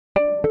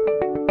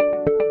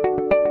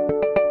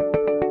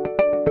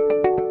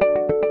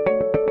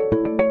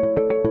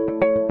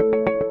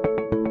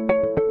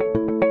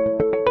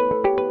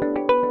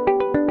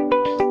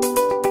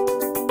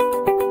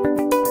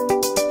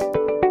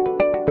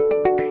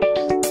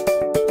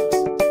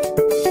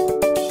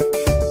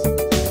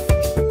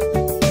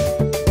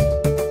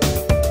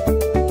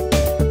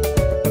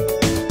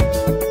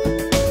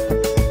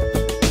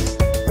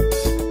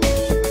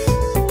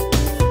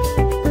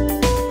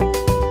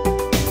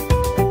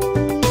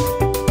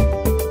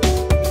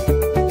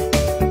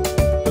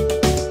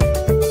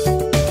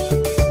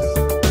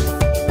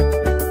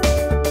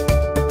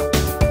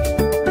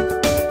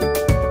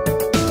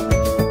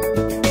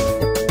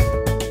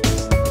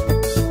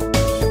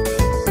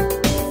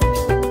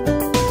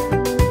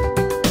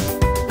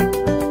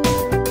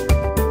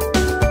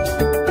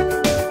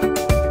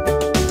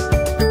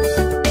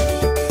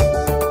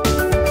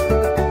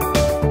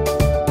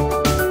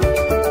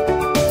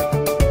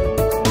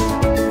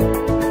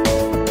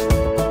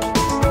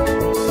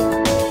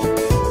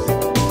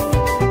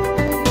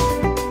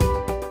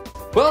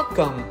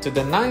Welcome to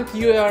the 9th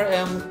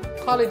UERM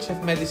College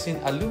of Medicine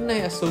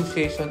Alumni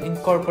Association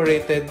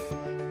Incorporated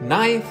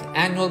 9th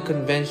Annual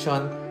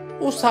Convention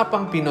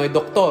Usapang Pinoy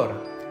Doktor,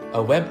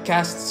 a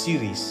webcast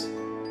series.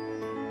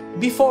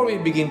 Before we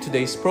begin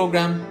today's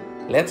program,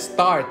 let's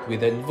start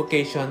with an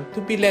invocation to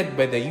be led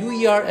by the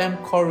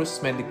UERM Chorus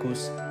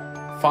Medicus,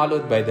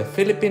 followed by the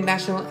Philippine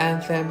National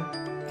Anthem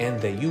and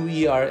the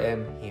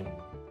UERM hymn.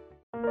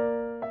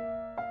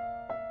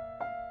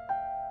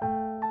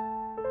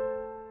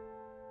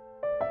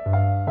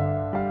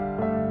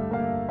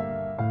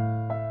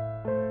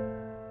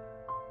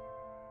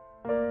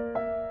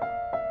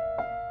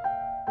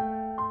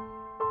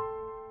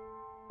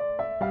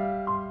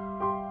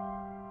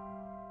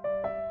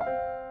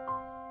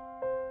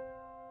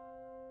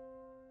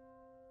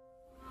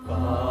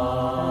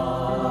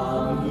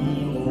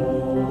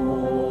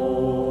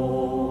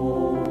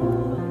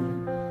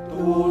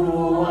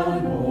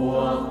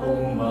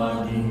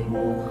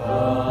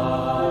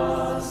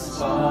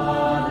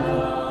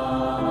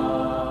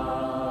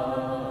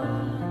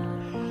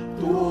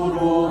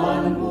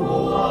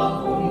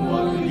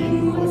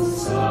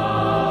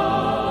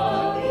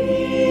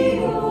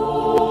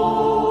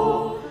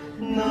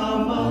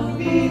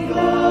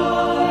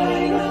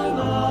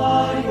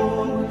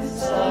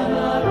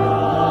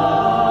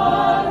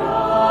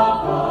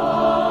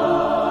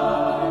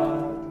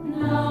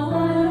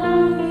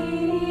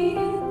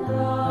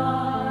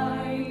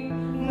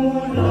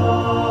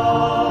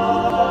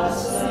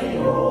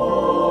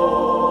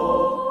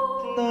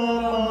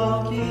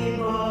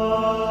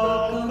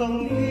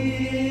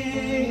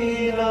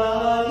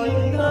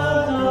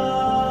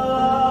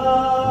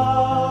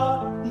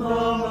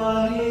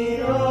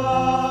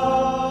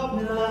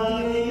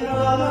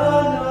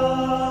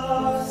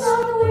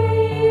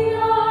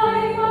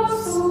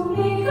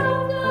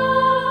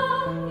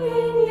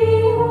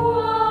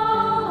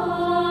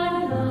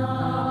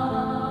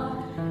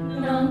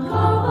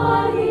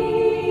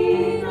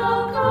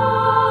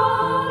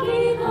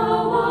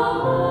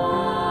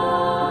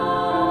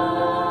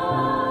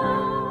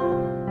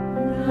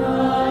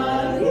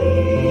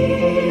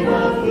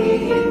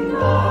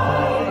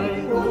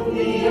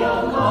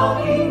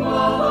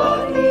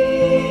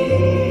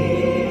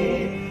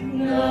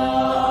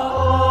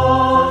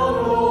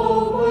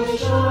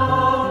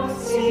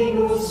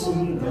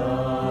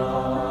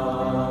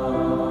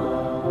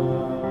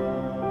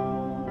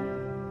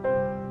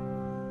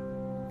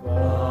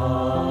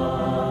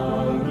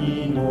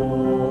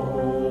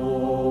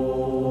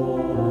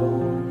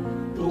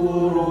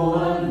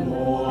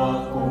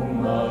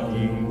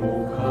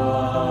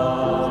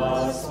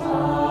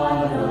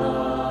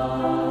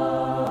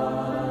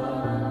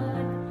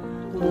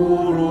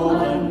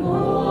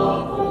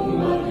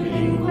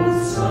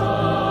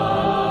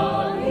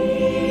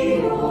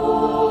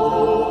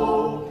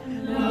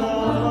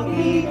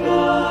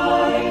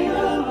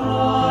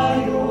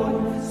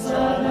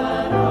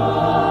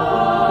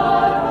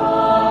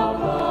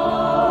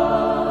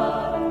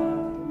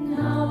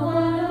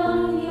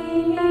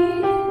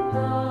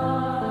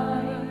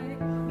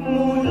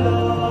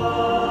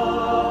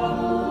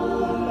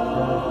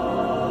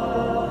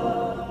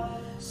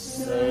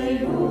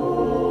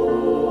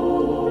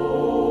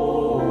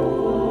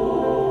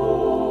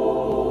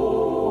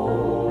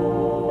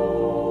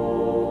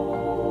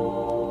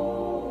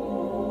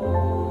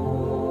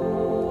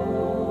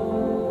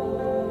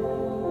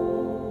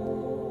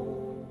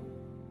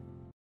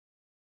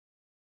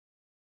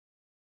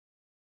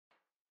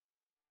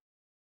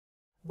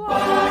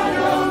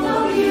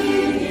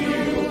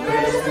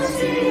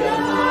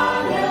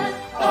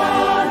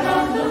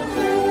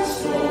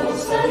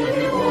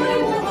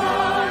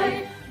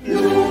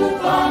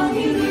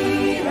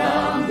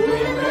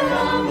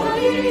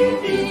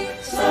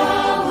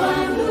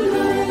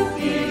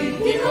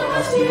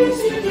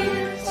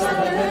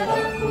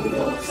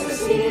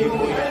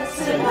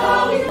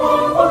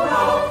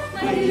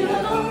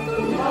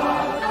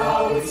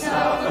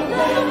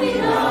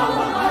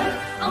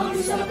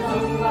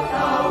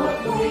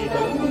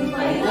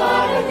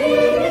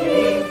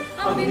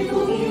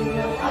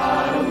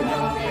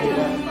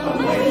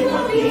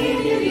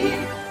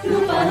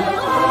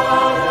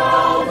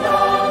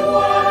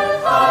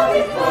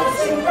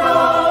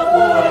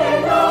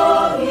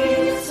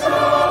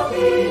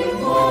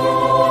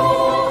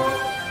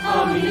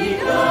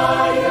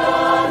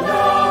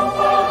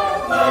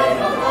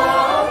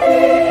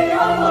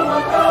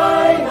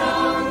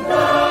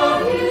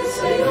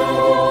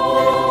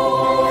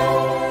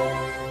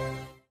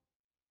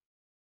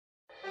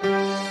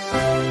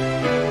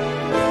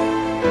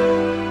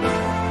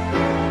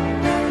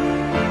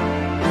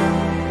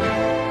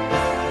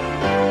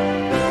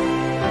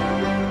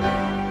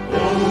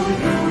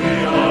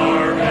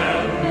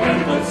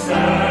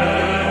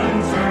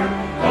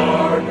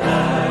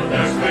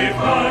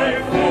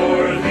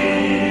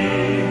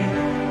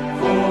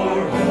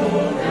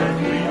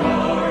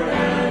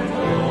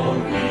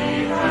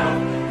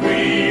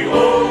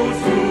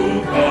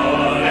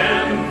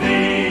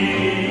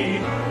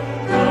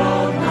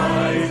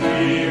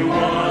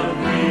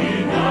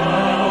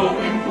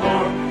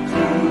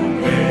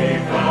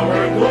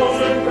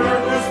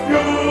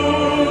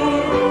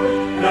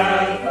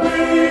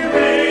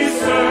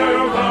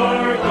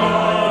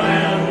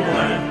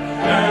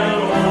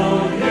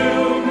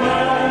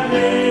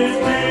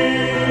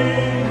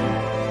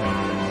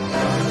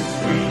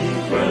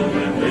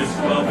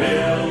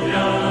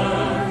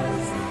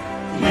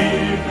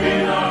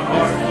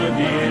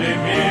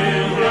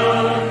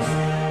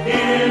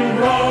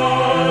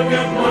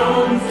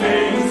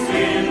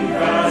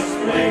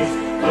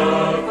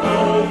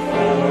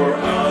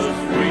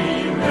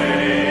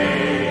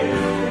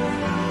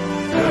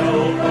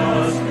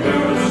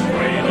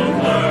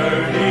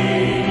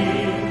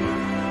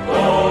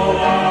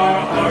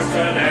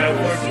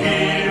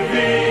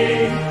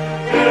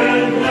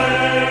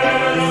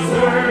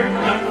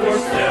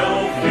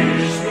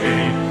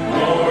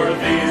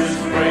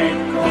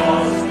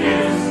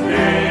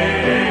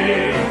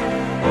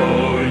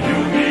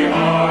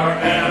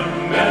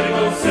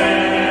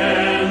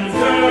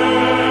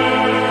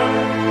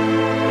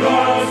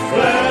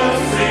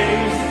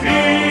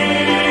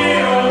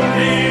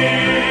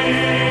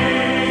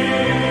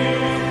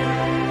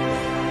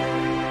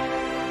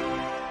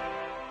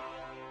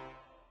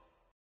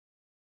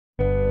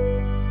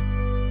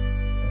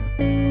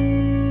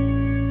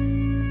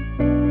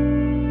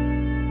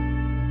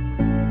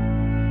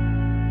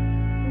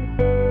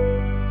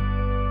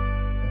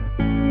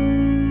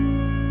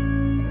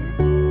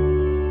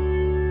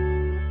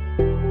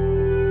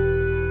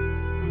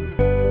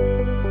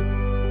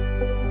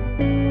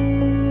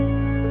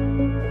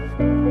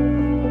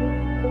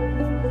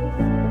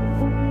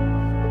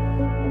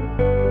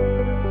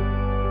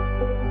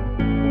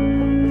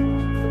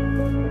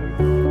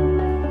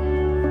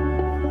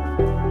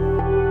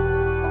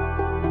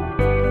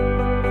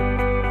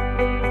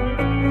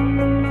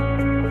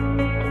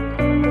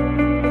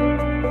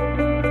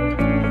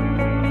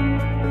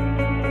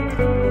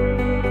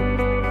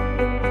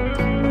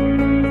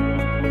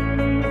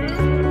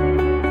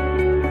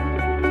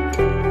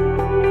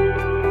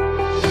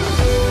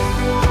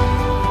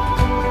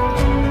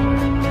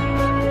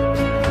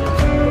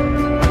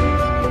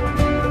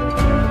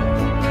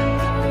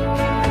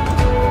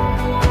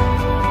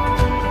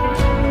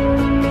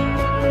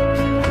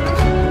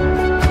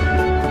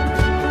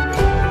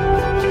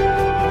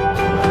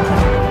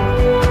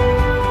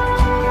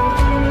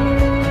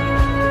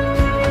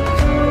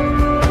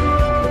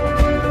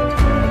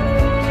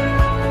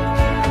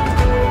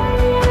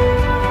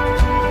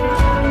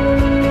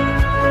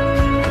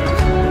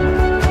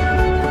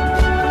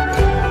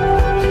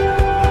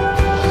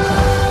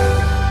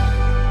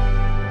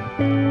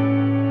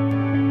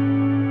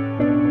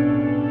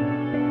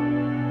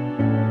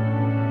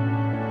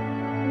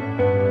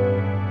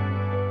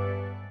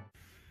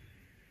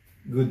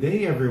 Good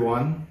day,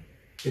 everyone.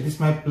 It is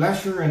my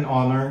pleasure and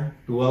honor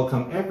to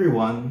welcome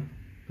everyone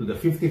to the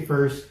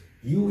 51st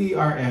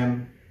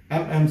UERM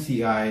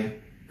MMCI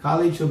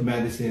College of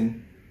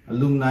Medicine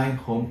Alumni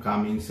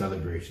Homecoming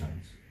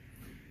Celebrations.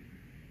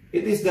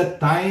 It is that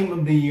time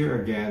of the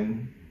year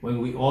again when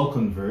we all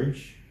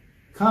converge,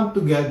 come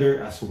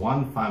together as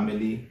one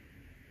family,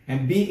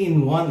 and be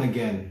in one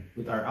again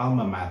with our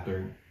alma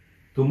mater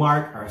to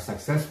mark our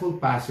successful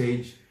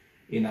passage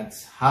in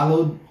its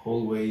hallowed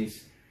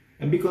hallways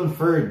and be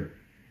conferred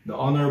the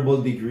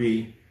honorable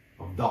degree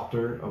of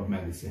Doctor of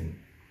Medicine.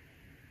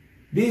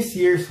 This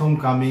year's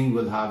homecoming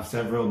will have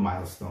several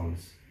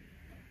milestones.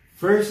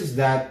 First is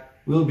that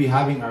we'll be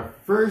having our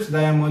first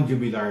Diamond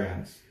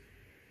Jubilarians,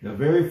 the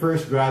very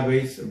first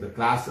graduates of the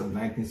class of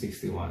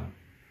 1961,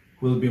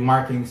 who will be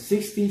marking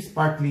 60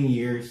 sparkling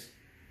years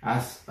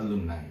as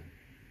alumni.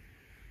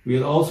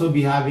 We'll also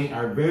be having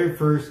our very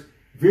first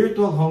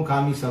virtual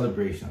homecoming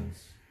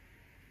celebrations.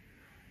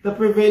 The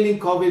prevailing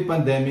COVID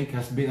pandemic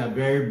has been a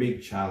very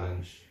big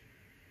challenge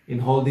in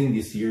holding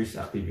this year's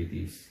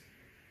activities.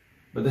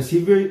 But the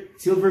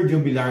Silver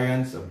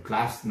Jubilarians of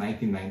Class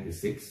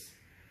 1996,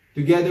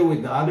 together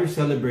with the other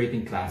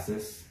celebrating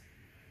classes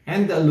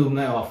and the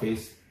Alumni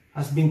Office,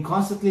 has been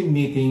constantly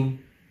meeting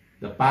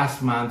the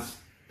past months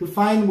to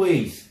find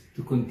ways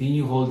to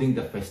continue holding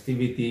the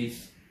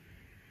festivities,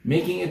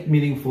 making it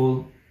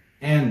meaningful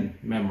and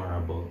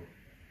memorable.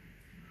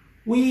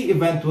 We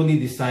eventually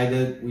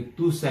decided with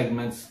two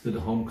segments to the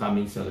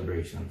homecoming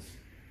celebrations.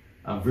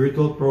 A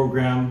virtual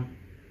program,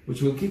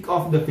 which will kick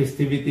off the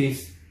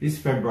festivities this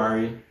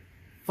February,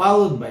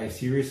 followed by a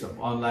series of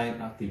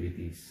online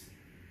activities.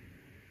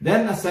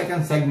 Then a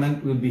second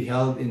segment will be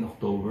held in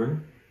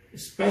October,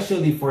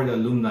 especially for the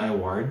Alumni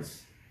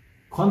Awards,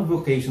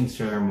 convocation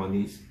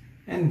ceremonies,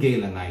 and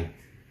gala night,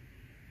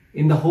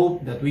 in the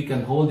hope that we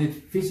can hold it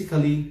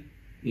physically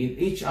in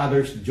each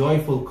other's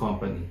joyful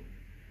company.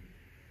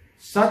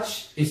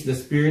 Such is the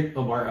spirit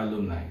of our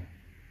alumni.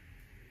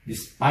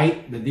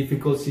 Despite the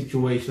difficult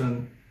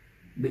situation,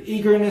 the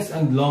eagerness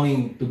and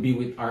longing to be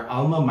with our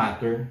alma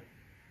mater,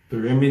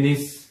 to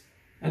reminisce,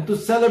 and to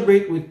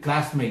celebrate with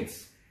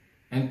classmates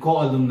and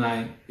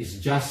co-alumni is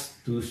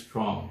just too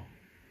strong.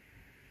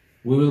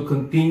 We will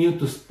continue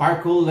to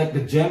sparkle like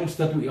the gems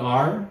that we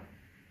are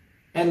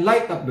and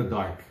light up the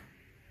dark.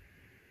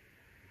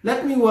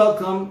 Let me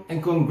welcome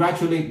and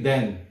congratulate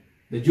then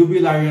the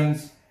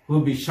Jubilarians who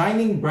will be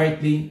shining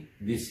brightly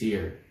this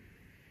year.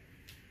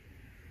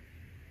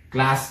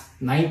 Class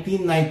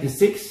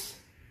 1996,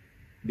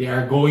 they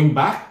are going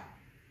back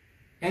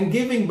and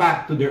giving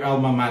back to their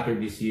alma mater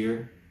this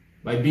year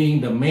by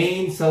being the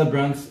main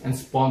celebrants and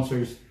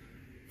sponsors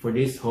for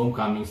these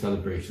homecoming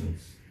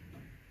celebrations.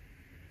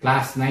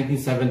 Class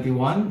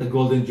 1971, the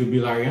Golden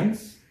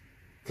Jubilarians.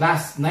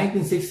 Class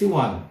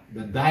 1961,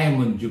 the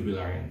Diamond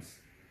Jubilarians.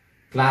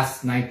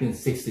 Class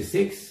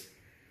 1966,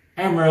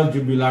 Emerald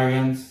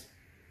Jubilarians.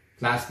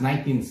 Class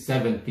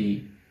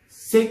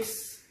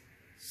 1976,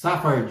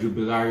 Sapphire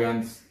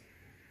Jubilarians.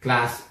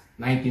 Class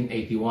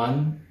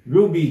 1981,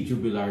 Ruby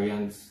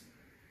Jubilarians.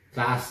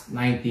 Class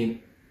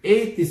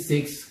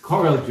 1986,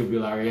 Coral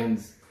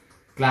Jubilarians.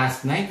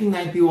 Class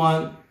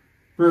 1991,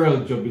 Pearl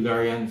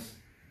Jubilarians.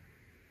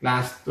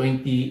 Class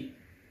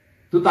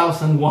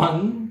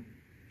 2001,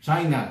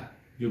 China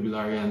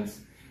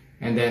Jubilarians.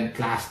 And then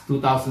Class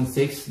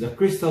 2006, the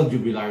Crystal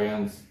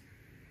Jubilarians.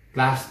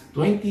 Class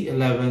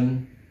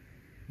 2011,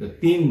 the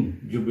Tin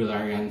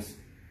Jubilarians.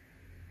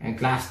 And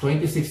Class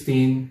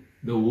 2016,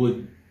 the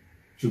Wood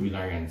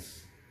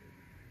Jubilarians.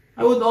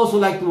 I would also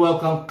like to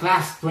welcome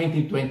Class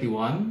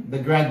 2021, the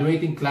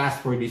graduating class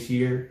for this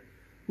year,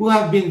 who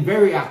have been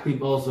very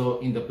active also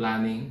in the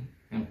planning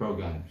and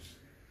programs.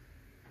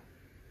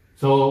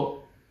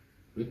 So,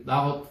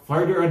 without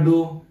further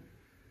ado,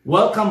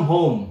 welcome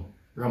home,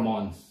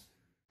 Ramons.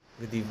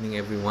 Good evening,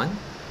 everyone.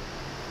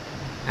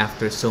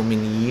 After so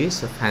many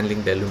years of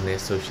handling the Alumni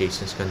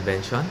Association's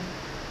convention,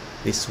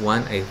 this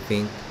one I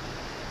think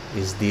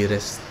is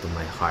dearest to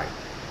my heart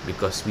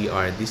because we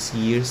are this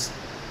year's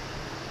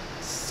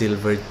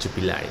Silver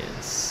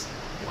Jubilarians.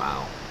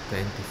 Wow,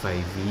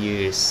 25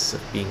 years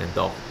of being a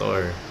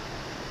doctor.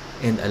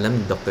 And alam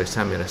ni Dr.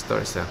 Sammy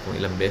Rastorza kung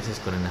ilang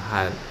beses ko na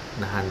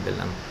na-handle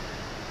ang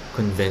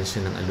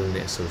convention ng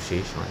Alumni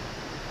Association.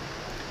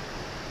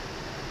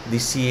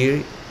 This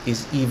year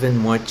is even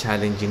more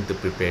challenging to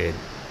prepare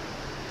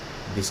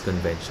this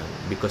convention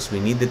because we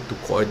needed to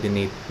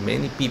coordinate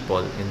many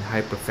people and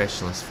high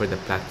professionals for the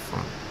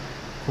platform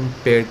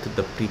compared to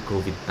the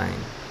pre-COVID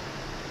time.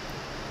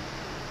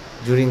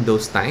 During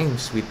those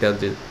times, we tell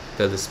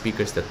the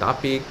speakers the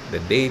topic, the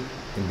date,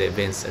 and the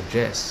event's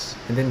address.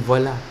 And then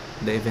voila,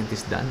 the event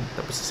is done.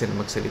 Tapos na sila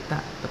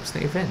magsalita. Tapos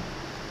na event.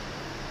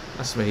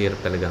 Mas mahirap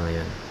talaga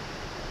ngayon.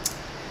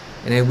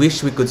 And I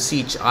wish we could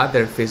see each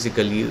other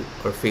physically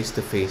or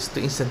face-to-face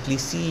to instantly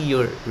see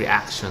your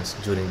reactions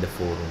during the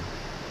forum.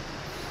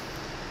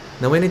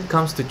 Now, when it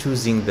comes to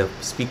choosing the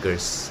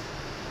speakers,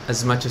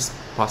 as much as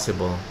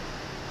possible,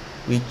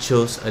 we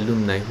chose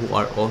alumni who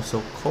are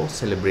also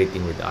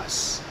co-celebrating with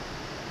us.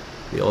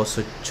 We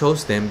also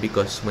chose them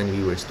because when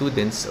we were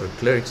students or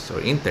clerks or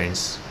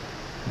interns,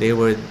 they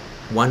were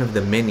one of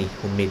the many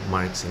who made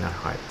marks in our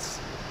hearts.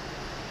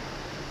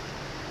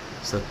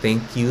 So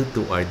thank you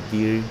to our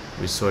dear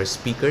resource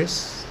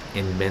speakers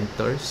and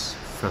mentors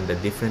from the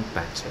different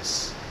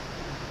batches.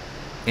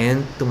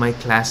 And to my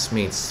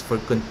classmates for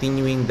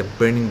continuing the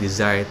burning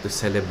desire to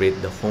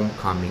celebrate the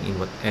homecoming in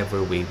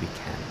whatever way we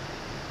can.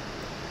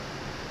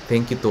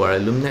 Thank you to our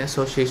Alumni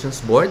Association's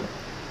board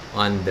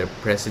under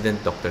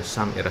President Dr.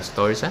 Sam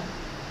Irastorza.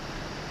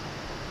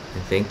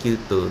 And thank you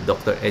to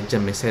Dr.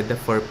 Edja Meseda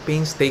for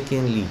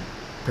painstakingly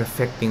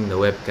perfecting the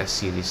webcast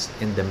series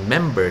and the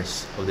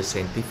members of the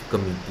scientific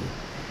committee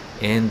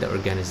and the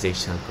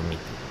organizational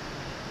committee.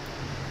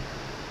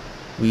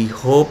 We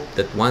hope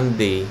that one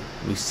day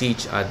we see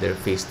each other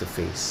face to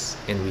face,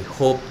 and we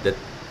hope that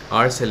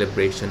our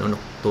celebration on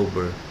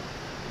October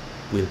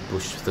will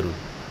push through.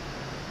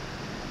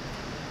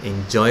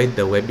 Enjoy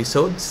the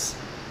webisodes.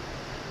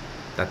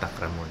 Tatak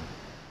Ramon.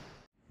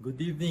 Good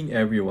evening,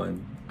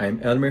 everyone. I'm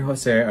Elmer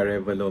Jose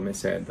Arevalo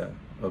Meseda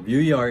of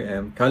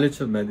UERM College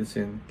of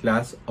Medicine,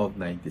 Class of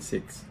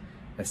 96,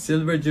 a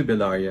Silver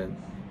Jubilarian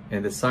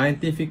and the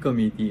Scientific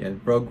Committee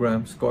and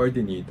Programs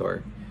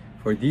Coordinator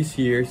for this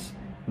year's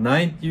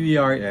 9th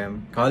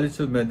UERM College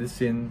of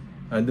Medicine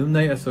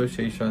Alumni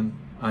Association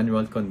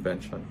Annual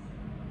Convention.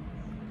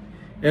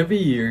 Every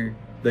year,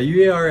 the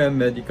UERM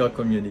medical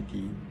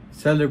community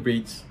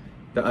celebrates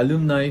the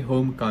Alumni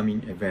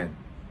Homecoming event.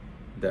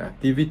 The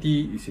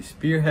activity is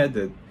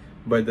spearheaded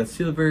by the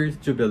Silver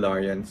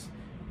Jubilarians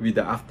with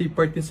the active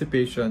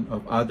participation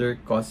of other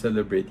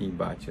cause-celebrating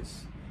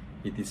batches.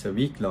 It is a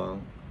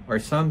week-long or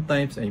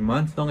sometimes a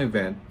month-long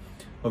event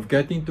of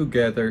getting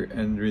together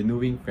and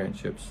renewing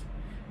friendships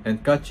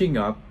and catching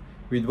up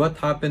with what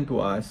happened to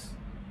us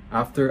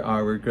after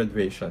our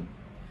graduation,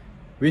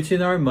 which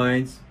in our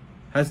minds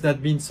has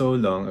not been so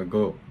long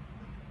ago.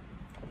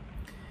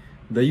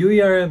 The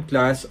UERM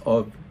class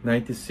of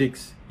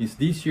 96 is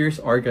this year's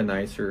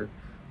organizer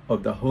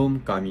of the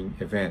homecoming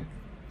event.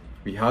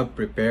 We have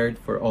prepared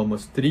for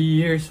almost 3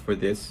 years for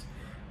this,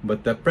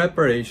 but the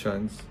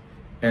preparations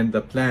and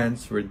the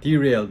plans were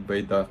derailed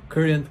by the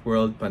current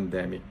world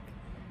pandemic.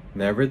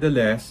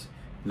 Nevertheless,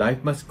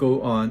 life must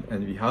go on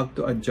and we have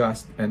to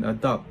adjust and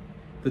adapt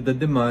to the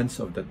demands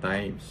of the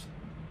times.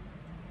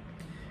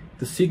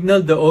 To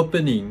signal the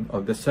opening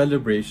of the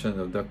celebration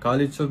of the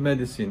College of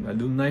Medicine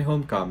Alumni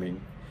Homecoming,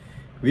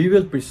 we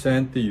will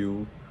present to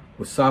you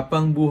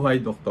Usapang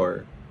Buhay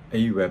Doktor,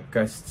 a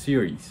webcast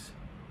series.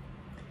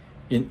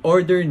 In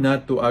order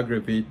not to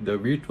aggravate the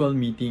virtual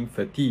meeting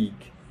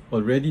fatigue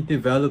already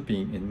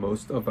developing in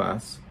most of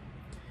us,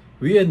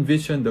 we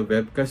envision the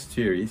webcast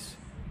series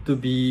to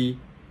be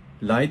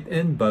light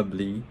and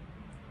bubbly,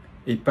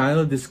 a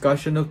panel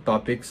discussion of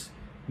topics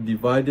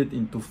divided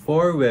into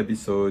 4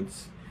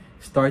 webisodes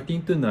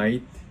starting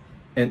tonight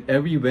and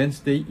every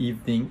Wednesday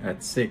evening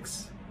at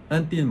 6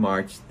 until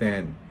March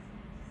 10.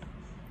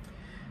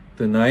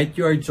 Tonight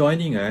you are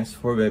joining us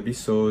for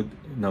Webisode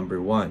number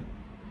 1.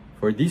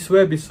 For this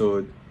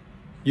webisode,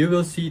 you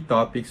will see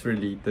topics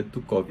related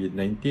to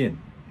COVID-19.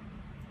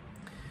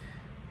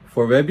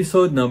 For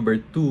Webisode number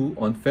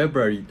 2 on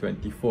February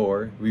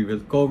 24, we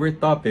will cover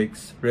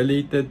topics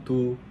related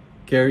to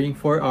caring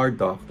for our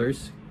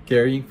doctors,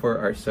 caring for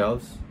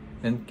ourselves,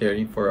 and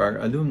caring for our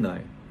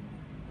alumni.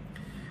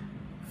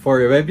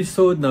 For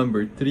Webisode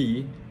number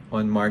 3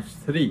 on March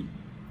 3,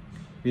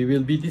 we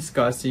will be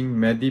discussing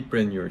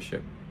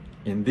medipreneurship.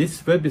 In this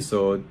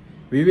webisode,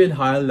 we will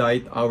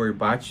highlight our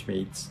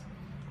batchmates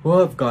who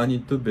have gone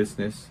into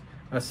business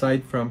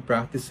aside from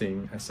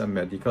practicing as a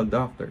medical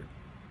doctor.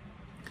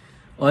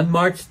 On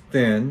March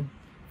 10,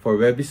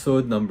 for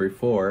webisode number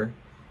 4,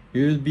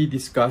 we will be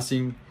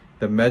discussing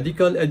the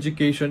medical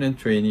education and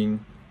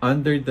training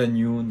under the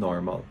new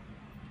normal.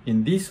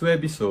 In this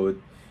webisode,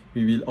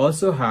 we will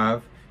also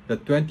have the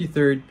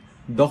 23rd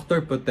Dr.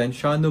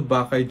 Potenciano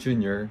Bacay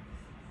Jr.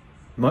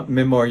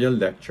 Memorial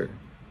Lecture.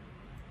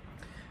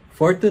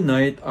 For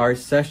tonight, our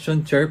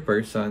session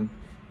chairperson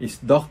is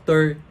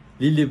Dr.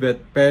 Lilibet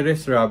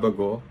Perez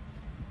Rabago.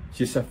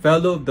 She's a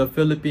fellow of the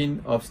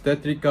Philippine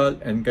Obstetrical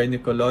and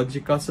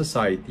Gynecological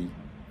Society.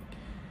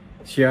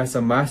 She has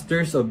a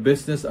Master's of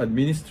Business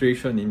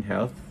Administration in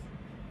Health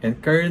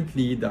and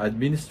currently the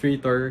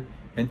Administrator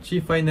and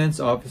Chief Finance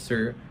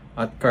Officer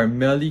at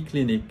Carmeli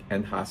Clinic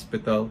and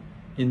Hospital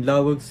in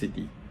Lawag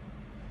City.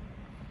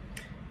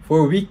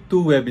 For Week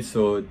 2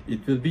 webisode,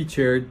 it will be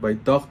chaired by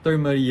Dr.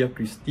 Maria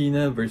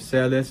Cristina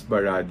Verceles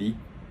Baradi.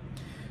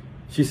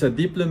 She's a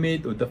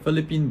diplomate of the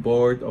Philippine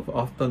Board of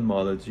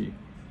Ophthalmology.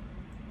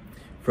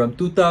 From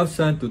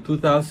 2000 to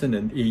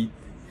 2008,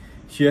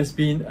 she has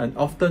been an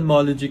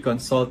ophthalmology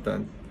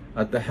consultant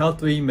at the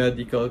Healthway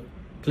Medical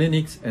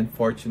Clinics and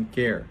Fortune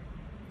Care.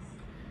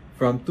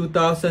 From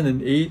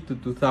 2008 to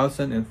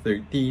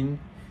 2013,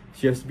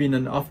 she has been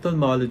an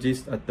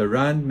ophthalmologist at the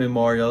Rand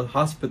Memorial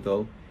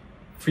Hospital,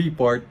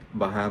 Freeport,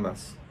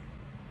 Bahamas.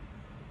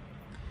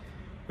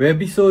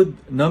 Webisode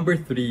number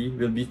 3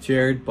 will be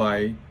chaired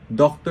by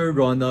Dr.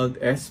 Ronald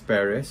S.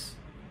 Perez,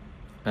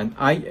 an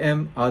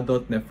IM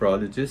adult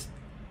nephrologist.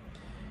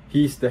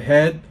 He is the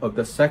head of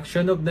the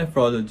section of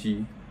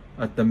nephrology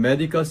at the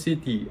Medical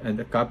City and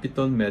the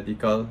Capital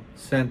Medical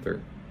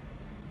Center.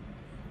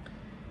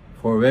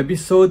 For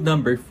Webisode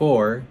number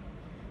 4,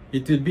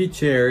 it will be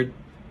chaired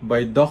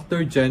by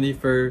Dr.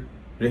 Jennifer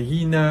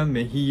Regina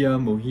Mejia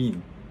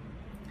Muhin.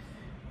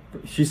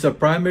 She's a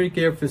primary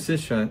care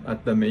physician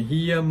at the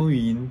Mejia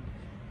Muhin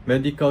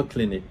Medical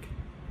Clinic,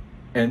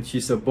 and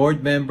she's a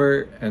board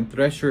member and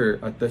treasurer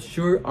at the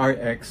Sure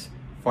RX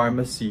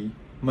Pharmacy,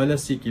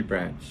 Malasiki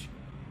branch.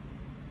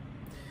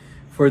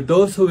 For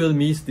those who will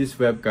miss this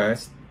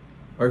webcast,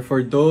 or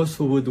for those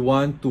who would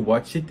want to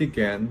watch it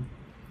again,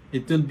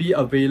 it will be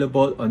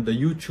available on the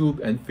YouTube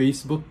and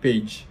Facebook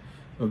page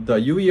of the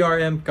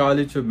UERM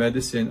College of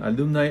Medicine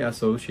Alumni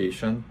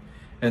Association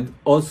and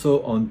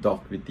also on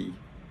DocWitty.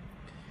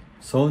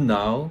 So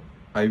now,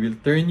 I will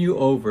turn you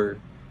over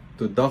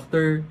to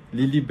Dr.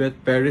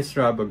 Lilibet Perez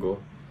Rabago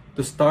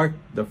to start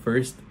the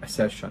first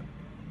session.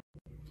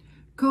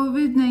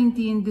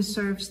 COVID-19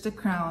 deserves the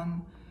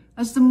crown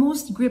as the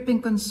most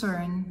gripping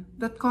concern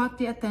that caught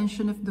the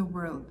attention of the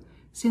world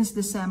since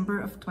December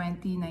of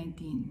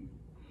 2019.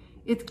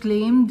 It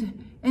claimed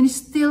and is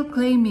still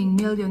claiming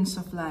millions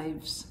of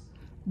lives,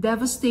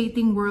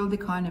 devastating world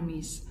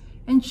economies,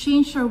 and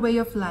changed our way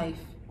of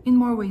life in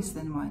more ways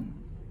than one.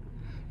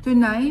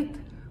 Tonight,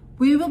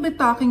 we will be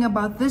talking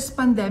about this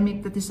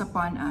pandemic that is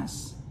upon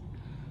us.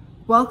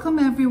 Welcome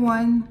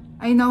everyone.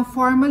 I now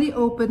formally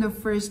open the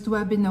first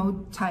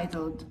webinar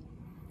titled,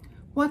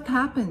 What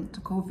Happened to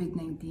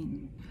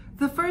COVID-19?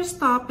 The first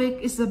topic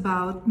is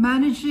about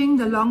managing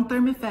the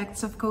long-term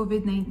effects of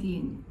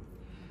COVID-19.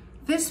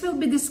 This will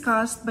be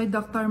discussed by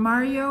Dr.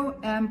 Mario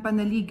M.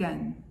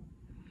 Panaligan.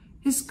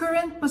 His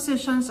current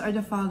positions are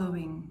the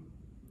following: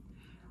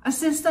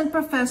 Assistant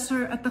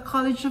Professor at the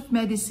College of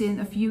Medicine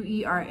of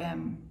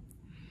UERM,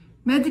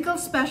 Medical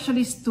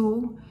Specialist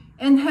 2,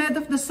 and Head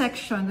of the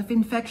Section of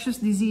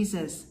Infectious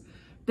Diseases,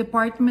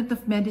 Department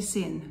of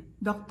Medicine,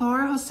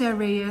 Dr. Jose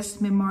Reyes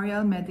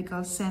Memorial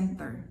Medical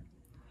Center,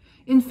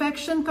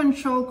 Infection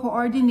Control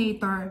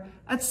Coordinator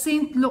at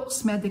St.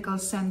 Luke's Medical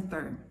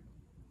Center,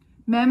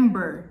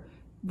 Member,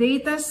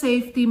 Data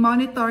Safety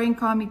Monitoring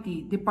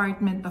Committee,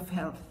 Department of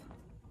Health.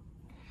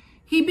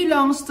 He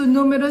belongs to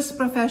numerous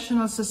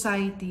professional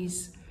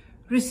societies,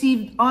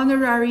 received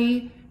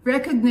honorary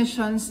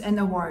recognitions and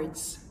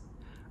awards.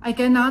 I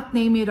cannot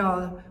name it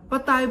all,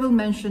 but I will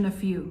mention a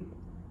few.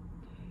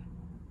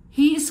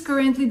 He is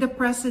currently the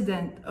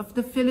president of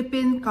the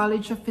Philippine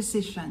College of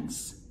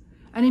Physicians,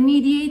 an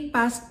immediate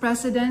past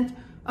president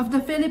of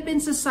the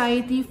Philippine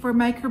Society for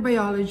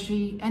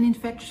Microbiology and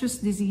Infectious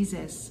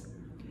Diseases,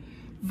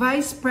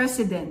 Vice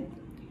President,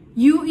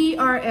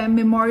 UERM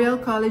Memorial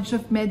College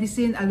of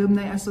Medicine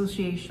Alumni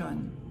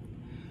Association,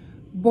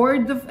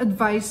 Board of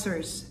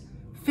Advisors,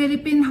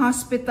 Philippine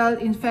Hospital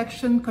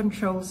Infection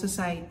Control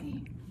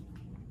Society.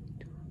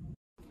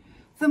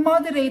 The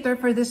moderator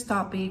for this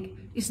topic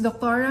is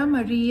Dr.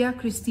 Maria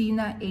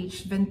Cristina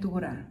H.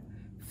 Ventura,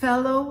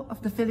 Fellow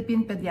of the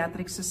Philippine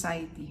Pediatric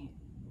Society.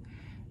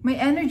 My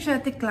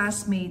energetic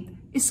classmate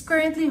is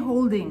currently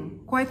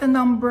holding quite a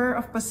number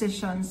of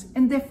positions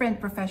in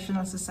different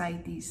professional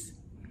societies.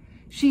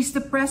 She is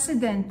the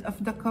president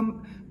of the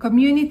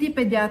Community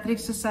Pediatric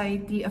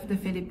Society of the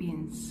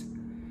Philippines,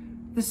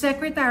 the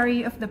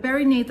secretary of the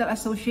Perinatal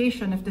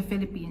Association of the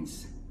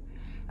Philippines,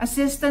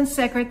 Assistant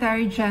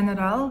Secretary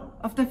General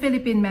of the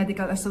Philippine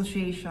Medical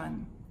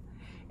Association,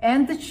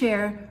 and the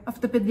chair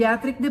of the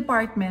Pediatric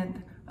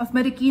Department of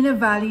Marikina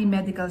Valley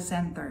Medical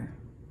Center.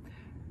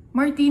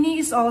 Martini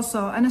is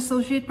also an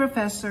associate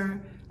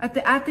professor at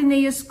the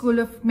Ateneo School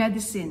of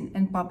Medicine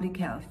and Public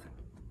Health.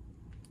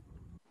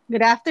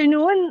 Good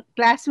afternoon,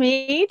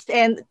 classmates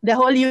and the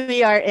whole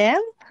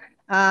UERM.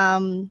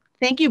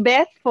 Thank you,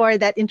 Beth, for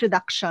that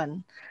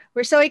introduction.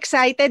 We're so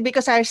excited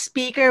because our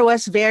speaker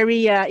was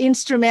very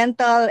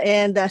instrumental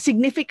and a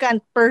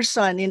significant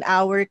person in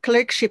our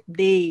clerkship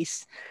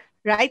days.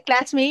 Right,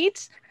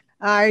 classmates?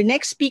 Our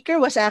next speaker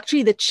was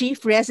actually the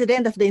chief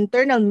resident of the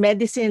Internal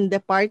Medicine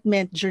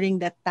Department during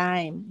that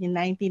time in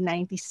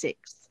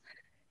 1996.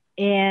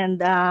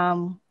 And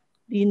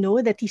you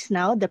know that he's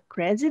now the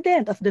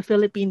president of the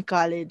Philippine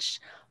College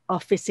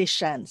of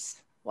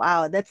Physicians.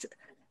 Wow, that's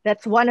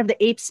one of the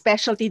 8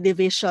 specialty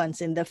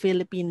divisions in the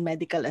Philippine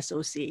Medical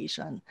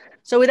Association.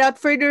 So without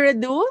further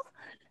ado,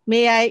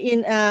 may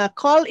I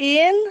call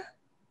in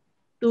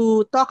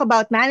to talk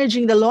about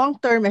managing the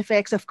long-term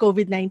effects of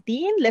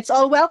COVID-19. Let's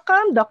all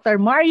welcome Dr.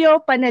 Mario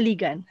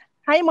Panaligan.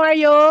 Hi,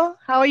 Mario.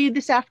 How are you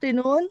this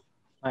afternoon?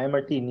 Hi,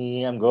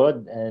 Martini. I'm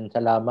good. And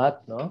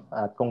salamat, no?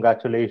 At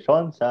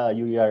congratulations sa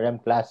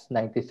UERM Class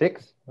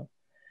 96.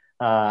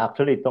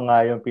 Actually, ito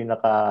nga yung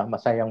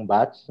pinaka-masayang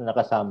batch na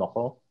nakasama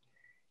ko.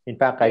 In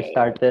fact, I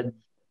started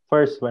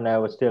first when I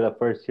was still a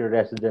first-year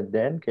resident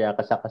then, kaya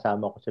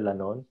kasama ko sila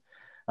noon.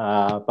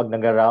 Pag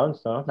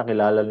nag-rounds, no,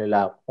 nakilala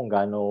nila ako kung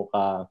gaano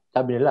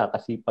sabi nila,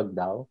 kasipag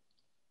daw,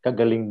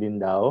 kagaling din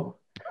daw.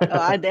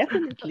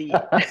 Definitely.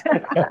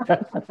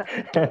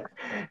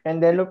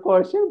 And then of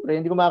course, syempre,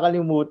 hindi ko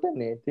makakalimutan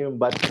Ito yung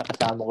batch na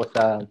kasama ko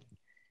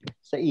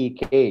sa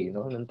EK,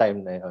 no, nung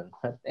time na yon.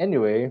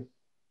 Anyway,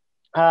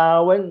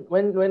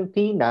 when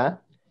Tina,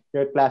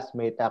 your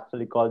classmate,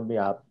 actually called me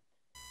up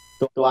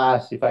to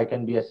ask if I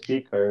can be a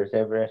speaker,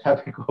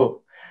 sabi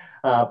ko,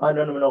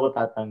 paano naman ako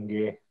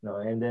tatanggi, no?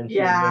 And then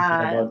she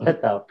mentioned about the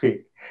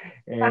topic.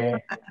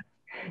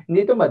 Hindi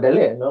ito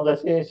madali, no?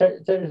 Kasi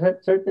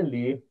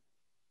certainly,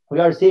 we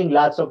are seeing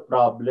lots of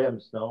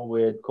problems, no,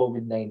 with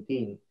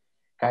COVID-19.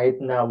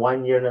 Kahit na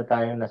 1 year na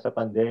tayo nasa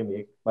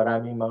pandemic,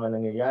 maraming mga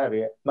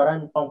nangyayari,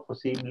 marami pang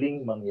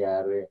posibleng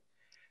mangyari.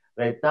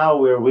 Right now,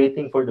 we're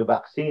waiting for the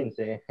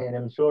vaccines, and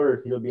I'm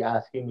sure you'll be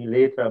asking me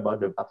later about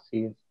the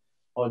vaccines,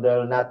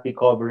 although I'll not be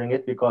covering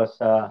it because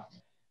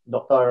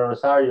Dr.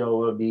 Rosario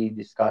will be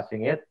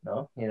discussing it,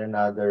 no, in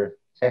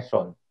another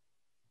session.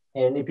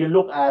 And if you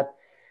look at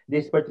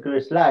this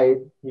particular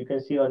slide, you can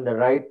see on the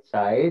right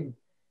side,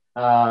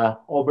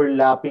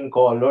 overlapping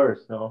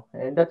colors, no?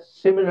 And that's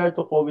similar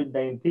to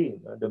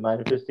COVID-19. The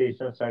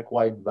manifestations are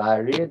quite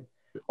varied,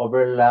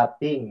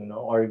 overlapping,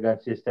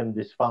 organ system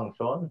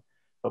dysfunction.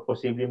 So,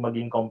 posibleng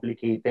maging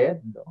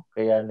complicated, no?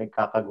 Kaya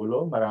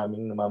nagkakagulo,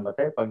 maraming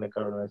namamatay pag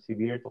nagkaroon ng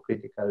severe to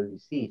critical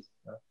disease.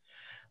 No?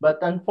 But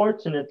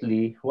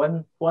unfortunately,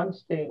 one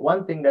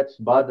thing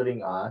that's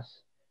bothering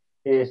us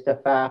is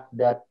the fact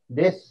that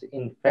this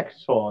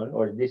infection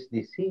or this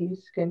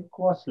disease can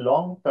cause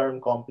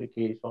long-term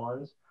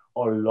complications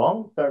or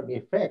long-term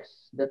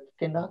effects that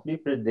cannot be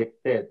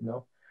predicted,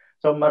 no?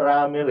 So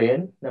marami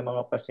rin na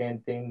mga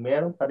pasyenteng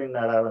meron pa rin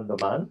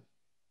nararamdaman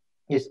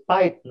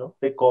despite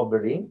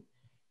recovering.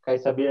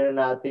 Kahit sabihin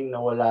na natin na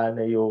wala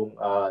na yung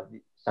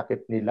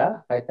sakit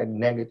nila, kahit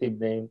negative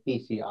na yung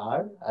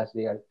PCR as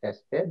they are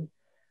tested,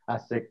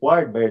 as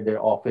required by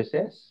their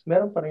offices,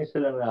 meron pa rin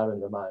silang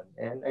nararamdaman.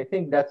 And I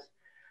think that's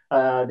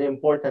the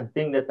important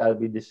thing that I'll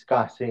be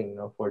discussing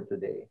for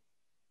today.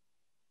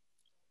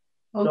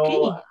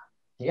 Okay.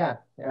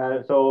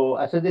 So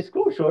as a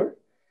disclosure,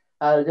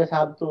 I'll just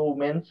have to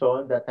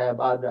mention that I have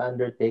other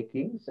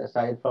undertakings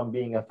aside from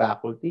being a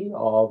faculty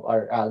of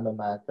our alma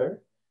mater.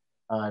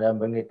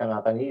 Nabanggit na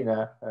nga kanina,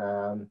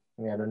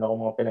 meron ako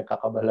mga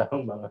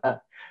pinagkakabalang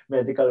mga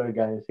medical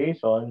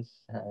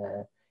organizations.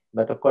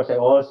 But of course, I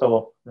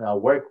also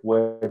work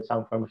with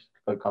some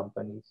pharmaceutical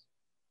companies.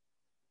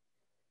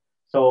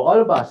 So all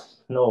of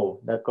us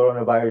know that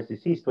coronavirus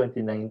disease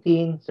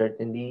 2019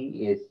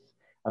 certainly is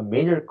a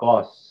major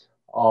cause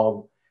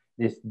of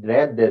this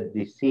dreaded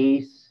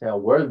disease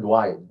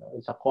worldwide.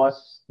 It's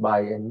caused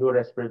by a new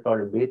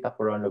respiratory beta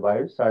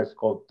coronavirus,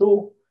 SARS-CoV-2,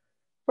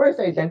 first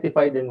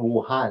identified in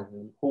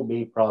Wuhan,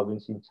 Hubei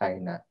province in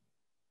China.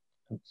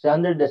 It's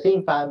under the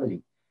same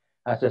family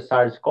as the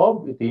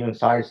SARS-CoV, ito yung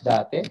SARS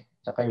dati,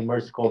 saka yung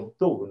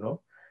MERS-CoV-2,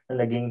 no? Na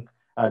naging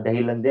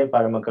dahilan din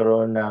para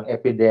magkaroon ng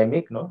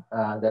epidemic, no?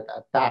 That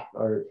attacked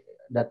or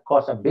that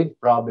caused a big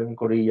problem in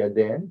Korea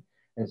then,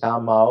 and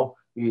somehow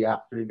we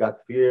actually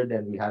got feared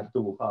and we had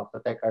to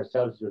protect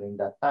ourselves during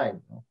that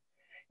time. No?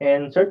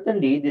 And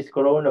certainly, this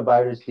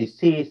coronavirus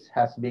disease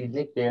has been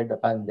declared a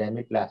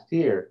pandemic last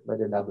year by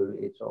the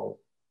WHO.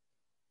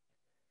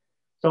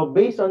 So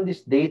based on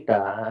this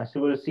data, as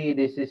you will see,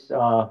 this is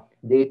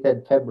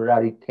dated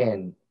February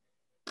 10,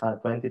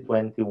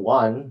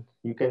 2021.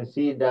 You can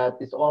see that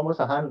it's almost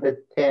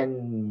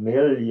 110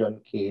 million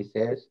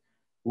cases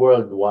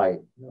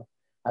worldwide. No?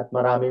 At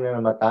marami na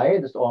namatay.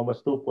 There's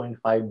almost 2.5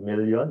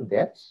 million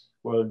deaths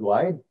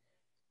worldwide.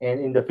 And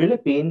in the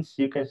Philippines,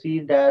 you can see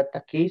that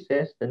the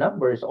cases, the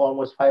number is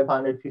almost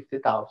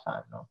 550,000.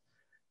 No?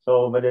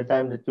 So by the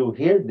time that you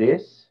hear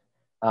this,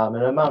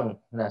 malamang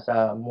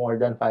nasa more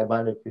than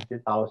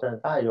 550,000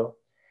 tayo.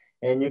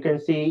 And you can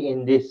see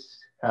in this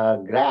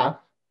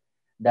graph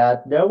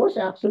that there was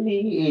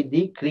actually a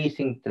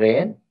decreasing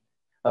trend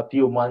a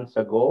few months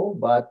ago,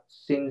 but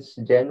since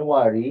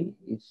January,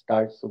 it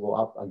starts to go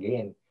up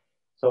again.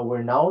 So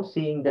we're now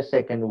seeing the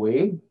second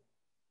wave.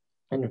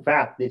 In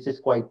fact, this is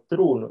quite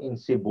true in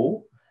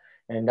Cebu,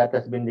 and that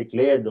has been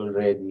declared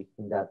already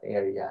in that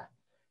area.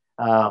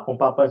 Kung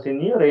papansin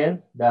niyo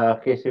rin,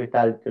 the case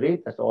fatality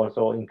rate has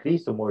also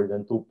increased to more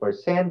than 2%,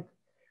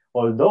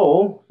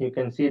 although you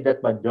can see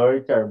that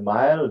majority are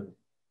mild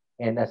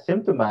and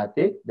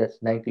asymptomatic, that's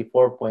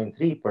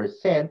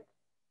 94.3%.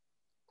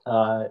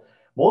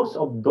 Most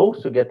of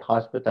those who get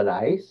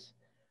hospitalized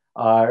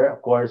are,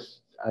 of course,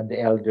 the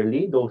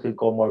elderly, those with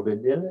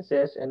comorbid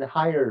illnesses, and a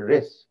higher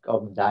risk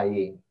of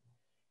dying.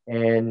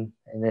 And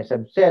as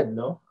I've said,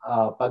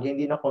 pag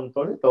hindi na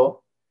control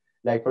ito,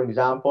 like for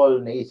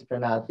example, naisip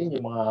na natin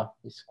yung mga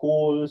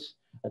schools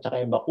at saka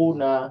yung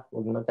bakuna,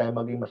 huwag naman tayo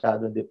maging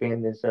masyadong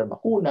dependent sa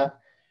bakuna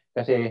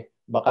kasi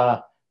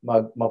baka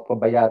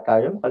magpabaya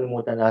tayo,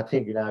 makalimutan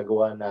natin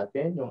ginagawa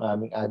natin, yung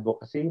aming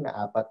advocacy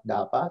na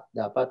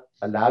dapat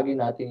palagi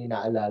natin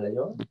inaalala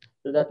yun.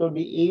 So that we'll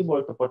be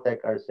able to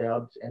protect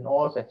ourselves and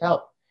also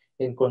help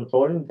in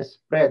controlling the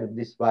spread of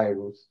this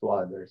virus to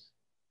others.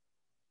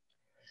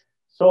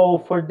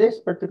 So for this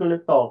particular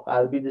talk,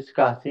 I'll be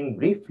discussing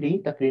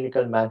briefly the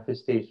clinical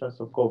manifestations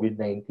of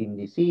COVID-19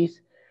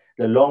 disease,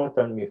 the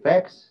long-term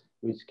effects,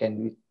 which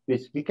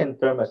we can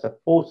term as a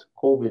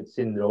post-COVID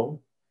syndrome,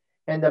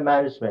 and the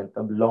management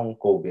of long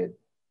COVID.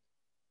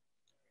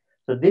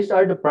 So these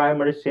are the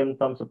primary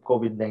symptoms of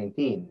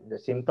COVID-19. The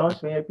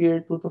symptoms may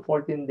appear 2 to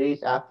 14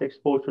 days after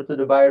exposure to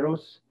the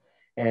virus,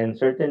 and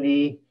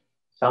certainly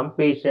some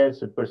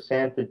patients would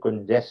present with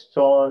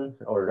congestion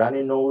or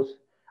runny nose,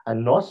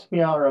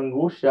 anosmia or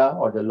angustia,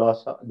 or the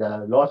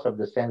loss of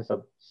the sense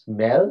of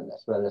smell,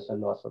 as well as the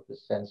loss of the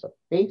sense of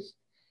taste,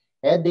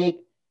 headache,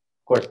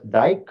 of course,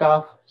 dry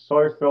cough,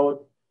 sore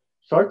throat,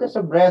 shortness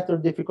of breath or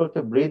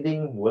difficulty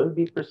breathing will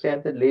be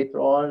presented later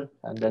on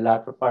in the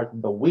latter part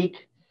of the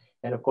week.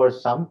 And of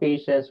course, some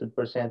patients would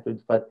present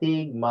with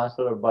fatigue,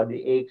 muscle or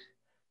body aches,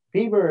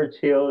 fever or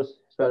chills,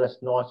 as well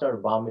as nausea or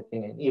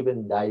vomiting, and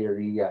even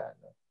diarrhea.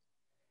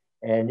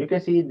 And you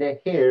can see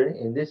that here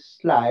in this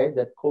slide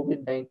that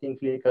COVID-19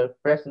 clinical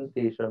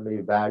presentation may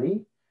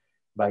vary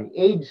by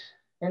age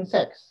and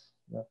sex.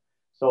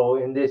 So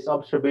in this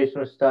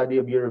observational study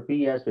of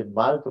Europeans with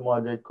mild to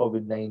moderate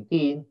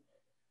COVID-19,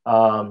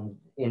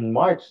 in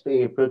March to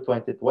April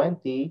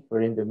 2020,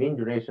 wherein the mean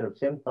duration of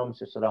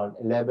symptoms is around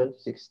 11 to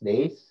 6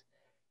 days,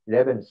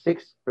 11,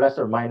 6 plus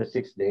or minus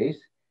 6 days,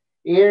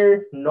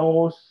 ear,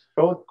 nose,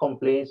 throat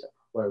complaints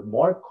were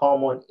more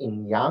common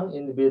in young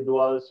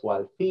individuals,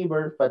 while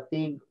fever,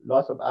 fatigue,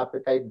 loss of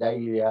appetite,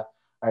 diarrhea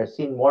are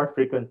seen more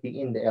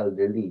frequently in the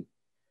elderly.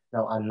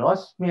 Now,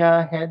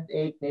 anosmia,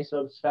 headache,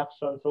 nasal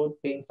obstruction, throat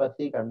pain,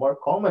 fatigue are more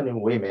common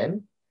in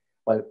women,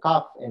 while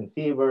cough and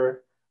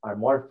fever are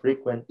more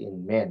frequent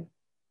in men.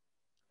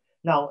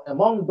 Now,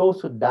 among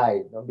those who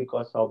died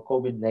because of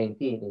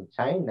COVID-19 in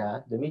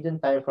China, the median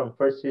time from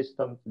first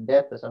symptom to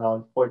death is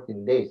around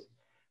 14 days.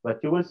 But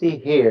you will see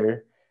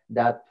here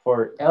that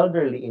for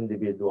elderly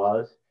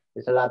individuals,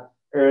 it's a lot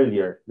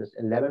earlier. There's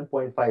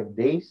 11.5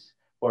 days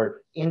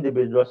for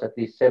individuals at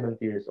least 70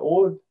 years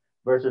old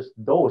versus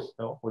those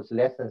who's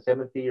less than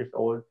 70 years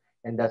old,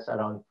 and that's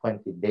around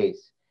 20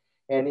 days.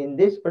 And in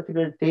this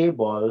particular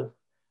table,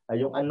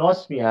 yung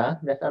anosmia,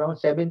 that's around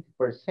 70%.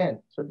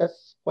 So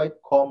that's quite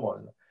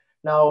common.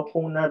 Now,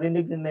 kung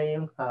narinig na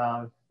yung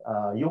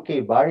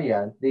UK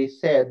variant, they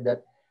said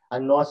that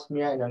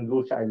anosmia and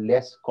angustia are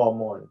less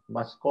common.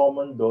 Mas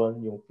common doon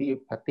yung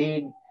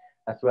fatigue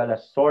as well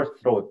as sore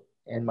throat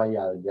and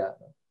myalgia.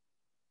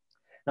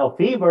 Now,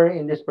 fever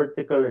in this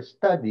particular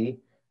study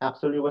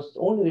actually was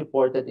only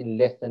reported in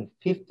less than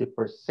 50%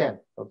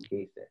 of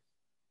cases.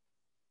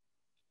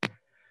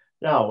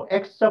 Now,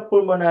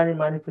 extrapulmonary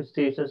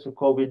manifestations of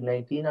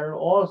COVID-19 are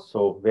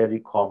also very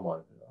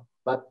common.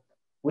 But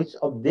which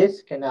of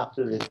this can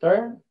actually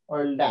return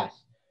or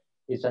last?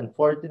 It's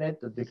unfortunate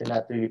that we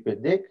cannot really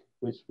predict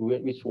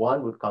which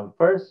one will come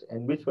first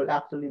and which will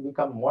actually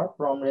become more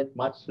prominent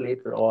much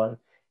later on,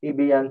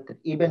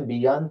 even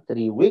beyond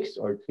 3 weeks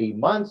or 3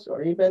 months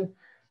or even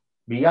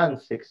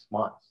beyond 6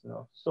 months.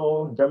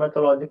 So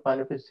dermatologic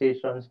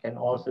manifestations can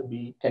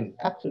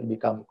actually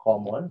become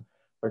common,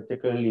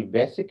 particularly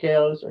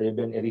vesicles or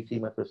even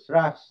erythematous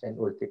rash and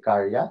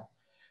urticaria.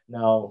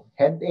 Now,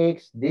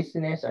 headaches,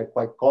 dizziness are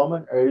quite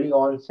common early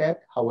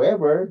onset.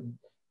 However,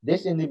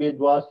 these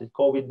individuals with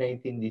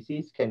COVID-19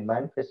 disease can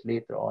manifest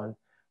later on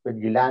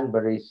with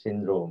Guillain-Barré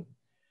syndrome.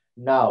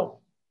 Now,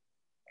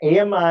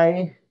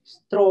 AMI,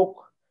 stroke,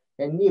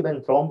 and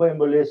even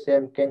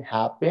thromboembolism can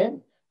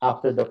happen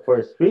after the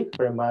first week,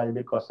 primarily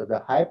because of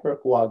the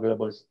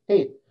hypercoagulable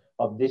state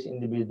of these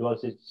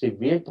individuals with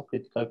severe to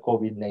critical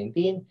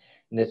COVID-19.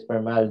 And that's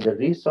primarily the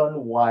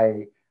reason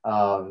why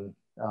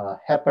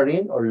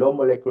heparin or low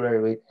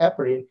molecular weight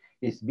heparin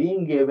is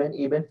being given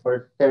even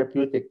for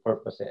therapeutic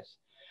purposes.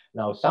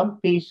 Now, some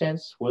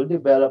patients will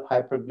develop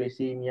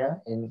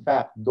hyperglycemia. In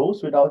fact,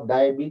 those without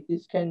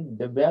diabetes can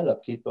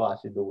develop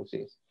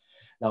ketoacidosis.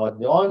 Now, at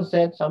the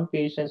onset, some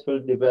patients will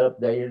develop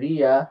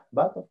diarrhea,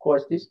 but of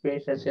course, these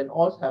patients can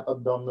also have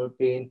abdominal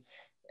pain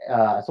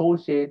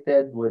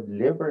associated with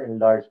liver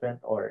enlargement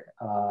or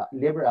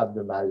liver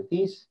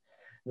abnormalities.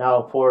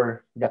 Now,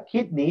 for the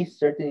kidneys,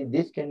 certainly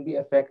this can be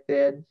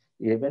affected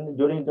even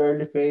during the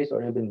early phase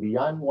or even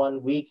beyond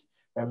 1 week,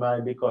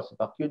 primarily because of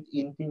acute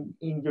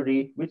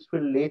injury, which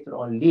will later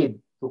on lead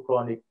to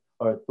chronic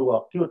or to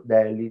acute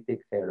dialytic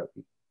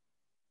therapy.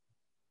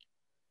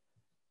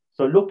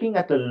 So looking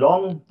at the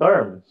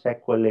long-term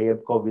sequelae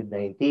of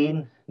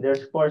COVID-19,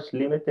 there's of course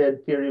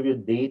limited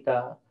peer-reviewed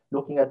data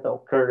looking at the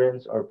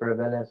occurrence or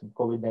prevalence of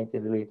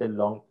COVID-19 related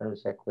long-term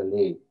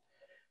sequelae.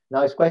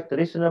 Now, it's quite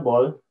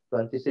reasonable to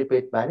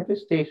anticipate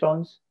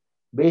manifestations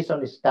based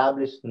on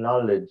established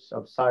knowledge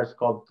of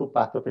SARS-CoV-2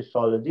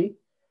 pathophysiology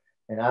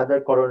and other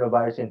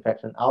coronavirus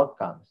infection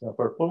outcomes. Now,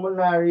 for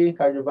pulmonary,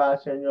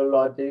 cardiovascular,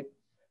 neurologic,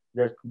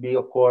 there could be,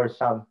 of course,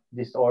 some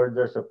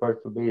disorders or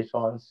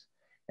perturbations,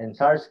 and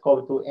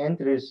SARS-CoV-2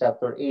 entry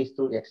receptor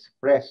ACE2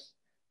 expressed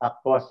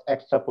across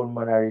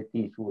extrapulmonary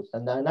tissues.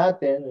 Tandaan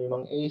natin,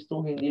 yung mga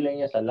ACE2, hindi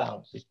lang yan sa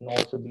lungs. It can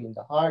also be in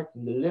the heart,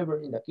 in the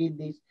liver, in the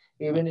kidneys,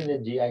 even in the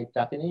GI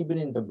tract, and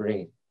even in the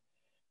brain.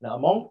 Now,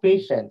 among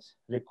patients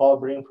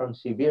recovering from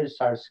severe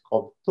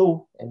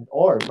SARS-CoV-2 and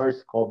or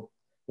MERS-CoV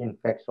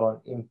infection,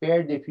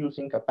 impaired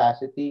diffusing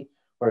capacity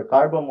for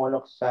carbon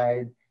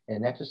monoxide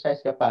and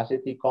exercise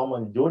capacity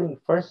common during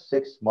first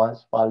 6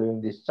 months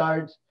following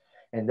discharge.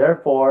 And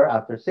therefore,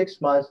 after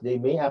 6 months, they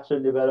may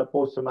actually develop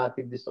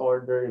post-traumatic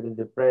disorder, even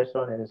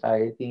depression,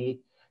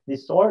 anxiety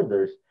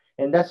disorders.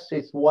 And that's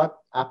is what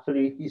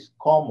actually is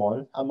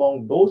common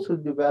among those who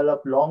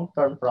develop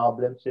long-term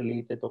problems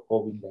related to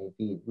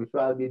COVID-19, which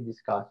I'll be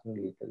discussing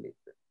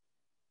later.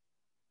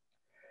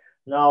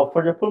 Now,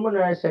 for the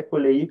pulmonary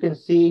sequelae, you can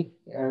see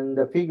in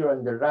the figure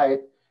on the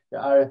right,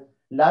 there are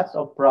lots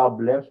of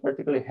problems,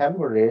 particularly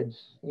hemorrhage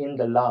in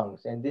the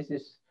lungs. And this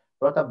is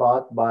brought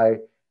about by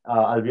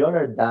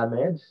alveolar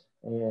damage.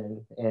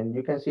 And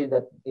you can see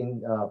that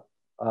in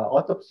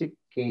autopsy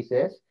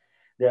cases,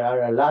 there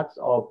are lots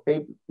of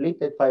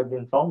plated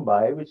fibrin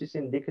thrombi, which is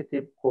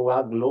indicative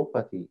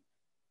coagulopathy,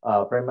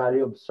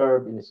 primarily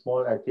observed in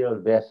small arterial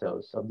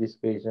vessels of these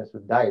patients who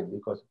died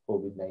because of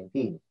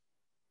COVID-19.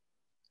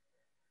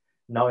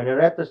 Now, in a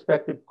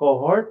retrospective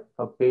cohort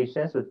of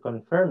patients with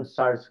confirmed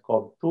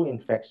SARS-CoV-2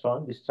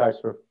 infection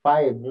discharged from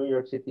 5 New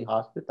York City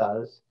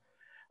hospitals,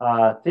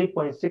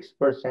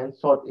 3.6%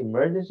 sought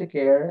emergency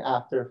care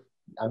after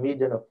a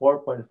median of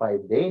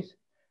 4.5 days.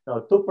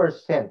 Now,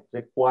 2%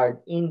 required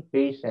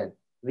inpatient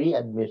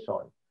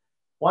readmission.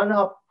 One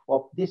half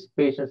of these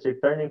patients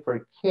returning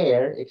for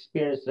care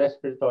experienced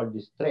respiratory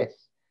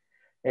distress.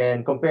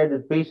 And compared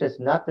with patients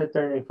not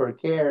returning for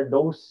care,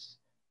 those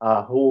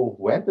who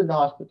went to the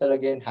hospital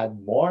again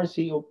had more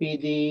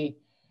COPD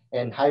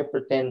and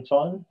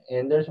hypertension,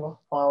 and there's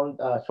found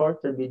a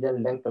shorter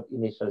median length of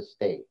initial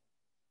stay.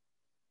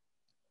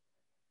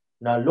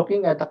 Now,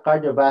 looking at the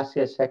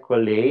cardiovascular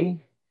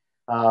sequelae,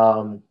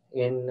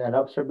 in an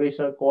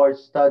observational cohort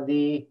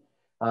study,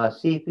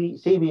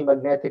 CV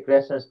magnetic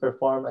resonance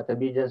performed at a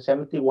median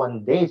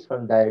 71 days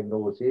from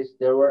diagnosis.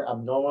 There were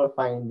abnormal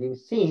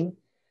findings seen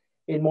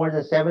in more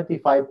than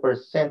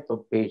 75%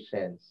 of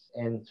patients.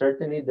 And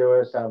certainly there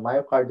was a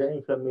myocardial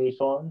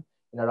inflammation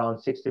in around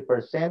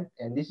 60%.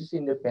 And this is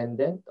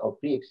independent of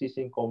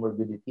pre-existing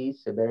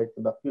comorbidities, severity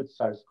of acute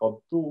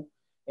SARS-CoV-2,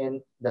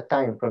 and the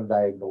time from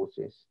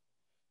diagnosis.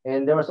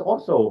 And there was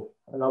also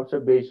an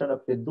observation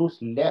of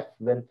reduced left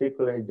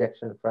ventricular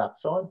ejection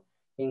fraction,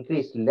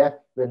 increased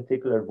left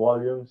ventricular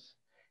volumes.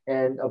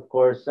 And of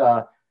course,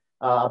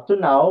 up to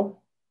now,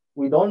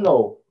 we don't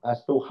know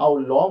as to how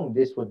long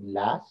this would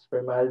last,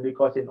 primarily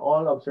because in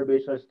all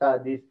observational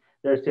studies,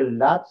 there are still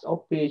lots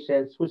of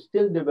patients who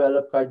still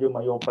develop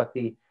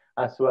cardiomyopathy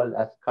as well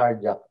as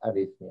cardiac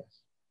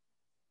arrhythmias.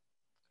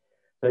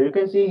 So you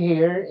can see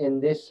here in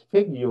this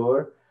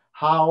figure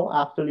how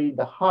actually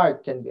the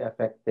heart can be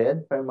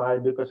affected,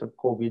 primarily because of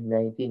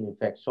COVID-19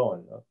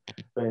 infection.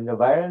 So in the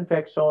viral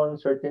infection,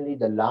 certainly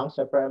the lungs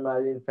are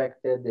primarily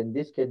infected, and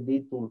this can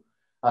lead to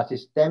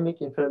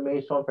systemic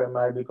inflammation,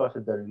 primarily because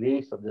of the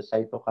release of the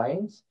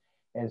cytokines.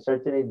 And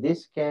certainly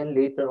this can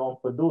later on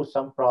produce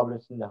some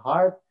problems in the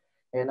heart.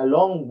 And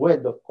along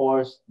with, of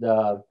course,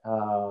 the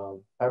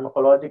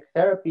pharmacologic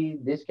therapy,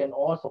 this can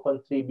also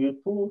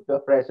contribute to the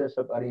presence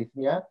of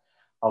arrhythmia.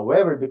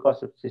 However,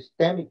 because of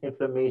systemic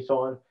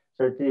inflammation,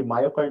 certainly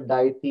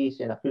myocarditis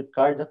and acute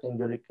cardiac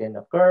injury can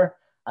occur,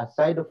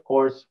 aside, of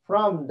course,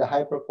 from the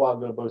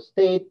hypercoagulable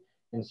state.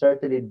 And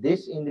certainly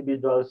these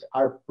individuals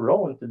are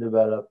prone to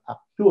develop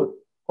acute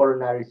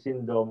coronary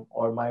syndrome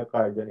or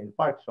myocardial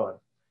infarction.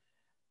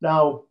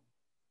 Now,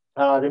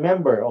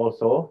 remember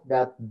also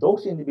that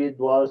those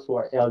individuals who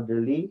are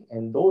elderly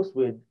and those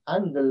with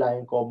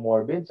underlying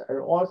comorbids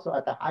are also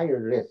at a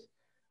higher risk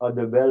of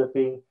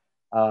developing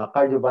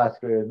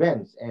cardiovascular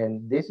events.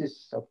 And this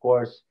is, of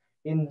course,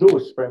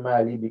 induced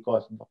primarily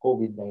because of the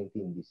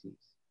COVID-19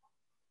 disease.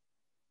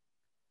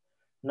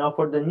 Now,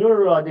 for the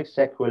neurologic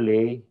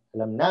sequelae,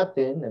 alam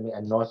natin na may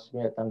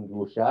anosmia at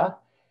angustia,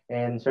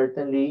 and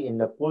certainly in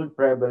the full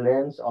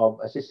prevalence of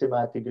a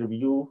systematic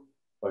review,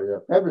 or the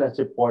prevalence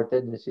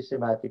reported in a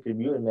systematic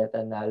review and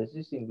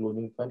meta-analysis,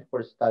 including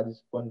 24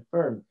 studies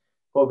confirmed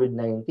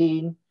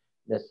COVID-19,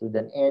 that's with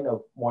an N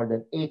of more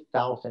than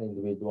 8,000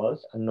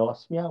 individuals.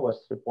 Anosmia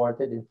was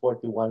reported in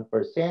 41%,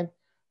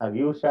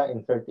 angustia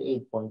in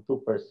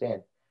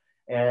 38.2%.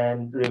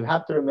 And we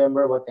have to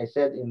remember what I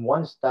said in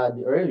one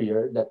study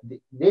earlier, that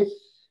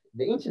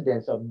the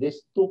incidence of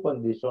these two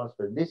conditions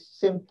or these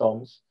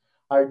symptoms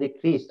are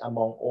decreased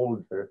among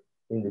older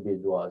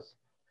individuals.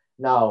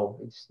 Now,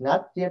 it's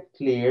not yet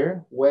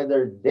clear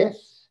whether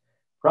these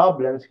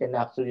problems can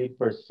actually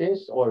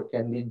persist or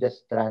can be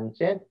just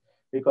transient,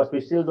 because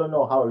we still don't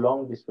know how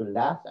long this will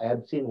last. I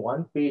have seen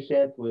one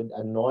patient with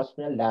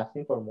anosmia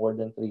lasting for more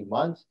than 3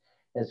 months.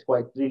 It's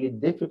quite really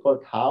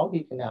difficult how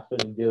he can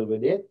actually deal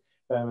with it,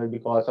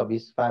 because of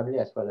his family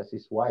as well as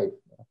his wife.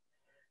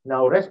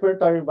 Now,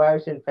 respiratory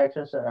virus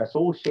infections are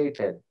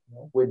associated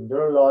with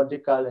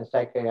neurological and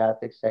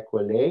psychiatric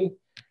sequelae,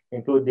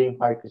 including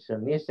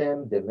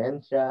Parkinsonism,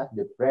 dementia,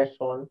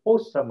 depression,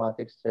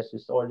 post-traumatic stress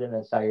disorder, and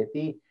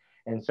anxiety.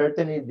 And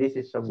certainly this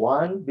is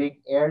one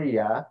big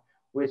area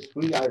which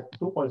we are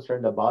too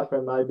concerned about,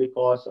 primarily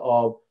because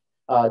of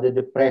the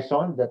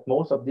depression that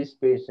most of these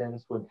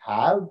patients would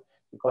have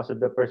because of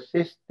the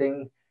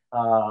persisting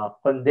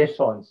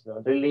conditions,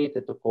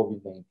 related to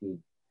COVID-19.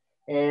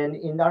 And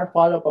in our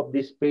follow-up of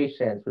these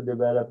patients who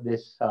develop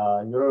this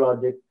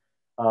neurologic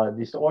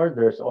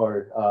disorders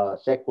or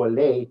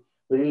sequelae,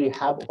 we really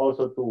have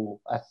also to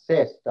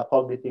assess the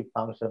cognitive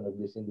function of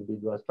these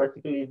individuals,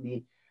 particularly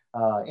the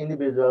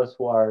individuals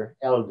who are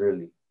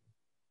elderly.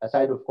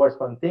 Aside, of course,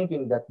 from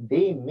thinking that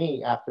they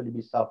may actually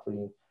be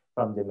suffering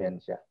from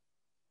dementia.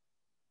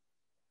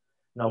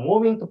 Now,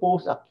 moving to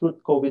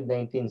post-acute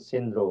COVID-19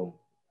 syndrome,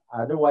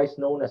 otherwise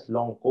known as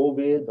long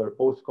COVID or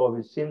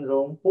post-COVID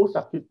syndrome,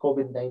 post-acute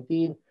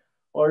COVID-19,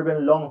 or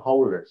even long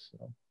haulers.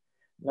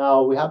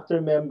 Now, we have to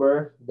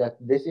remember that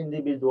these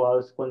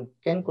individuals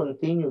can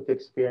continue to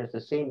experience the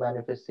same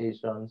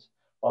manifestations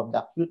of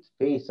the acute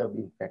phase of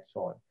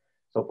infection.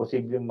 So,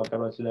 posibleng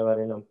magkaroon sila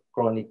rin ng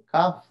chronic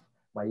cough,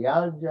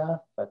 myalgia,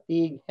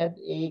 fatigue,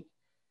 headache,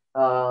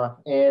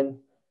 and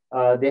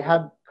they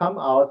have come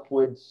out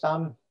with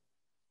some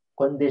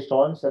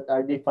conditions that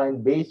are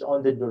defined based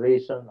on the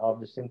duration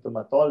of the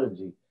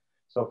symptomatology.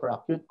 So for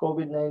acute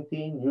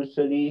COVID-19,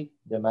 usually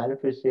the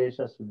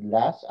manifestations would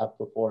last up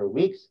to 4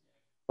 weeks.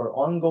 For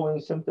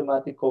ongoing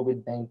symptomatic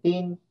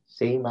COVID-19,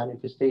 same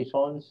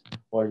manifestations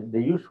or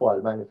the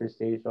usual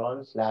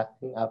manifestations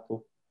lasting up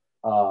to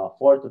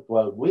 4 to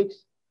 12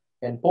 weeks.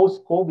 And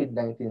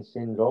post-COVID-19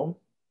 syndrome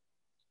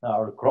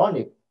or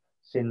chronic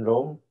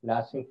syndrome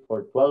lasting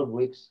for 12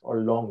 weeks or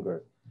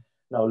longer.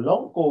 Now,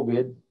 long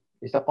COVID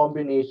is a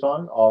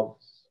combination of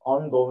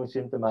ongoing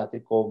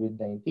symptomatic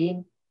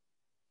COVID-19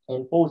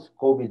 and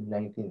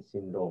post-COVID-19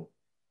 syndrome.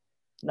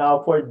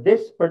 Now, for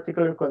this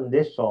particular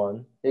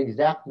condition, the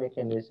exact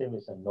mechanism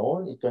is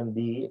unknown. It can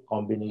be a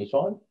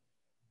combination,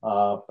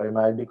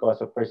 primarily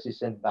because of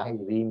persistent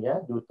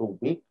viremia due to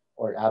weak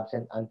or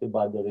absent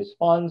antibody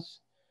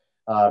response,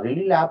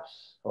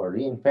 relapse or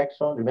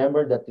reinfection.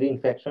 Remember that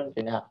reinfection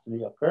can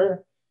actually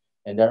occur.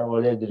 And there are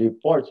already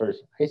reports or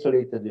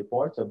isolated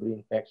reports of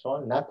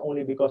reinfection, not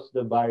only because of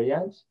the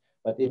variants,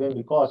 but even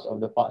because of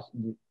the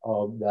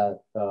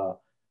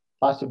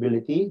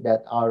possibility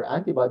that our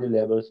antibody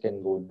levels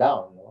can go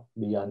down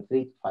beyond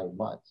 3 to 5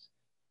 months.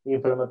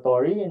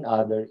 Inflammatory and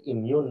other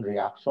immune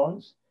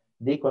reactions,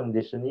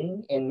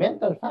 deconditioning, and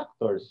mental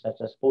factors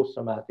such as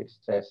post-traumatic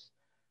stress,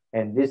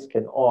 and this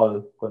can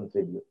all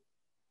contribute.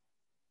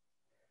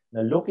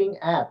 Now, looking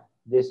at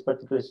this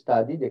particular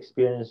study, the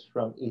experience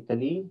from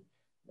Italy,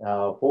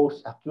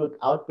 post-acute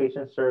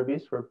outpatient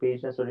service for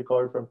patients who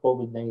recovered from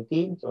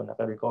COVID-19. So,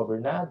 naka-recover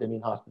na. The mean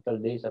hospital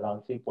days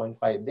around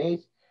 3.5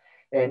 days.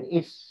 And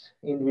each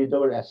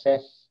individual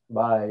assessed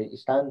by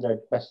standard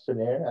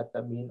questionnaire at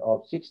a mean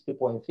of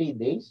 60.3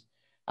 days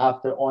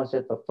after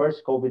onset of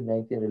first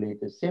COVID-19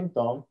 related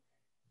symptom.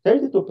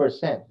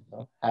 32%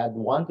 had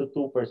 1 to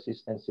 2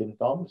 persistent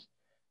symptoms.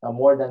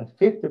 More than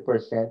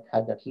 50%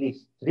 had at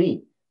least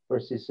 3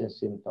 persistent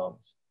symptoms.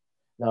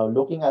 Now,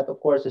 looking at, of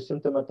course, the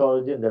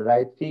symptomatology in the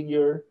right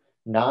figure,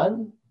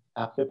 none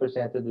actually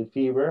presented with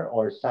fever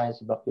or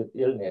signs of acute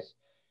illness.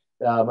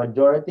 The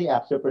majority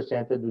actually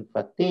presented with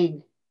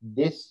fatigue,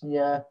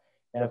 dyspnea,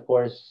 and of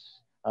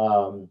course,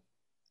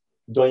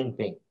 joint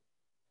pain.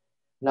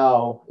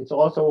 Now, it's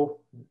also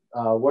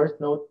worth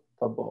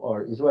notable,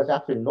 or it was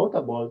actually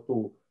notable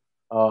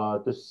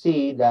to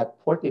see that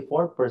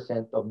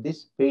 44% of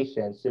these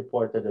patients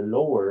reported a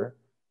lower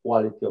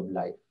quality of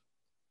life.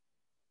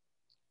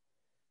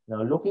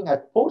 Now, looking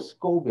at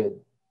post-COVID,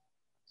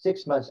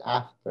 6 months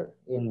after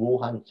in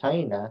Wuhan,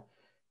 China,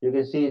 you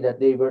can see that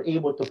they were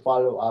able to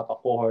follow up a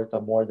cohort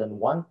of more than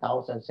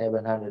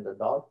 1,700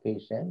 adult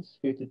patients.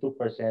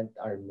 52%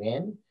 are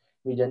men,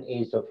 median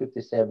age of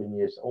 57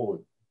 years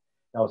old.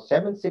 Now,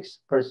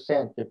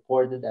 76%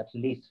 reported at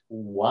least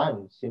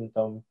one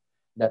symptom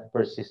that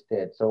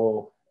persisted.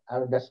 So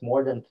that's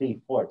more than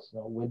 3/4.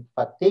 With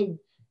fatigue,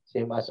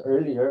 same as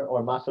earlier,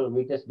 or muscle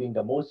weakness being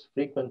the most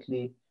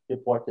frequently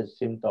reported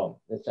symptom.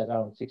 That's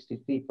around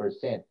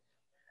 63%.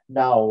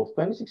 Now,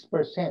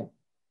 26%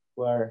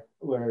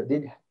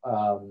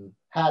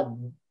 had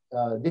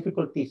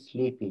difficulty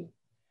sleeping.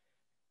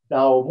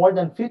 Now, more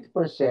than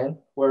 50%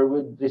 were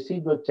with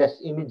residual chest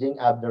imaging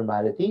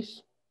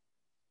abnormalities.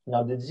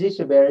 Now, the disease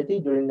severity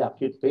during the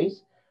acute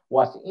phase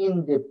was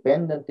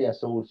independently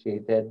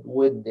associated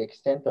with the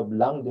extent of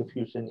lung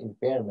diffusion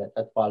impairment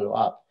at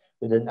follow-up,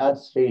 with an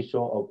odds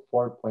ratio of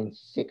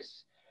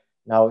 4.6.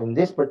 Now, in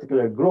this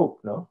particular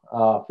group,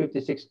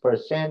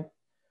 56%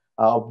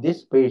 of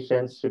these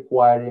patients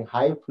requiring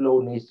high-flow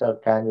nasal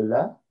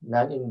cannula,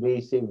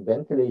 non-invasive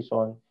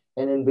ventilation,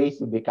 and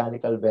invasive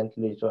mechanical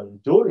ventilation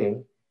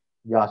during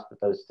the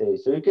hospital stay.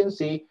 So you can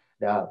see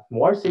the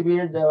more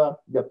severe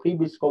the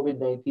previous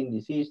COVID-19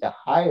 disease, the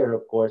higher,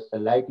 of course, the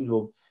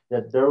likelihood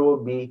that there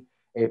will be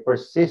a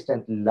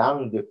persistent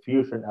lung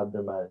diffusion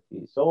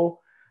abnormality. So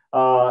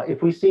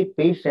if we see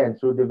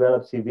patients who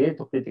develop severe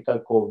to critical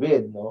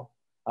COVID,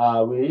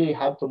 we really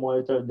have to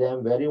monitor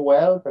them very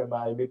well,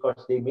 primarily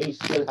because they may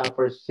still have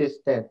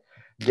persistent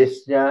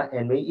dyspnea,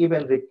 and may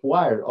even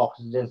require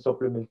oxygen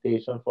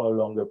supplementation for a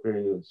longer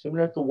period,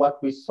 similar to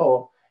what we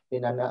saw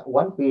in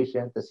one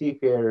patient, a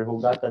seafarer who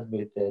got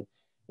admitted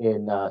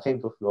in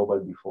St. Global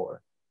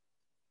before.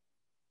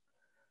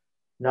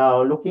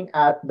 Now, looking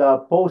at the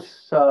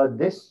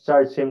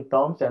post-discharge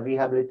symptoms and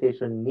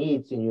rehabilitation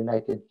needs in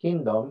United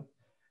Kingdom,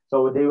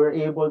 so they were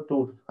able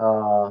to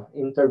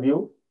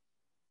interview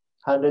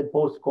 100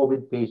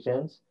 post-COVID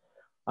patients.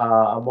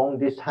 Among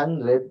these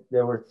 100,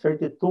 there were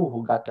 32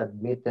 who got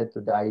admitted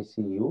to the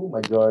ICU,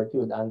 majority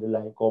with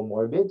underlying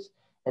comorbids,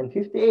 and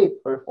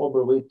 58 were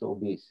overweight to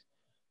obese.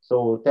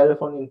 So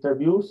telephone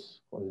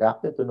interviews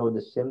conducted to know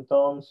the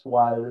symptoms,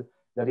 while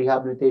the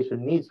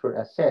rehabilitation needs were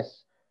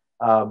assessed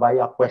by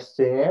a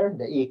questionnaire,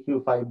 the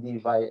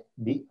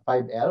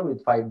EQ5D5L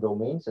with 5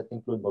 domains that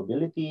include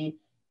mobility,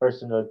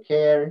 personal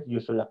care,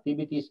 usual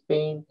activities,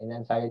 pain, and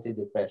anxiety,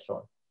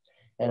 depression.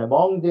 And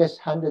among these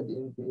 100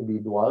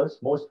 individuals,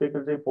 most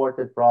frequently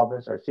reported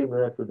problems are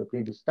similar to the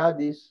previous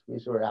studies,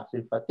 which were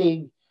actually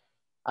fatigue.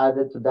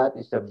 Added to that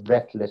is the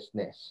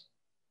breathlessness.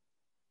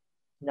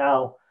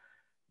 Now,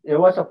 there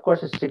was, of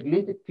course, a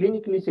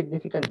clinically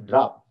significant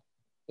drop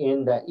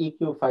in the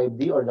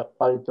EQ5D, or the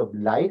quality of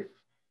life,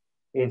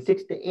 in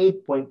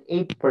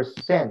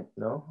 68.8%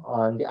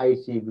 on the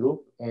IC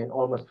group and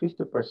almost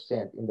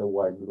 50% in the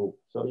ward group.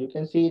 So you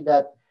can see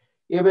that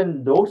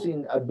even those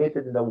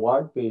admitted in the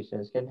ward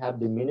patients can have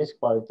diminished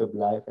quality of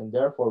life, and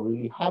therefore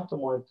really have to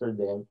monitor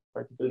them,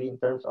 particularly in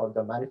terms of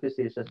the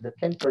manifestations that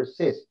can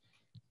persist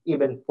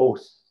even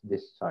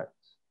post-discharge.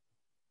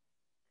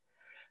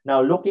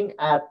 Now, looking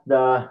at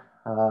the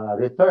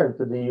return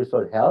to the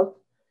usual health,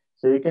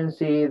 so you can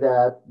see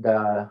that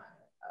the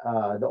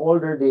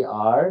older they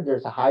are,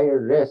 there's a higher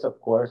risk,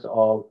 of course,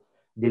 of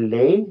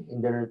delay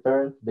in the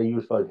return to the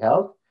usual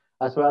health,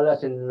 as well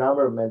as in the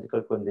number of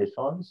medical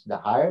conditions. The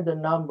higher the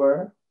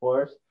number, of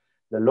course,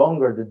 the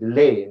longer the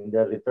delay in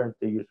the return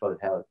to usual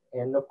health.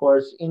 And of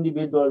course,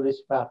 individual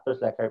risk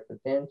factors like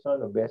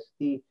hypertension,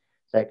 obesity,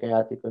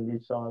 psychiatric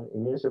condition,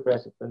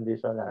 immunosuppressive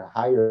condition are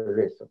higher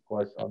risk, of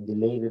course, of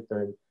delayed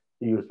return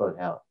to usual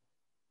health.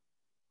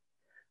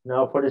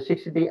 Now, for the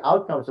 60-day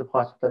outcomes of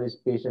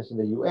hospitalized patients in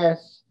the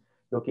US,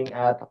 looking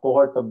at a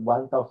cohort of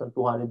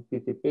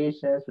 1,250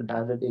 patients with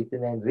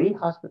 189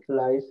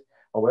 re-hospitalized.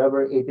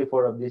 However,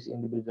 84 of these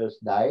individuals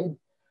died.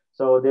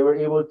 So they were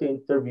able to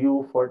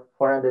interview for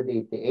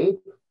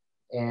 488.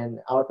 And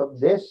out of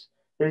this,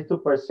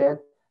 32%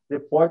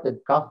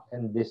 reported cough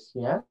and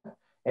dyspnea,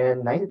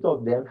 and 92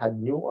 of them had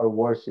new or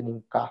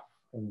worsening cough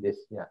and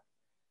dyspnea.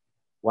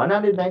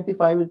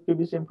 195 with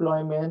previous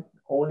employment,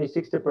 only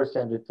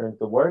 60% returned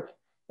to work,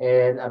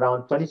 and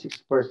around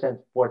 26%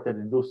 reported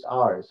reduced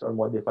hours or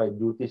modified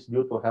duties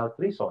due to health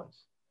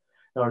reasons.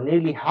 Now,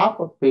 nearly half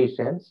of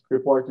patients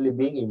reportedly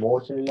being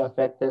emotionally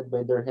affected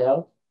by their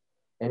health,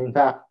 and in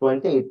fact,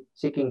 28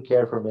 seeking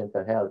care for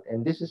mental health.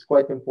 And this is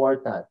quite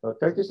important. So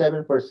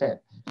 37%,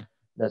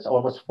 that's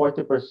almost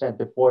 40%,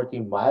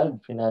 reporting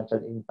mild financial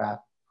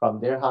impact from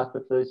their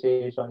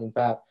hospitalization. In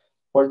fact,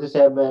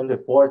 47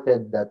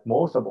 reported that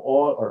most of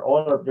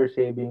all of their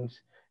savings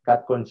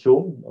got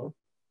consumed.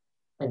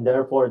 And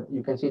therefore,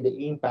 you can see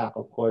the impact,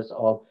 of course,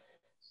 of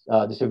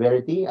the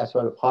severity as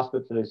well as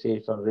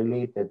hospitalization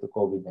related to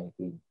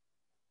COVID-19.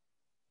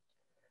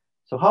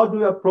 So how do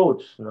we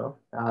approach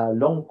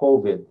long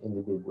COVID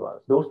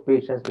individuals, those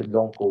patients with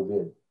long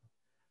COVID?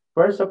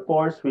 First, of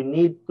course, we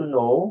need to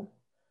know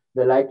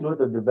the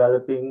likelihood of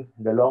developing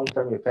the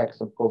long-term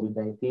effects of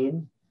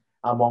COVID-19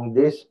 among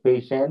these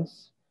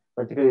patients,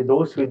 particularly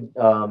those with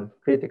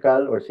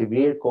critical or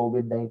severe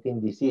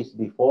COVID-19 disease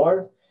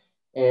before,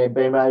 and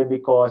primarily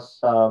because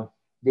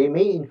they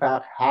may in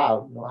fact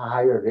have a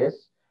higher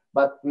risk,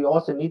 but we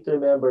also need to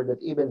remember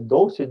that even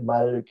those with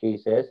milder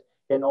cases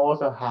can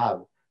also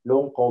have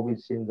long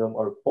COVID syndrome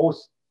or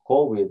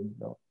post-COVID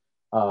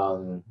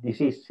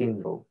disease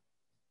syndrome.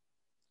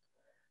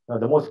 Now,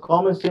 the most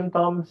common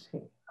symptoms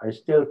are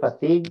still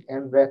fatigue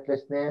and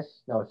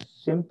breathlessness. Now,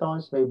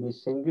 symptoms may be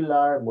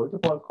singular,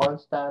 multiple,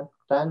 constant,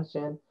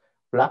 transient,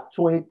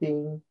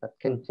 fluctuating, that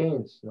can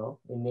change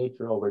in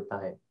nature over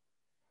time.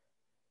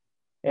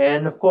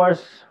 And of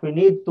course, we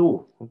need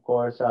to,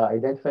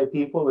 identify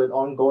people with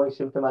ongoing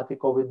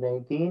symptomatic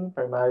COVID-19,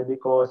 primarily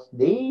because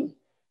we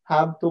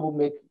have to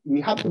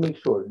make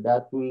sure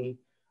that we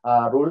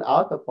rule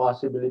out the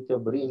possibility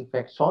of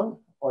reinfection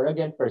or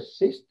again,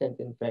 persistent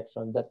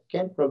infection that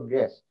can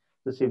progress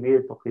to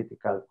severe to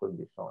critical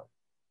condition.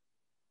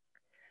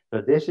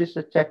 So this is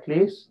a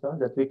checklist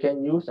that we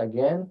can use.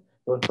 Again,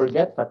 don't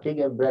forget fatigue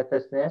and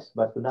breathlessness,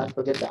 but do not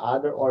forget the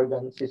other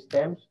organ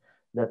systems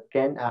that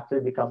can actually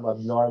become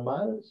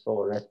abnormal.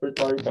 So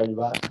respiratory,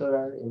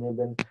 cardiovascular, and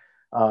even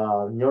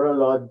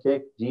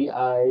neurologic,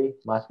 GI,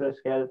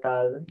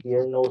 musculoskeletal,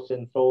 ear, nose,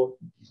 and throat.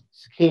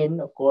 Skin,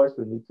 of course,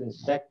 we need to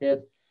inspect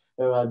it.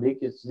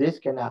 Because this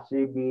can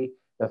actually be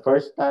the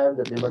first time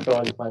that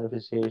dermatologic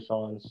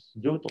manifestations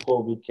due to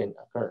COVID can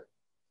occur.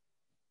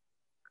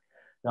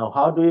 Now,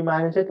 how do we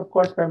manage it? Of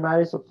course,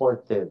 primarily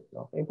supportive.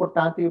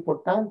 Importante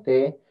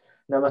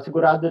na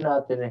masigurado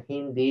natin na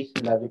hindi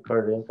sila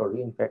recurrent or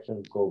reinfection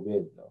of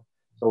COVID. No?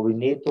 So we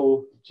need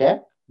to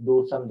check,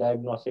 do some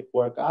diagnostic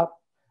workup,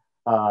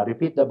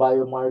 repeat the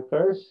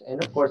biomarkers,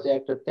 and of course,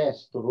 extra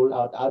tests to rule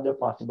out other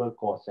possible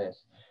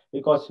causes.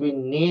 Because we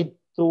need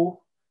to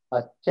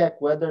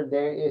check whether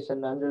there is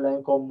an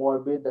underlying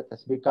comorbid that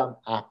has become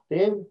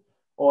active,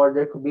 or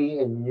there could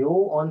be a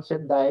new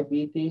onset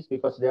diabetes,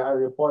 because there are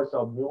reports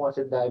of new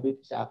onset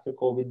diabetes after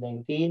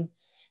COVID-19,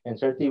 and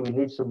certainly we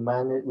need to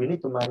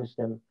manage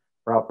them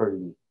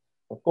properly.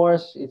 Of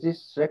course, it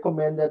is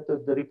recommended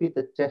to repeat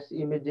the chest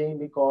imaging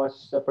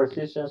because the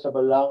persistence of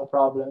a lung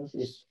problems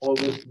is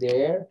always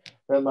there,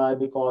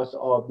 primarily because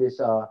of this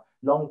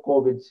long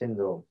COVID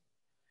syndrome.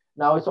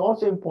 Now, it's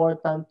also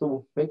important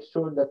to make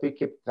sure that we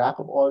keep track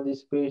of all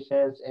these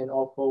patients, and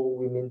also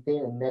we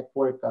maintain a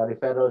network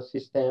referral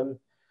system,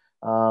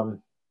 so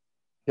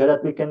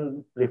that we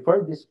can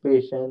refer this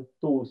patient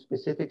to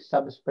specific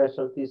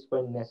subspecialties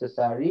when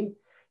necessary.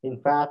 In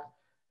fact,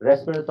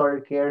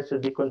 respiratory care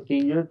should be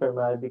continued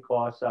primarily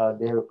because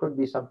there could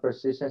be some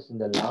persistence in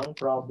the lung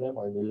problem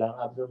or the lung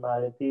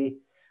abnormality,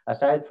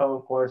 aside from,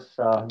 of course,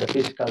 the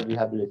physical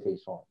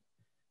rehabilitation.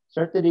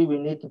 Certainly, we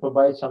need to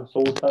provide some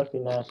social,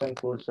 financial, and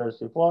cultural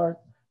support,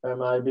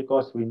 primarily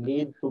because we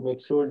need to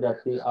make sure that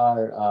they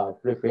are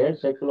prepared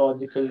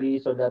psychologically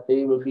so that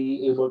they will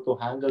be able to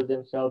handle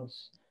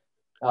themselves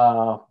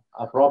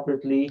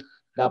appropriately.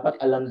 Dapat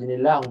alam din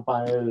nila kung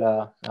paano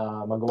nila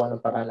magawa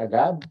ng paraan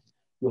agad,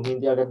 yung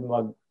hindi agad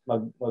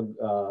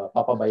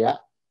papabaya.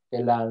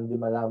 Kailangan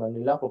din malaman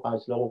nila kung paano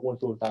sila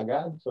kukonsulta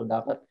agad. So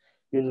dapat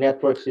yung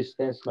network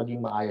systems maging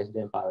maayos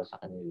din para sa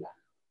kanila.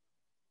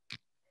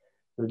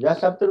 So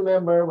just have to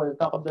remember, when we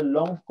talk of the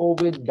long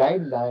COVID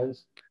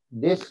guidelines,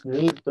 this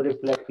need to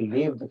reflect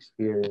lived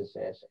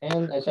experiences.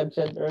 And as I've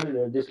said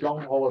earlier, these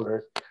long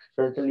haulers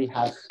certainly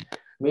has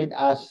made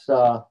us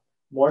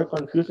more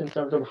confused in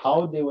terms of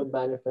how they would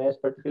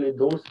manifest, particularly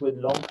those with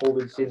long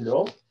COVID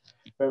syndrome,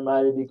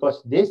 primarily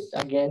because this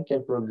again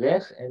can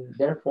progress, and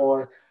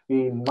therefore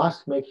we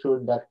must make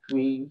sure that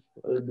we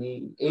will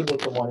be able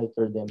to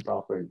monitor them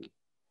properly.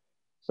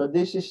 So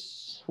this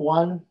is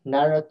one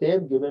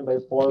narrative given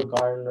by Paul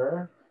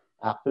Garner.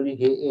 Actually,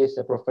 he is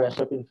a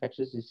professor of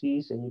infectious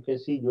disease, and you can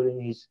see during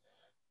his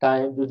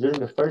time, during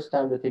the first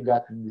time that he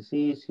got the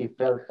disease, he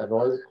felt a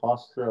roller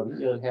coaster of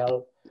ill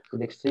health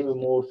with extreme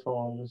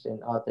emotions and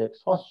utter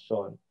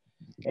exhaustion.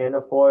 And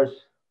of course,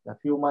 a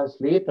few months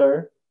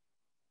later,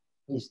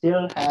 he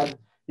still had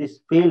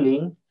this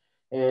feeling,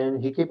 and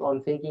he kept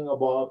on thinking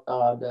about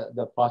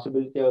the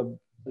possibility of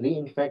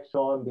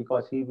reinfection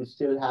because he would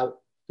still have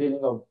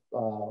feeling of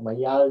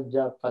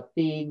myalgia,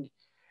 fatigue,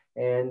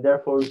 and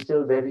therefore he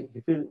still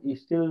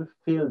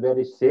feel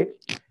very sick.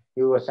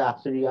 He was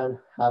actually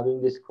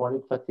having this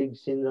chronic fatigue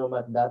syndrome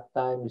at that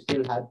time. He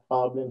still had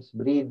problems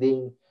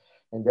breathing,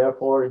 and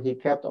therefore he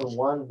kept on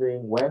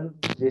wondering when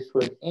this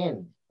would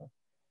end.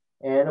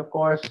 And of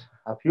course,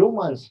 a few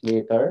months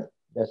later,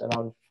 that's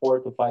around 4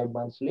 to 5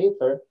 months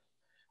later,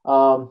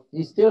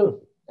 he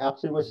still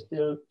actually was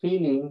still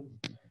feeling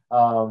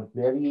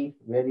very,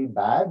 very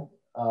bad.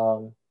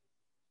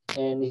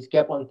 And he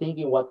kept on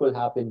thinking what will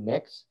happen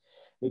next,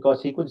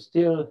 because he could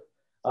still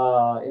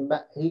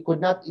he could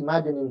not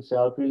imagine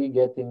himself really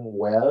getting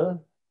well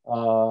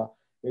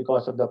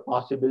because of the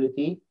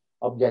possibility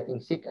of getting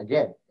sick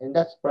again. And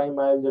that's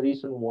primarily the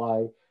reason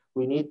why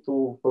we need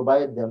to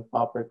provide them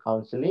proper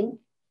counseling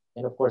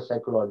and, of course,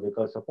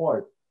 psychological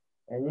support.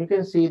 And you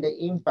can see the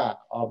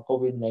impact of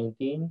COVID-19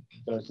 in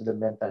terms of the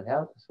mental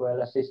health as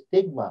well as the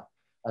stigma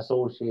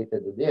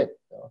associated with it.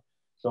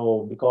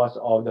 So because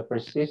of the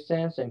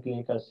persistence and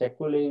clinical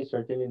sequelae,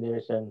 certainly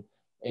there's an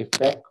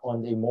effect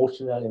on the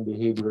emotional and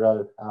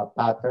behavioral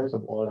patterns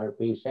of all our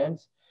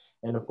patients.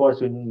 And of course,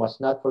 we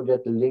must not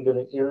forget the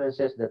lingering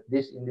illnesses that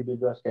these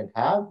individuals can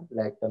have,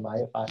 like the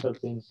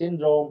myofascial pain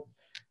syndrome,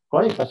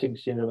 chronic fatigue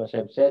syndrome, as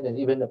I've said, and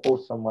even the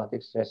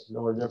post-traumatic stress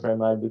disorder,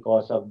 primarily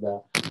because of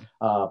the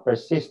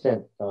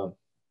persistent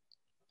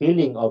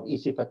feeling of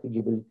easy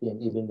fatigability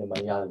and even the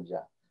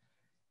myalgia.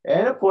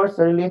 And of course,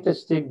 the related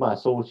stigma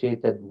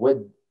associated with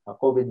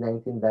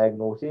COVID-19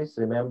 diagnosis.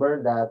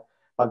 Remember that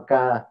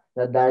pagka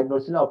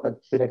na-diagnose sila o pag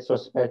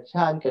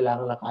pinagsospetsyahan,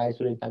 kailangan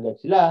naka-isolate agad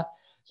sila.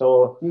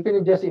 So you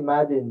can just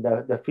imagine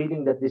the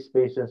feeling that these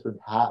patients would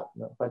have,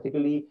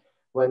 particularly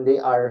when they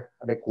are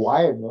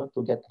required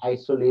to get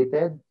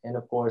isolated and,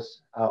 of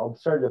course,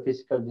 observe the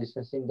physical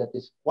distancing that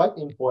is quite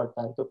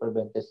important to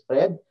prevent the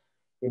spread.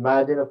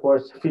 Imagine, of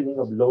course, the feeling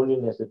of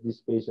loneliness that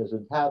these patients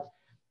would have.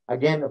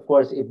 Again, of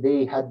course, if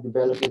they had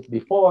developed it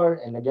before,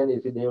 and again,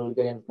 if they were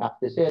going to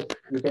practice it,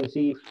 you can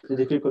see the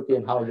difficulty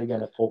and how they're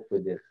going to cope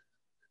with it.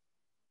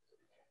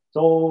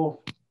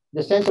 So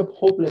the sense of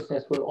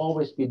hopelessness will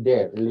always be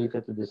there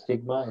related to the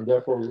stigma, and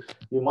therefore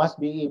we must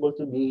be able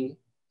to be,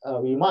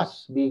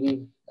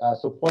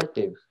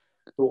 supportive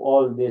to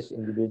all these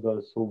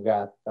individuals who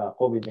got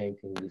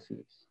COVID-19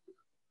 disease.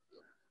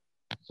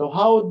 So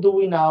how do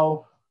we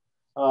now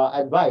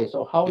advise,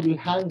 or how do you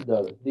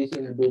handle these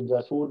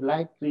individuals who would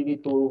like really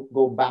to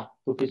go back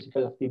to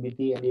physical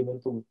activity and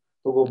even to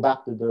to go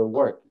back to their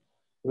work.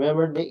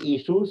 Remember the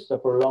issues, the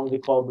prolonged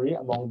recovery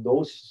among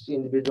those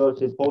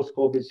individuals with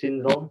post-COVID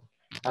syndrome,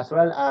 as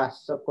well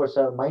as, of course,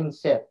 a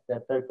mindset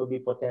that there could be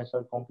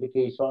potential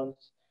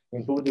complications,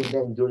 including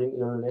the enduring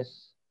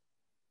illness.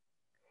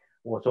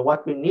 So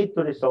what we need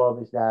to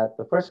resolve is that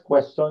the first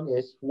question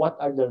is, what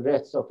are the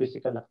risks of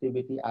physical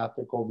activity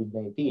after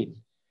COVID-19?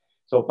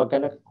 So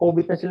pagka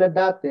nag-COVID na sila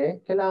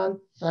dati,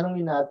 kailangan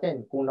tanongin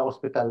natin kung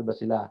na-hospital ba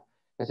sila.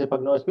 Kasi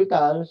pag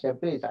na-hospital,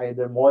 syempre, it's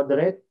either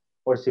moderate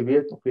or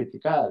severe to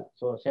critical.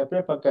 So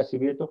syempre, pagka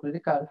severe to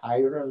critical,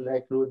 higher ang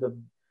likelihood of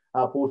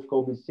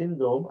post-COVID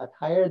syndrome at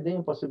higher din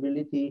yung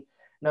possibility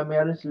na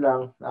meron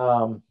silang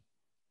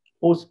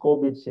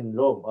post-COVID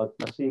syndrome at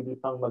posible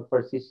pang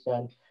mag-persist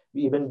yan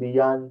even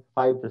beyond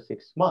 5 to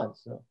 6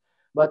 months. No?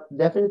 But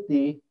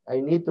definitely, I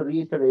need to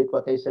reiterate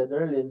what I said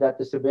earlier, that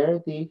the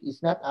severity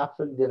is not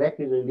actually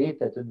directly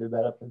related to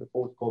development of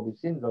post-COVID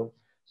syndrome.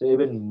 So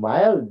even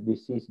mild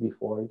disease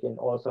before can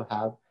also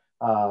have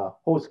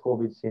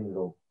post-COVID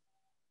syndrome.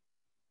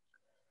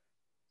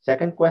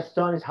 Second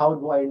question is, how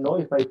do I know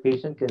if my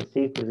patient can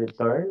safely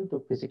return to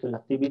physical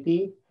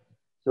activity?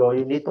 So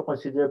you need to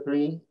consider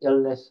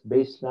pre-illness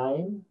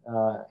baseline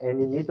and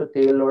you need to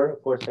tailor,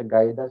 of course, the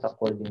guidance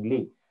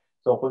accordingly.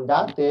 So kung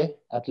dati,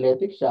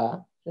 athletic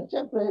siya,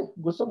 siyempre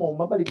gusto mo,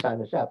 mabalik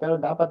sana siya. Pero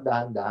dapat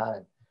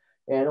dahan-dahan.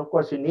 And of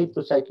course, you need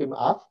to psych him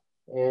up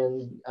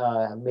and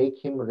make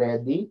him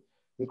ready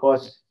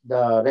because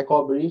the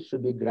recovery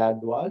should be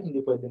gradual.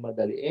 Hindi pwede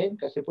madaliin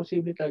kasi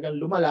posible talagang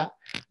lumala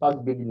pag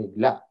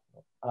binigla.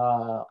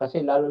 Kasi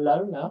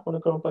lalo-lalo na kung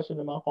nagkaroon pa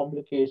siya ng mga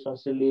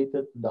complications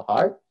related to the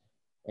heart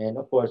and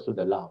of course to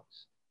the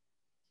lungs.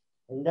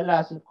 And the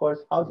last, of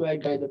course, how do I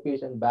guide the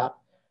patient back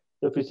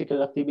to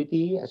physical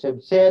activity? As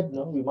I've said,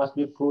 no, we must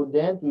be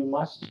prudent. We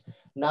must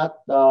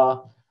not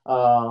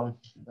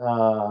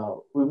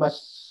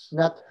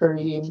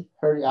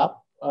hurry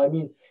up. I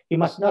mean, he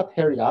must not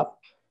hurry up.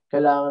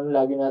 Kailangan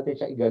lagi natin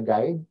siya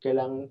i-guide.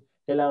 Kailangan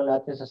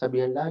natin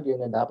sasabihan lagi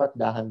na dapat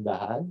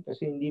dahan-dahan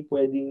kasi hindi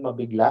pwedeng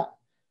mabigla.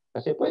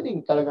 Kasi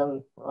pwedeng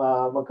talagang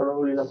magkaroon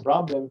uli ng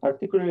problem,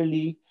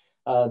 particularly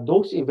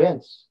those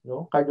events,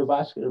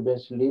 cardiovascular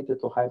events related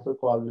to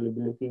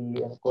hypercoagulability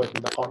and of course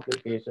the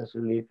complications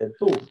related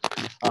to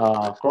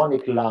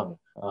chronic lung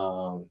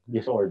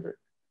disorder.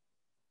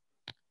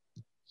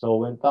 So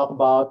when we talk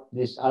about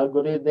this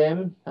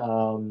algorithm,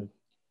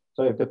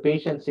 so if the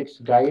patient seeks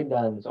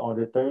guidance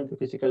on returning to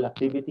physical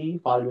activity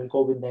following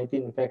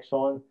COVID-19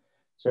 infection,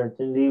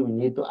 certainly we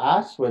need to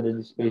ask whether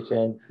this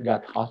patient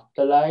got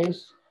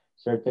hospitalized.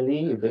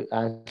 Certainly, if the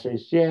answer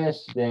is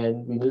yes,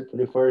 then we need to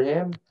refer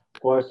him,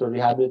 of course, to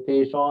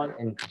rehabilitation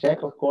and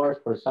check, of course,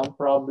 for some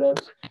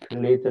problems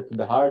related to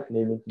the heart,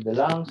 maybe to the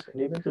lungs,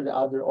 and even to the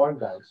other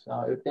organs.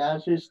 Now, if the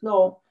answer is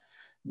no,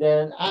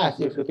 then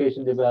ask if the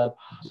patient developed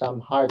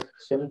some heart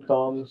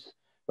symptoms,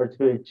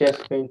 particularly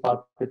chest pain,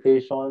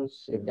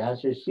 palpitations. If the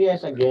answer is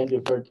yes, again,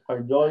 refer to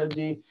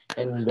cardiology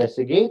and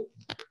investigate,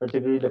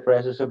 particularly the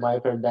presence of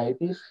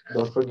myocarditis.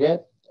 Don't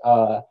forget,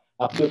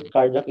 acute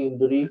cardiac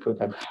injury could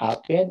have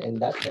happened, and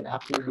that can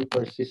actually be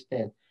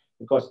persistent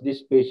because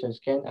these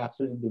patients can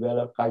actually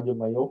develop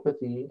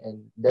cardiomyopathy,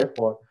 and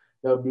therefore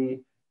there will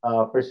be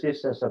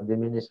persistence of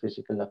diminished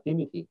physical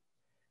activity.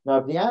 Now,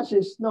 if the answer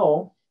is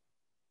no,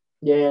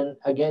 then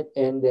again,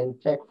 and then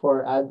check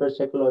for adverse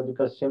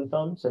psychological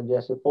symptoms,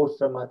 suggested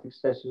post-traumatic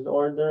stress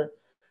disorder.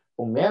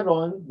 Kung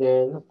meron,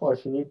 then of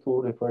course you need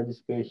to refer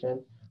this patient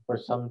for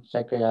some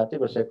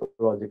psychiatric or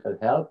psychological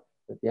help.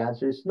 If the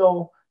answer is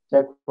no,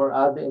 check for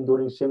other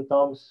enduring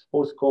symptoms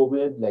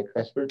post-COVID like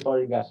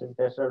respiratory,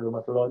 gastrointestinal,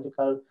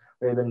 rheumatological,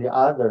 or even the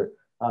other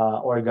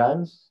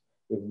organs.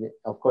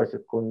 Of course,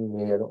 kung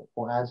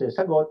answer is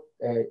sagot,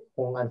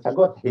 kung ang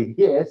sagot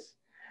yes,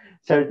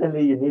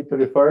 certainly you need to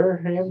refer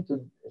him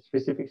to a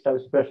specific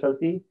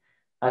subspecialty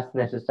as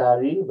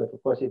necessary. But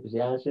of course, if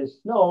the answer is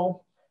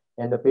no,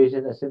 and the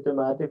patient is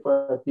symptomatic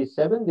for at least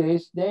 7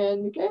 days,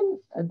 then you can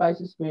advise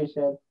this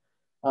patient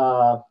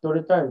to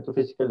return to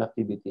physical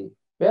activity.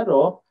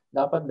 Pero,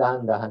 dapat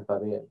dahan-dahan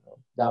pa rin.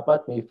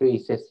 Dapat may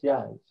phases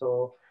yan.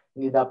 So,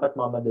 hindi dapat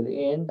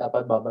mamadaliin,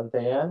 dapat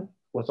babantayan.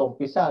 Kung sa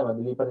umpisa,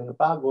 madali pa rin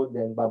napagod,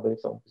 then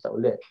babalik sa umpisa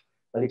ulit.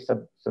 Balik sa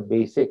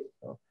basic.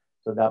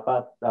 So,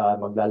 dapat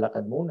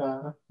maglalakad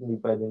muna, hindi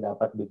pwedeng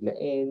dapat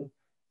biglain.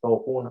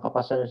 So, kung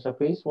nakapasa na sa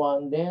phase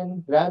 1,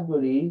 then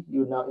gradually,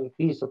 you now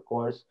increase, of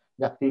course,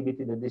 the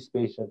activity that this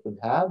patient would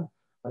have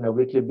on a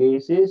weekly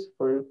basis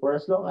for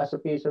as long as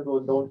the patient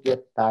don't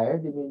get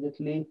tired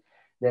immediately.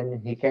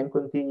 Then he can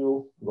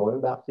continue going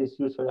back to his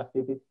usual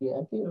activity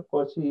until, of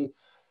course, he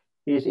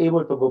is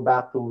able to go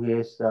back to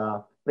his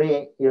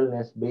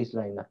pre-illness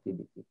baseline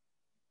activity.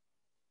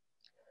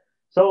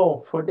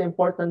 So, for the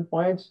important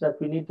points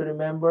that we need to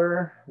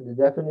remember, the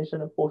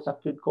definition of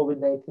post-acute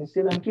COVID-19 is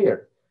still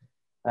unclear,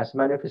 as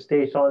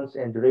manifestations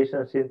and duration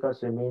of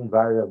symptoms remain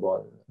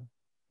variable.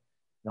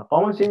 Now,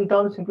 common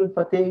symptoms include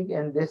fatigue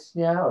and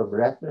dyspnea or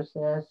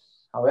breathlessness.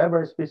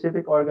 However,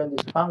 specific organ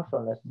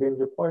dysfunction has been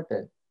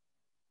reported.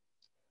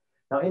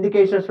 Now,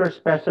 indications for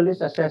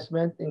specialist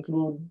assessment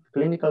include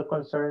clinical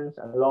concerns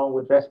along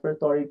with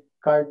respiratory,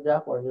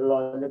 cardiac, or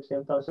neurologic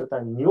symptoms that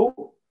are new,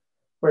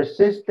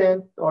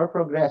 persistent, or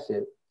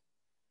progressive.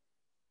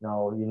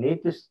 Now, you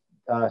need to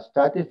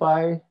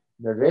stratify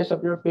the risk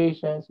of your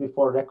patients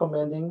before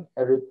recommending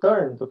a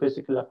return to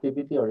physical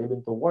activity or even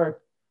to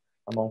work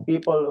among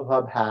people who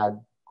have had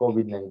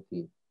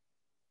COVID-19.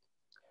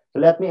 So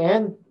let me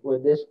end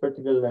with this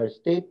particular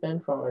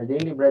statement from our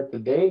daily bread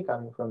today,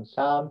 coming from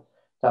Psalm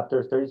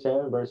chapter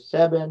 37, verse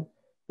 7.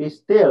 Be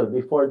still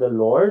before the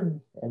Lord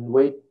and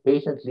wait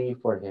patiently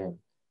for him.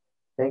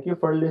 Thank you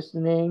for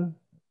listening.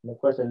 And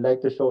of course, I'd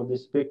like to show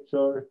this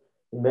picture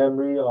in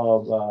memory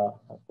of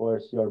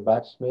course, your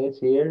batchmates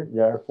here.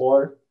 There are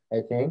 4,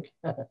 I think.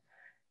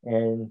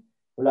 And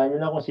wala nyo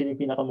na kung sino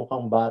yung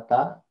pinakamukhang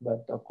bata.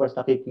 But of course,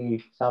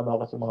 nakikisama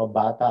ako sa mga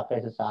bata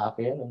kaysa sa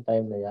akin noong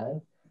time na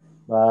yan.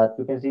 But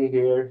you can see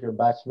here your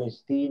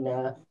batchmates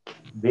Tina,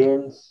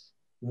 Vince,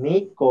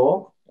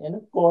 Nico, and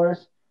of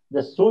course,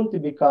 the soon to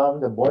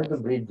become the Board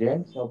of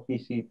Regents of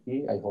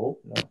PCP, I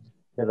hope, no?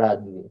 The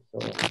Radley. So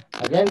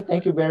again,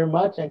 thank you very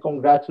much and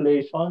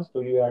congratulations to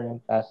UERM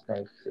Class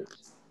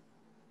 96.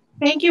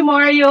 Thank you,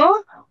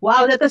 Mario.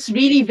 Wow, that was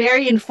really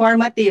very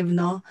informative,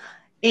 no?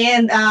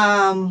 And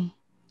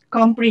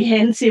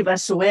comprehensive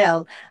as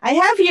well. I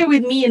have here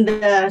with me in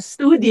the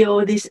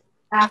studio this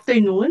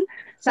afternoon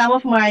some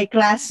of my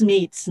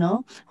classmates,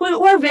 no, who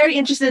are very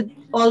interested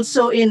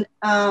also in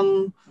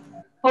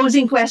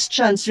posing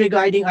questions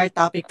regarding our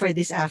topic for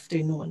this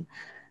afternoon.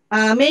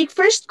 Make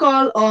first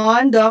call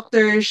on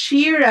Dr.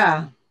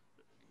 Shira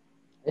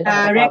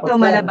Recto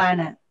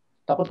Malabana.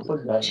 Takot ko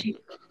dyan.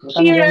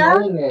 Shira,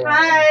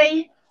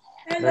 hi.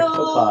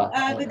 Hello.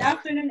 Good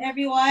afternoon,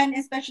 everyone,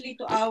 especially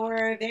to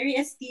our very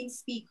esteemed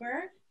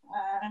speaker.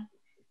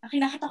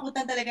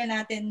 Kinakatakutan talaga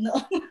natin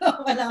noong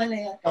wala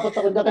yan. Takot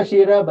na kay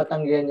Shira,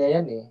 Batanggen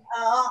niya yan eh.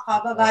 Oo,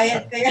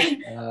 kababayan ko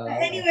yan.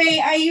 Anyway,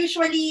 I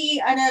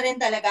usually,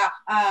 rin talaga,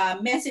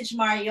 message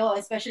Mario,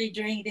 especially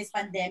during this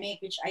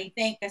pandemic, which I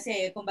think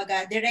kasi,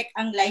 kumbaga, direct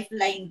ang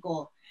lifeline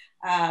ko.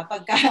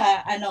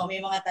 Pagka, may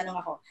mga tanong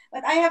ako.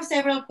 But I have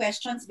several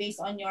questions based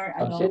on your,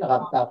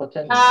 nakakatakot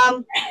yan.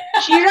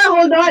 Shira,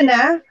 hold on,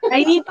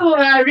 I need to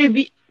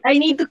I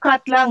need to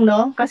cut lang,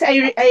 no? Kasi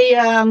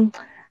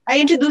I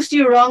introduced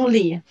you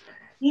wrongly.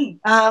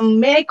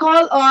 May I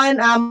call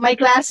on my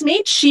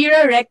classmate,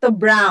 Shira Recto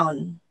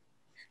Brown.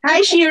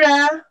 Hi,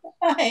 Shira.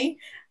 Hi.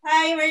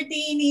 Hi,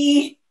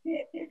 Martini.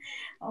 Okay.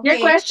 Your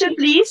question,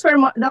 please, for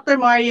Dr.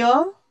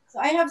 Mario. So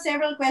I have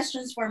several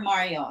questions for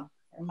Mario,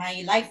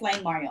 my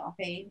lifeline Mario,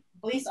 okay?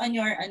 Based on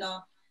your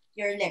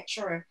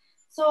lecture.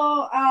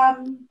 So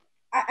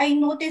I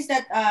noticed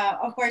that,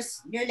 of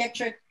course, your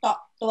lecture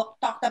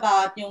talked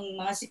about yung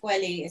mga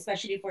sequelae,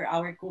 especially for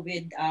our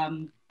COVID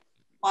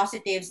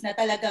positives na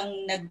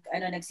talagang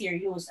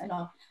nag-serious.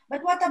 But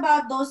what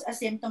about those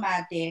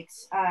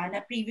asymptomatics na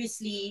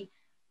previously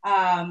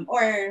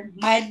or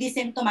mildly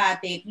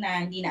symptomatic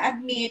na hindi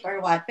na-admit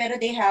or what, pero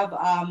they have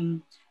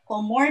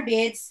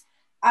comorbids?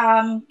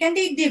 Can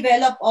they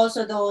develop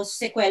also those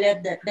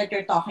sequelae that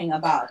you're talking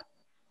about?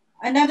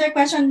 Another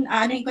question,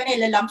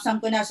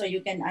 ilalumpsum ko na so you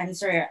can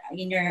answer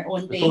in your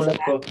own pace.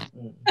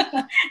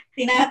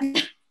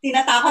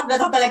 Tinatakot ba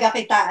talaga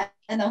kita?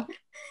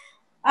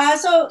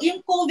 So,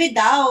 yung COVID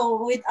daw,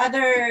 with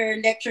other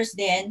lectures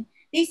then,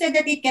 they said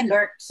that it can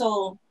lurk.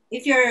 So,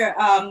 if you're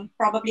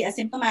probably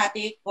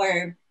asymptomatic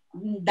or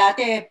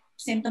dati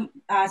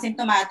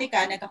symptomatic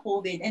ka,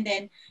 nagka-COVID, and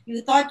then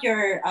you thought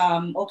you're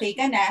okay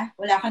ka na,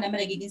 wala ka naman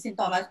nagiging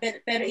symptoms,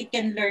 pero it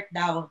can lurk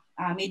daw.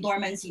 May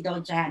dormancy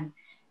daw dyan.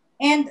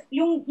 And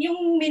yung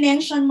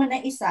minention mo na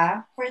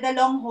isa, for the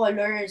long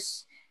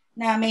haulers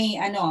na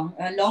may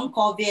long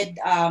COVID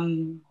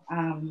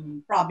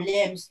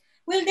problems,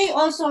 will they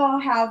also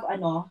have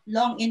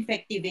long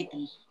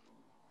infectivity?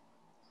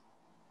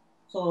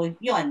 So,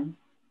 yun.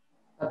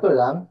 Ito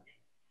lang?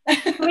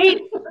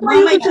 Wait,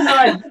 may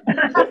sunod.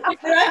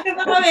 Marami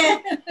pa kami.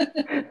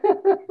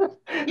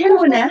 Yun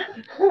muna.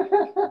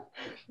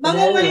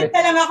 Mangungulit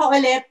na lang ako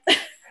ulit.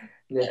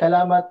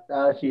 Salamat,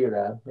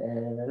 Shira.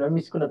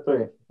 Na-miss ko na to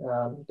eh.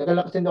 Teka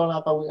lang kasi hindi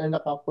ako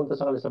nakapunta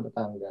sa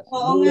Batangas.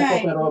 Oo nga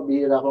eh. Pero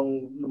bihira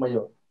akong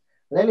lumayo.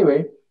 But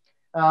anyway,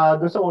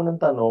 doon sa unang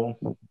tanong,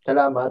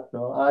 salamat.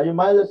 No? Yung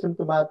mild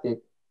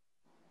symptomatic,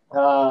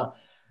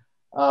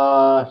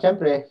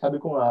 syempre, sabi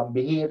ko nga,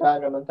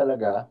 bihira naman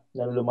talaga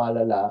na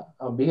lumalala.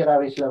 Bihira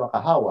rin sila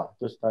makahawa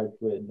to start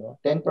with. No?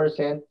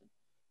 10%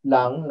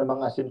 lang ng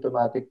mga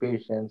asymptomatic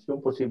patients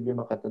yung posible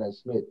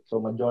makatransmit. So,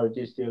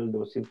 majority still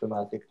do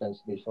symptomatic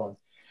transmission.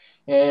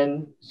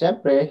 And,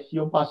 syempre,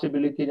 yung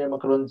possibility na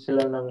magkaroon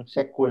sila ng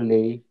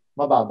sequelae,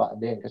 mababa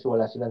din kasi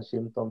wala silang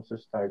symptoms to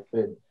start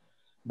with.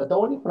 But the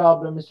only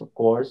problem is, of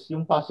course,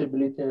 yung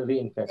possibility ng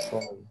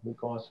reinfection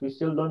because we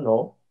still don't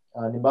know.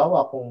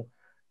 Halimbawa, kung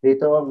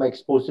later on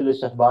ma-expose sila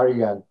sa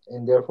variant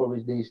and therefore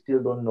they still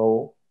don't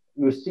know,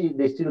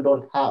 they still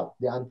don't have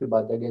the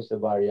antibody against the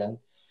variant.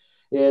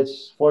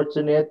 It's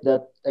fortunate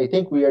that I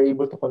think we are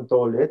able to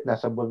control it.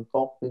 Nasa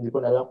buntok, hindi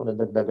ko na alam kung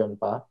nadagdagan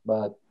pa.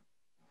 But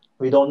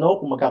We don't know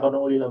kung magkakaroon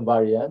uli ng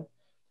variant.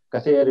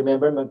 Kasi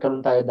remember,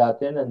 magkaroon tayo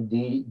dati ng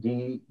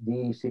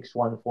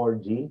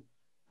D614G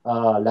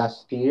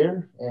last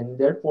year. And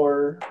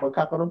therefore,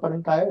 magkakaroon pa rin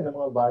tayo ng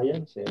mga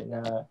variants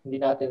na hindi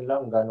natin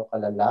alam gaano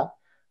kalala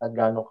at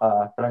gaano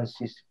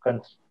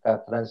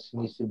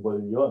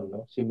ka-transmissible yun.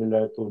 No?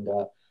 Similar to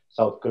the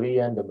South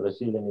Korean, the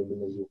Brazilian, even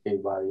the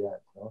UK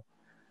variant. No?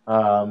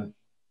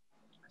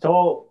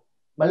 So,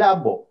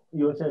 malabo.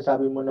 Yung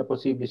sinasabi mo na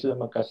posible sila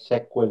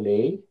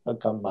magka-sequelae,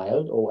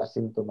 magka-mild o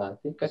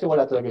asymptomatic kasi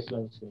wala talaga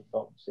silang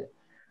symptoms.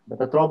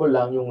 But the trouble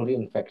lang yung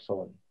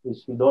reinfection,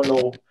 which we don't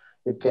know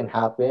it can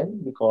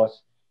happen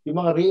because yung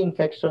mga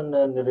reinfection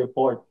na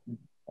ni-report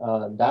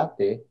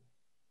dati,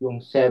 yung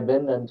 7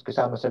 na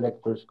kasama sa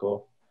lectures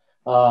ko,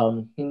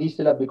 hindi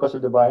sila because of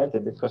the variant,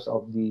 because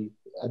of the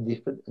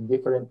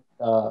different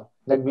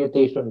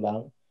nag-mutation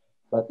lang.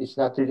 But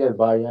it's not really a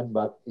variant,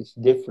 but it's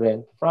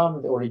different from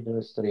the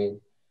original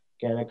strain.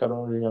 Kaya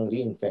nagkaroon rin ng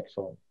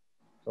reinfection.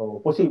 So,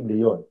 posible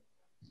yun.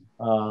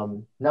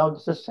 Now,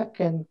 the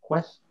second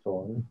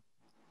question,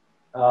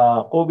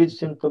 COVID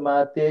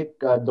symptomatic,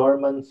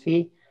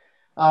 dormancy.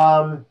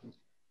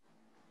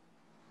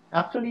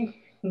 Actually,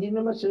 hindi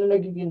naman sila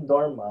nagiging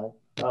dormant.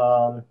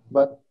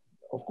 But,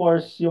 of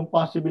course, yung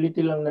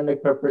possibility lang na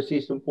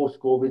nagpe-persist yung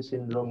post-COVID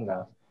syndrome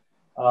na,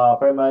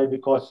 primarily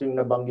because yung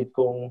nabanggit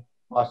kong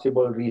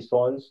possible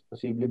reasons,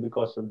 possibly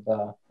because of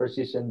the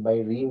persistent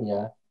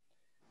viremia,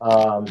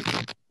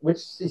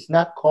 which is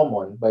not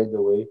common, by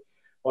the way,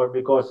 or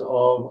because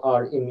of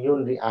our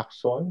immune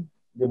reaction.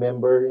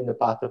 Remember, in the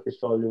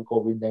pathophysiology of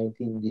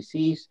COVID-19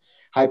 disease,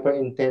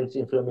 hyperintense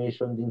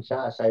inflammation din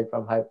siya aside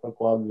from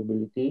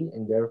hypercoagulability,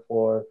 and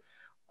therefore,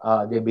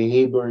 the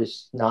behavior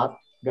is not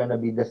gonna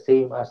be the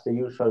same as the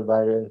usual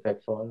viral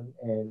infection,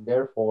 and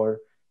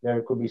therefore,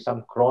 there could be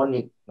some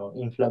chronic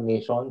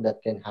inflammation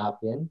that can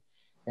happen.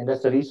 And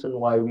that's the reason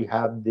why we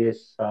have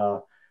this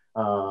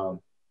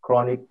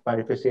chronic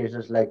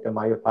manifestations like the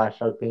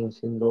myofascial pain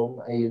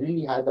syndrome. I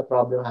really had a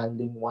problem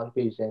handling one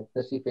patient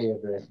na si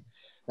Favorite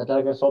na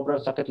talagang sobrang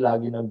sakit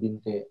lagi ng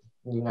binti.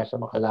 Hindi nga siya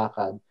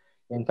makalakad.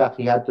 In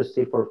fact, he had to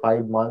stay for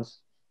 5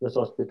 months sa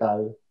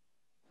hospital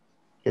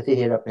kasi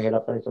hirap na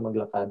rin siya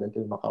maglakad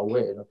until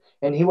makauwi.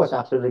 And he was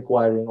actually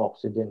requiring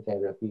oxygen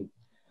therapy.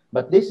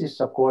 But this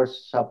is, of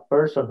course, a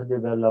person who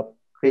developed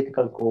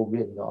critical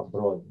COVID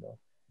abroad.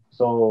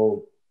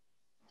 So,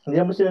 hindi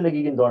naman sila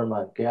nagiging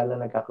dormant, kaya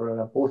lang nagkakaroon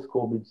ng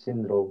post-COVID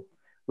syndrome,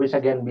 which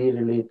again be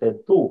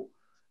related to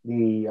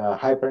the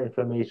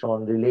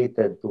hyperinflammation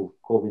related to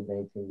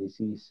COVID-19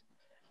 disease.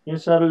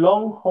 Yung sa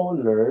long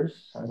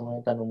haulers, ano nga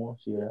yung tanong mo,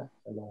 Shira,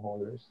 sa long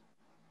haulers?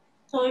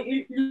 So,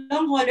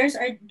 long haulers,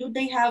 do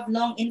they have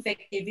long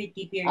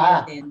infectivity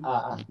period din?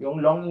 Yung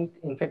long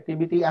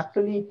infectivity,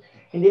 actually,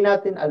 hindi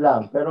natin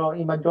alam. Pero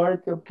in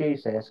majority of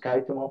cases,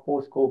 kahit yung mga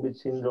post-COVID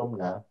syndrome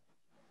na,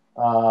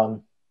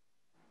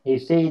 he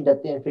say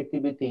that the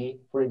infectivity,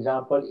 for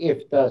example,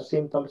 if the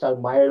symptoms are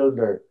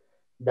milder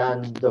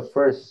than the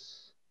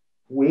first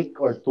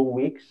week or 2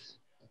 weeks,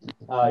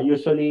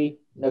 usually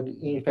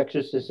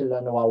nag-infectious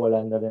sila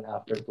nawawalan na rin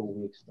after 2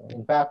 weeks. No?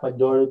 In fact,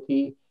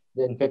 majority,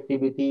 the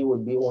infectivity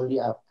would be only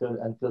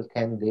until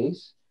 10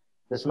 days.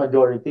 That's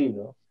majority,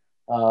 no?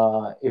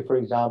 If, for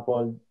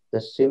example, the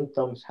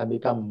symptoms have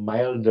become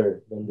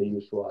milder than the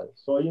usual.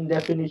 So, yung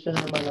definition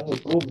naman ng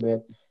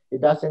improvement, it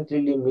doesn't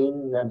really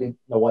mean na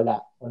nawala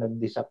or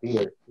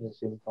nag-disappear yung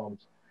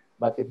symptoms.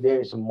 But if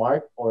there is a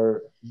mark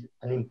or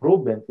an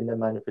improvement in the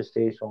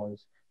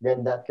manifestations,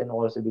 then that can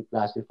also be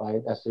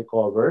classified as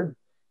recovered,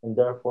 and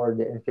therefore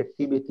the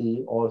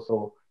infectivity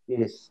also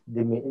is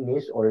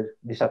diminished or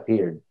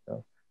disappeared.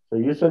 So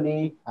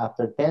usually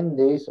after 10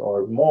 days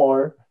or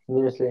more,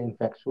 hindi na sila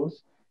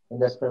infectious, and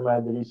that's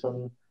primarily the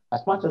reason,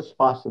 as much as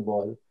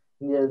possible,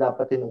 hindi na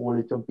dapat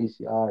inuulit yung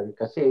PCR.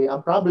 Kasi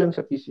ang problem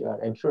sa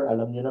PCR, I'm sure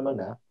alam niyo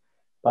naman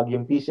pag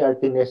yung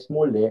PCR tinest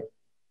muli,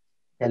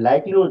 the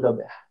likelihood of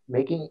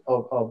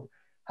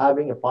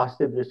having a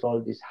positive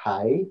result is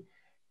high,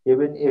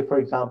 even if,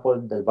 for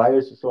example, the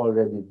virus is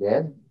already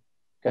dead,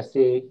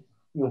 kasi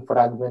yung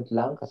fragment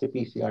lang, kasi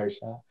PCR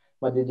siya,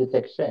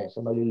 madidetect siya so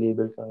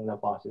malilabel kang na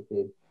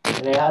positive.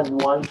 And I had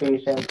one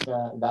patient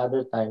na the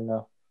other time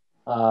na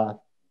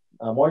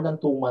more than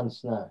 2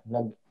 months na,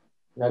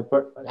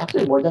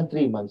 actually more than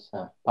 3 months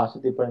na,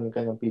 positive pa rin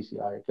ka ng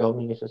PCR, kaya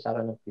humingi siya sa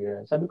akin ng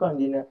clearance. Sabi ko,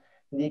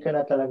 hindi ka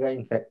na talaga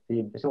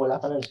infective kasi wala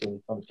ka ng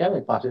symptoms. Kaya may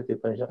positive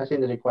pa rin siya kasi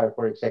ni-require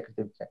for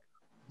executive check.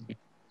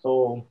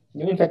 So,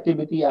 yung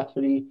infectivity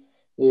actually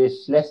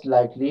is less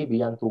likely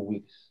beyond 2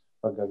 weeks.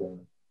 Pag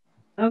gano'n.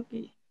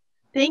 Okay.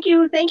 Thank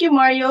you,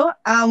 Mario.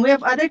 We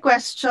have other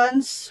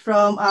questions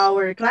from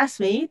our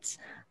classmates.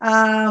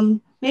 May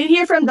we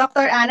hear from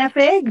Dr. Anna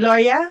Fe,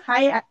 Gloria.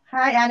 Hi,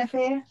 Anna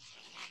Fe.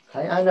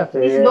 Hi, Anna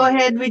Fe. Please go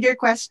ahead with your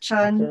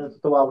question.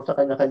 Actually, tuwa ako sa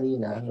kanya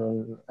kanina.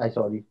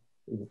 Sorry.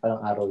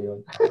 Parang araw yun.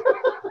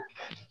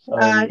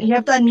 You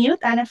have to unmute,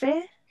 Anna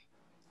Fe.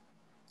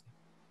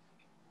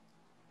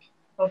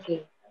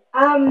 Okay.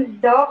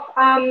 Doc,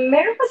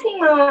 meron kasing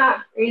mga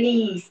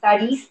early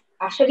studies.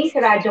 Actually,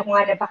 sa radyo ko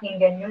nga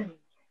napakinggan yun.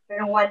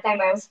 Pero one time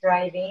I was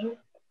driving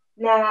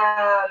na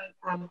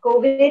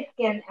COVID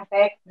can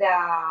affect the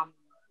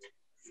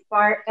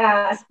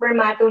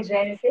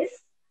spermatogenesis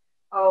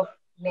of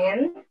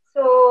men.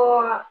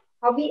 So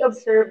have we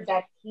observed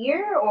that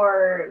here,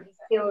 or we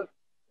still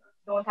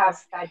don't have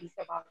studies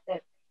about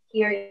that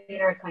here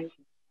in our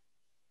country?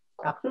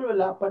 Actually,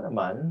 wala pa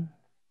naman.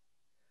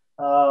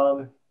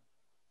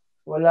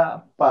 Wala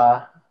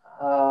pa.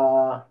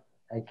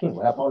 I think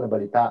wala pa akong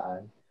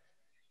nabalitaan.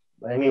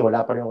 I mean,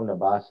 wala pa rin akong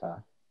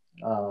nabasa.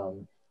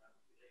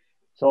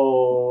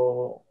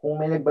 So, kung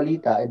may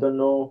nagbalita, I don't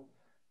know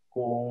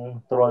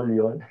kung troll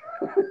yun.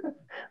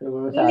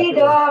 Hindi,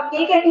 Doc.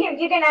 You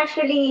can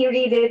actually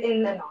read it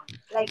in,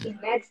 like in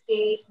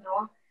Medscape,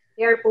 no?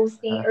 They're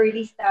posting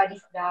early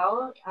studies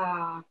daw.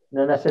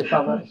 Na nasa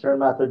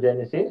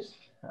spermatogenesis?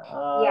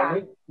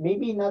 Yeah.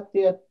 Maybe not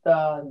yet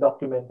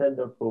documented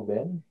or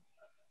proven.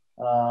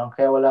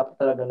 Kaya wala pa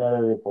talaga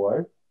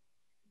na-report.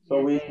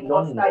 So, we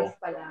don't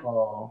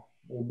know.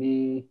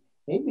 Maybe.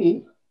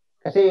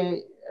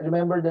 Kasi,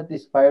 remember that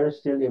this virus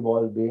is still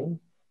evolving.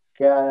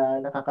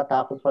 Kaya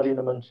nakakatakot pa rin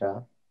naman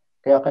siya.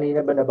 Kaya kanina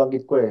ba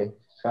nabanggit ko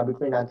sabi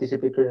ko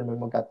in-anticipate ko naman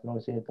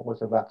magtatanong sila tungkol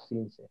sa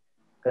vaccines.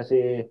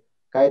 Kasi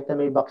kahit na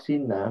may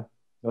vaccine na,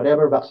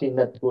 whatever vaccine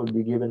that will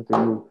be given to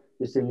you,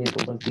 you still need to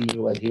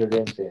continue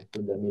adherence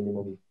to the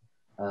minimum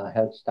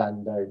health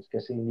standards.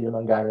 Kasi hindi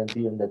naman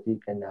guarantee yun that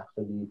you can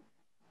actually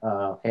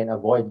can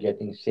avoid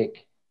getting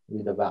sick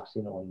with the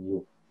vaccine on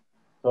you.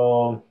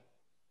 So,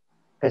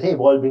 kasi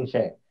evolving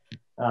siya.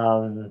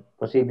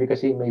 Posible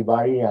kasi may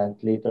variant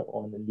later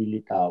on na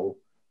lilitaw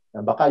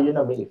na baka yun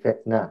na may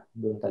effect na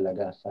doon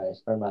talaga sa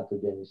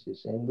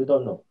spermatogenesis. And we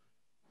don't know.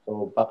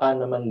 So, baka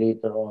naman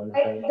later on.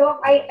 Doc,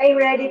 I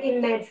read it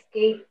in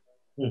Medscape.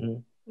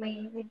 Mm-hmm.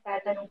 May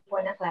nagtatanong po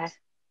na class.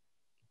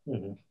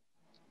 Mm-hmm.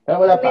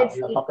 Pero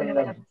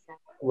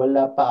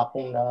wala pa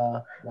akong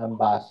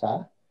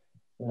nabasa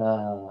na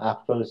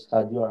actual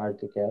study or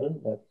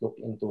article that look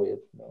into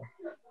it. No?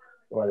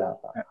 Wala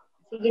pa.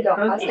 Sige, Doc.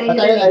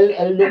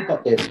 I'll look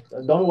at it.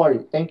 Don't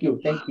worry. Thank you.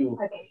 Okay.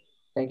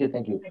 Thank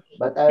you.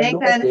 But I'll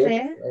look at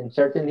it, and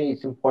certainly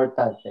it's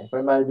important.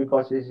 Primarily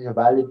because this is a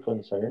valid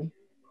concern.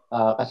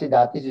 Kasi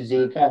dati si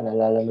Zika,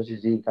 naalala mo si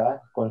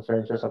Zika,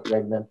 concern siya sa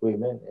pregnant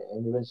women.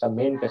 And even sa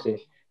men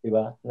kasi, di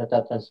ba,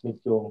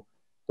 natatransmit yung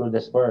through the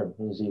sperm,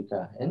 yung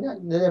Zika. And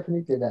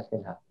definitely that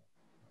can happen.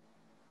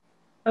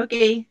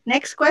 Okay,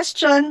 next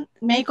question.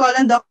 May call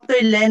on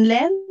Dr. Len.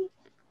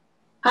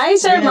 Hi,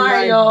 Sir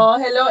Mario.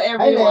 Hello,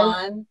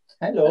 everyone.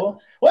 Hello.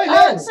 Well,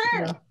 Len!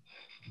 Sir,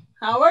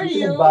 how are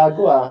you?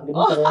 Bago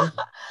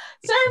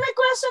Sir, may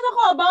question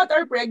ako about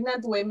our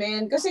pregnant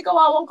women. Kasi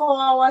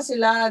kawawang-kawawa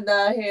sila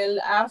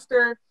dahil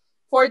after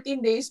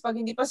 14 days, pag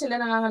hindi pa sila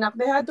nanganganak,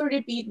 they had to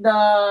repeat the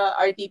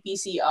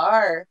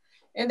RT-PCR.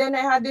 And then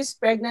I had this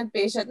pregnant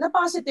patient na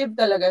positive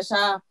talaga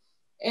siya.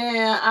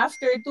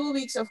 After 2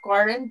 weeks of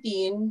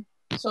quarantine,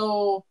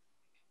 so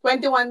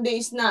 21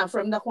 days na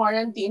from the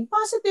quarantine,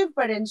 positive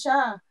pa rin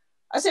siya.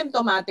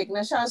 Asymptomatic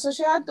na siya. So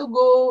she had to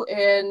go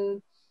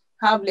and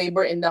have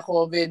labor in the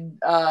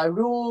COVID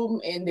room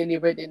and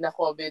delivered in the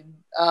COVID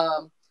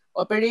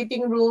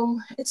operating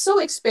room. It's so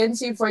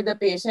expensive for the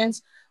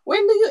patients.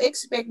 When do you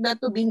expect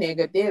that to be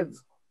negative?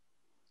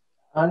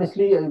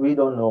 Honestly, we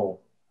don't know.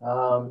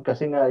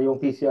 Kasi nga yung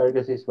PCR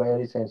kasi is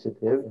very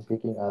sensitive in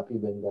picking up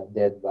even the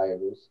dead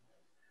virus.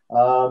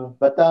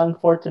 But ang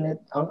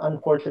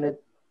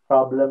unfortunate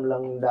problem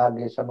lang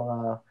lagi sa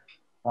mga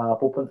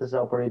pupunta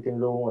sa operating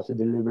room o sa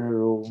delivery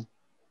room,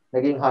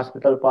 naging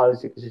hospital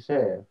policy kasi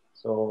siya.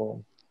 So,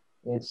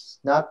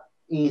 it's not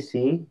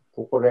easy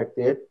to correct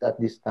it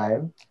at this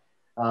time.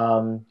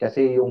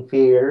 Kasi yung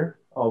fear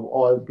of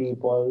all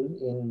people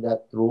in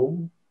that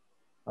room,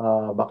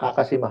 baka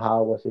kasi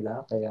mahawa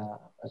sila. Kaya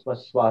as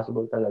much as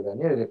possible talaga,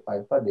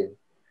 nire-require pa din.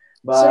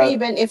 But, so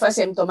even if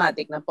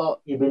asymptomatic na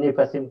po? Even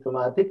if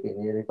asymptomatic,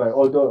 nire-require.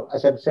 Although,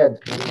 as I've said,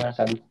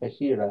 sabi ko kay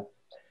Shira,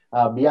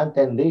 beyond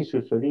 10 days,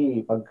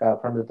 usually,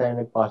 from the time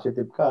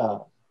nag-positive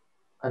ka,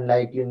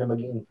 unlikely na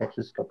maging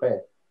infectious ka pa .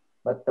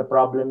 But the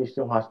problem is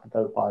yung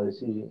hospital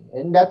policy.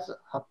 And that's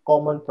a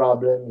common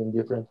problem in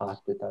different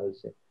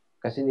hospitals.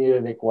 Kasi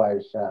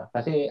nire-require siya.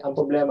 Kasi ang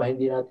problema,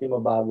 hindi natin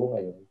mabago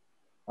ngayon.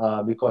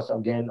 Because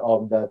again,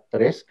 of the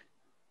risk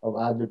of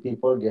other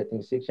people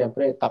getting sick.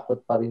 Siyempre,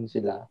 takot pa rin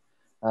sila.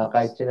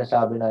 Kahit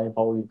sinasabi namin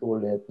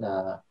paulit-ulit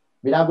na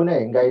binago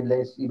na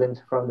guidelines even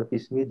from the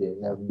PISMID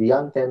na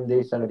beyond 10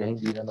 days talaga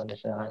hindi naman na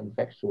siya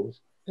infectious.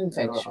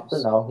 Pero up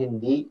to now,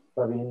 hindi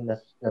pa rin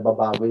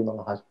nababago yung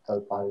mga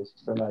hospital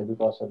policies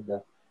because of the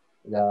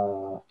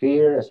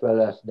fear as well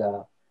as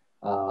the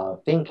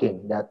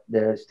thinking that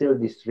there's still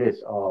this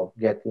risk of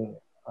getting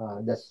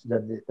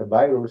the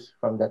virus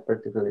from that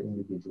particular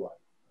individual.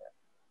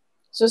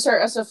 So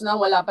sir, as of now,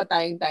 wala pa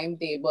tayong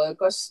timetable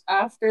because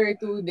after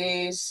 2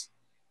 days,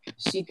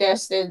 she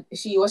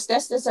was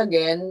tested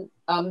again.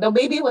 The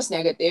baby was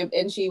negative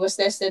and she was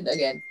tested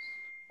again.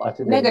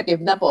 Positive.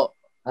 Negative na po.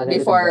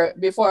 Before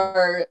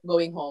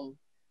going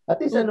home. At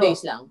least 2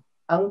 days lang.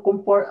 ang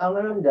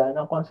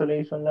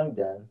consolation lang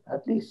dyan,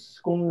 at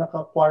least kung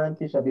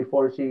naka-quarantine siya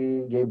before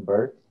she gave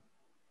birth,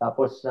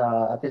 tapos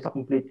at least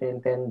na-complete niya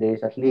in 10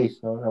 days, at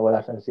least, no, na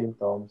wala siyang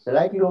symptoms, the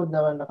likelihood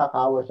naman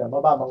nakakawa siya,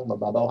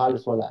 mababaw,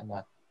 halos wala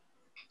na.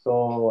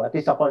 So, at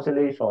least a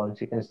consolation,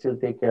 she can still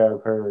take care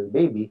of her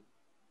baby,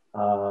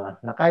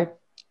 na kahit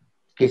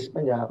kiss pa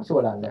niya, kasi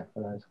wala na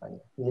sa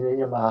kanya. Hindi na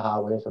niya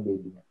mahahawa yun sa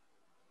baby niya.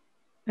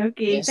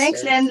 Okay, Yes,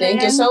 thanks, sir. Len. Thank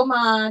you so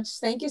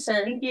much. Thank you,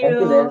 sir. Thank Thank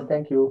you, Len.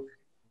 Thank you.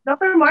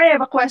 Dr. Mari, I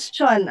have a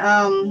question.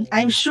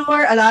 I'm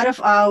sure a lot of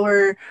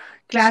our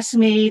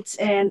classmates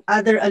and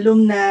other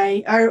alumni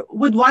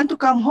would want to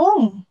come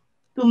home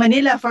to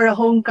Manila for a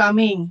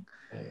homecoming.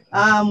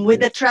 With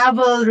the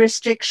travel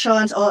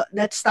restrictions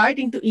that's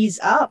starting to ease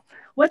up,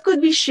 what could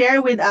we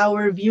share with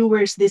our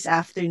viewers this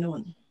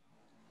afternoon?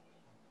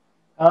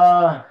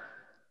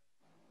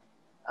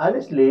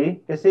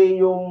 Honestly,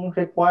 kasi yung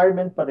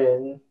requirement pa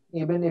rin,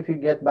 even if you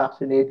get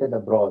vaccinated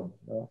abroad,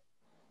 no?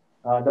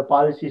 The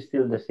policy is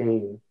still the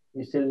same.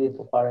 You still need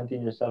to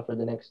quarantine yourself for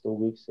the next 2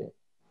 weeks. You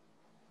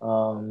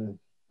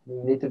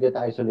need to get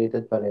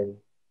isolated pa rin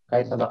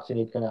kahit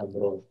na-vaccinate ka na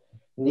abroad.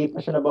 Hindi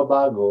pa siya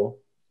nababago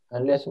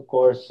unless of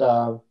course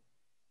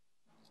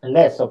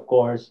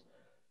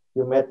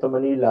yung Metro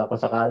Manila kung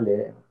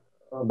sakali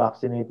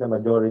vaccinate na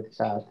majority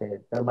sa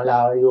atin. Pero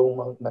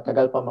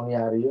matagal pa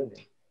mangyari yun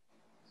eh.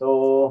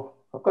 So,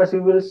 of course,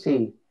 we will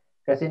see.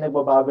 Kasi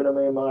nagbabago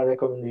naman yung mga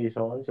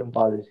recommendations, yung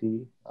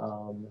policy.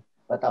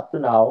 But up to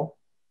now,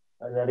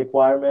 the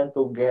requirement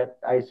to get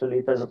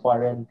isolated or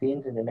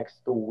quarantined in the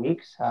next 2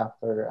 weeks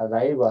after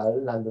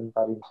arrival, nandun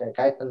pa rin siya.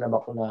 Kahit na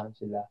nabakunahan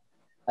sila.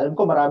 Alam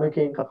ko, marami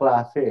kayong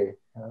kaklase.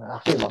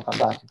 Actually, mga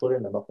kaklase ko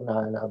rin,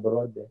 nabakunahan na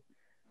abroad.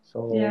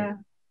 So, yeah.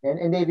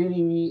 And they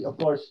really,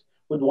 of course,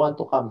 would want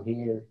to come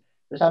here.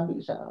 So,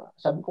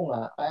 sabi ko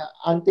nga,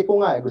 auntie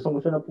ko nga,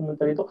 gustong-gusto na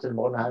pumunta rito kasi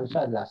nabakunahan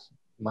siya last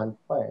month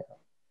pa eh.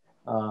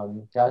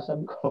 Kaya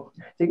sabi ko,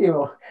 sige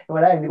mo,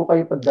 wala, hindi ko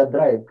kayo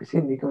pagdadrive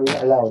kasi hindi kami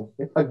allowed.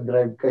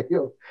 Pag-drive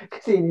kayo.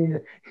 Kasi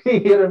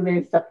hinihiram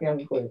na yung sakyan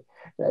ko eh.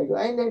 Sabi ko,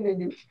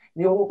 hindi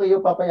ko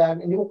kayo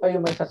papayagan, hindi ko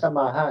kayo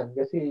magsasamahan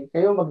kasi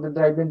kayo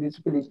magdadrive din dito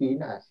sa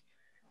Pilipinas.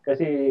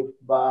 Kasi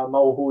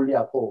mahuhuli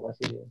ako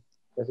kasi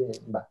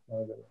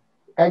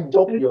kahit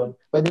joke yun,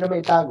 pwede na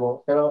may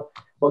itago, pero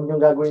huwag niyong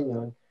gagawin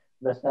yun.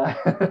 Basta,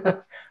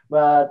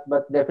 but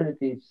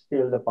definitely it's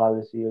still the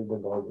policy of the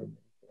government.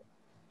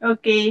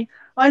 Okay.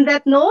 On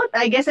that note,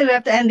 I guess I will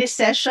have to end this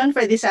session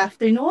for this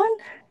afternoon.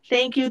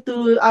 Thank you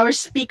to our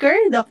speaker,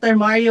 Dr.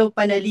 Mario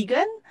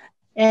Panaligan.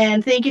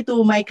 And thank you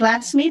to my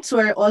classmates who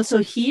are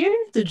also here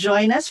to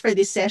join us for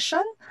this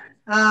session.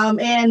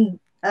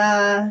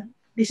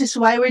 This is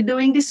why we're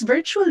doing this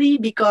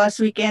virtually, because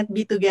we can't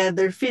be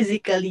together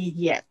physically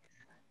yet,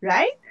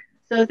 right?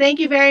 So thank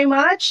you very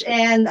much.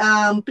 And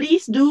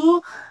please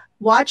do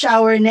watch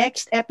our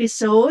next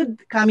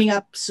episode coming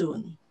up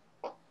soon.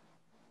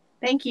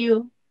 Thank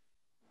you.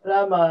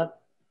 Salamat.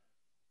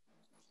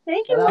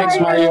 Thank you, Thanks,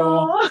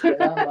 Mario.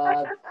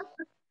 Salamat.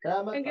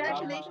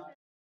 Congratulations.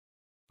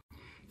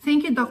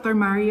 Thank you, Dr.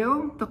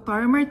 Mario,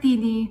 Dr.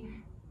 Martini,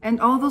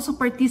 and all those who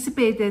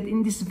participated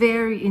in this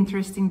very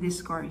interesting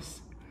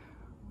discourse.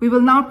 We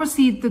will now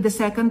proceed to the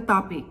second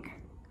topic,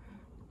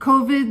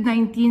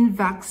 COVID-19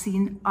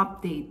 vaccine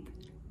update,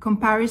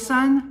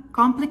 comparison,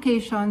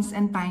 complications,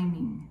 and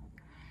timing.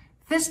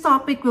 This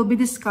topic will be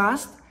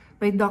discussed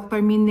by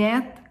Dr.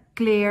 Minette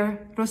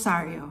Claire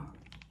Rosario.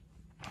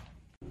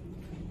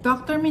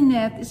 Dr.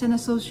 Minette is an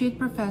associate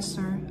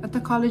professor at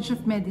the College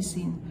of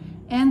Medicine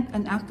and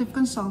an active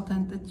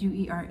consultant at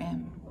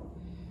UERM.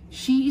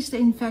 She is the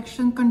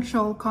Infection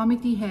Control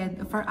Committee head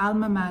of our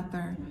alma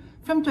mater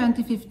from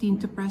 2015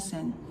 to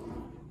present.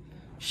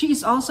 She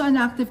is also an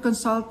active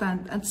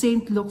consultant at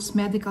St. Luke's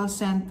Medical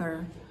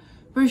Center,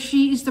 where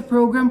she is the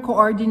program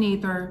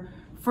coordinator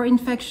for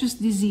infectious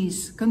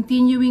disease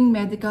continuing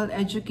medical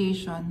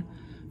education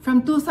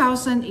from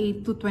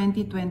 2008 to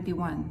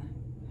 2021.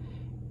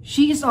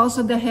 She is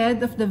also the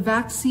head of the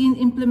vaccine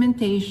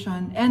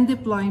implementation and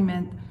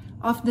deployment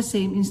of the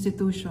same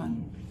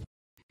institution.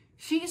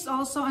 She is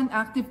also an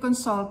active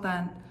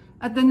consultant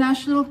at the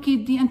National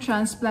Kidney and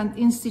Transplant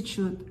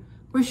Institute,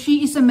 where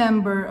she is a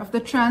member of the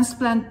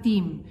transplant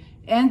team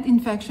and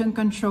infection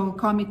control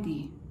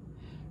committee.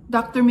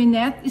 Dr.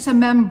 Minette is a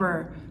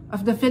member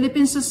of the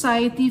Philippine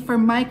Society for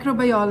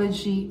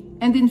Microbiology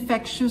and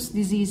Infectious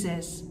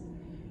Diseases.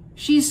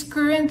 She is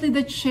currently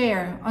the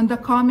chair on the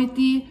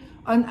Committee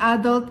on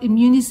Adult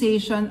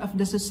Immunization of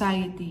the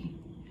Society.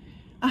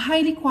 A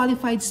highly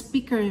qualified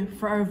speaker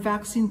for our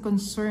vaccine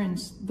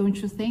concerns, don't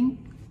you think?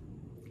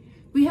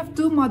 We have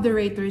two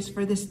moderators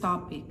for this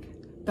topic,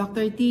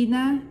 Dr.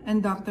 Tina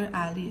and Dr.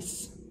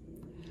 Alice.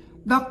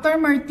 Dr.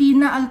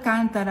 Martina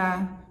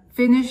Alcantara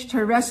finished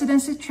her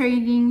residency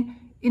training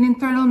in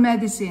internal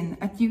medicine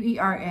at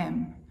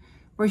UERM,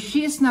 where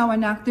she is now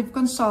an active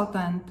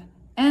consultant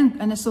and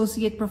an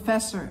associate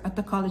professor at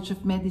the College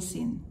of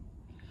Medicine.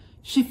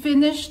 She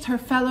finished her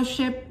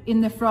fellowship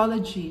in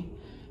nephrology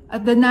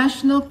at the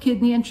National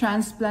Kidney and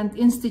Transplant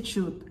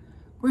Institute,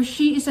 where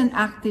she is an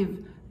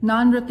active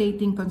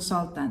non-rotating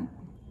consultant.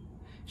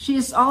 She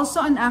is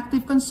also an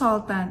active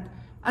consultant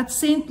at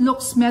St.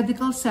 Luke's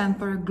Medical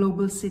Center,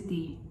 Global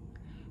City.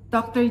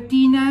 Dr.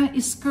 Tina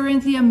is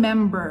currently a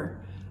member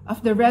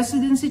of the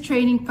Residency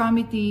Training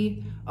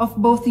Committee of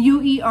both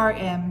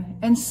UERM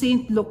and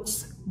St.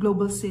 Luke's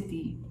Global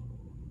City.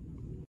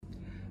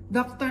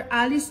 Dr.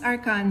 Alice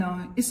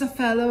Arcano is a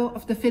fellow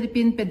of the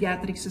Philippine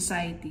Pediatric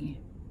Society.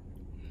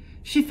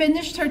 She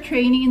finished her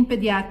training in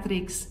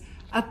pediatrics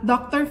at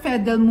Dr.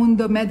 Fed Del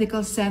Mundo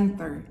Medical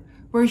Center,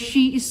 where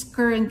she is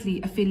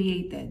currently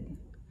affiliated.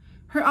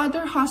 Her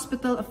other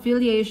hospital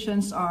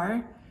affiliations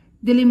are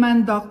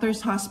Diliman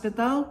Doctors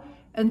Hospital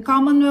and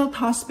Commonwealth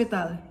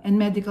Hospital and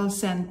Medical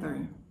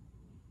Center.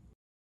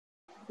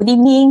 Good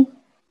evening.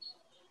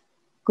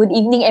 Good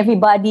evening,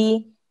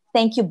 everybody.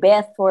 Thank you,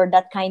 Beth, for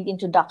that kind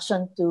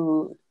introduction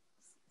to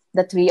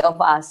the three of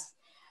us.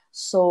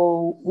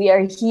 So we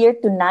are here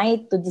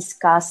tonight to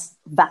discuss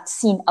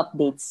vaccine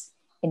updates.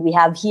 And we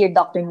have here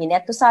Dr.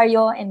 Minette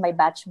Rosario and my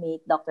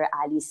batchmate, Dr.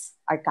 Alice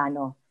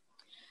Arcano.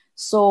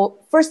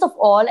 So first of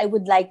all, I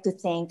would like to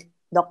thank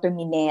Dr.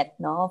 Minette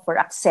for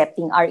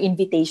accepting our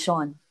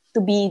invitation to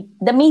be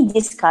the main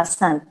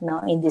discussant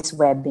in this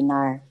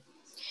webinar.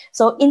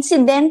 So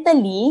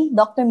incidentally,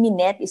 Dr.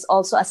 Minette is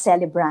also a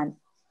celebrant,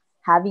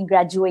 having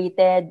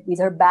graduated with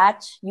her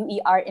batch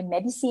UERM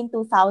Medicine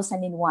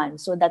 2001.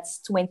 So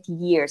that's 20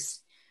 years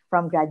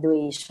from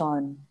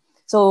graduation.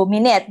 So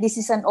Minette, this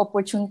is an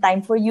opportune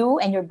time for you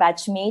and your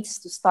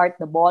batchmates to start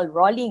the ball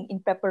rolling in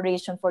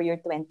preparation for your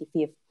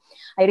 25th.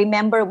 I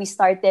remember we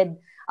started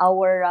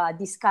our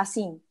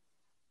discussing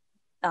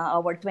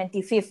our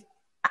 25th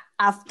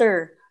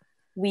after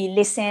we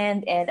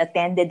listened and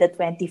attended the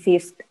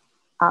 25th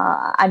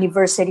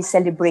anniversary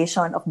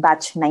celebration of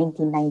batch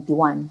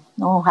 1991.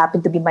 Who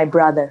happened to be my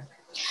brother.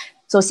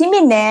 So si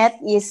Minette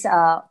is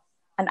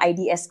an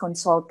IDS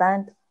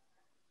consultant,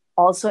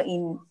 also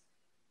in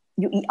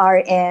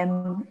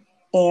UERM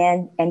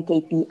and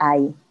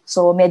NKTI.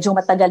 So medyo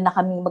matagal na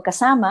kaming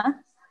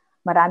magkasama.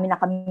 Marami na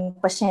kaming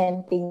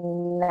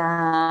pasyenteng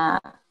na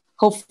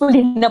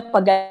hopefully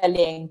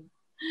napagaling.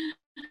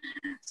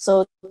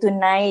 So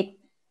tonight,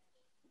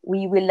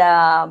 we will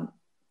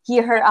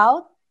hear her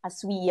out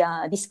as we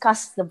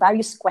discuss the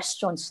various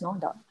questions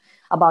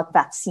about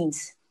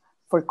vaccines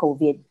for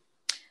COVID.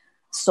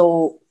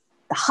 So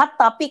the hot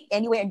topic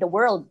anywhere in the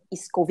world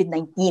is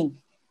COVID-19.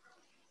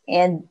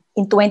 And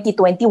in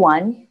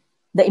 2021,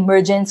 the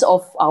emergence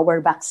of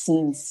our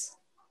vaccines.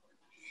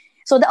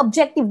 So the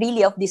objective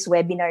really of this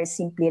webinar is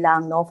simply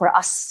lang for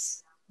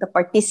us, the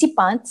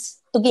participants,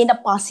 to gain a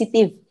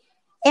positive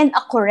and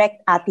a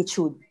correct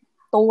attitude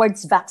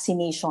towards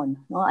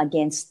vaccination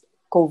against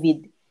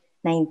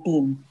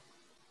COVID-19.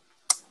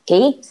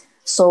 Okay?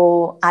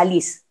 So,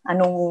 Alice,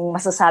 anong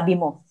masasabi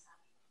mo?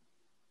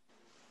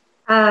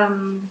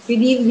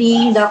 Good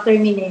evening, Dr.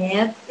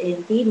 Minette and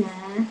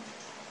Tina.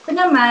 Ako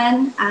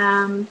naman,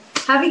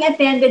 having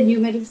attended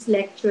numerous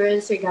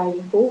lectures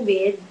regarding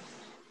COVID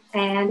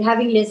and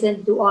having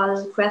listened to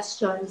all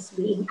questions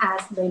being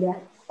asked by the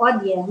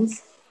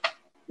audience,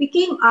 we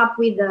came up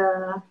with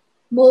the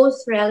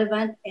most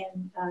relevant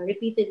and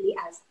repeatedly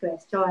asked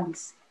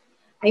questions.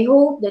 I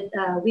hope that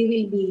we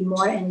will be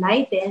more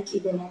enlightened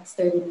in the next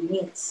 30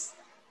 minutes.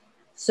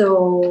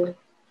 So,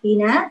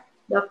 Tina,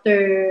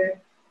 Dr.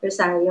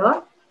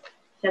 Rosario,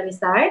 shall we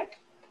start?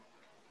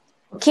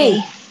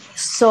 Okay.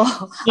 So,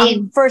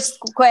 ang first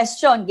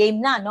question, game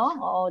na,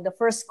 no? The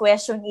first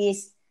question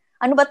is,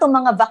 ano ba itong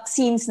mga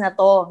vaccines na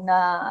to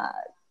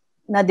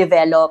na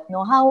develop?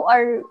 How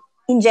are,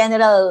 in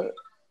general,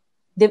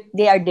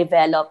 they are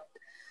developed?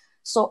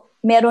 So,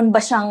 meron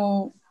ba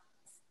siyang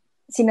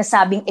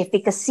sinasabing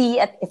efficacy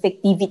at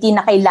effectivity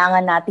na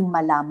kailangan nating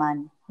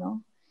malaman,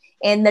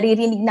 And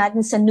naririnig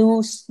natin sa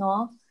news,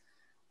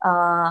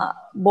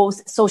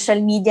 both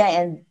social media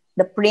and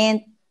the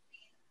print,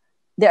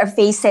 there are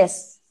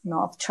phases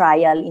of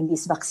trial in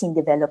this vaccine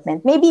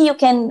development. Maybe you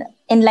can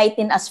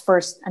enlighten us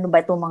first. Ano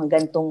ba itong mga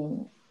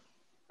gantong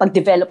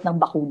pag-develop ng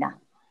bakuna?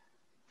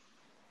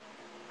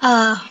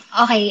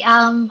 Okay.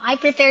 I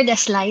prepared a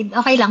slide.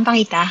 Okay lang,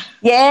 pakita?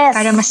 Yes,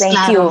 para mas thank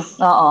klaro. You.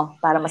 Oo,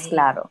 para mas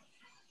klaro.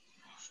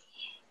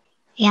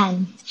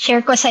 Yan,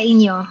 share ko sa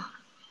inyo.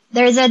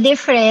 There's a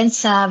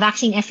difference sa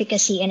vaccine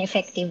efficacy and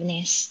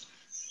effectiveness.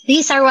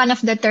 These are one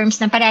of the terms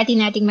na parati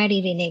nating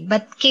maririnig,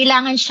 but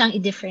kailangan siyang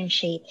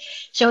i-differentiate.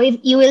 So if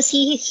you will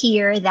see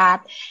here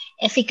that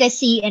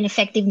efficacy and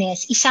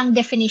effectiveness, isang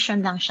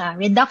definition lang siya,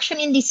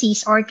 reduction in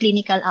disease or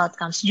clinical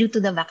outcomes due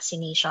to the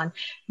vaccination.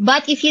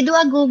 But if you do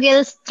a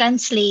Google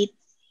translate,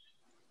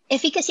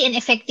 efficacy and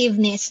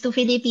effectiveness to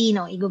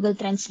Filipino, i-Google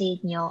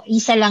translate nyo,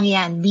 isa lang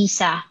yan,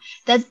 bisa.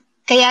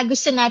 Kaya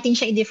gusto natin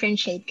siya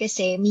i-differentiate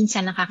kasi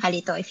minsan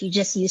nakakalito if you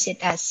just use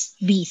it as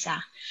bisa.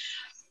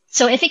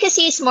 So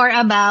efficacy is more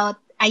about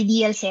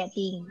ideal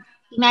setting.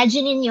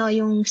 Imagine niyo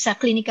yung sa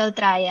clinical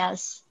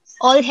trials,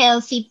 all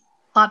healthy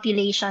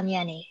population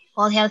yan eh.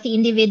 All healthy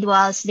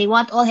individuals, they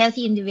want all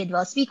healthy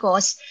individuals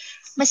because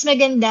mas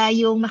maganda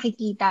yung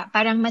makikita,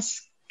 parang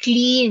mas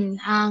clean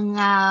ang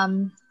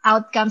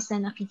outcomes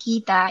na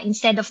nakikita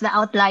instead of the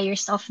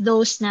outliers of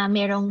those na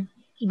merong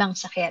ibang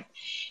sakit.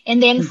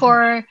 And then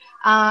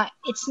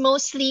it's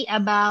mostly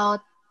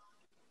about,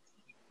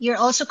 you're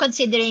also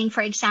considering,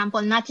 for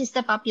example, not just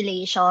the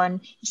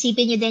population,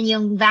 isipin nyo din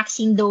yung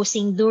vaccine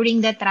dosing during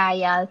the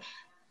trial.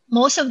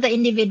 Most of the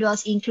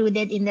individuals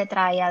included in the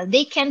trial,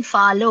 they can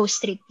follow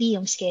strictly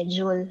yung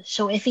schedule.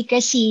 So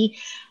efficacy,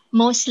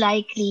 most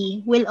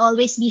likely, will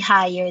always be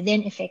higher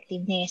than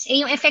effectiveness.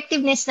 Yung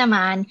effectiveness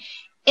naman,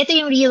 ito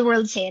yung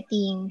real-world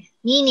setting.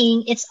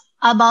 Meaning, it's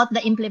about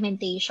the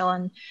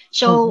implementation.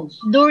 So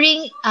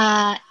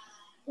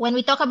when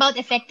we talk about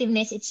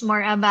effectiveness, it's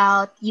more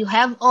about you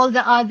have all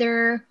the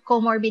other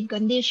comorbid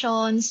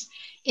conditions.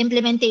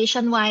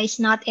 Implementation-wise,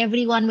 not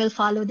everyone will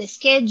follow the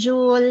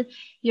schedule.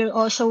 You're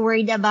also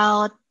worried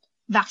about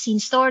vaccine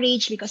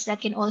storage because that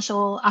can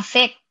also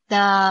affect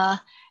the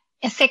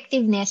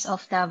effectiveness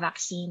of the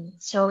vaccine.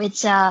 So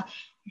it's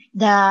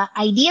the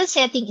ideal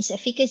setting is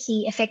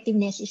efficacy,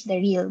 effectiveness is the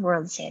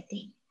real-world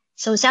setting.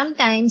 So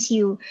sometimes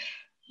you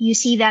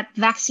see that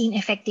vaccine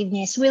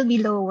effectiveness will be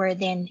lower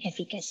than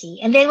efficacy.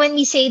 And then when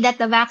we say that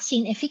the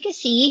vaccine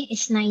efficacy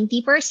is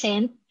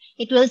 90%,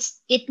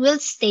 it will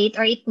state,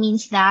 or it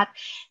means that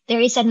there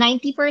is a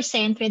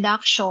 90%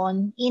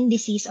 reduction in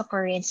disease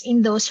occurrence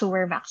in those who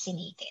were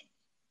vaccinated.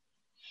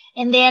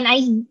 And then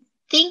I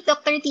think,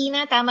 Dr.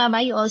 Tina, tama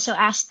ba? You also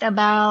asked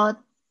about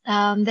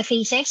the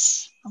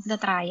phases of the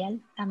trial.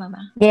 Tama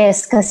ba?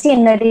 Yes, kasi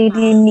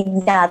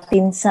naririnig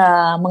natin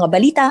sa mga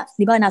balita,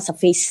 di ba, nasa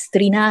phase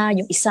 3 na,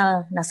 yung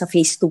isa nasa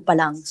phase 2 pa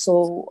lang.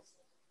 So,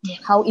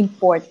 how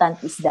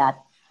important is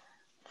that?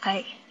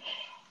 Okay.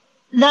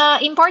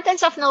 The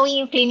importance of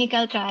knowing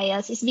clinical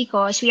trials is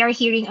because we are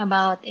hearing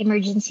about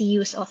emergency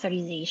use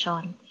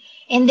authorization.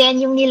 And then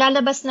yung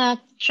nilalabas na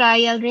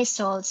trial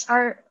results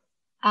are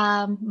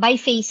by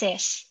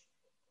phases.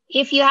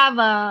 If you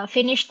have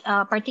finished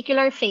a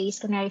particular phase,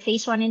 kunwari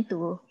phase 1 and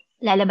 2,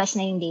 lalabas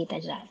na yung data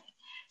dyan.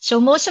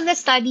 So most of the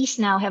studies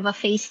now have a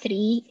phase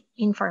 3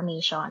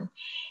 information.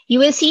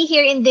 You will see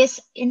here in this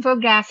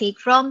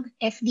infographic from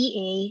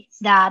FDA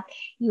that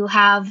you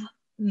have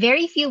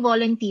very few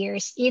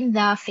volunteers in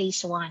the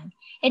phase 1.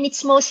 And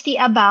it's mostly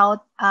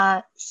about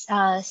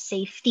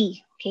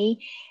safety,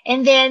 okay?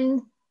 And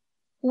then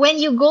when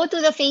you go to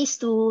the phase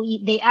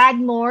 2, they add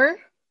more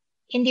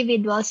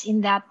individuals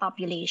in that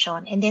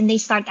population. And then they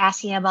start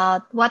asking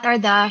about what are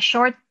the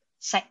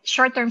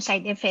short-term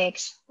side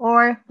effects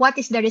or what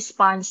is the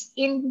response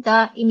in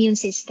the immune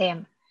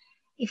system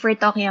if we're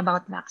talking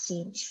about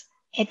vaccines.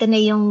 Ito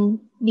na yung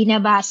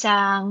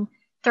binabasang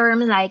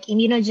term like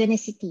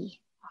immunogenicity.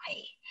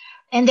 Okay.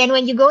 And then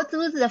when you go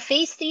to the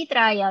phase 3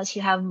 trials,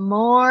 you have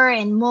more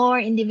and more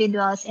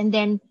individuals, and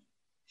then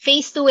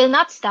phase 2 will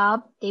not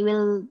stop. They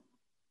will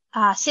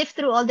sift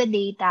through all the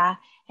data.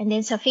 And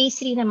then sa phase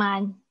 3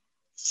 naman,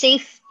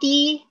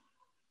 safety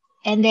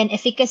and then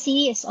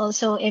efficacy is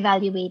also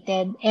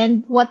evaluated,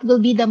 and what will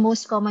be the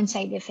most common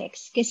side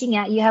effects. Kasi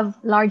nga, you have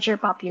larger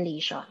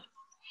population.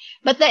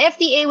 But the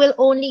FDA will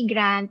only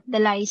grant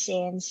the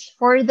license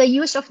for the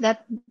use of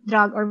that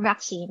drug or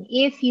vaccine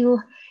if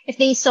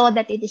they saw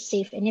that it is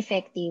safe and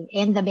effective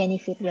and the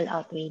benefit will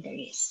outweigh the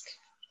risk.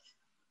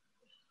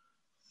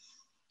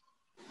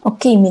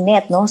 Okay,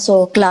 Minette, no?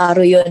 So,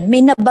 klaro yun.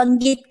 May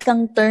nabanggit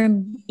kang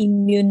term,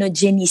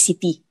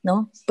 immunogenicity,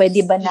 no?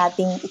 Pwede ba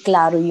nating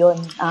iklaro yun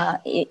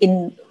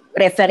in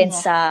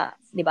reference sa,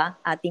 di ba,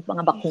 ating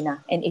mga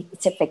bakuna and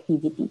its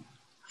effectivity?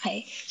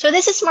 Okay. So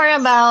this is more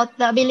about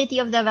the ability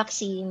of the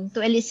vaccine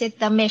to elicit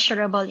the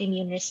measurable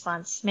immune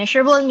response.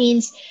 Measurable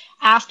means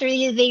after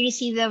they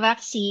receive the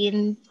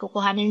vaccine,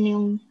 kukuhanin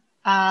yung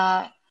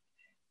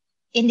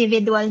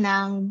individual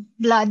ng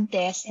blood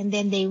test, and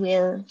then they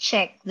will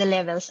check the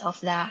levels of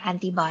the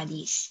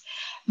antibodies.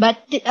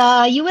 But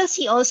you will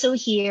see also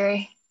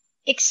here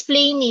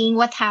explaining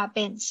what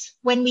happens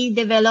when we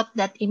develop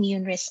that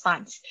immune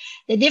response.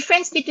 The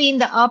difference between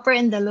the upper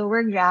and the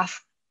lower graph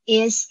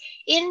is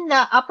in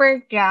the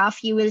upper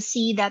graph, you will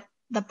see that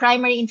the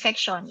primary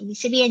infection, ibig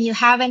sabihin you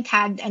haven't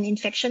had an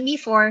infection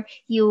before,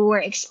 you were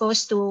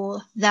exposed to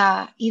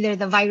either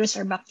the virus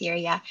or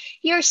bacteria,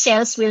 your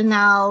cells will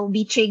now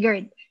be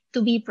triggered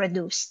to be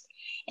produced.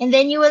 And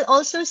then you will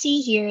also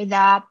see here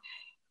that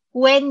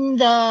when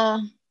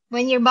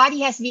your body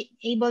has been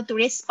able to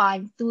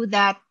respond to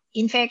that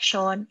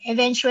infection,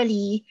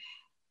 eventually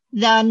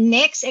the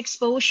next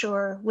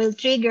exposure will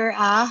trigger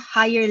a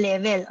higher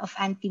level of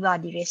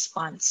antibody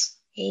response.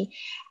 Okay?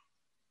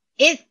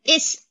 It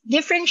is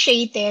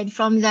differentiated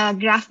from the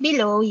graph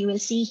below. You will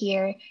see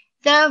here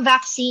the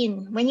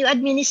vaccine. When you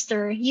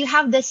administer, you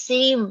have the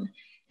same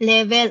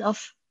level of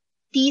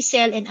T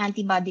cell and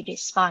antibody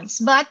response,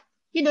 but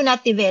you do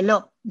not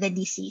develop the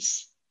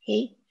disease.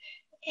 Okay?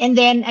 And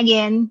then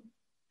again,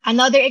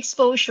 another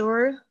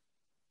exposure,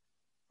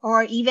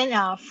 or even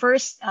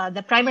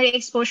the primary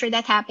exposure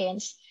that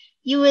happens,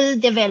 you will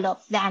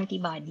develop the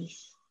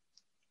antibodies.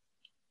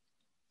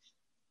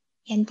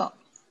 Yan po.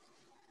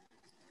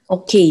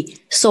 Okay.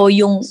 So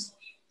yung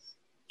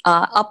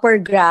upper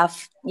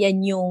graph,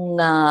 yan yung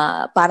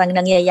parang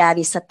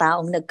nangyayari sa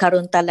taong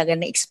nagkaroon talaga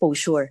ng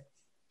exposure.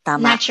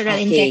 Tama? Natural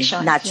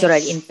infection. Natural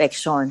yes.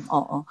 infection.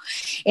 Oo.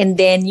 And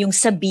then yung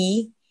sa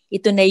B,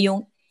 ito na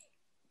yung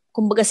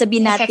kumbaga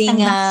sabihin nating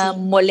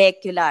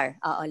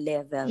molecular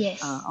level.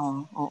 Yes.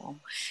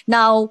 Oo.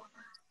 Now,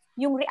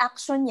 yung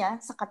reaction niya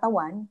sa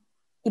katawan,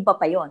 iba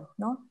pa yon,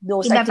 no?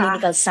 Those Iba are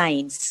clinical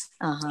signs.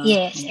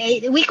 Yes.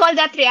 We call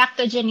that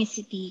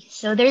reactogenicity.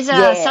 So there's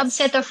a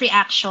subset of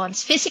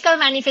reactions,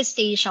 physical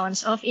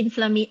manifestations of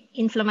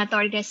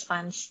inflammatory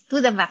response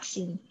to the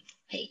vaccine.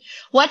 Okay.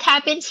 What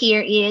happens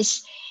here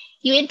is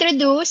you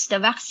introduce the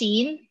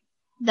vaccine,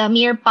 the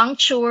mere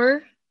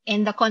puncture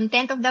and the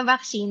content of the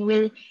vaccine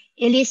will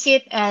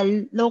elicit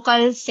a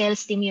local cell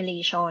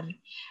stimulation,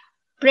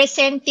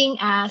 presenting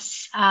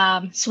as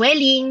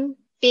swelling,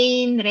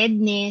 pain,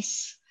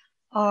 redness,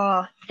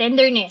 or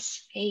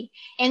tenderness. Okay?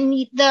 And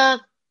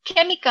the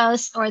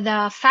chemicals or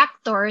the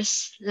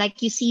factors,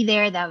 like you see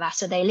there, the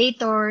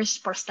vasodilators,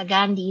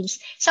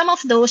 prostaglandins, some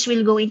of those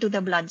will go into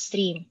the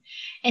bloodstream.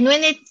 And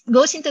when it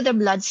goes into the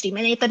bloodstream,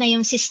 and ito na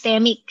yung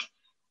systemic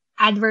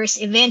adverse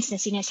events na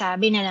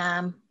sinasabi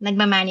na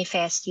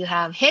nagmamanifest. You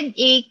have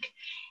headache,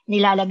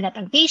 nilalagnat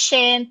ang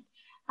patient,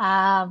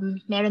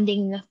 meron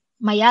ding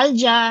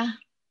myalgia,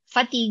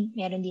 fatigue,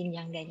 meron din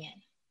yung ganyan.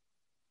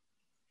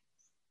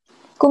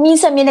 Kung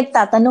minsan may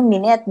nagtatanong,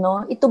 Minette,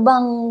 no? Ito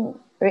bang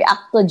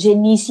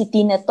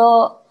reactogenicity na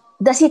to,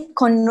 does it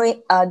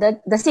connote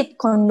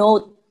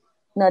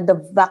na the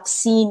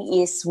vaccine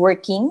is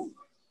working?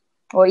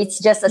 Or it's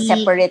just a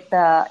separate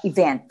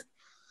event?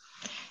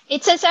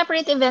 It's a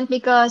separate event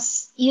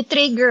because you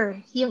trigger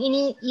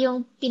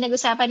yung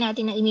pinag-usapan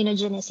natin na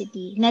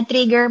immunogenicity.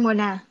 Na-trigger mo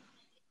na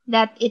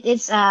that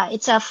it's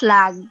a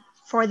flag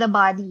for the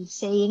body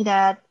saying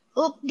that,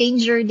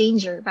 danger,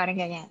 parang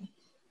ganyan.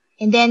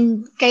 And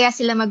then, kaya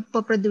sila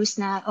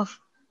magpo-produce na of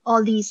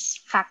all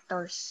these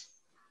factors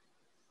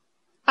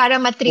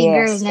para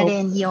ma-trigger na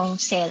rin yung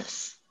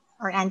cells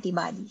or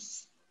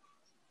antibodies.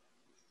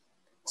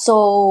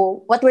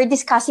 So, what we're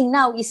discussing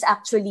now is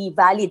actually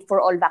valid for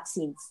all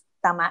vaccines.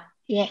 Tama?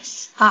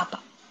 Yes. Apa.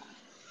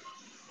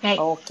 Right.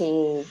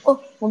 Okay.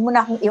 Huwag mo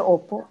na akong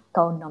i-opo.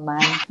 Ikaw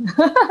naman.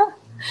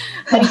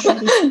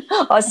 Sorry.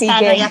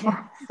 Sige.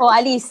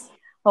 Alice.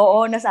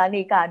 Oo,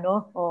 nasanay ka,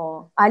 no?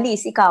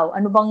 Alice, ikaw,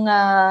 ano bang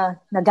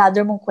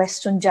nag-gather mong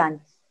question dyan?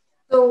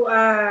 So,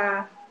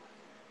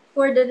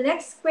 for the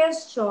next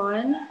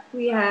question,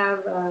 we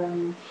have,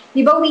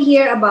 di ba we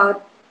hear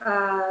about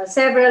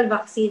several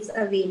vaccines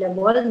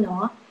available,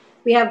 no?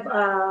 We have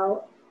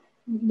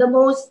the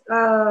most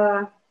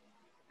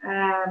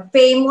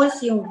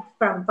famous yung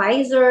from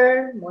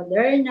Pfizer,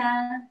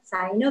 Moderna,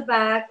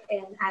 Sinovac,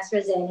 and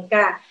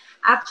AstraZeneca.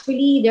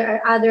 Actually, there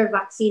are other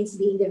vaccines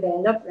being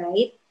developed,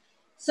 right?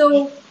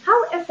 So,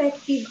 how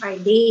effective are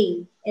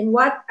they? And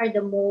what are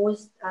the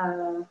most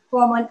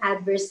common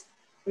adverse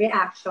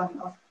reaction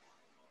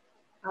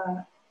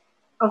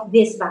of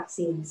these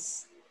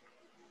vaccines?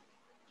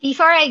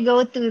 Before I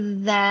go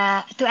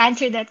to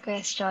answer that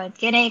question,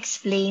 can I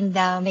explain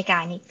the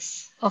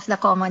mechanics of the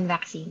common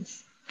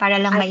vaccines?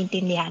 Para lang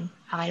maintindihan.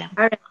 Okay lang.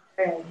 Alright.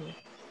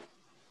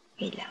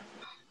 Wait lang.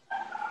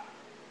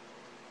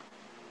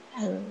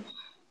 I'll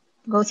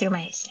go through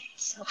my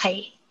slides.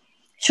 Okay.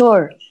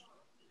 Sure.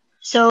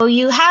 So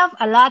you have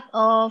a lot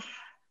of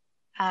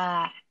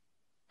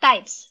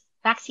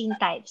vaccine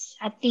types,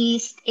 at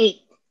least 8.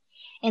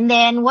 And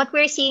then what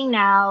we're seeing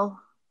now,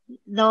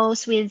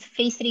 those with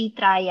phase 3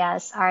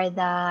 trials are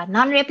the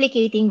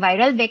non-replicating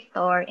viral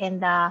vector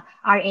and the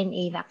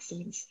RNA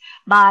vaccines.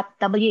 But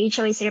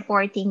WHO is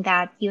reporting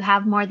that you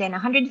have more than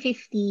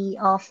 150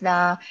 of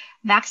the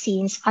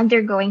vaccines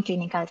undergoing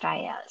clinical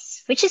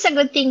trials, which is a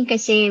good thing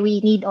kasi we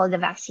need all the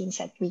vaccines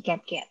that we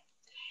can get.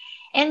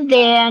 And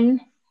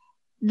then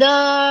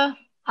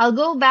I'll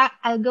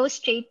go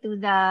straight to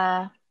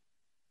the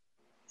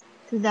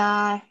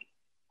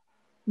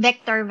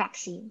vector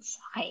vaccines.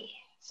 Okay.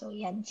 So,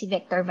 yan, si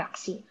vector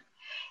vaccine.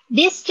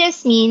 This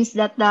just means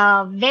that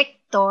the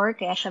vector,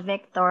 kaya siya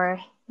vector,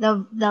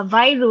 the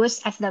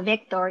virus as the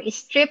vector is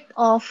stripped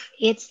of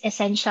its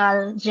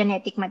essential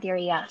genetic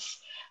materials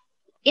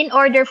in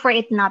order for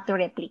it not to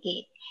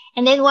replicate.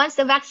 And then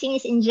once the vaccine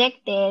is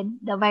injected,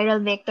 the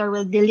viral vector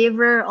will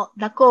deliver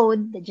the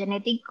code, the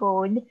genetic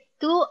code,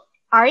 to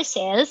our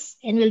cells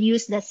and will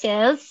use the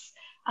cells'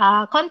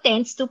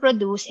 contents to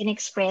produce and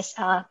express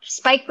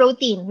spike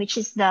protein, which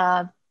is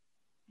the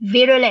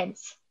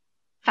virulence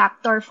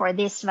factor for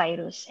this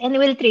virus, and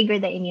will trigger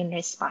the immune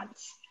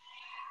response.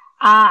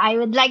 I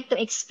would like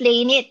to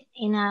explain it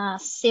in a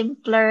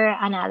simpler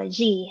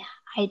analogy.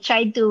 I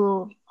tried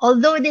to,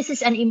 although this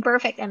is an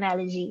imperfect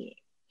analogy,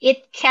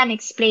 it can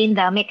explain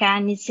the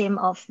mechanism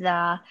of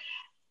the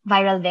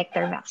viral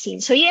vector vaccine.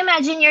 So you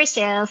imagine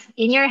yourself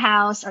in your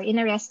house or in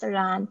a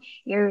restaurant,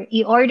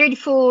 you ordered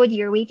food,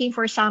 you're waiting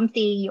for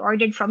something, you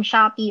ordered from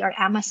Shopee or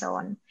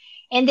Amazon,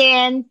 and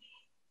then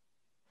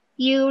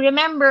you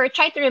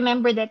try to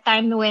remember the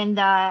time when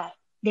the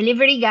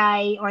delivery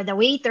guy or the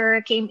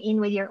waiter came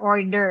in with your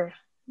order.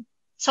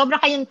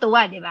 sobra kayong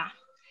tuwa, di ba?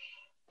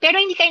 Pero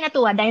hindi kayo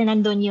natuwa dahil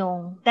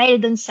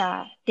dun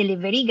sa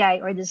delivery guy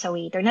or dun sa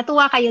waiter.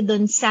 Natuwa kayo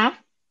dun sa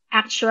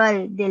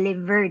actual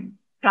delivered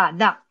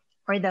product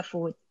or the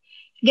food.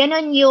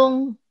 Ganon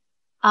yung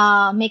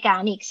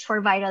mechanics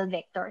for viral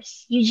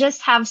vectors. You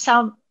just have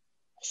some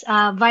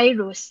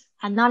virus,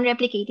 a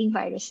non-replicating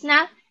virus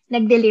na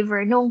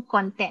nag-deliver nung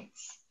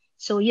contents.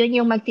 So, yun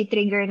yung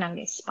magti-trigger ng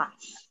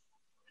response.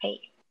 Okay.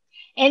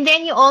 And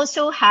then you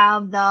also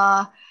have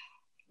the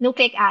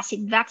nucleic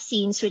acid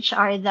vaccines, which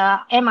are the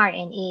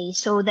mRNA.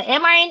 So the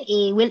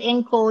mRNA will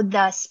encode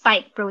the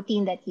spike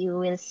protein that you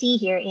will see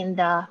here in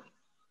the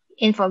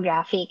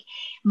infographic.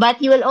 But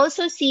you will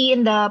also see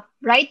in the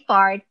right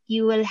part,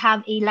 you will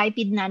have a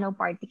lipid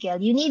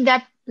nanoparticle. You need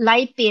that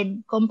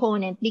lipid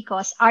component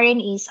because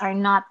RNAs are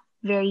not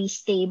very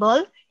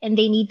stable and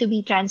they need to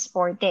be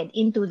transported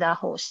into the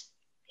host.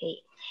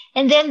 Okay.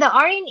 And then the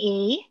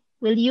RNA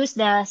will use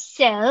the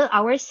cell,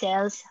 our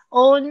cell's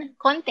own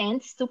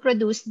contents to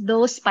produce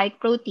those spike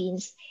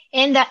proteins.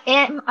 And the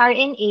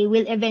mRNA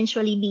will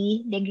eventually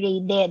be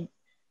degraded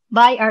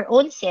by our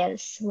own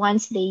cells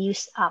once they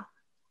use up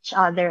each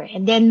other.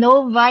 And then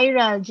no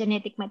viral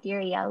genetic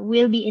material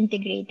will be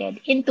integrated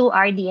into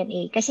our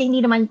DNA kasi hindi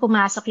naman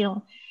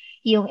pumasok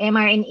yung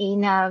mRNA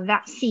na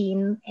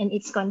vaccine and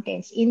its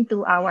contents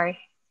into our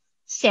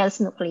cell's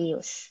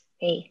nucleus.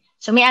 Okay.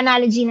 So may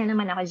analogy na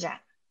naman ako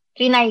dyan.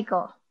 Trinay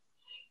ko.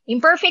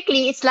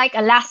 Imperfectly, it's like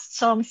a last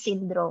song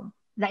syndrome,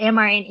 the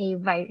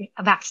mRNA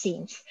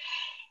vaccines.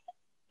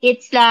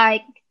 It's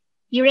like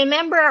you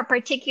remember a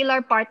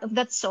particular part of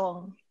that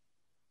song,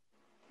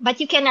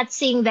 but you cannot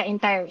sing the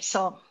entire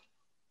song.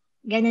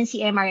 Ganun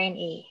si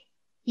mRNA.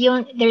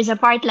 There's a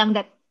part lang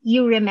that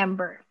you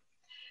remember.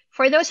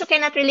 For those who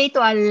cannot relate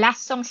to a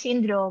last song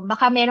syndrome,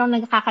 baka merong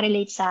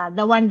nagkaka-relate sa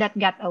the one that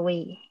got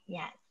away.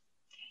 Yan.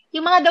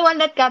 Yung mga the one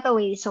that got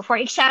away. So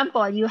for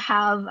example, you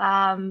have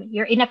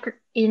you're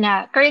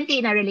currently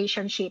in a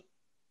relationship.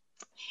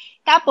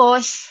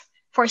 Tapos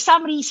for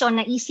some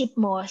reason naisip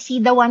mo si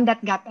the one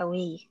that got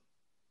away.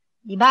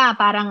 'Di ba?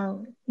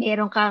 Parang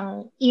meron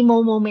kang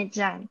emo moment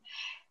diyan.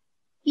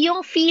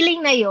 Yung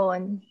feeling na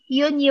yon,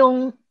 yun yung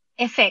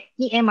effect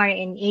ni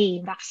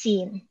mRNA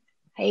vaccine.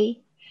 Okay?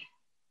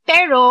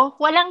 Pero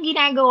walang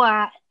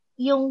ginagawa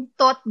yung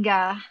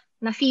totga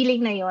na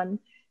feeling na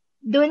yon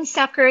dun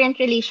sa current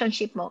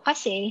relationship mo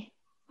kasi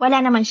wala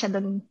naman siya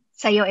dun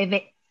sa'yo.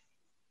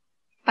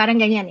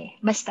 Parang ganyan eh.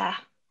 Basta.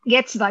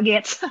 Gets ba?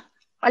 Gets.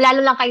 Wala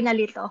lang kayo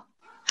nalito.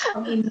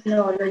 Ang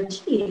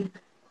immunology.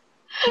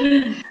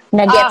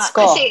 Na-gets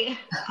ko. Kasi,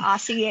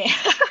 sige.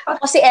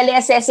 Kasi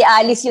LSS si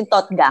Alice yung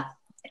totga.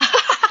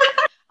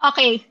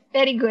 Okay,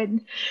 very good.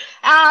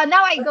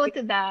 Now I go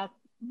to the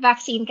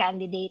vaccine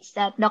candidates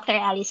that Dr.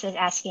 Alice was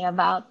asking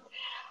about.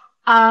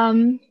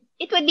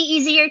 It would be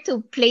easier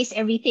to place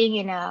everything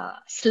in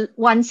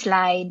one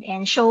slide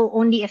and show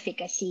only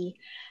efficacy.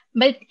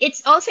 But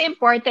it's also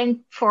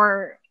important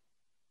for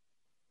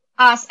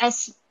us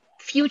as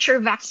future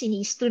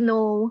vaccinees to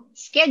know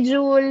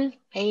schedule,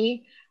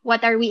 okay?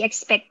 What are we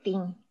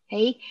expecting,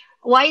 okay?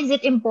 Why is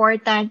it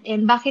important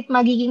and bakit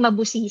magiging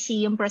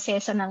mabusisi yung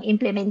proseso ng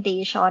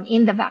implementation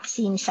in the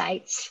vaccine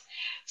sites?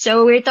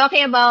 So we're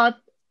talking about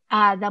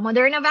the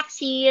Moderna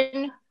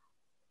vaccine.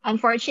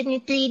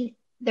 Unfortunately,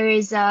 there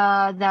is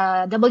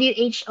the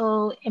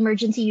WHO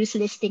emergency use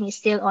listing is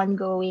still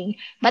ongoing,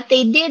 but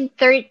they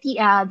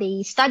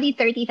studied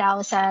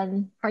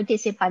 30,000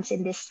 participants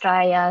in this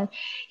trial.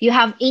 You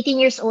have 18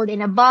 years old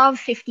and above,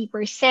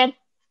 50%,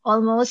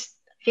 almost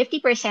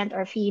 50%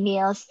 are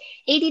females,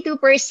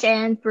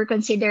 82% were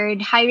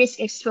considered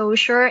high-risk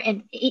exposure,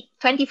 and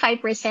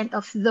 25%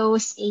 of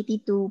those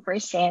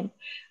 82%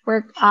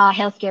 were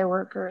healthcare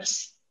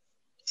workers.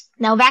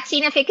 Now,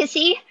 vaccine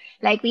efficacy,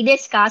 like we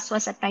discussed,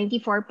 was at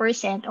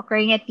 94%,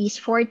 occurring at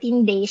least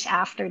 14 days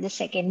after the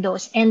second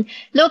dose. And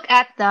look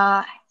at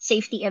the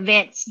safety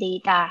events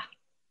data.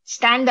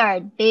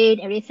 Standard, pain,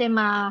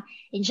 erythema,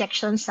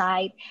 injection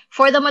site.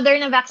 For the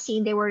Moderna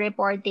vaccine, they were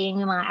reporting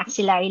mga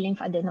axillary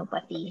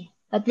lymphadenopathy.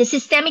 But the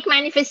systemic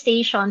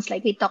manifestations,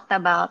 like we talked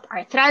about,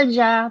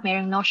 arthralgia,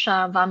 merong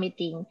nausea,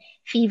 vomiting,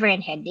 fever,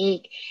 and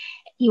headache.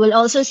 You will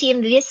also see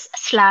in this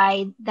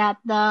slide that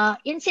the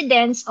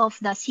incidence of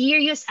the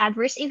serious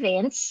adverse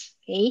events,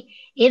 okay,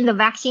 in the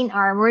vaccine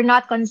arm were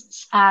not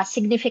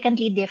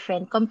significantly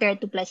different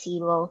compared to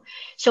placebo.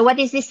 So what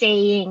is this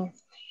saying?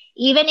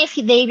 Even if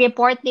they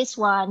report this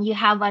one, you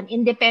have an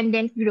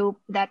independent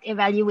group that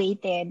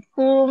evaluated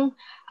kung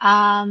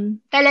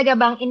talaga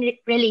bang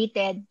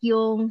related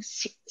yung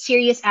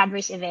serious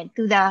adverse event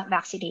to the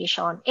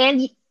vaccination.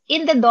 And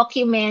in the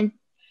document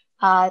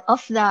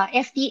of the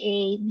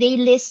FDA, they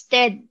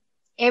listed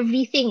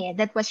everything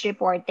that was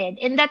reported.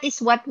 And that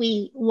is what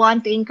we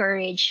want to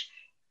encourage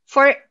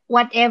for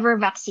whatever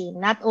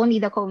vaccine, not only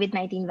the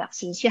COVID-19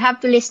 vaccines. You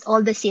have to list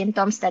all the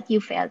symptoms that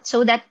you felt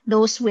so that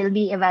those will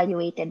be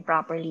evaluated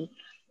properly.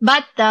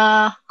 But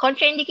the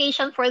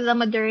contraindication for the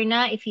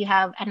Moderna, if you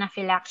have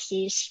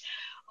anaphylaxis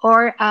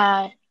or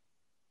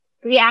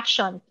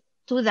reaction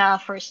to the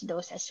first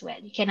dose as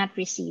well, you cannot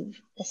receive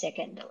the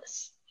second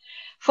dose.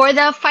 For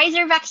the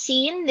Pfizer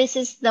vaccine, this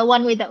is the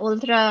one with the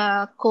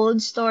ultra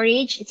cold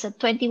storage. It's a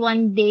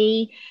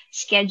 21-day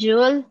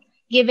schedule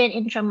given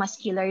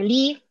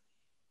intramuscularly.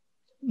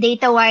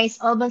 Data-wise,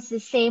 almost the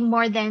same,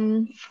 more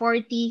than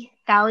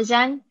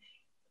 40,000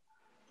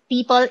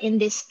 people in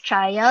this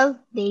trial.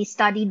 They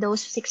studied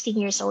those 16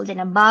 years old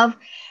and above.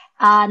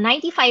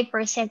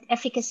 95%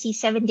 efficacy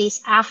 7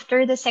 days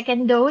after the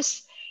second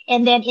dose.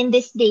 And then in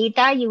this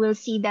data, you will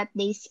see that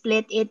they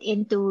split it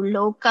into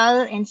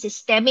local and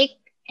systemic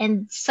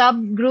and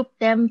subgroup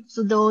them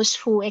to those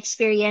who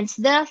experience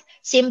the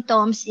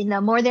symptoms in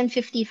the more than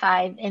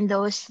 55 and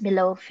those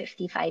below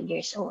 55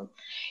 years old.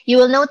 You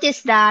will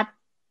notice that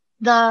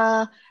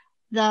the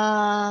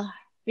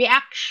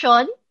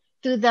reaction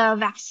to the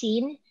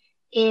vaccine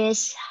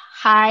is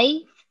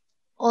high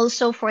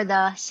also for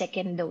the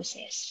second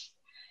doses.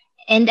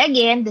 And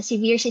again, the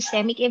severe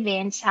systemic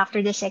events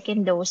after the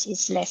second dose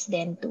is less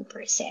than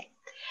 2%.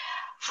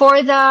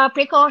 For the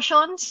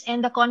precautions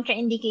and the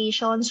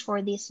contraindications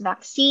for these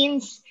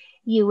vaccines,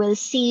 you will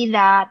see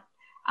that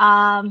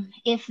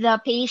if the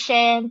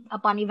patient,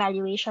 upon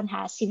evaluation,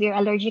 has severe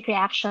allergic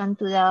reaction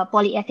to the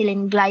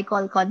polyethylene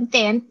glycol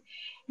content,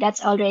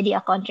 that's already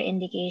a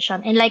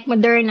contraindication. And like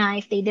Moderna,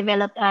 if they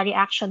developed a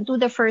reaction to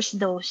the first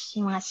dose,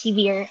 yung mga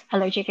severe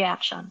allergic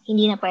reaction,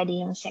 hindi na pwede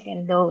yung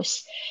second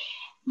dose.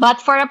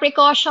 But for a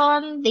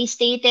precaution, they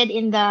stated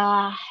in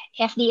the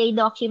FDA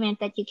document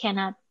that you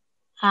cannot,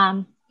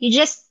 you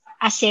just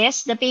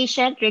assess the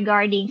patient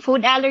regarding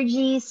food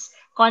allergies,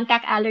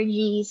 contact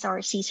allergies,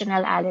 or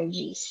seasonal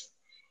allergies.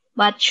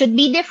 But should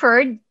be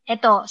deferred.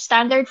 Ito,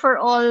 standard for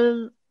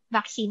all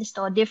vaccines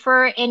to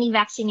defer any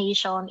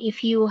vaccination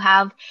if you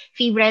have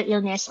febrile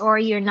illness or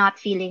you're not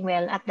feeling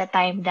well at the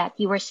time that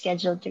you were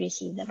scheduled to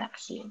receive the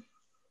vaccine.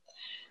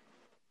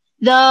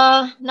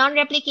 The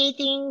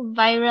non-replicating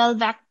viral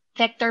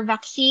vector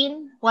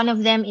vaccine, one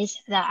of them is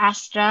the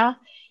Astra.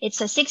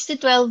 It's a 6 to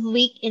 12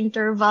 week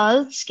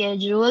interval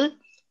schedule.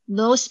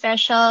 No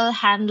special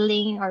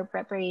handling or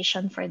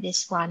preparation for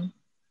this one.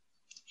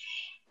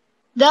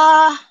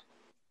 The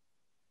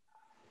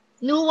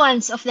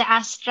nuance of the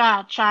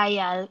Astra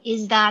trial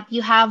is that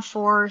you have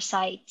 4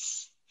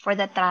 sites for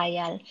the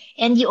trial,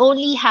 and you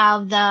only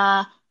have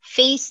the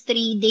phase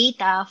 3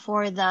 data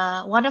for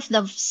the one of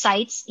the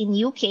sites in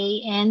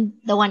UK and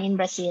the one in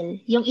Brazil.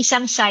 Yung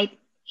isang site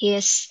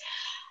is,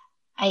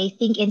 I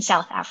think, in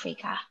South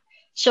Africa.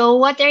 So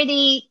what are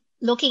they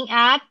looking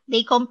at?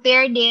 They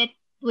compared it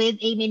with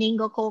a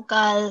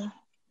meningococcal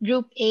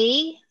group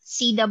A,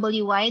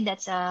 CWY,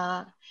 that's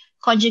a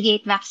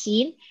conjugate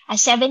vaccine, a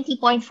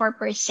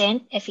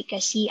 70.4%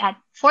 efficacy at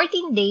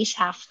 14 days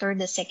after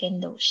the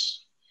second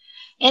dose.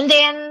 And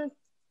then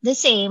the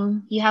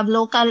same, you have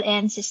local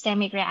and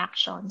systemic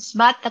reactions,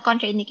 but the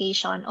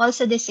contraindication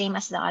also the same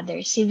as the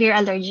others, severe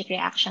allergic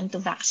reaction to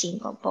vaccine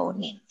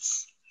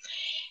components.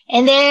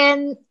 And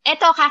then,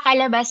 eto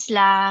kakalabas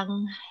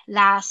lang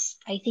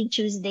last, I think,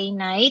 Tuesday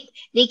night.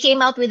 They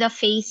came out with a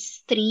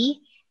phase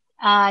 3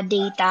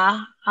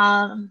 data.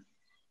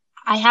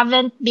 I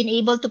haven't been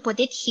able to put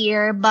it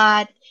here,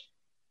 but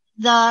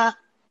the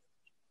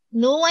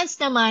nuance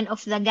naman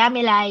of the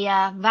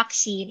Gamaleya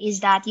vaccine is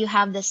that you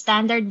have the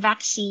standard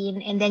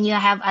vaccine and then you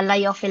have a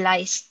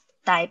lyophilized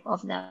type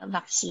of the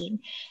vaccine.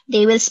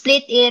 They will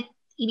split it.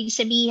 Ibig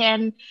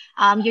sabihin,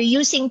 you're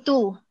using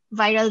 2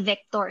 viral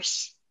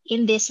vectors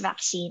in this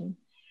vaccine,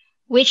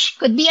 which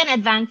could be an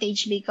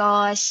advantage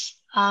because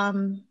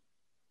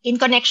in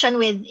connection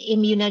with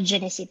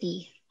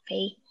immunogenicity,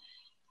 okay?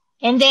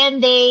 And then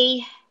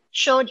they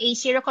showed a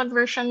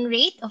seroconversion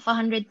rate of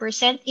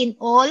 100% in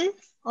all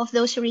of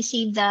those who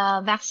received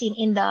the vaccine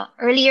in the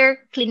earlier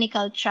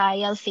clinical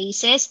trial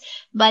phases.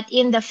 But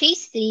in the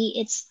phase 3,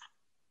 it's,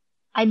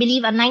 I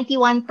believe, a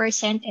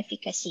 91%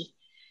 efficacy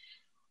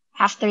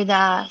after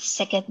the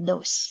second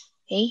dose,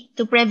 okay,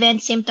 to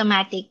prevent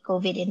symptomatic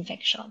COVID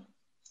infection.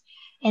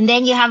 And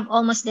then you have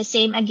almost the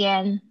same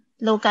again,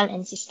 local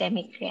and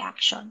systemic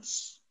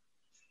reactions.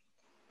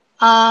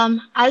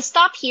 I'll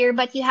stop here,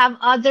 but you have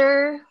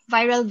other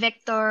viral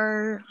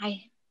vector,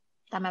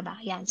 tama ba?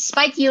 Yan.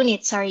 Spike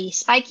unit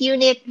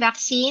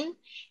vaccine.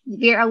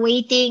 We're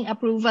awaiting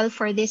approval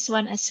for this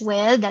one as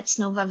well. That's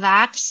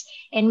Novavax.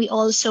 And we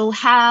also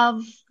have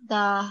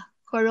the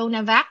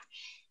CoronaVac,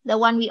 the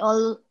one we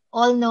all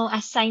know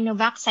as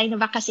Sinovac.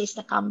 Sinovac kasi is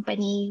the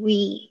company.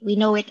 We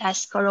know it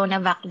as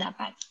CoronaVac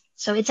dapat.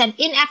 So it's an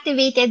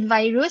inactivated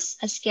virus,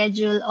 a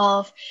schedule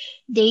of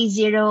day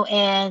 0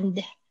 and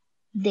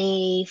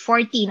day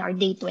 14 or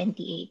day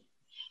 28.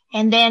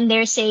 And then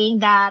they're saying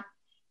that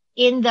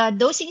in the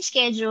dosing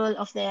schedule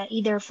of the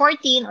either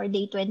 14 or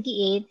day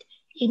 28,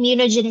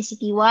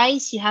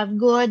 immunogenicity-wise, you have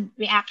good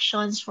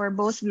reactions for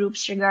both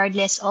groups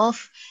regardless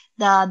of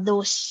the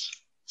dose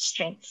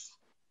strength.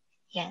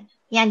 Yan.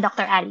 Yan,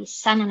 Dr. Alice.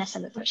 Sana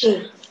nasagot ko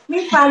siya. Okay.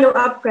 May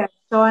follow-up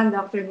question,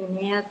 Dr.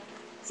 Minette.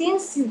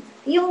 Since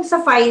yung sa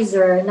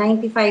Pfizer,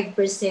 95%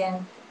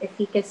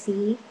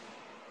 efficacy,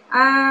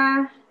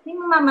 may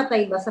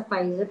mamamatay ba sa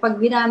Pfizer? Pag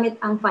ginamit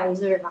ang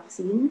Pfizer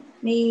vaccine,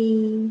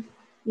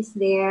 is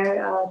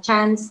there a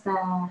chance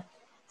na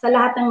sa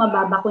lahat ng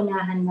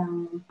mababakunahan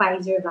ng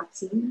Pfizer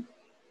vaccine.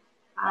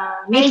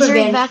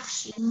 Pfizer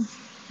vaccine.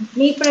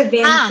 May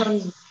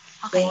prevention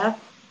okay. death.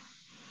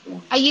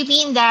 You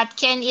mean that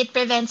can it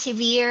prevent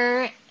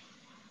severe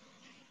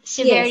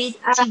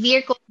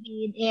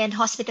COVID and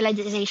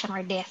hospitalization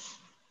or death?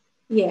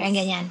 Yes. Parang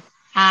ganyan.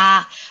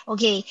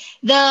 Okay.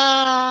 The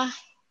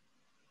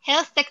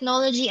Health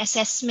Technology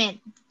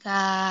Assessment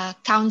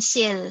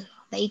Council,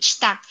 the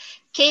HTAC,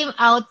 came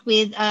out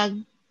with a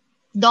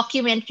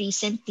document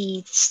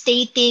recently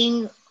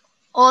stating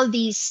all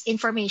these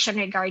information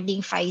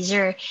regarding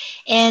Pfizer.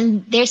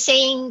 And they're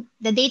saying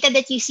the data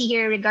that you see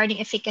here regarding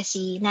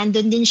efficacy,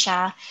 nandun din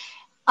siya.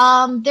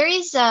 There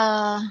is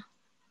a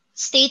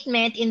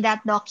statement in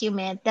that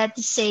document that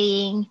is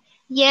saying,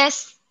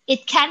 yes,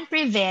 it can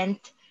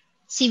prevent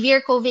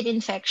severe COVID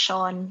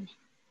infection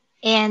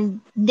and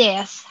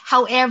death.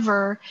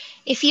 However,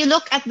 if you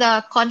look at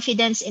the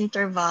confidence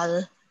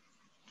interval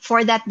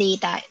for that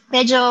data,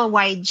 medyo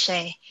wide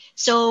siya.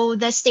 So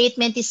the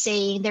statement is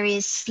saying there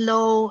is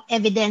low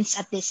evidence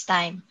at this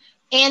time.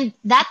 And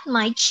that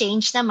might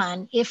change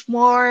naman if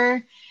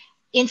more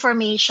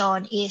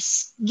information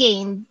is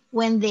gained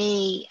when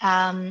they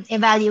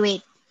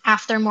evaluate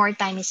after more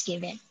time is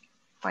given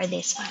for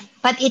this one.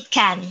 But it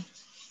can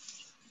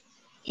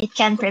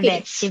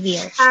prevent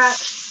severe.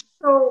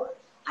 So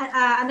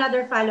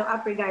another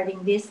follow-up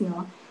regarding this,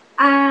 no?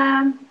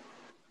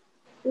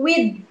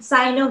 With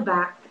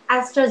Sinovac,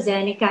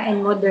 AstraZeneca,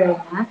 and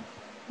Moderna,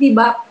 di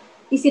ba,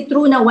 is it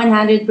true na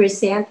 100%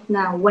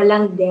 na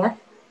walang death?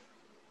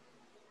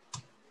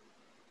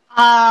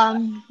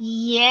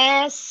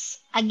 Yes.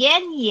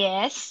 Again,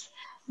 yes.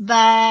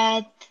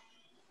 But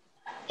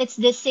it's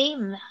the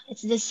same.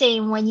 It's the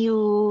same when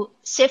you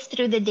sift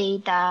through the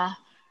data.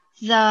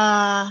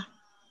 The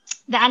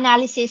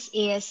analysis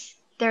is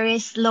there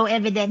is low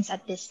evidence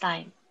at this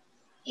time.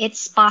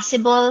 It's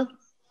possible,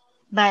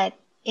 but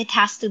it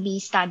has to be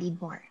studied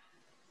more.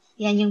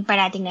 Yan yung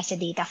parating nasa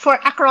data for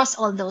across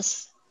all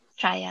those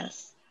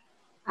trials.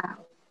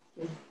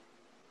 Okay.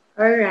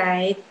 All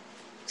right.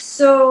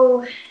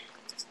 So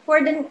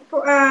for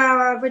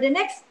the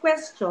next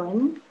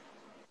question,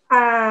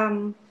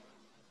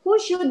 who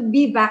should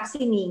be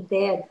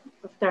vaccinated,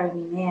 Dr.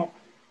 Minette?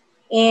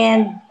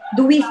 And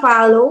do we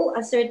follow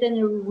a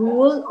certain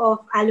rule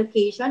of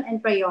allocation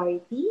and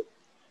priority?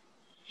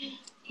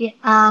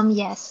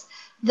 Yes.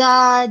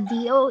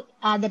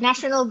 The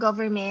national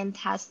government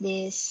has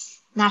this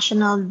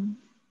national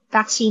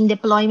vaccine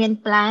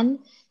deployment plan.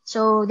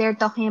 So they're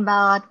talking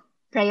about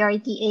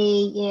priority A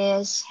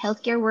is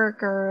healthcare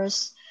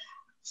workers,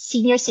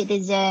 senior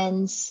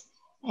citizens,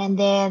 and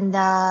then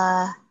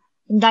the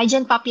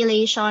indigent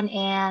population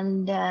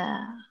and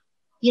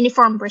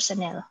uniformed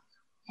personnel.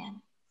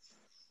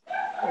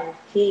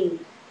 Okay.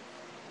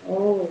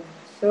 Oh,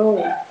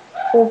 so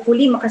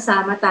hopefully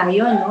makasama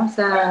tayo, no,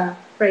 sa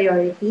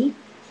priority.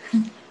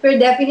 Pero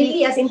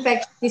definitely as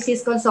infectious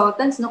disease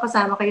consultants, no,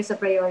 kasama kayo sa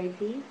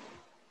priority.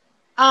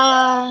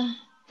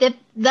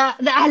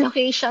 The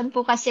allocation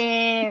po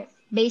kasi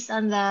based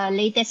on the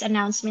latest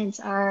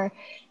announcements are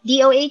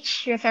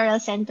DOH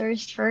referral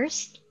centers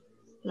first.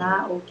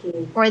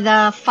 Okay. For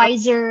the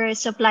Pfizer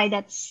supply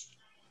that's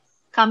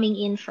coming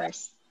in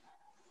first.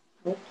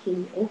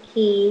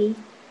 Okay.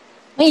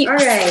 May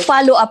alright.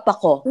 Follow-up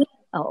ako.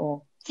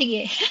 Oo.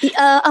 Sige.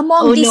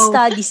 Among these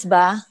studies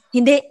ba?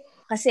 Hindi.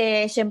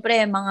 Kasi,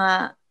 syempre,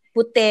 mga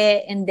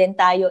puti and then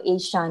tayo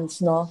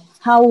Asians, no?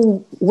 How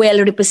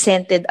well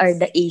represented are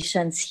the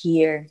Asians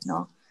here,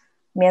 no?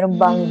 Meron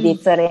bang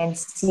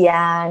difference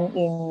yan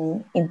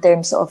in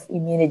terms of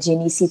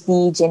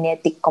immunogenicity,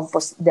 genetic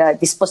the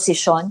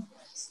disposition?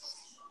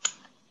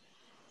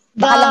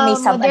 Baka lang may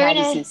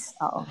sub-analysis.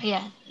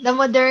 Yeah. The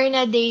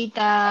Moderna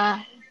data,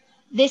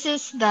 this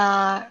is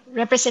the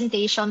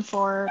representation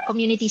for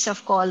communities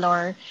of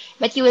color.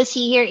 But you will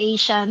see here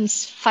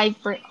Asians,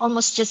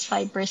 almost just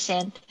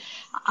 5%.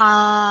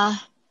 I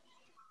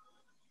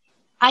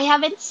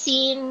haven't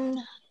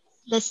seen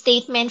the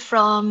statement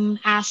from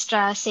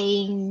Astra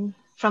saying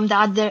from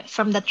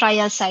the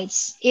trial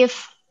sites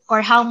if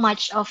or how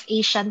much of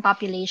Asian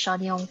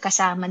population yung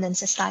kasama dun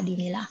sa study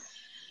nila.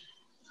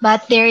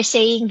 But they're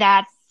saying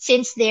that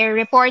since they're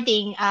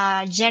reporting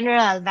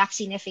general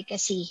vaccine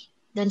efficacy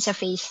dun sa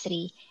phase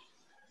 3,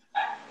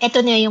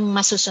 ito na yung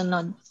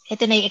masusunod.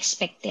 Ito na yung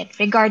expected,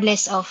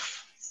 regardless of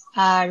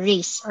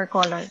race or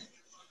color.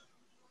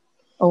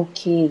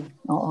 Okay.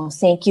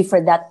 Thank you for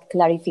that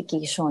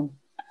clarification.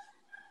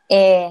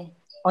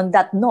 On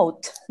that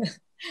note,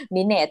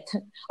 Minette,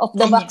 of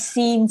the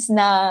vaccines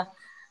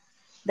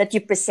that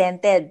you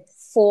presented,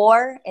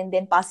 4 and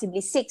then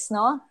possibly 6,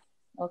 no?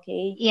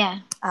 Okay.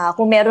 Yeah.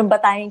 Kung meron ba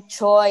tayong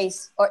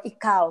choice, or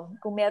ikaw,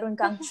 kung meron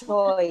kang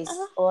choice,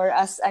 or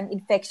as an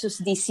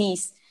infectious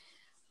disease,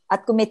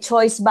 at kung may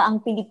choice ba ang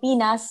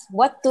Pilipinas,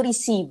 what to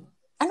receive?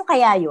 Ano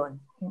kaya yun?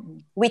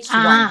 Which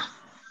one?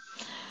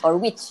 Or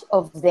which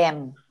of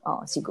them?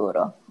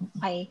 Siguro.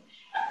 Okay.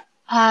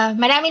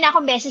 Marami na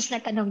akong beses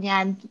na tanong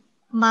yan.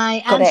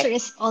 My answer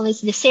is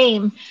always the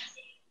same,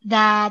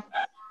 that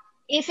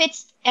if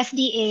it's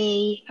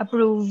FDA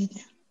approved,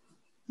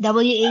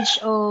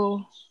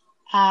 WHO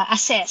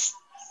assessed,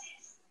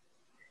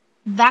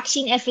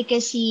 vaccine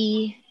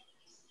efficacy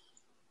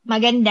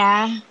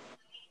maganda,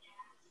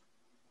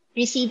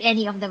 receive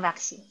any of the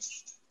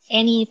vaccines.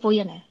 Any po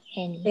yun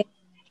any.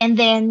 And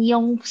then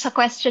yung sa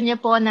question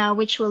niyo po na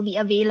which will be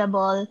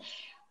available,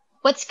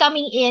 what's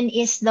coming in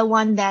is the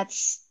one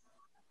that's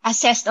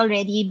assessed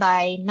already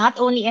by not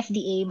only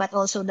FDA but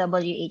also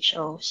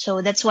WHO.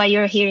 So that's why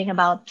you're hearing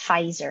about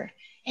Pfizer.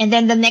 And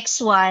then the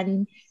next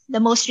one, the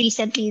most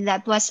recently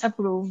that was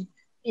approved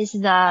is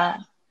the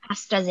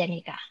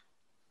AstraZeneca.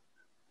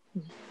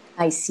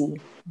 I see.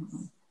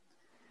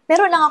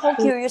 Pero lang ako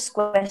curious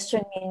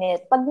question,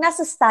 Minute. Pag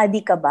nasa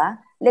study ka ba,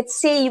 let's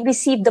say you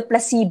receive the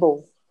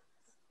placebo.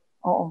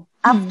 Oo.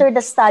 After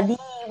the study,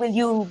 will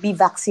you be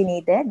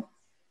vaccinated?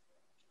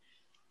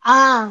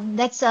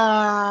 That's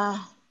a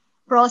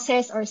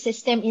process or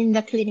system in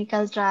the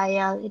clinical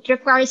trial. It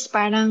requires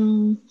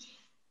parang,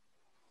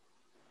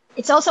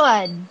 it's also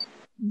a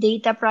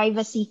data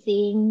privacy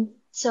thing.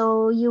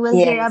 So you will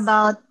hear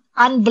about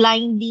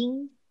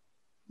unblinding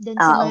dun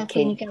sa mga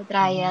clinical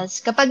trials.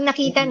 Kapag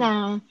nakita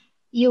na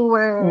you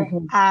were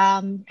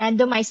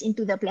randomized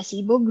into the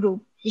placebo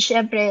group,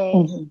 syempre,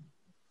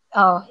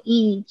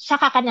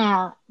 saka ka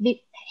na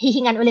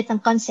hihingan ulit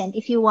ng consent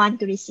if you want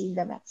to receive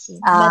the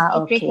vaccine.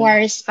 But it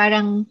requires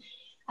parang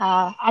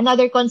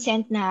another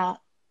consent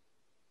na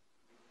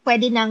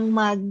pwede nang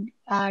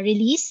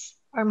mag-release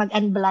or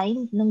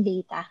mag-unblind ng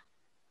data.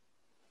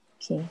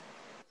 Okay.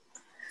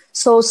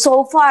 So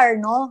far,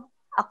 no?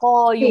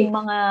 Ako, yung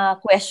mga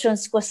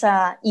questions ko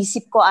sa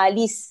isip ko,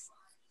 Alice,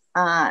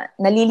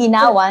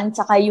 nalilinawan,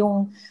 tsaka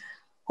yung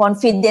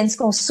confidence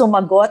kong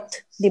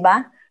sumagot, di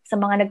ba? Sa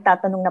mga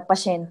nagtatanong na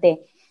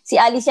pasyente. Si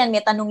Alice yan,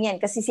 may tanong yan,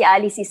 kasi si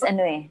Alice is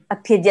a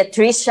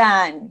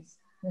pediatrician.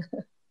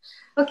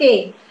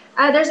 Okay.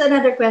 There's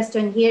another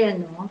question here,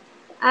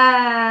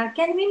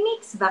 can we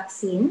mix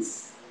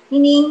vaccines?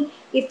 Meaning,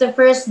 if the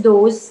first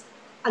dose,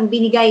 ang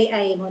binigay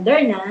ay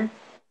Moderna,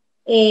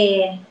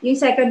 yung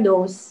second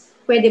dose,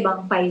 pwede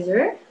bang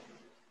Pfizer?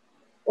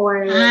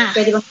 Or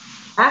pwede bang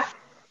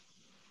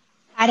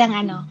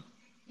parang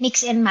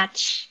mix and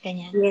match,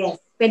 ganyan.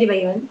 Yes. Pwede ba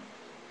yun?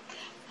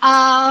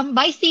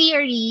 By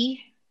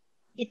theory,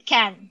 it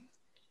can.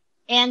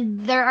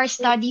 And there are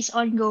studies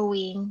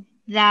ongoing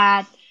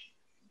that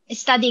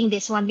studying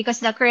this one because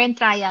the current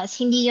trials,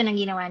 hindi yun ang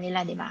ginawa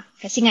nila, di ba?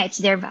 Kasi nga,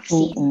 it's their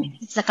vaccine.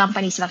 It's the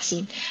company's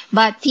vaccine.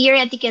 But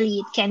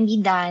theoretically, it can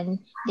be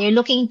done. They're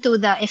looking to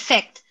the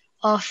effect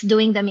of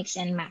doing the mix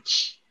and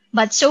match.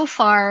 But so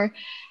far,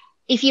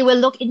 if you will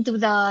look into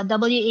the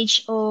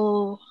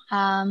WHO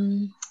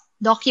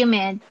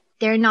document,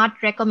 they're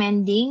not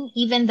recommending,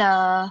 even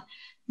the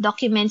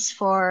documents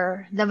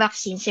for the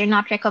vaccines, they're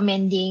not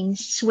recommending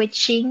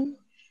switching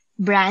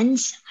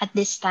brands at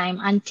this time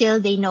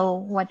until they know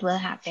what will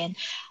happen.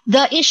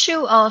 The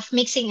issue of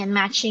mixing and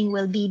matching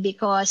will be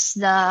because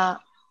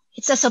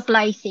it's a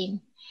supply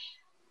thing.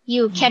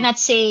 You cannot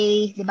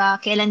say, di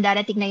ba, kailan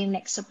darating na yung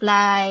next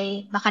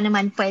supply, baka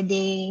naman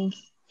pwedeng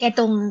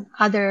etong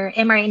other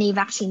mRNA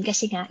vaccine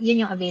kasi nga,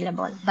 yun yung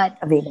available. But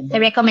the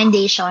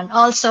recommendation,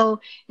 also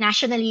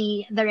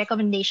nationally, the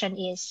recommendation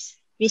is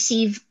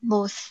receive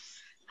both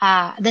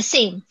the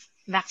same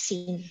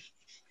vaccine.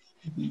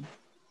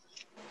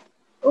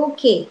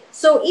 Okay.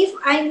 So, if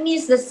I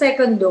miss the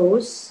second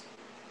dose,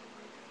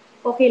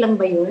 okay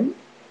lang ba yun?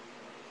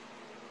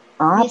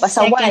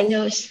 Pasaway.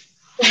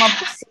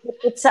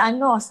 It's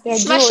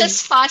as much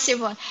as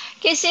possible.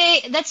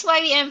 Kasi that's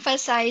why we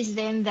emphasize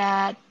then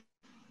that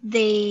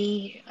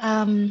they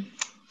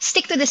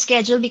stick to the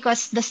schedule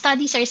because the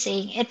studies are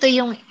saying ito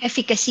yung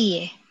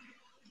efficacy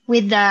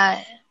with the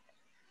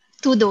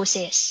 2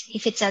 doses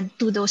if it's a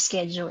 2-dose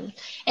schedule.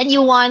 And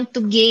you want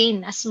to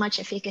gain as much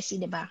efficacy,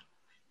 diba,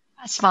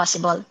 as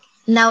possible.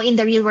 Now, in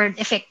the real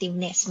world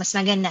effectiveness, mas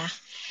maganda.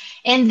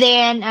 And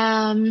then,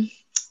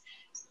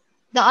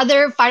 the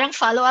other parang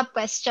follow-up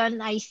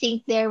question, I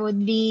think there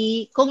would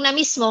be, kung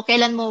na-miss mo,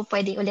 kailan mo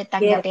pwede ulit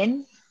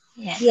tanggapin?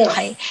 Yes.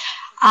 Okay.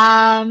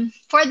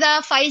 For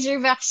the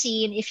Pfizer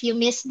vaccine, if you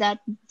miss that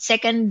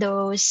second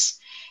dose,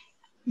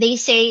 they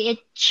say it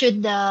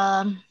should,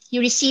 you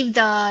receive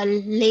the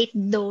late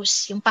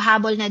dose, yung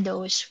pahabol na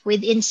dose,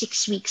 within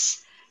 6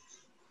 weeks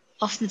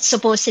of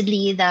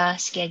supposedly the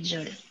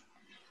schedule.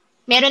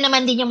 Meron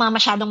naman din yung mga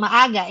masyadong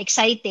maaga,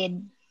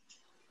 excited.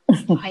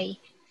 Okay.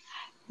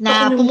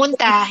 Na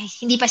pumunta,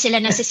 hindi pa sila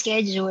nasa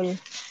schedule.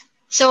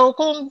 So,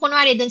 kung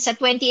kunwari dun sa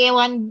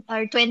 21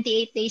 or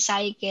 28-day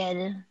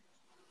cycle,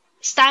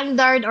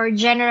 standard or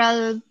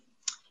general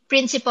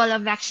principle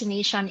of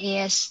vaccination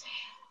is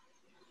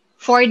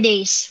 4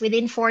 days.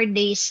 Within 4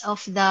 days of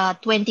the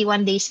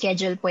 21-day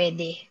schedule,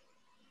 pwede.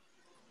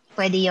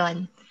 Pwede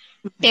yon.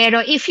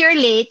 Pero if you're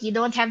late, you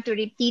don't have to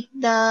repeat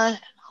the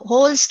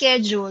whole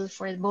schedule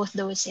for both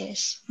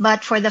doses.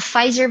 But for the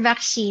Pfizer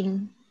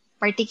vaccine,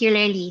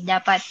 particularly,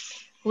 dapat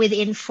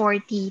within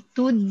 42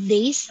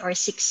 days or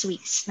 6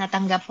 weeks,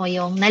 natanggap mo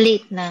yung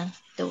na-late na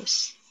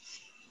dose.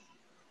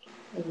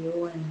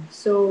 Ayun.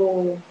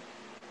 So,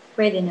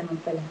 Pwede naman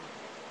pala.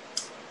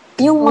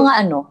 Yung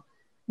mga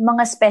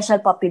mga special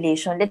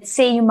population, let's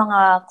say yung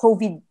mga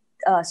COVID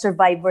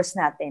survivors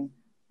natin,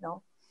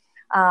 no?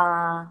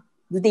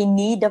 Do they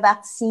need a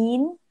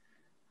vaccine?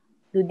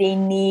 Do they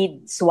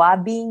need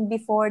swabbing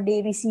before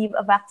they receive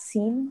a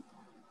vaccine?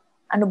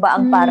 Ano ba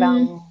ang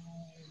parang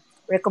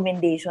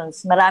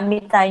recommendations?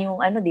 Marami tayong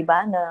di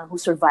ba, na who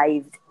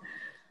survived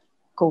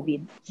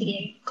COVID.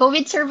 Sige.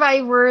 COVID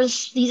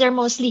survivors, these are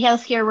mostly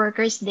healthcare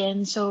workers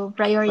then, so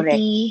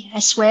priority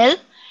as well.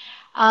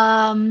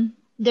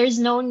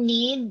 There's no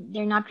need,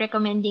 they're not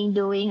recommending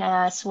doing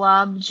a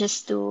swab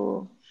just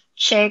to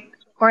check,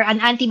 or an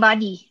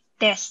antibody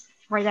test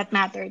for that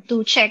matter,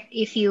 to check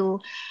if you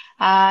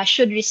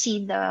should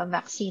receive the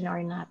vaccine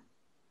or not.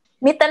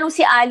 May tanong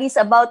si Alice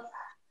about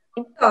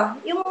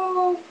yung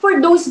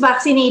for those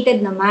vaccinated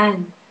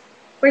naman.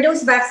 For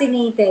those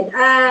vaccinated,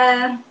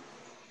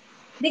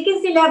 they can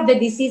still have the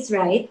disease,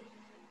 right?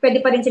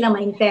 Pwede pa rin silang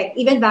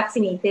ma-infect, even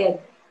vaccinated.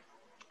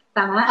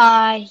 Tama?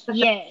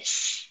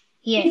 Yes.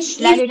 Yes,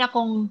 lalo na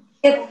kung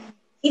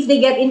if they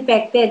get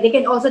infected, they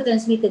can also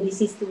transmit the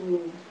disease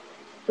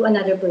to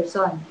another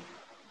person.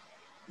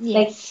 Yes.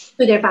 Like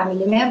to their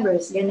family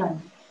members,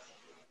 ganon.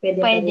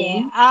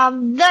 Pwede.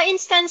 The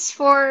instance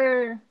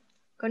for,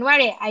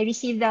 kunwari, I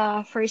received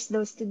the first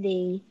dose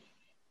today.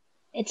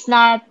 It's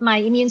not, my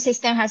immune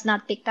system has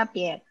not picked up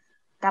yet.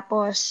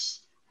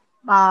 Tapos,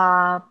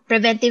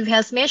 preventive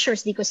health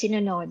measures, di ko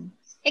sinunod.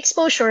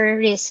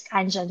 Exposure risk,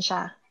 andyan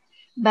siya.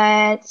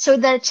 But, so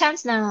the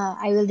chance na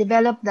I will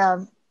develop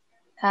the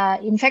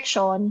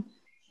infection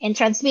and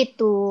transmit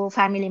to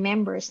family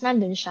members,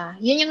 nandun siya.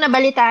 Yun yung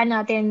nabalitaan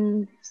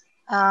natin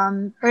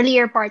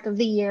earlier part of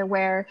the year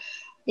where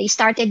they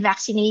started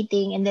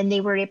vaccinating and then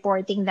they were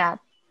reporting that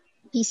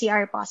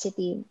PCR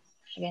positive.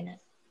 Ganun.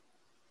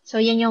 So,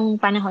 yun yung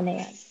panahon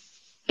na yan.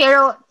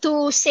 Pero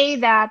to say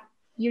that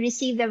you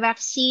receive the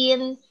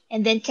vaccine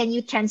and then can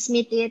you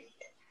transmit it?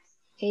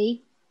 Okay?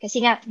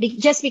 Kasi nga,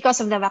 just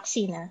because of the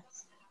vaccine.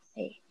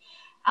 Okay.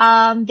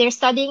 They're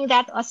studying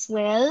that as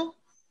well.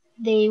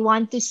 They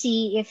want to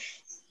see if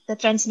the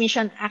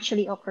transmission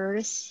actually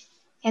occurs.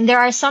 And there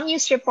are some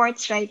news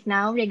reports right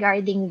now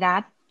regarding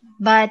that.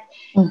 But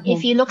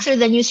if you look through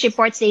the news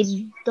reports,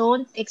 they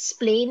don't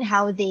explain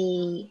how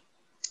they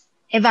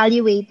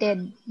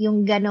evaluated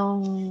yung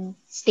ganong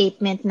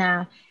statement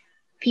na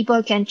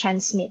people can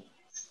transmit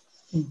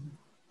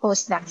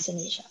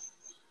post-vaccination.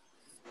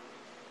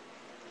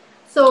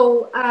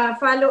 So,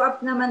 follow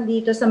up naman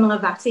dito sa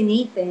mga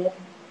vaccinated,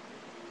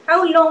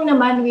 how long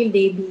naman will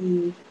they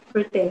be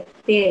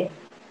protected?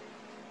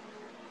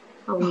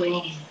 How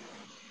long?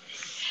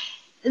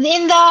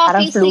 In the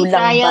phase 3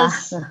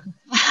 trials,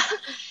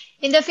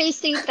 in the phase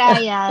 3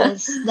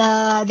 trials,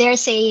 they're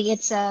saying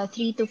it's 3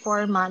 to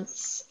 4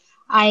 months.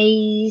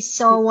 I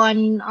saw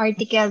one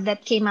article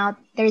that came out,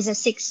 there's a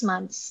 6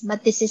 months,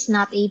 but this is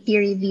not a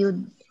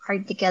peer-reviewed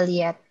article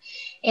yet.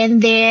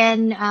 And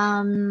then,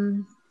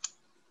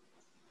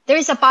 there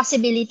is a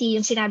possibility,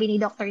 yung sinabi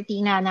ni Dr.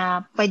 Tina,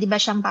 na pwede ba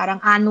siyang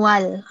parang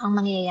annual ang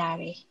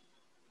mangyayari.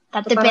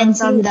 That so depends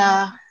on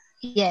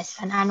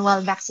an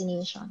annual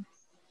vaccination.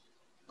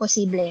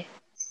 Posible.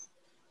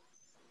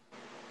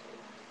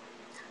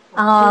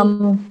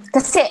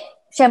 Kasi,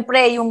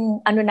 syempre,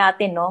 yung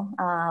natin, no,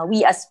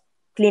 we as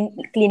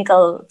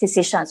clinical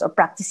physicians or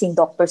practicing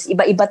doctors,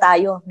 iba-iba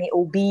tayo. May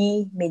OB,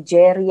 may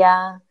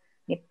geria,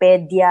 may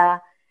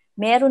pedia.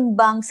 Meron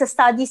bang, sa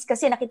studies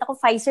kasi, nakita ko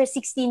Pfizer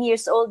 16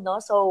 years old,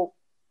 no? So,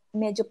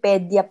 medyo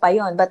pedia pa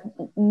yon, but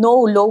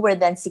no lower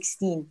than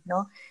 16,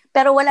 no?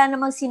 Pero wala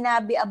namang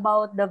sinabi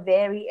about the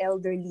very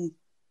elderly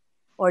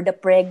or the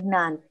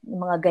pregnant,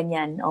 mga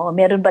ganyan. O,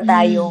 meron ba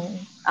tayong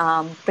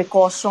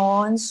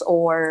precautions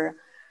or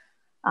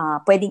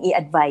pwedeng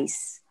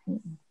i-advise?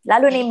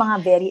 Lalo na yung mga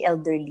very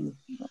elderly.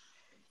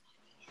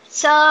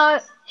 Sa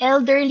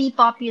elderly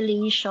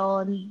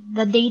population,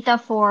 the data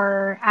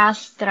for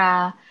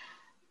Astra,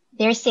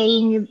 they're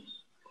saying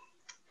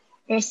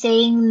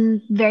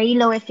very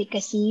low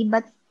efficacy,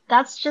 but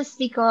that's just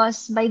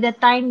because by the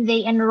time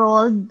they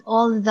enrolled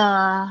all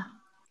the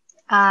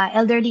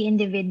elderly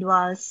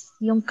individuals,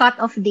 yung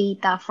cut-off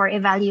data for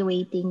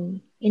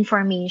evaluating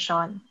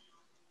information,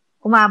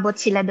 umabot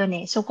sila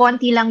doon eh. So,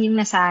 konti lang yung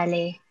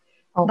nasali.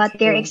 Okay. But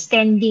they're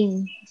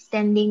extending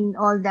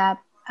all that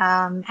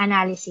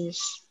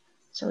analysis.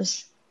 So,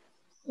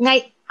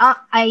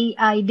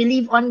 I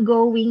believe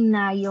ongoing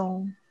na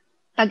yung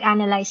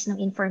pag-analyze ng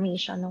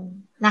information ng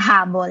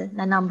nahabol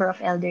na number of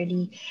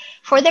elderly.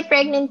 For the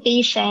pregnant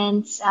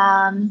patients,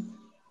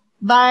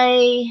 by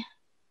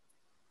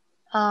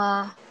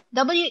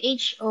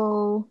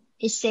WHO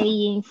is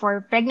saying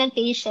for pregnant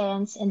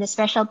patients and the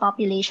special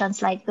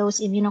populations like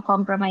those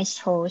immunocompromised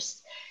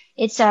hosts,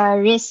 it's a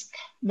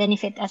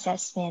risk-benefit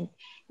assessment.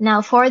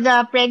 Now, for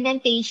the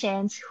pregnant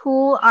patients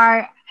who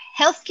are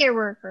healthcare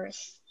workers,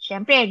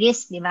 syempre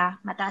risk, di ba?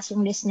 Mataas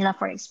yung risk nila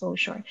for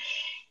exposure.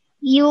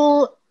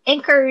 You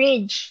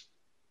encourage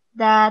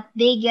that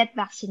they get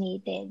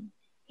vaccinated.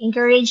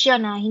 Encourage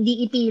yun na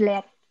hindi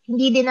ipilit.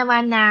 Hindi din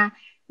naman na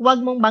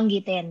huwag mong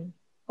banggitin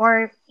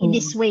or in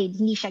this way,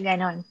 hindi siya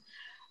ganon.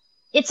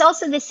 It's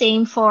also the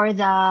same for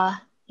the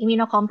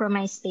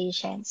immunocompromised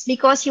patients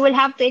because you will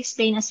have to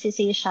explain as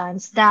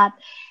physicians that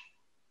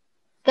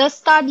the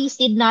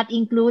studies did not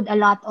include a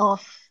lot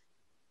of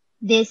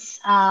these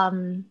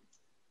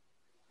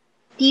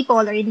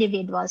people or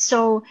individuals.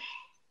 So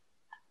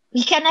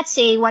we cannot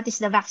say what is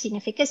the vaccine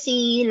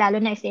efficacy, lalo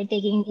na if they're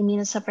taking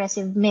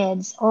immunosuppressive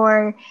meds,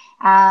 or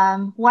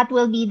what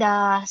will be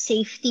the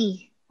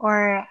safety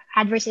or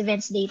adverse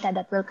events data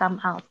that will come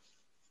out.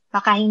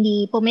 Baka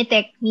hindi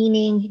pumitik,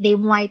 meaning they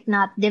might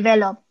not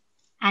develop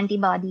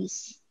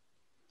antibodies.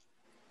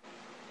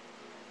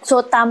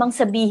 So, tamang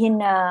sabihin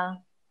na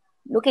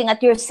looking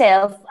at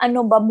yourself,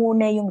 ano ba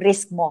muna yung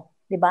risk mo,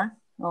 di ba?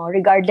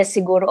 Regardless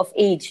siguro of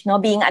age, no?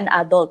 Being an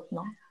adult,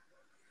 no?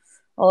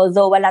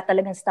 Although wala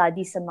talagang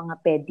studies sa mga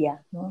pedya,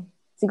 no?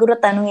 Siguro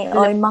tanongin,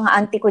 yung mga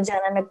auntie ko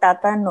dyan na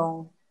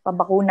nagtatanong,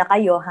 pabakuna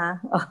kayo, ha?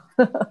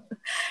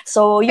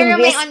 So, yung pero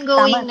risk, may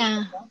ongoing tama, na.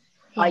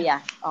 Oh, yeah.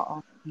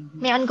 Oo.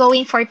 May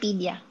ongoing for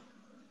pedia.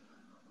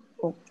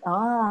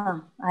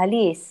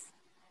 Alice.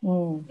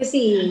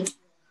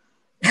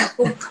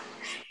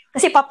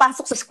 Kasi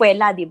papasok sa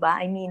eskwela, di ba?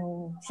 I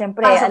mean,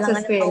 syempre,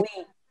 alangan na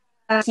way.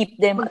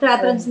 Keep them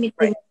magtra-transmit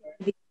din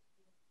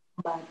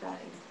bata.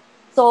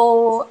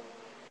 So,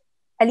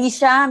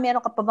 Alicia,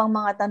 meron ka pa bang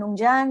mga tanong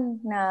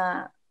dyan na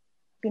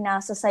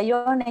pinasa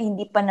sa'yo na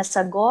hindi pa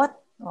nasagot?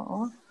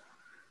 Oo.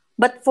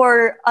 But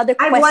for other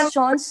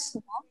questions,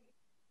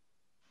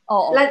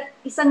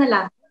 isa na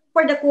lang.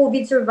 For the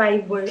COVID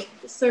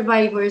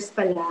survivors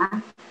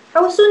pala,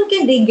 how soon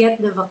can they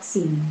get the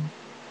vaccine?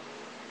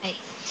 Ay.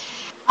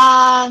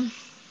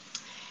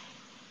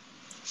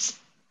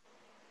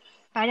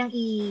 Parang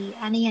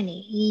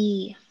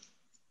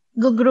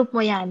group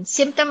mo yan.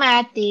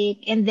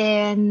 Symptomatic, and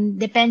then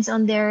depends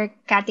on their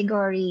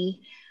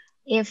category.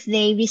 If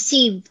they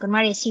receive,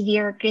 kunwari,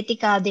 severe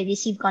critical, they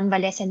receive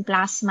convalescent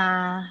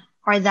plasma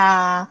or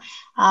the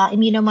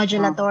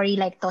immunomodulatory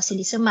like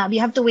tocilizumab, you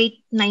have to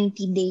wait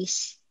 90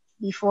 days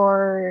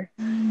before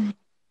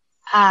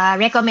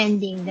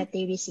recommending that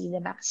they receive the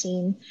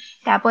vaccine.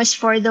 Tapos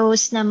for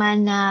those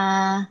naman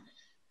na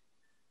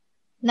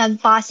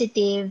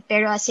nag-positive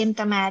pero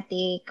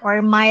asymptomatic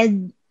or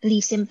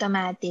mildly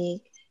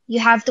symptomatic, you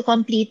have to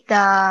complete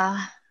the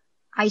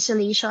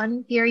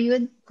isolation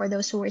period for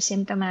those who are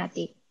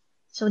symptomatic.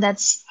 So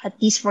that's at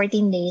least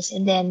 14 days,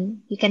 and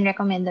then you can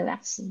recommend the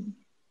vaccine.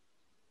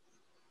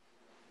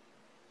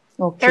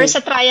 Okay. Pero sa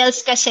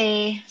trials,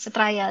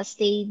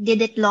 they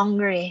did it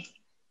longer eh.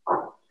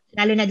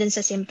 Lalo na dun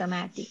sa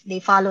symptomatic. They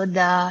followed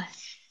the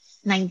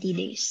 90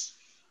 days.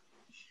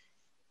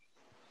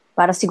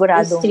 Para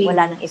siguradong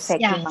wala nang effect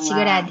yung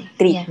mga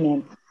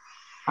treatment.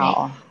 Yeah.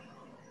 Oo.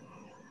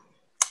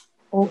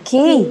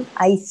 Okay.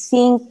 I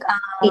think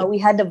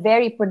we had a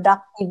very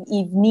productive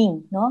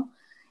evening, no?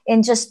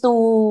 And just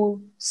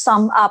to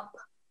sum up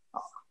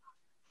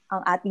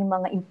ang ating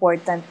mga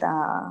important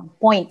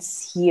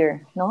points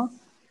here, no?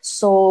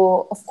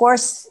 So, of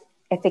course,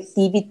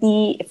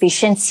 effectivity,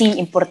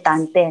 efficiency,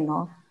 importante,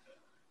 no?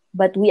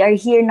 But we are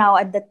here now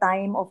at the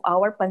time of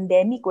our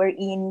pandemic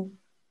wherein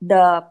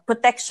the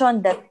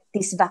protection that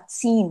these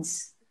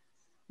vaccines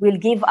will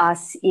give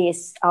us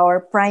is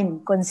our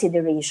prime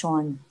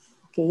consideration.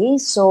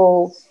 Okay,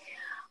 so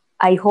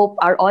I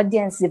hope our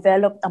audience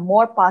developed a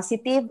more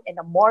positive and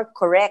a more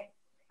correct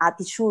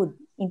attitude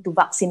into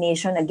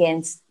vaccination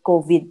against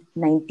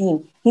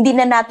COVID-19. Hindi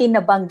na natin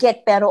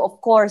nabanggit, pero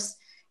of course,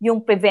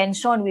 yung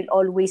prevention will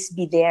always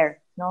be there,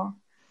 no?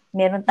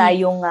 Meron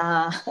tayong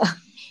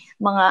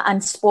mga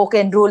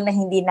unspoken rule na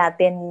hindi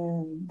natin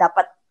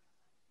dapat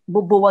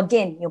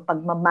bubuwagin, yung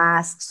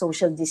pagmamask,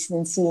 social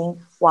distancing,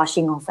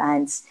 washing of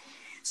hands.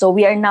 So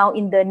we are now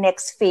in the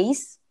next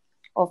phase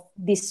of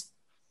this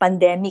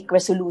pandemic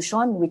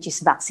resolution, which is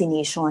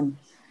vaccination.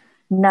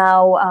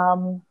 Now,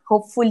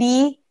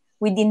 hopefully,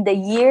 within the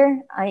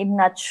year, I'm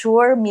not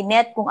sure,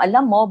 Minette, kung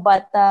alam mo,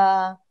 but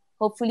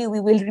hopefully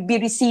we will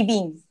be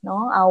receiving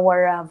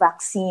our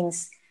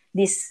vaccines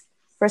this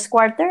first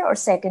quarter or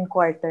second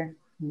quarter.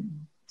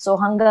 So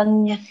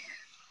hanggang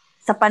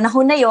sa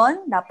panahon na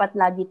yon, dapat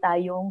lagi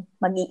tayong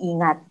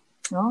mag-iingat.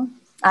 No?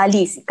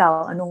 Alice,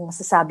 ikaw, anong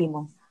masasabi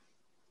mo?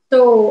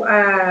 So,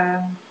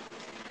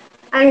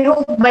 I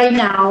hope by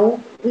now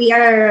we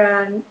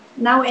are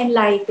now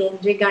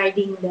enlightened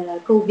regarding the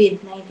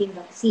COVID-19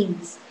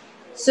 vaccines.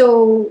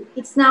 So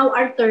it's now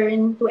our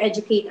turn to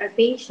educate our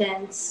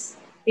patients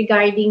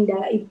regarding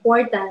the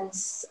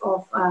importance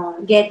of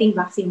getting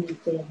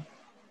vaccinated.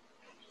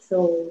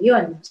 So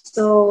yun.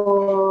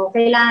 So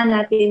kailangan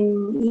natin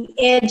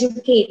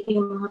i-educate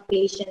yung mga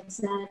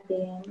patients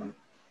natin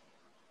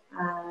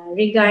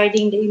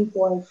regarding the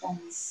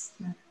importance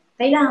na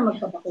kailangan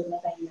magpabakuna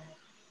tayo natin.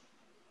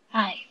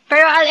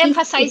 Pero I'll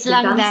emphasize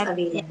lang that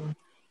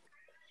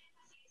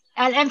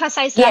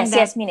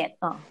yes, Minette.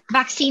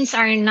 Vaccines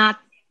are not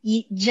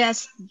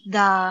just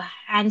the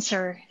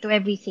answer to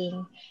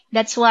everything.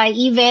 That's why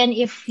even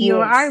if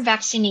you are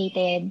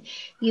vaccinated,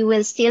 you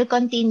will still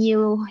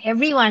continue,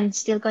 everyone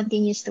still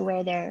continues to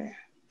wear their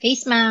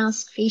face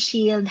mask, face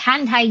shield,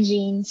 hand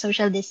hygiene,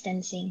 social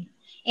distancing.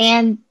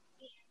 And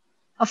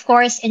of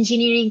course,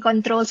 engineering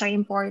controls are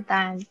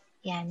important.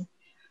 Yan.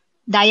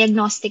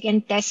 Diagnostic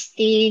and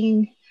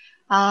testing,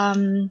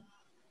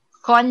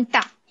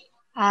 contact,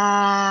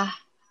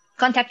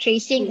 contact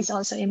tracing is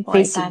also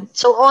important.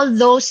 So all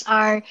those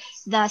are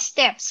the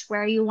steps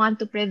where you want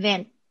to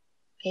prevent,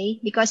 okay?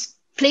 Because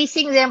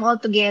placing them all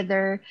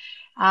together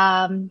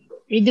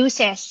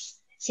reduces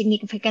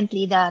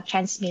significantly the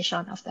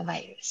transmission of the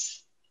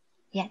virus.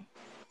 Yan.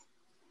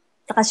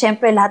 Saka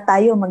syempre lahat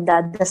tayo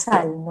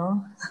magdadasal,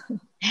 no?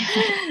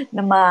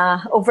 Na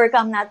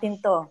ma-overcome natin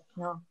to,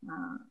 no?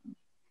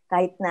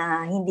 Kahit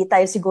na hindi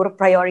tayo siguro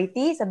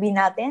priority, sabihin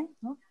natin,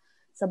 no?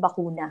 Sa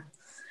bakuna.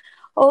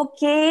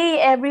 Okay,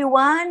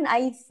 everyone,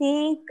 I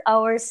think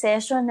our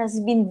session has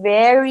been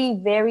very,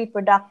 very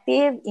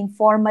productive,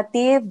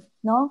 informative,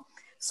 no?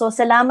 So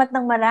salamat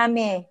ng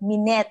marami,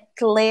 Minette,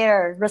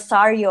 Claire,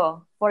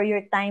 Rosario, for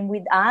your time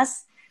with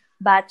us,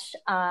 batch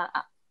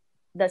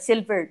the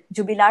Silver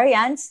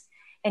Jubilarians,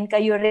 and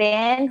kayo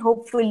rin,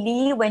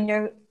 hopefully, when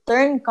your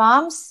turn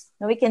comes,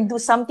 we can do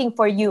something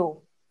for you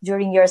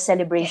during your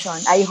celebration.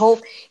 Yes. I hope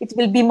it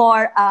will be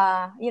more,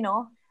 a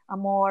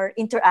more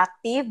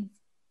interactive,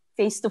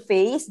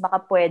 face-to-face, baka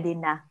pwede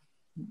na.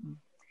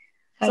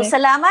 So,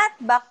 salamat.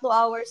 Back to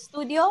our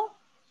studio.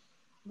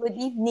 Good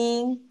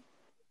evening.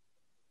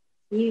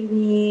 Good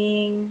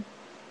evening.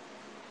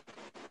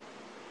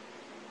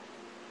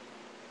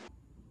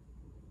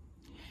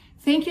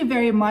 Thank you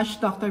very much,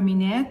 Dr.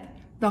 Minette,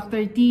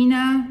 Dr.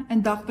 Tina,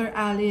 and Dr.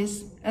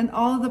 Alice, and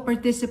all the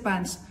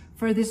participants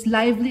for this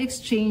lively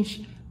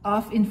exchange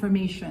of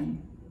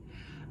information.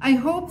 I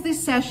hope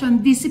this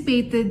session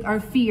dissipated our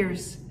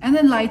fears and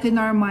enlightened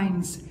our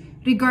minds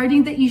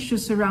regarding the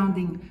issues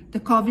surrounding the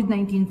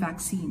COVID-19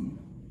 vaccine.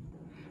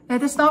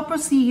 Let us now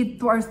proceed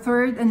to our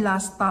third and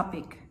last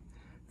topic,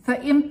 the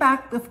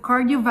impact of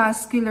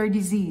cardiovascular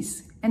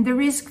disease and the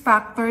risk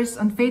factors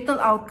on fatal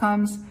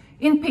outcomes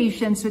in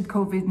patients with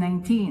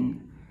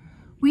COVID-19.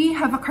 We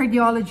have a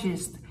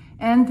cardiologist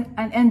and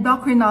an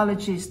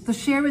endocrinologist to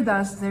share with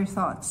us their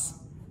thoughts.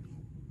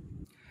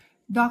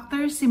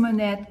 Dr.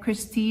 Simonette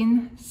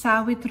Christine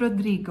Sawit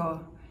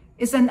Rodrigo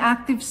is an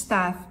active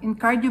staff in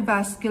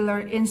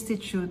Cardiovascular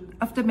Institute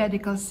of the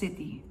Medical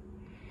City.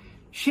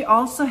 She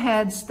also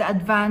heads the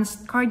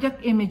Advanced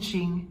Cardiac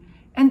Imaging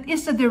and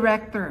is the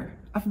director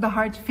of the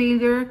Heart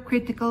Failure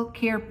Critical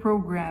Care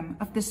Program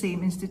of the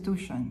same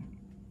institution.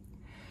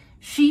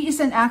 She is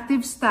an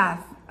active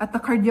staff at the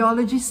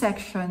Cardiology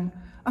section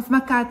of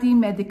Makati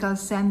Medical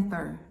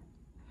Center.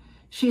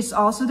 She is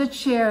also the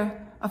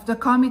chair of the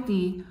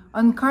Committee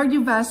on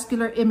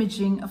Cardiovascular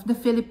Imaging of the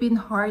Philippine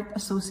Heart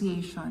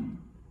Association.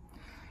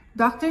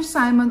 Dr.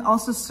 Simon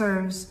also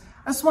serves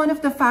as one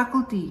of the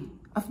faculty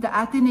of the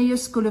Ateneo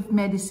School of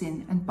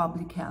Medicine and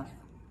Public Health.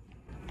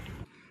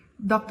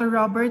 Dr.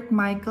 Robert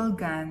Michael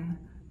Gan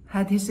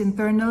had his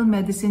internal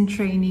medicine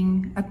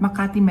training at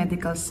Makati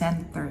Medical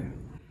Center.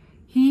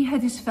 He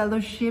had his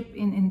fellowship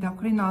in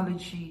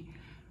endocrinology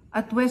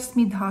at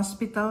Westmead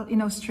Hospital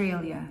in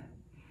Australia.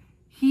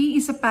 He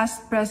is a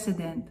past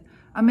president,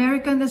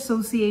 American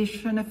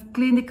Association of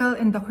Clinical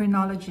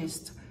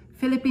Endocrinologists,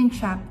 Philippine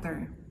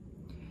Chapter.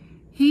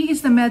 He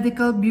is the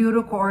Medical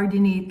Bureau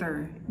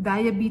Coordinator,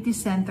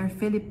 Diabetes Center,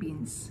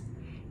 Philippines,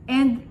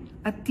 and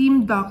a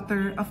team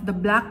doctor of the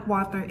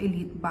Blackwater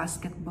Elite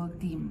Basketball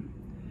Team.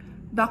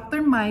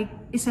 Dr. Mike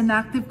is an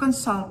active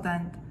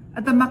consultant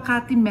at the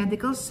Makati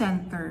Medical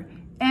Center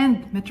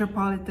and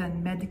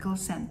Metropolitan Medical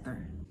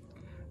Center.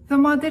 The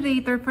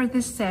moderator for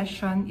this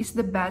session is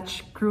the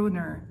batch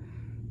crooner,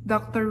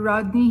 Dr.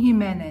 Rodney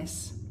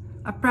Jimenez,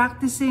 a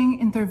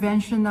practicing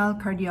interventional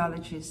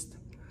cardiologist.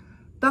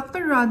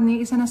 Dr.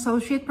 Rodney is an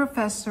associate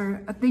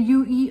professor at the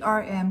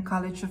UERM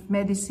College of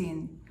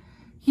Medicine.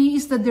 He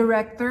is the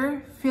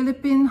director,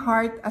 Philippine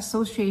Heart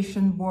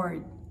Association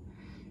Board.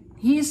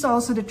 He is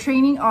also the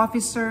training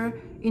officer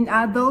in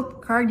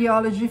Adult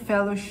Cardiology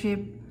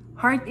Fellowship,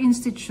 Heart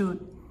Institute,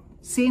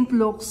 St.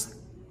 Luke's,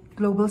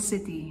 Global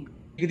City.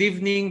 Good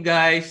evening,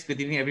 guys.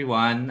 Good evening,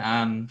 everyone.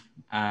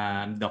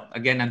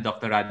 Again, I'm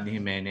Dr. Rodney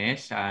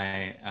Jimenez.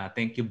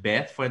 Thank you,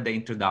 Beth, for the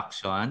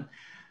introduction.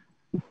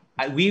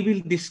 We will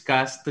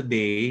discuss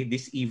today,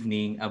 this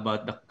evening,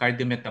 about the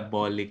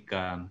cardiometabolic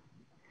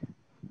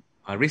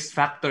risk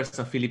factors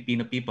sa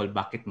Filipino people.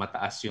 Bakit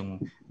mataas yung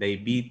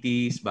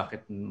diabetes,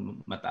 bakit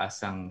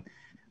mataas ang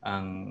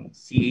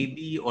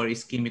CAD or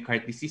ischemic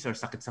heart disease or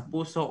sakit sa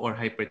puso or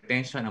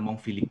hypertension among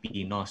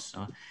Filipinos.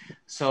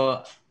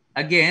 So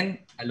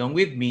again, along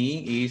with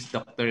me is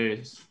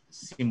Dr.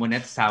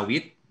 Simonette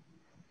Sawit.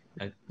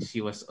 She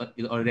was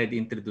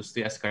already introduced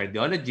to you as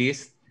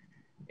cardiologist,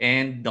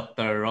 and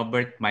Dr.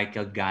 Robert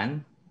Michael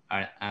Gan,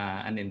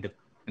 an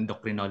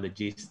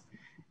endocrinologist.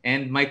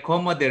 And my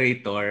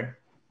co-moderator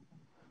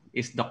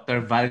is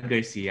Dr. Val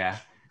Garcia,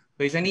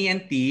 who is an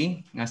ENT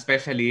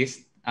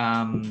specialist,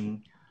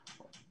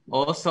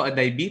 also a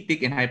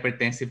diabetic and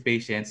hypertensive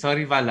patient.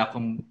 Sorry, Vala,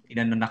 kung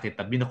inano na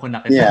kita, binuko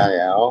na kita.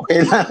 Yeah,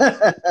 okay.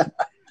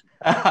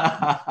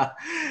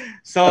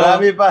 So,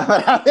 marami pa,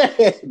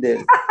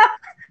 marami.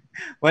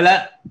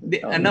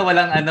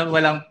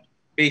 walang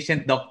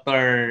patient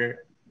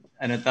doctor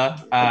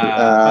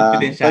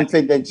confidentiality.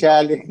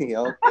 Confidentiality.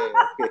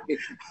 Okay.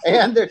 I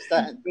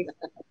understand.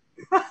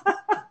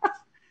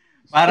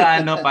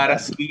 Para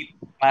sweet,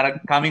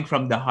 para coming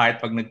from the heart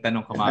pag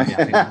nagtanong ka mamaya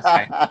kay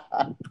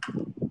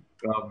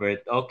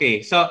Robert.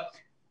 Okay, so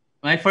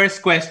my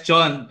first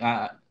question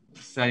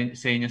sa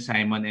inyo,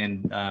 Simon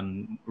and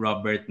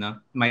Robert, no?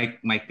 Mike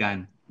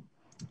Gan.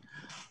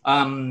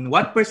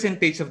 What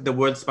percentage of the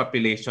world's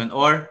population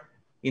or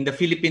in the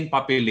Philippine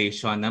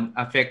population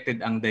affected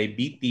ang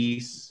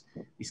diabetes,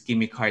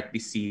 ischemic heart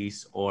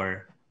disease,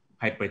 or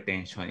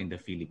hypertension in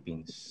the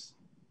Philippines?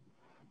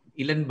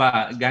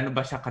 Gaano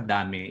ba siya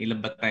kadami?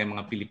 Ilan ba tayong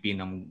mga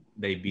Pilipinong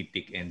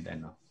diabetic and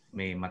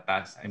may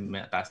mataas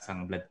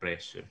ang blood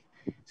pressure?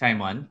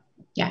 Simon?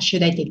 Yeah,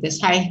 should I take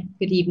this? Hi,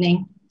 good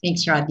evening.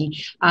 Thanks, Rodney.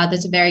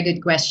 That's a very good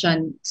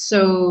question.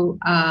 So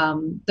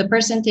the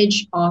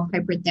percentage of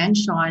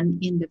hypertension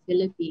in the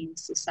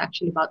Philippines is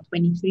actually about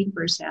 23%.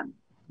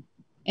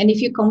 And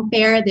if you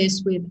compare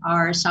this with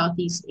our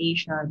Southeast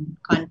Asian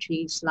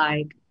countries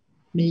like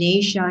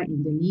Malaysia,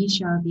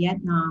 Indonesia,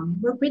 Vietnam,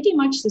 we're pretty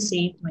much the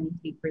same,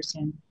 23%,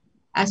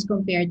 as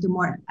compared to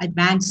more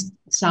advanced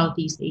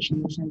Southeast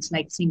Asian nations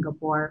like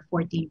Singapore,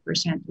 14%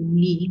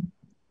 only.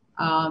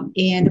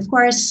 And of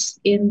course,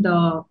 in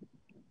the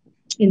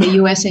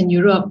US and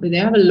Europe,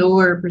 they have a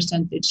lower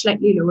percentage,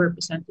 slightly lower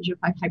percentage of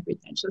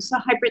hypertension. So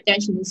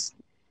hypertension is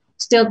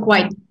still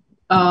quite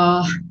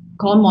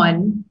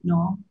common,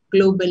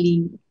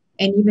 globally,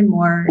 and even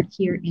more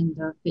here in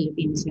the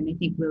Philippines. And I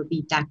think we'll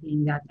be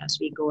tackling that as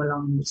we go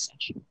along in this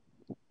session.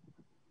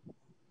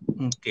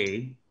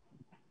 Okay.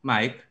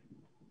 Mike?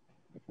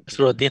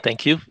 Rodney,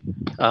 thank you.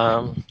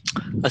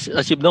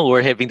 As you know,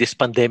 we're having this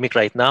pandemic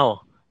right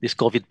now, this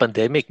COVID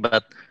pandemic,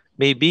 but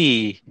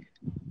maybe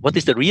what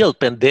is the real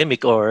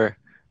pandemic, or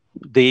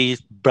they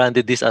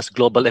branded this as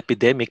global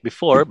epidemic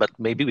before, but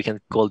maybe we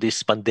can call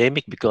this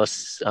pandemic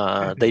because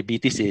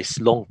diabetes is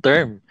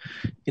long-term.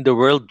 In the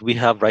world, we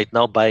have right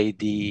now, by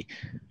the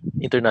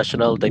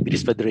International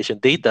Diabetes Federation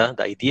data,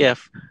 the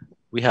IDF,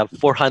 we have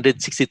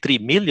 463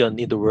 million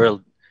in the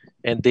world,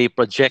 and they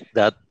project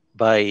that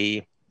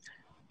by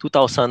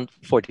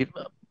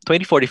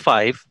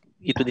 2045,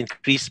 it would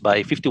increase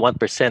by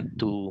 51%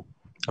 to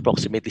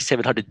approximately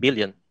 700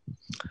 million.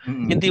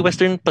 In the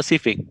Western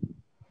Pacific,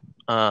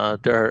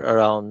 there are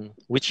around,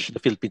 which the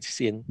Philippines is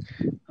in,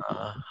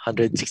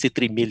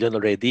 163 million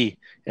already.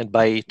 And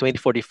by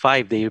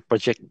 2045, they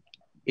project,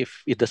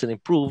 if it doesn't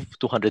improve,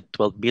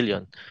 212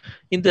 million.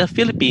 In the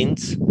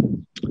Philippines,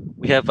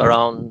 we have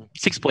around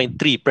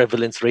 6.3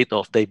 prevalence rate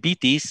of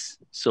diabetes.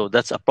 So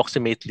that's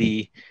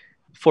approximately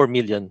 4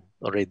 million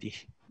already.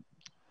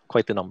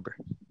 Quite a number.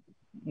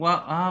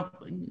 Well,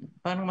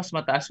 parang mas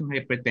mataas yung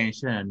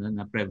hypertension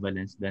na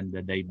prevalence than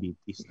the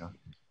diabetes, no?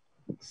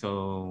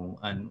 So,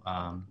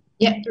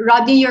 yeah,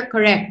 Rodney, you're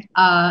correct.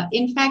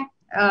 In fact,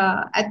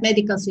 at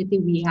Medical City,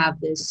 we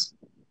have this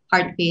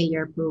heart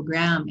failure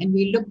program, and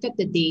we looked at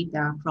the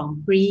data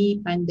from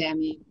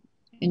pre-pandemic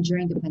and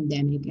during the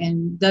pandemic.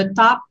 And the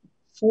top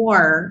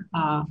 4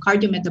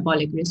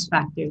 cardiometabolic risk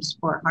factors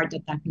for heart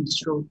attack and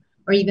stroke,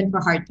 or even for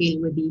heart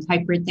failure, would be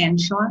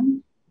hypertension,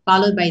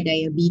 followed by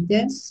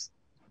diabetes,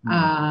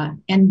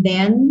 and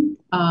then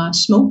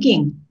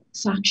smoking.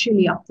 It's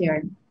actually up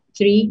there,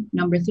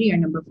 number 3 or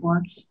number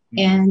 4,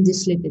 and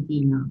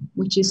dyslipidemia,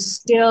 which is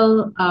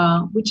still,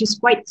 which is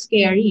quite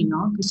scary,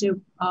 because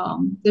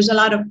there's a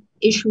lot of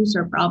issues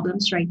or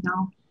problems right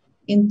now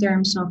in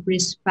terms of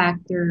risk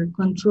factor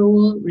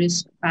control,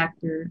 risk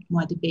factor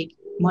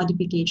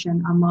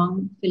modification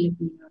among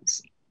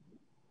Filipinos.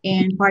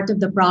 And part of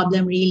the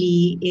problem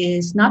really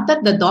is not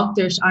that the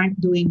doctors aren't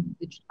doing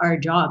our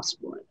jobs.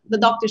 The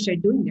doctors are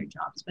doing their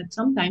jobs, but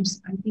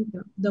sometimes I think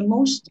the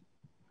most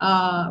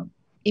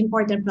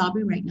important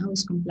problem right now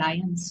is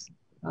compliance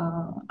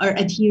or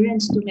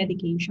adherence to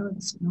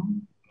medications.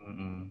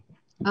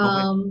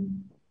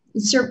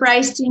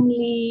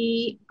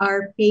 Surprisingly,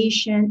 our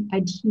patient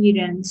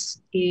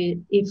adherence,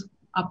 if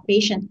a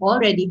patient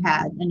already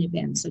had an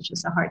event such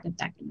as a heart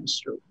attack and a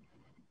stroke,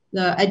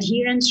 the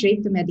adherence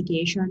rate to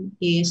medication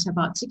is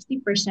about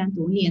 60%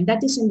 only, and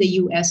that is in the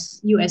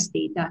US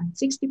data,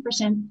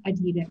 60%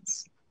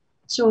 adherence.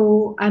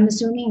 So I'm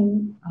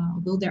assuming,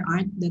 although there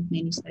aren't that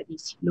many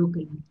studies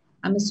locally,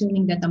 I'm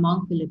assuming that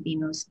among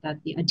Filipinos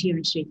that the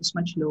adherence rate is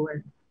much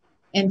lower.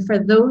 And for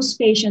those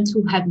patients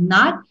who have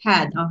not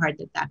had a heart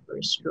attack or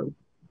a stroke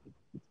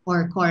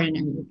or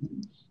coronary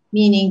event,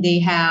 meaning they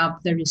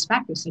have the risk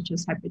factors such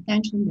as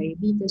hypertension,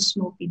 diabetes,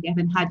 smoking, they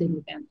haven't had an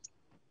event.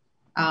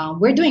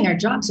 We're doing our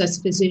jobs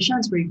as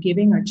physicians, we're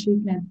giving our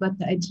treatment, but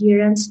the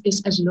adherence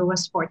is as low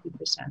as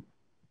 40%.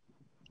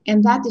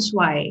 And that is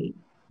why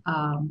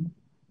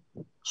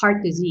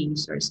heart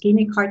disease or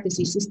ischemic heart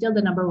disease is still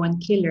the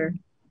 #1 killer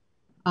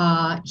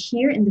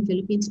here in the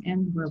Philippines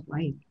and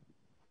worldwide.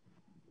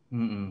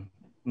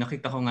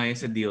 Nakita ko nga yun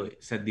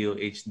sa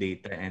DOH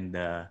data and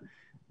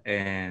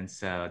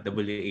sa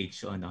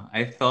WHO.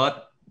 I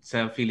thought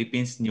sa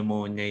Philippines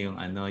pneumonia yung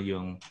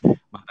yung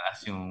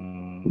mataas yung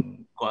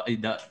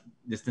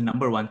that's the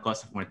number one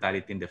cause of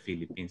mortality in the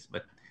Philippines.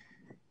 But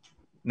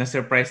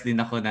na-surprise din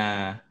ako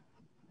na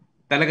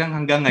talagang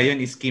hanggang ngayon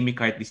ischemic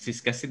heart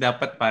disease kasi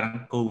dapat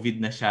parang COVID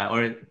na siya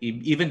or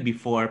even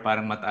before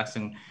parang mataas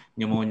yung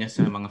pneumonia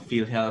sa mga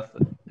PhilHealth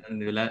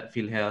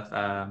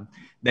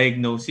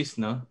diagnosis,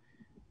 no?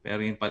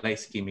 Pero yun pala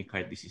ischemic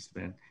heart disease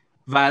pa rin.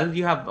 Val,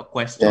 you have a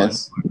question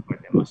Yes. for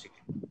them?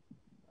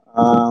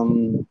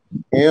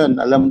 Ngayon,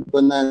 alam ko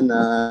na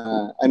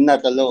I'm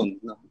not alone.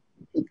 No?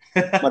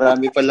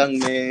 Marami palang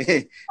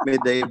may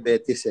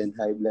diabetes and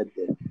high blood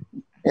din.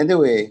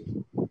 Anyway,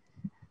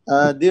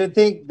 do you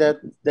think that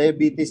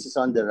diabetes is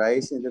on the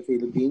rise in the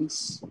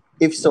Philippines?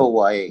 If so,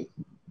 why?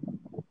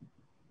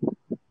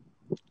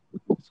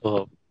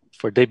 So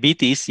for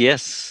diabetes,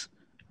 yes.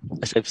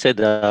 As I've said,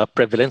 the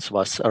prevalence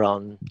was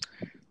around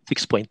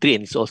 6.3,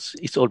 and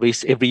it's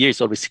always every year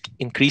it's always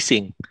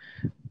increasing.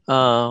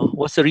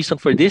 What's the reason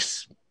for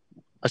this?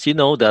 As you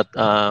know that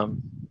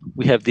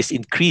we have this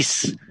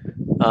increased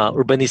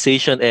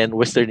urbanization and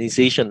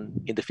westernization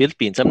in the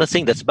Philippines. I'm not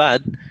saying that's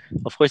bad.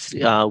 Of course,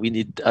 we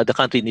need the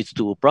country needs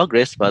to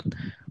progress, but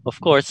of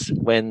course,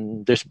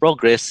 when there's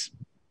progress,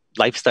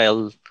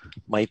 lifestyle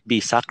might be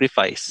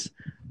sacrificed.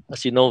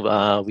 As you know,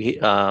 we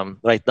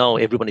right now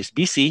everyone is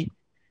busy.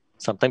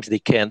 Sometimes they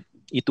can't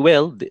eat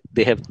well.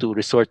 They have to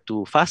resort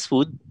to fast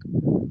food.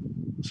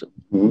 So,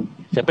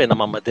 siyempre,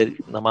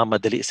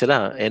 namamadali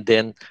sila. And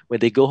then when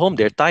they go home,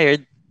 they're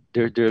tired.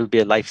 There will be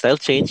a lifestyle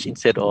change.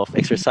 Instead of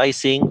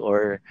exercising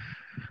or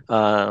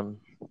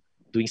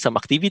doing some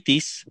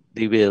activities,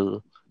 they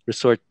will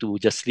resort to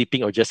just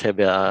sleeping or just have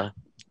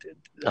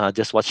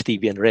just watch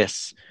TV and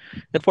rest.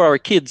 And for our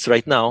kids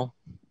right now,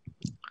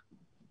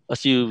 I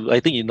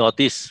think you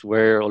notice,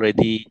 we're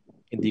already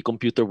in the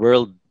computer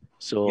world.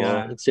 So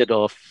instead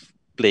of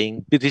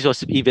playing, this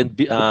was even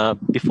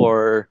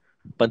before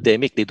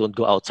pandemic, they don't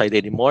go outside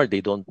anymore.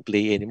 They don't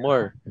play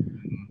anymore.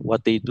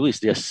 What they do is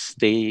just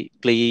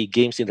play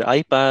games in their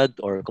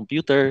iPad or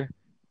computer,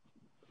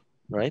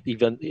 right?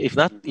 Even if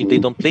they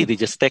don't play, they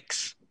just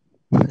text.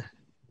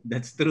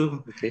 That's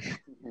true. Okay.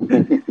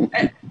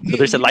 So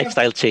there's a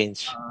lifestyle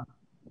change.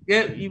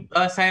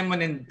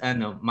 Simon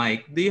and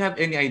Mike, do you have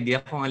any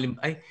idea kung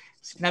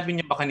sinabi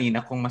niyo ba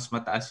kanina kung mas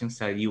mataas yung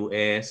sa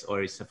US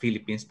or sa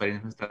Philippines pa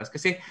rin mas mataas?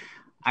 Kasi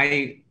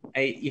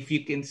if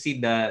you can see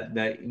the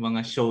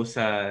mga show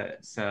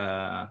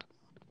sa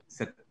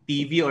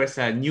TV or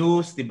sa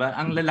news, 'di ba?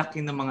 Ang lalaki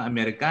ng mga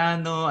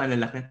Amerikano, ang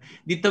lalaki.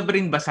 Dito ba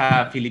rin ba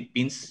sa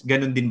Philippines,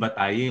 ganun din ba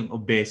tayo yung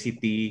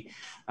obesity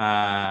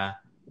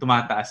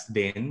tumataas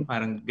din?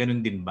 Parang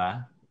ganun din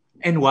ba?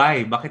 And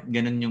why? Bakit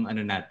ganun yung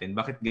natin?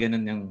 Bakit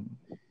ganun yung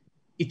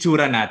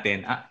itsura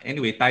natin?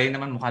 Anyway, tayo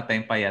naman mukha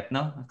tayong payat,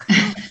 no?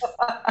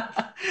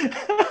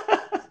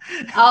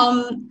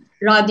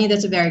 Rodney,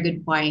 that's a very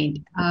good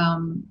point.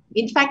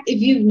 In fact,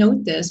 if you've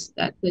noticed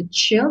that the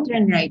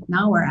children right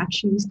now are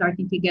actually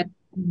starting to get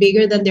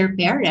bigger than their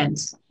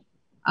parents.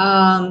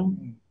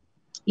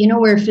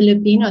 We're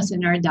Filipinos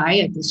and our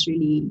diet is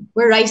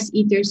we're rice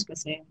eaters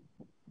kasi.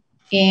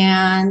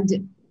 And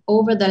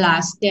over the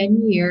last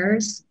 10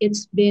 years,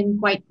 it's been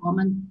quite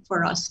common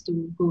for us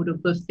to go to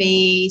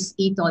buffets,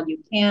 eat all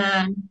you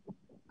can,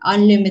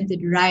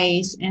 unlimited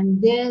rice.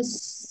 And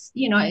this,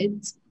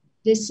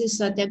 this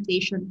is a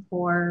temptation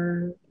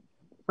for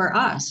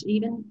us,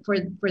 even for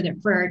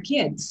our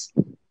kids.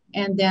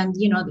 And then,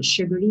 the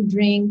sugary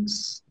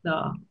drinks,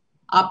 the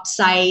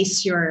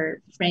upsize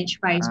your French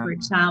fries, for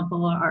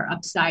example, or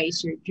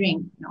upsize your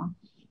drink.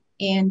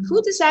 And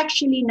food is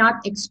actually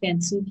not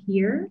expensive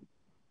here.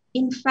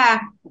 In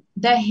fact,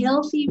 the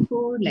healthy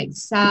food like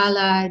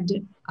salad,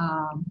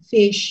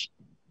 fish,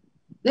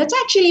 that's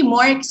actually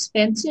more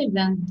expensive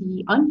than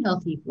the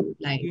unhealthy food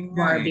like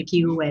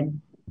barbecue and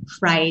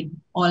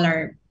all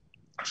our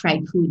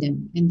fried food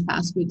and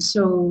fast food.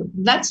 So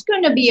that's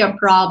going to be a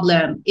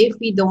problem if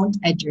we don't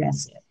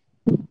address it.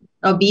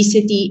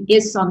 Obesity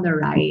is on the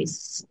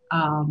rise.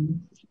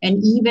 And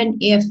even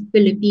if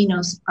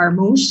Filipinos are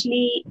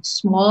mostly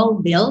small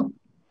built,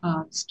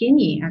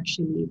 skinny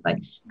actually, but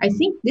I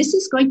think this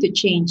is going to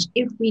change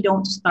if we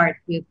don't start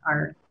with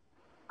our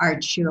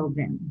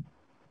children.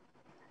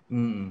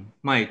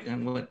 Mike,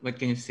 what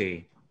can you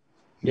say?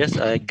 Yes,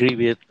 I agree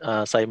with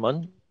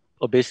Simon.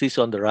 Obesity is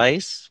on the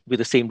rise with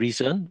the same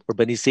reason: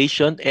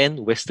 urbanization and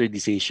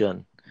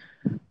westernization.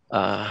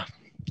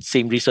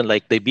 Same reason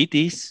like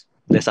diabetes,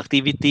 less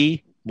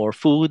activity, more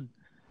food,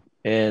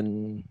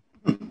 and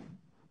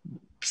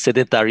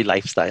sedentary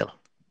lifestyle.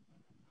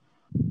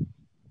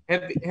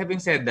 Having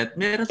said that,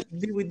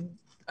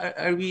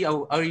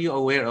 are you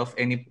aware of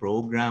any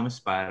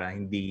programs para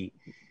hindi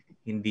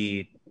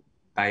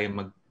tayo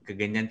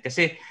magkaganyan?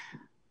 Kasi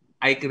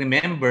I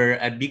remember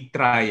a big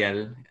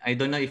trial. I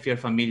don't know if you're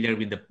familiar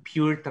with the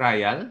PURE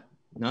trial,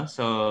 no?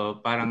 So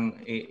parang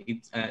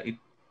it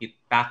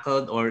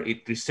tackled or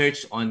it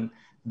researched on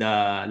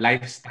the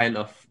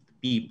lifestyle of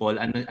people.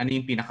 Ano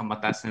yung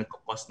pinakamataas na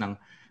cause ng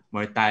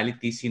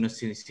mortality, sino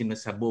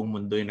sa buong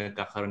mundo yung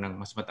nagkakaroon ng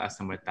mas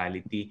mataas na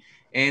mortality.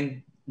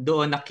 And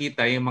doon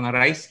nakita yung mga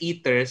rice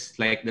eaters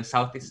like the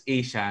Southeast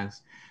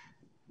Asians,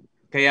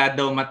 kaya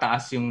daw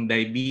mataas yung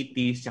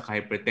diabetes at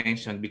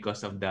hypertension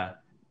because of the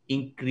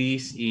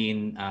increase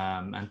in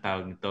ang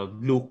tawag nito,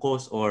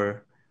 glucose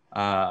or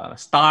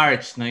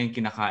starch na yung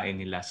kinakain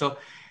nila. So,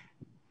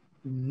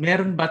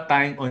 meron ba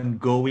tayong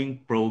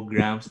ongoing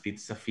programs dito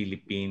sa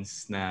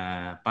Philippines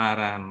na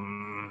para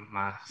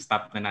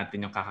ma-stop na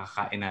natin yung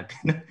kakakain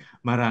natin ng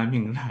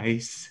maraming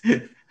rice?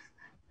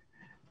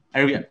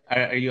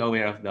 Are you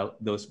aware of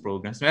those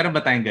programs? Meron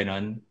ba tayong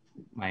ganon,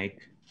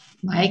 Mike?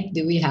 Mike,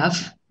 do we have?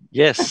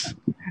 Yes.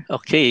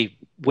 Okay.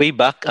 Way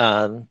back,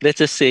 let's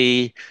just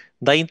say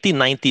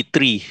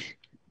 1993,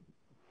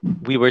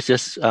 we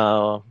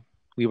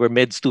were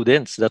med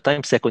students. That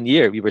time, second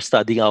year, we were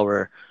studying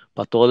our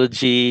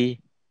pathology,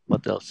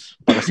 what else?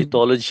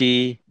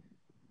 Parasitology,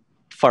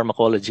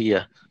 pharmacology.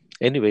 Yeah.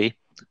 Anyway,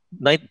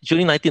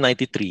 during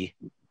 1993,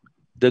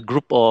 the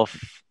group of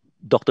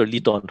Dr.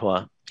 Lito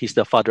Anhua, he's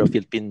the father of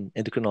Philippine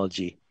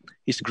endocrinology,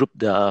 his group,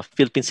 the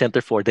Philippine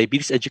Center for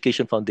Diabetes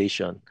Education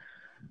Foundation,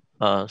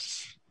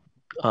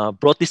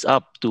 brought this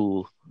up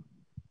to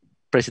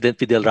President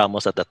Fidel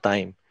Ramos at that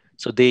time.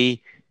 So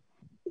they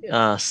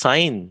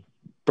signed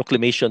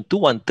Proclamation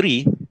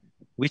 213,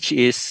 which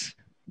is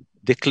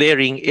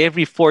declaring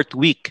every fourth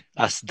week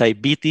as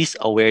Diabetes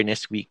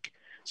Awareness Week.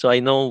 So I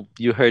know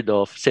you heard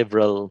of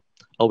several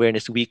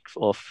awareness week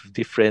of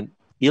different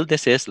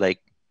illnesses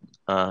like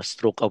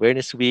Stroke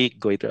Awareness Week,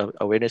 Goiter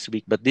Awareness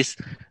Week, but this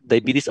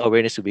Diabetes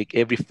Awareness Week,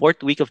 every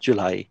fourth week of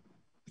July,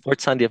 fourth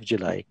Sunday of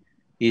July,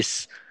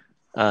 is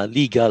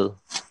legal.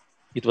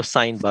 It was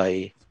signed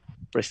by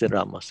President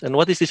Ramos. And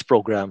what is this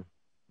program?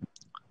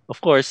 Of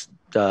course,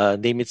 the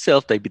name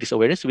itself, Diabetes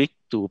Awareness Week,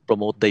 to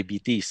promote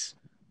diabetes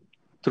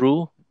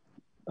through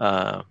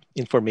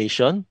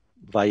information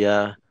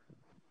via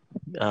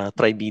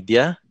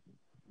Trimedia.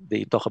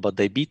 They talk about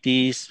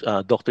diabetes,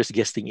 doctors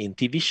guesting in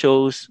TV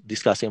shows,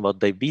 discussing about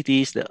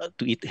diabetes,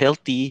 to eat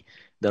healthy,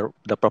 the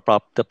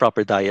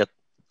proper diet.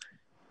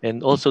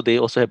 And also, they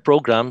also have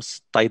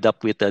programs tied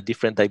up with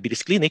different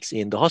diabetes clinics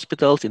in the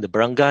hospitals, in the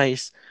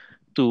barangays,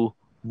 to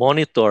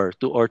monitor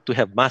or to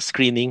have mass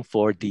screening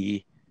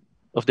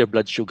of their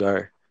blood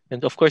sugar.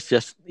 And of course,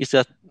 it's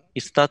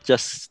not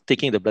just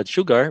taking the blood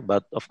sugar,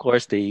 but of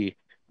course, they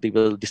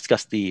will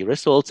discuss the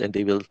results and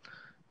they will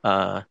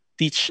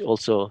teach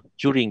also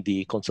during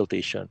the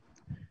consultation.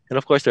 And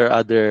of course, there are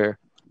other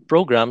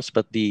programs,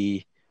 but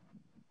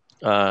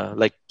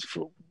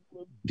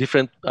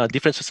different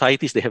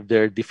societies, they have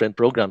their different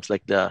programs,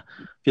 like the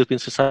Philippine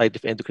Society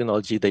of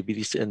Endocrinology,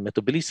 Diabetes and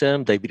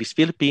Metabolism, Diabetes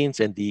Philippines,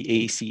 and the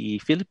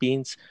AACE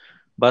Philippines.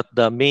 But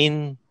the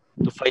main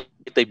to fight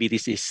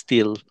diabetes is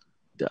still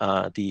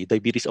the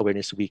Diabetes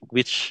Awareness Week,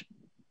 which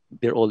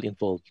they're all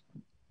involved.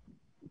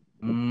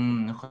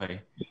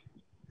 Okay.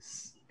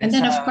 And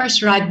then, of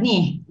course,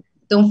 Rodney,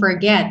 don't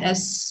forget,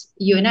 as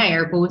you and I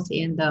are both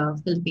in the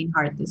Philippine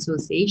Heart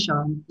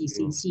Association,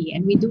 PCC,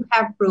 and we do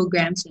have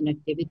programs and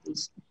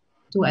activities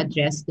to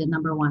address the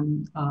number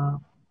one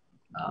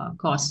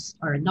cause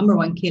or number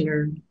one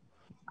killer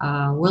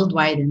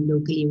worldwide and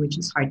locally, which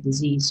is heart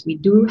disease. We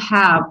do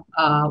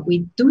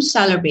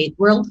celebrate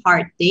World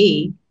Heart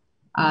Day.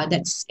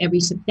 That's every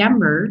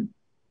September.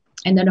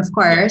 And then, of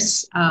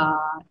course,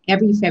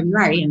 every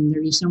February, and the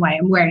reason why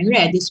I'm wearing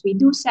red is we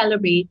do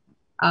celebrate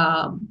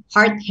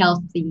Heart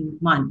Healthy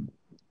Month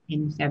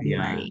in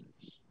February.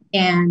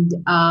 Yeah. And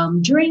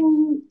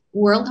during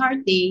World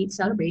Heart Day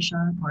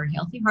celebration or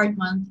Healthy Heart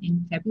Month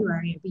in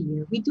February every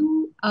year, we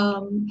do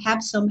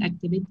have some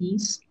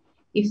activities,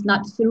 if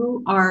not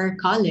through our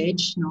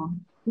college, in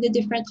the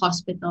different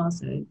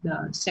hospitals,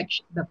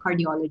 the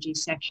cardiology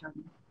section,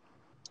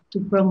 to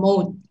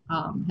promote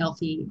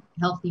healthy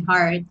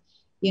heart,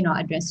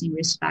 addressing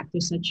risk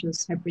factors such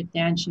as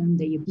hypertension,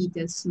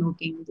 diabetes,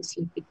 smoking,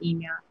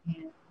 dyslipidemia,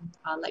 and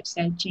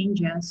lifestyle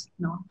changes.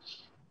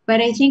 But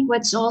I think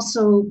what's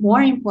also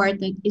more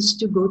important is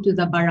to go to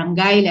the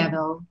barangay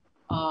level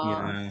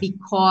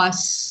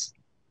because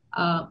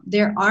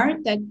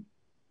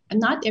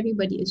not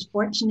everybody is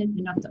fortunate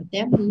enough to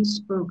attend these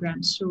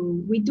programs.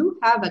 So we do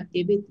have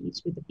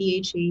activities with the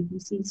PHA,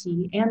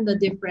 PCC, and the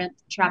different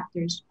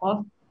chapters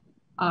of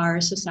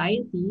our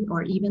society,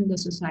 or even the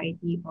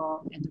Society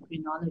of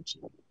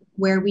Endocrinology,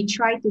 where we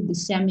try to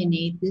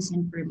disseminate this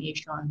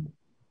information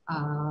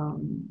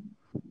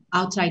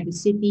outside the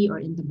city or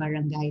in the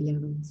barangay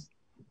levels.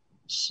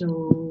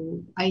 So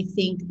I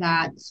think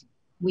that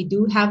we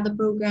do have the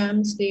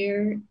programs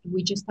there.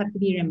 We just have to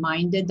be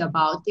reminded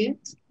about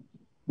it.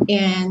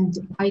 And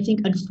I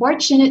think,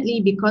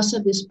 unfortunately, because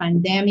of this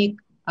pandemic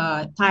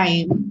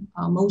time,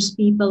 most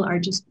people are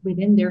just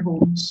within their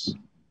homes.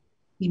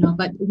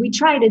 But we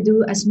try to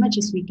do as much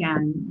as we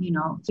can,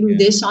 through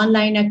this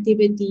online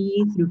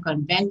activity, through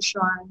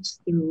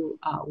conventions, through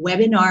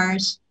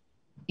webinars,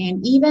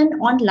 and even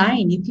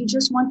online. If you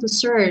just want to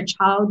search,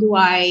 how do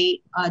I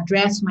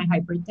address my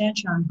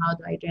hypertension? How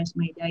do I address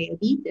my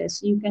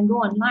diabetes? You can go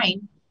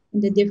online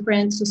and the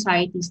different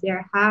societies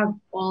there have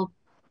all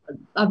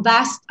a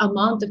vast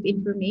amount of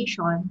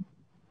information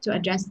to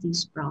address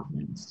these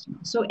problems.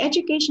 So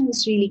education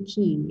is really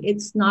key.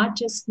 It's not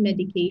just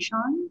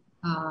medication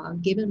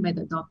given by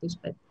the doctors,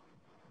 but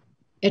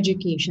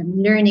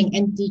education, learning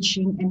and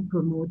teaching and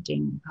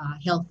promoting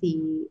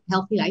healthy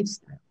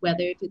lifestyle,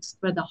 whether if it's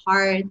for the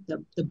heart,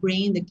 the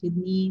brain, the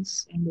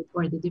kidneys, and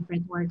or the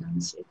different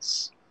organs.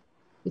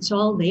 It's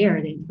all there,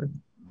 the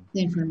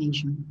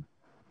information.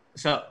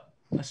 So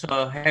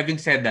having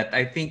said that,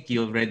 I think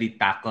you already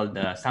tackled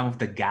some of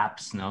the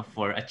gaps, no,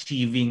 for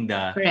achieving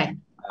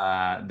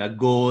the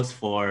goals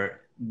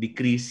for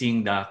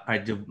decreasing the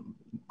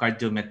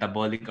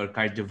cardiometabolic or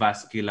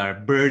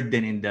cardiovascular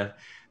burden in the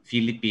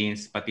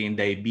Philippines, pati in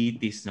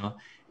diabetes, no.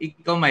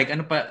 Ikaw, Mike,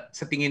 ano pa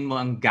sa tingin mo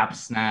ang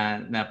gaps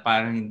na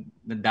parang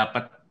na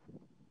dapat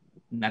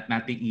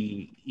natin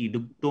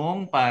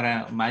idugtong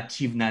para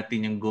ma-achieve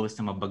natin yung goals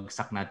na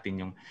mabagsak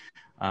natin yung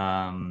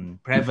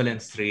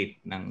prevalence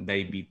rate ng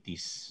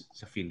diabetes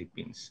sa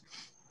Philippines?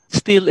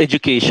 Still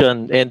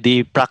education and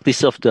the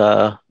practice of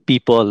the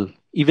people.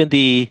 Even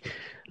they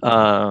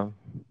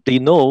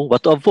know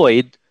what to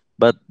avoid,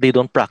 but they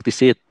don't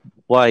practice it.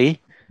 Why?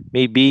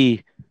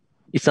 Maybe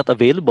it's not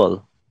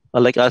available.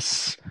 Like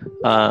as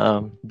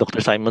Dr.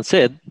 Simon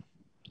said,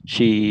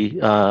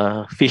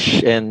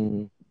 fish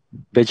and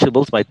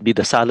vegetables might be,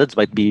 the salads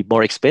might be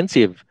more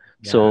expensive.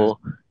 Yeah. So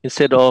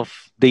instead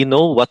of, they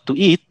know what to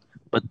eat,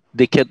 but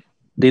they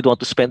don't want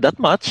to spend that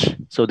much,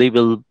 so they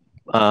will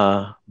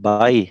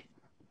buy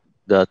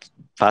the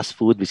fast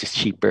food, which is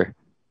cheaper.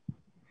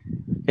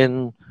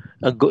 And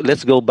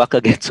let's go back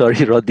again,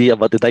 sorry, Roddy,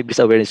 about the Diabetes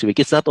Awareness Week.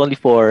 It's not only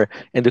for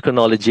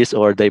endocrinologists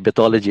or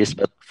diabetologists,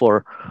 but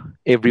for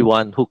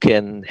everyone who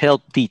can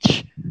help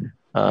teach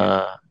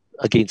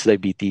against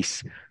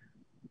diabetes.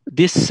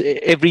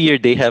 Every year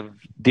they have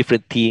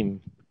different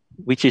theme,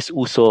 which is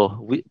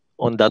also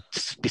on that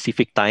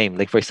specific time.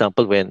 Like for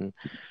example, when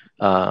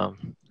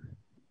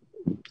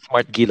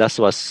Smart Gilas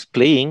was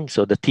playing,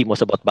 so the theme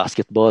was about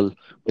basketball.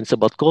 When it's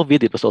about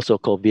COVID, it was also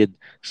COVID.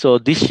 So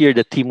this year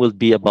the theme will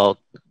be about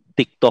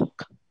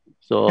TikTok.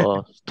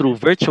 So through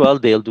virtual,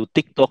 they'll do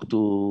TikTok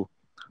to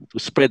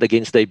spread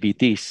against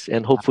diabetes.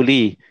 And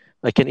hopefully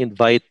I can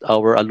invite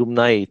our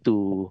alumni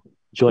to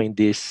join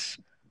this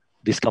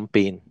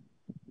campaign.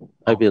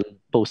 I will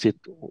post it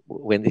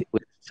when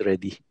it's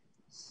ready.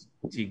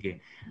 Sige.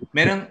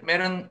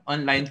 Merong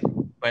online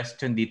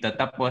question dito.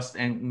 Tapos,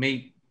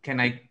 can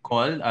I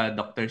call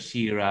Dr.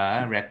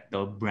 Shira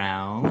Recto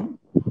Brown?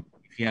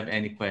 If you have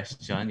any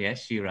question.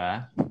 Yes,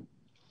 Shira.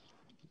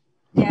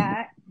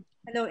 Yeah.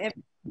 Hello,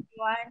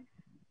 everyone.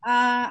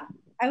 I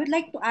would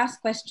like to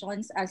ask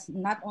questions as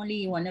not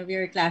only one of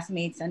your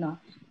classmates. I'm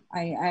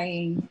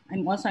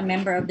also a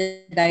member of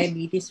the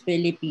Diabetes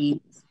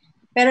Philippines.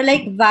 Pero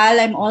like Val,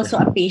 I'm also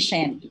a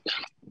patient.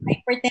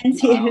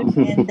 Hypertensive. Wow.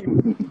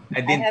 And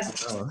I didn't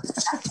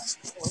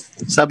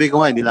Sabi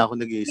ko nga, hindi lang ako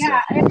nag-iisa.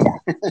 Yeah.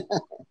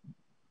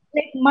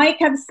 Like Mike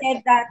have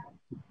said that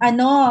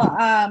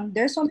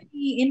there's so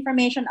many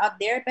information out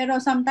there, pero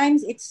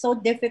sometimes it's so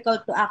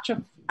difficult to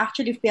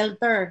actually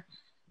filter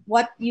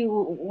what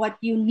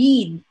you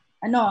need.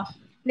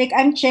 Like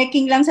I'm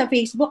checking lang sa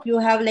Facebook, you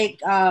have like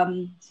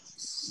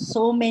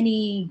so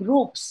many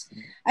groups.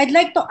 I'd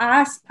like to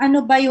ask,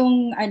 ano ba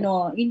yung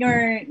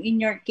in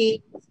your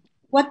case,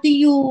 what do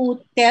you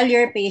tell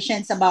your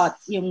patients about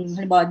yung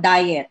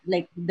diet?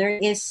 Like there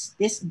is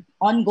this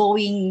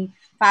ongoing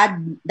fad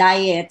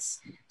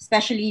diets,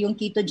 especially yung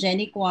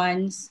ketogenic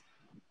ones.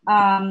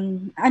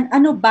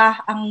 Ano ba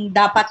ang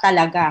dapat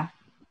talaga?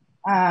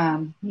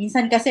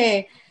 Minsan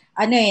kasi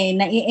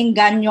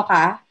naiengganyo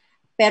ka,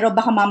 pero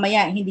baka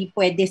mamaya hindi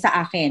pwede sa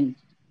akin.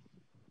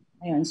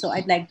 Ayun, so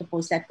I'd like to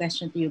pose that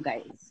question to you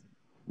guys.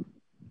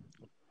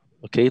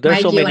 Okay, there's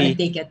so many. You want to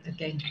take it?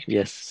 Okay.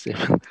 Yes,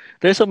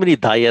 there's so many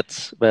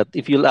diets, but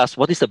if you'll ask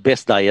what is the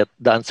best diet,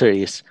 the answer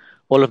is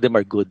all of them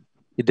are good.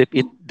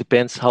 It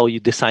depends how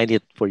you design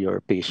it for your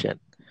patient.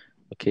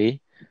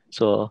 Okay,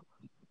 so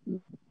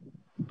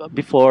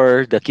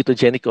before the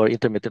ketogenic or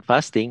intermittent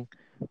fasting,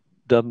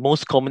 the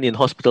most common in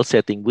hospital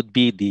setting would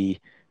be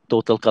the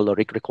total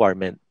caloric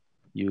requirement.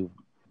 You,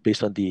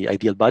 based on the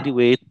ideal body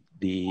weight,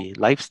 the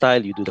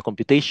lifestyle, you do the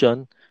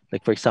computation.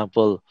 Like for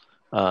example,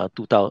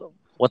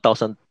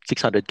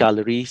 1,600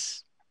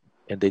 calories,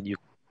 and then you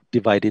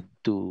divide it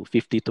to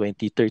 50,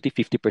 20, 30,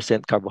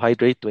 50%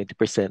 carbohydrate,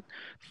 20%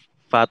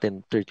 fat,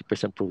 and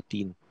 30%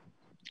 protein.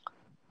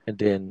 And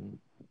then,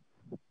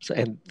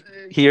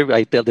 here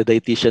I tell the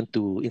dietitian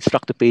to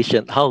instruct the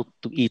patient how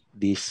to eat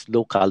this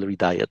low-calorie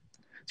diet,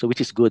 so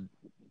which is good.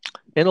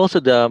 And also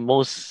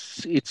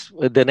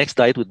the next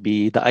diet would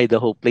be the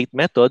Idaho plate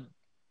method.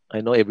 I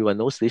know everyone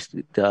knows this.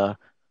 Or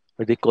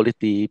they call it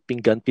the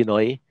Pinggan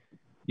Pinoy.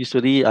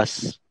 Usually,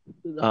 as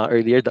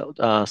earlier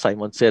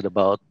Simon said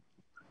about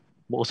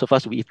most of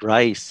us, we eat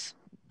rice.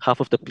 Half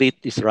of the plate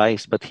is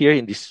rice. But here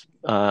in this,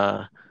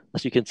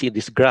 as you can see in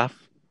this graph,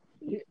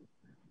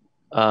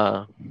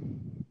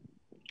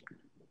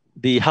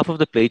 the half of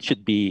the plate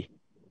should be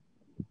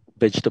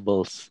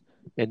vegetables.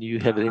 and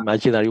you have an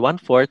imaginary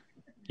 1/4,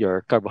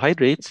 your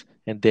carbohydrates,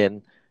 and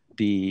then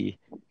the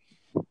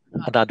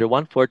another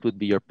 1/4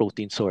 would be your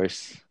protein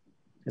source.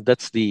 And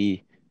that's the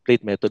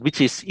plate method,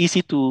 which is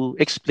easy to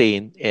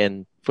explain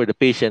and for the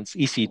patients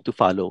easy to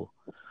follow.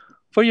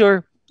 For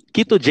your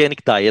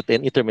ketogenic diet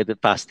and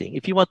intermittent fasting,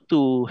 if you want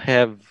to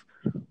have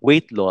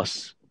weight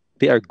loss,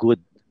 they are good.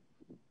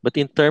 But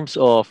in terms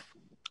of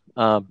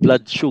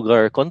blood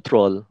sugar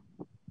control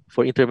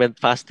for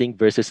intermittent fasting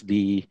versus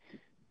the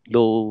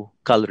low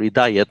calorie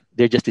diet,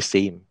 they're just the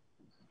same.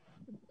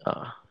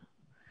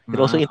 And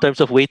also in terms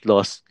of weight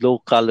loss,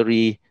 low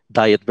calorie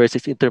diet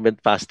versus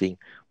intermittent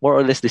fasting, more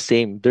or less the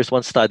same. There's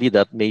one study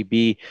that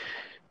maybe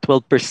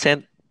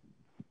 12%,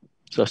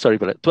 so sorry,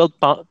 but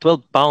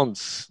 12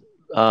 pounds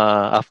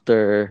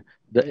after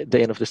the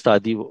end of the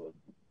study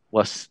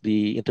was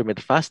the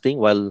intermittent fasting,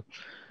 while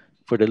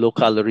for the low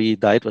calorie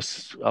diet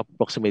was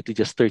approximately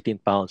just 13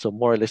 pounds. So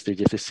more or less they're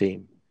just the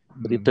same.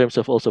 But in terms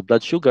of also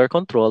blood sugar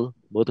control,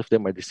 both of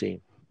them are the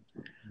same.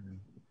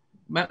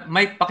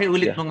 Mike,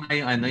 pakiulit mo nga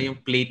yung yung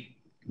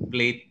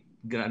plate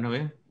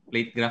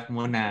graph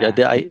mo na.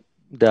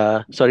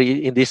 Yeah,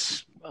 sorry, in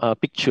this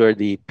picture,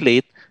 the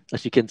plate,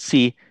 as you can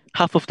see,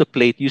 half of the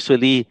plate,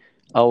 usually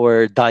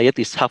our diet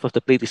is half of the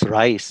plate is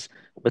rice.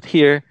 But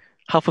here,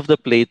 half of the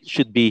plate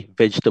should be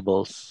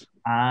vegetables.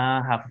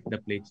 Half of the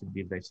plate should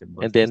be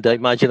vegetables. And then the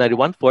imaginary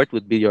 1/4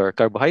 would be your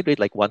carbohydrate,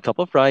 like 1 cup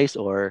of rice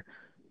or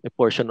a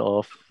portion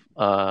of,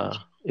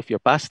 if your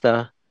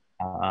pasta.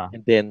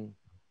 And then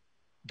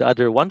the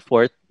other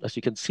 1/4, as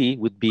you can see,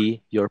 would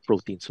be your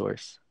protein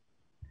source.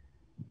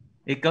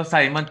 Ikaw,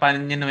 Simon, paano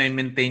niyo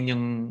na-maintain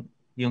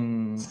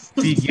yung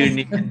figure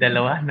niyo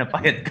dalawa na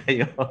payat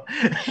kayo?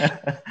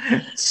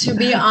 To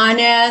be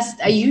honest,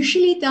 I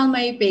usually tell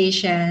my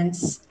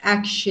patients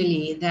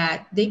actually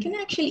that they can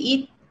actually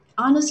eat.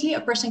 Honestly,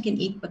 a person can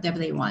eat whatever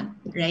they want,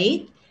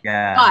 right?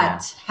 Yeah.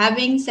 But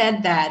having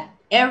said that,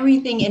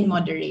 everything in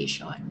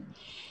moderation.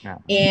 Yeah.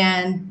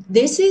 And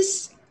this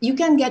is, you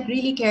can get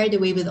really carried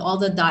away with all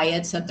the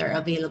diets that are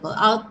available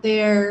out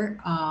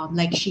there.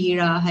 Like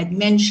Shira had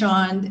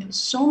mentioned,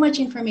 so much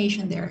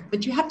information there,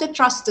 but you have to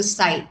trust the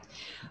site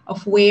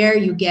of where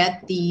you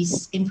get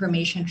these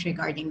information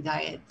regarding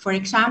diet. For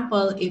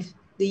example, if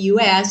the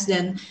US,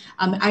 then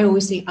I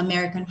always say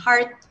American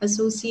Heart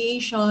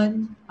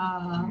Association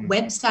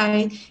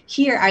website.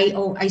 Here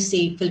I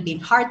say Philippine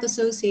Heart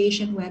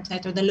Association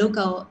website, or the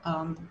local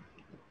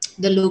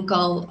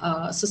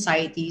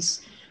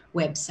society's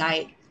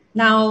website.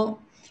 Now,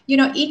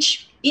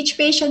 each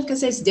patient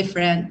because is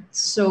different.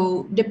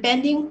 So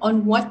depending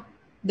on what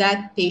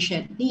that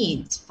patient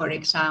needs, for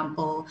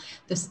example,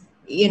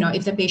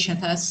 if the patient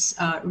has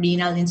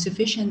renal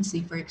insufficiency,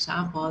 for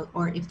example,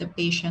 or if the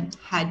patient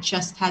had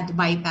just had the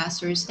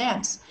bypass or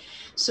stents.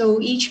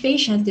 So each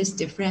patient is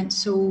different.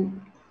 So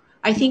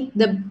I think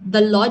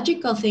the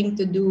logical thing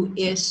to do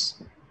is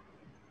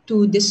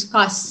to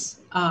discuss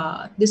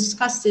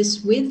this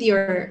with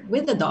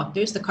the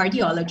doctors, the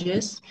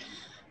cardiologists,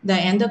 the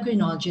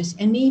endocrinologist,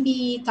 and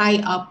maybe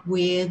tie up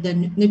with the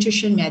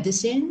nutrition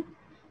medicine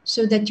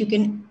so that you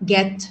can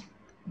get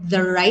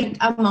the right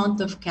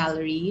amount of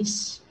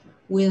calories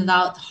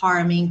without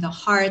harming the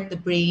heart, the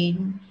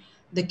brain,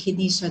 the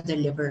kidneys, or the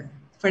liver.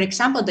 For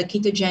example, the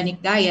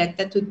ketogenic diet,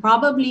 that would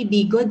probably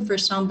be good for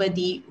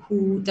somebody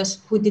who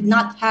did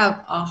not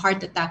have a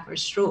heart attack or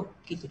stroke,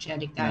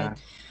 ketogenic diet.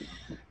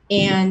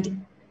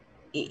 And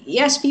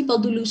yes, people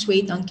do lose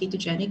weight on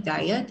ketogenic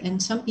diet,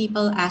 and some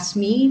people ask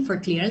me for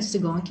clearance to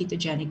go on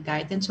ketogenic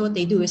diet. And so what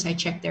they do is I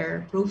check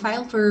their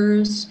profile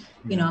first,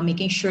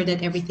 making sure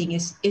that everything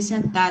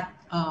isn't that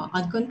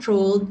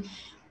uncontrolled.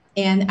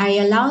 And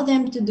I allow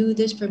them to do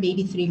this for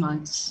maybe 3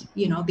 months,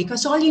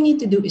 because all you need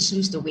to do is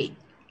lose the weight.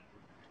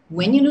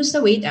 When you lose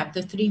the weight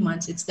after 3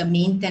 months, it's the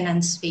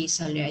maintenance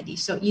phase already.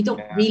 So you don't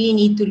really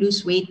need to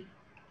lose weight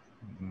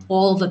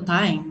all the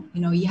time.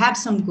 You have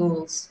some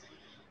goals.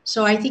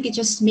 So I think it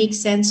just makes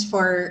sense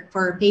for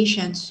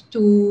patients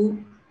to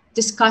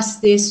discuss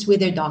this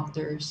with their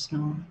doctors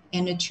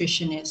and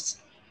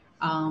nutritionists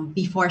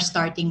before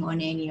starting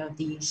on any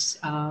of these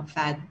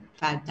fad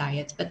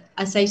diets. But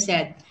as I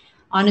said,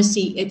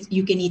 honestly,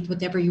 you can eat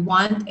whatever you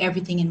want,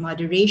 everything in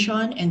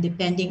moderation, and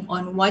depending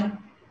on what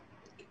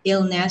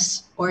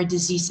illness or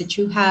disease that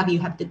you have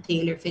to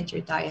tailor fit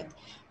your diet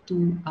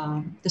to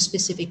the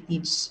specific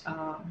needs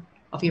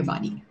of your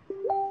body.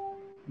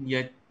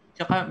 Yeah.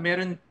 Tsaka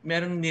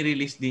meron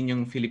ni-release din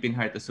yung Philippine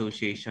Heart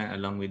Association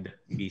along with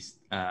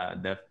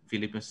the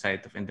Philippine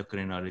Society of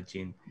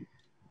Endocrinology and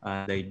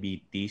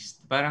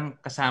Diabetes. Parang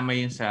kasama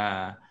yun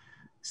sa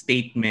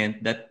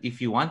statement that if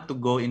you want to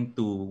go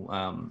into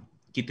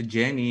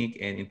ketogenic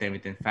and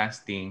intermittent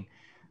fasting,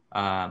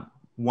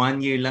 1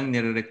 year lang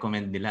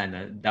nire-recommend nila na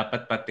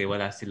dapat pati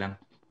wala silang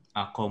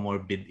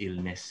comorbid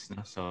illness.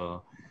 No?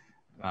 So,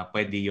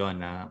 pwede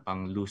yun na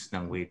pang lose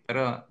ng weight.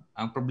 Pero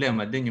ang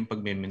problema din yung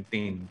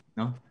pag-maintain,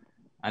 no?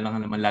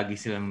 Alam naman lagi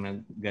silang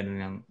gano'n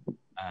ng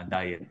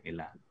diet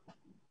nila.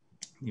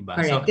 Diba?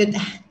 Correct. So,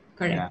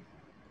 correct. Yeah.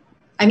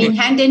 I mean,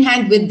 hand in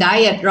hand with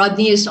diet,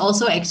 Rodney is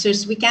also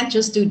exercise. We can't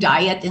just do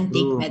diet and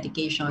take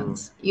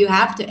medications. You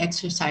have to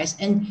exercise,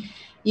 and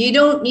you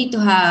don't need to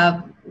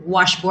have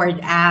washboard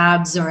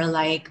abs or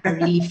like a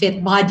really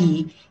fit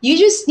body.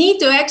 You just need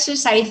to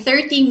exercise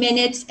 30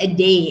 minutes a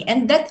day,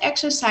 and that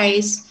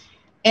exercise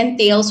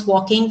entails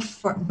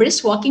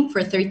brisk walking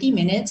for 30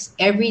 minutes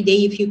every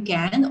day if you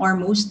can, or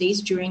most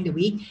days during the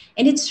week,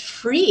 and it's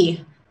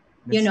free.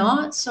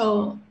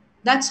 So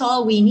that's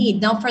all we need.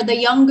 Now, for the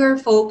younger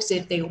folks,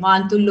 if they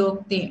want to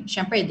look,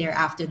 syempre, they're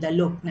after the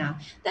look now,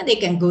 then they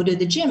can go to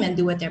the gym and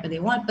do whatever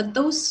they want. But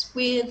those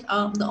with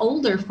the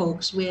older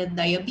folks with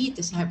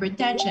diabetes,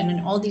 hypertension,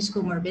 and all these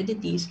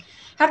comorbidities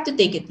have to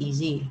take it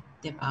easy.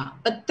 Diba?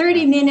 But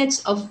 30 minutes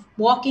of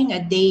walking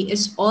a day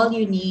is all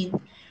you need,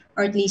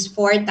 or at least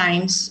 4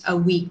 times a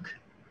week.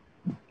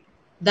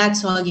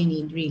 That's all you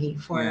need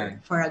really for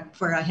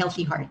a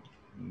healthy heart.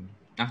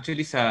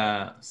 Actually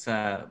sa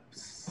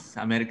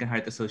American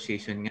Heart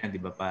Association nga,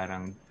 'di ba,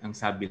 parang ang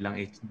sabi lang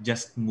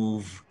just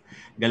move.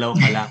 Galaw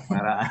ka lang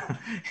para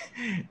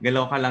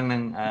galaw ka lang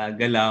ng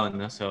galaw,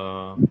 no?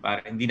 So,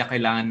 para hindi na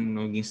kailangan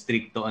maging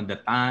stricto on the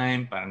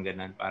time, parang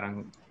ganun,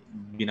 parang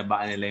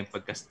binabaan nila yung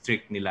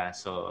pagka-strict nila.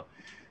 So,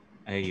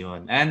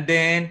 ayun. And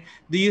then,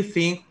 do you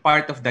think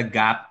part of the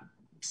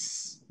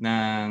gaps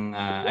ng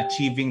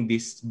achieving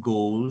these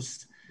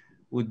goals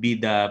would be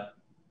the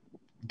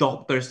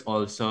doctors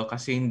also,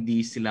 kasi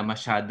hindi sila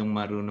masyadong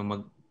marunong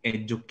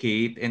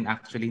mag-educate, and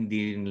actually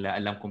hindi nila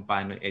alam kung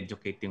paano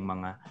educate yung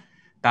mga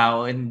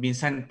tao, and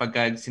minsan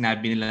pagka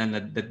sinabi nila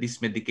na that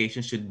this medication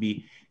should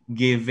be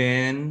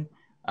given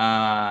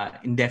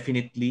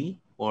indefinitely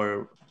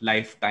or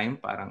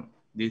lifetime, parang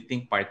do you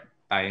think part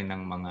tayo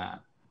ng mga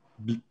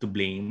to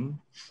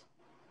blame?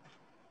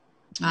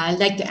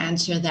 I'd like to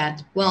answer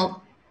that.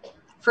 Well,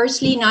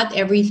 firstly, not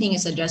everything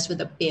is addressed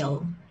with a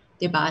pill.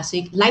 Diba?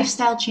 So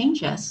lifestyle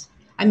changes.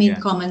 I mean,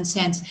 common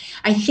sense.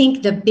 I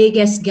think the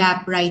biggest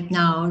gap right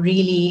now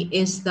really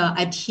is the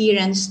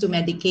adherence to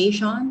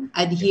medication,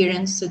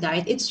 adherence to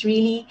diet. It's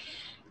really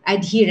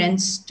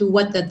adherence to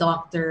what the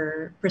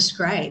doctor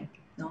prescribed.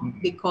 No?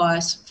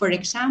 Because, for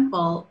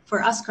example,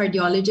 for us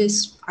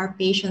cardiologists, our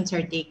patients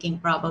are taking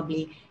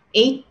probably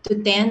 8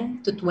 to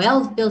 10 to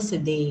 12 pills a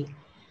day.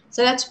 So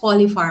that's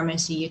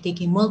polypharmacy. You're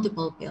taking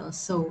multiple pills.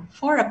 So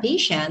for a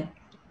patient,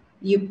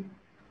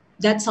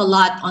 that's a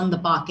lot on the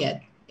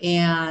pocket.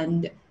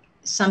 And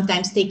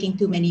sometimes taking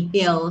too many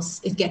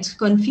pills, it gets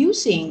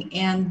confusing,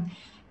 and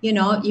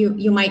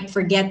you might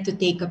forget to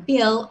take a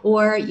pill,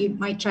 or you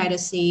might try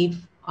to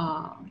save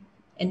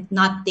and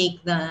not take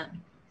the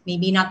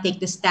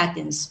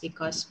statins,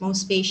 because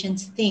most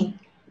patients think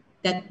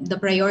that the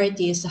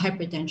priority is the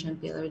hypertension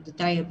pill or the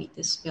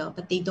diabetes pill,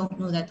 but they don't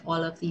know that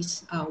all of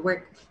these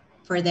work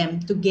for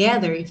them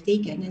together if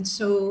taken. And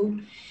so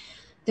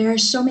there are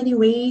so many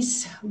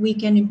ways we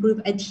can improve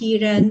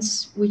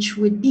adherence, which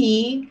would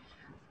be,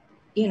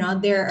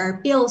 there are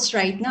pills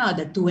right now,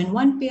 the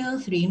 2-in-1 pill,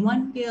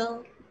 3-in-1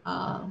 pill,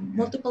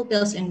 multiple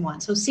pills in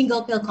one. So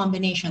single pill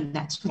combination,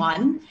 that's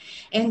one.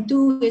 And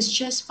 2 is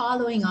just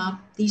following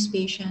up these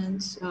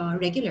patients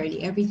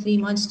regularly, every 3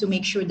 months, to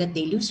make sure that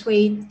they lose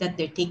weight, that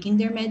they're taking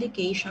their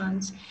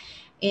medications.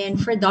 And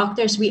for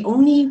doctors, we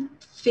only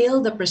fill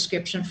the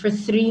prescription for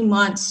 3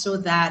 months so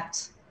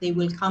that they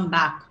will come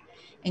back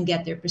and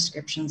get their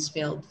prescriptions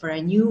filled for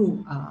a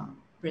new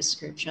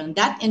prescription.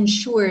 That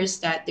ensures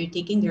that they're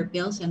taking their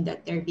pills and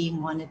that they're being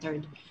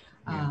monitored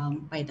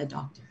by the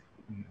doctor.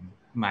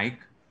 Mike?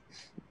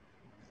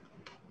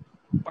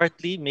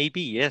 Partly,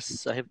 maybe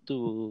yes. I have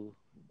to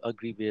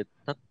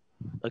not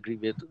agree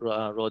with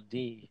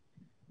Rodney,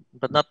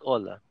 but not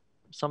all.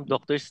 Some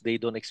doctors, they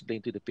don't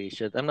explain to the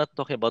patient. I'm not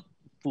talking about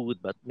food,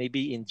 but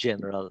maybe in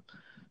general.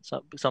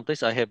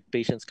 Sometimes I have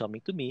patients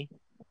coming to me.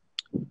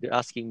 They're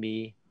asking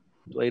me,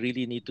 do I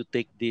really need to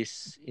take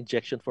this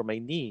injection for my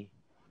knee?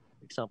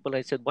 Example,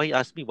 I said, why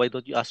ask me? Why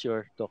don't you ask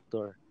your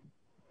doctor?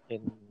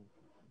 And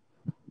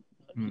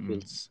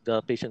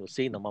the patient will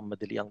say,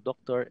 namamadali ang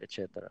doctor,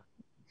 etc.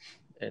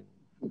 And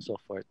so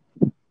forth.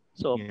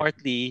 So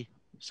partly,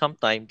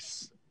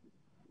 sometimes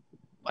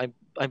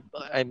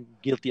I'm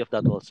guilty of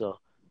that also.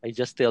 I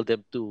just tell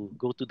them to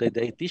go to the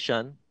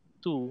dietitian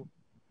to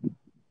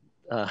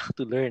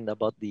learn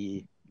about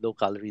the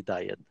low-calorie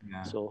diet.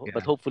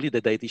 But hopefully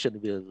the dietitian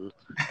will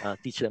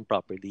teach them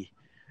properly.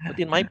 But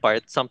in my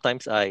part,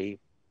 sometimes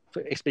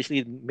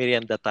especially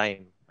merienda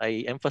time,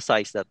 I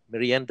emphasize that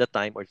merienda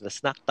time or the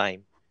snack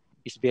time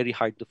is very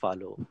hard to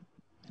follow.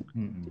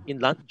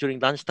 During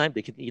lunchtime,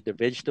 they can eat their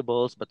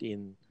vegetables, but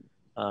in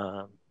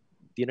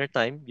dinner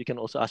time, you can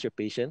also ask your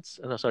patients.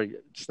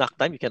 Snack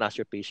time, you can ask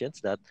your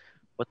patients that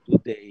what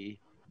would they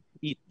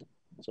eat.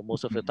 So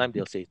most of the time,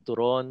 they'll say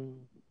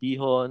turon,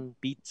 bihon,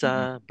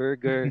 pizza,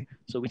 burger.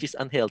 So which is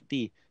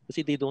unhealthy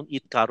kasi they don't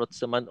eat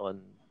carrots naman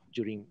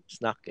during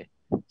snack.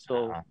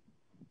 So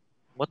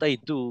what I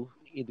do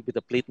with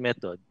the plate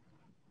method,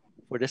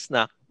 for the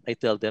snack, I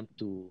tell them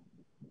to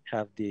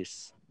have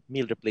this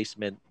meal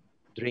replacement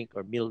drink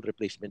or meal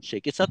replacement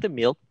shake. It's not a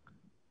milk,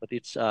 but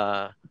it's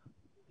a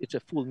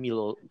full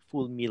meal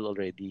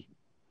already.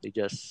 They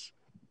just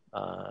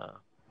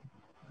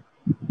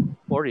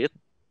pour it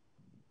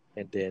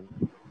and then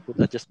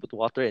put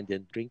water and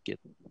then drink it.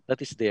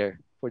 That is there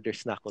for their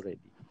snack already.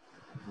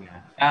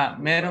 Yeah.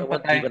 Meron I pa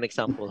won't give tayo. an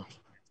example.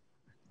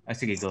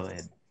 Sige, go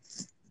ahead.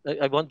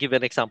 I won't give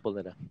an example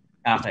na.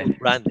 Okay. It's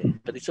brand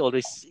but it's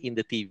always in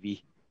the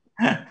TV.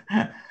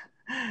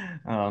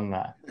 Oo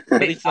nga.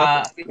 But it's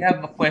not... We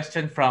have a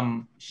question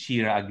from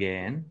Shira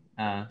again.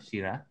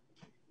 Shira?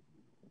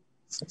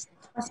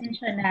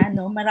 Pasensya na,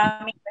 no?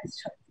 Maraming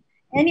questions.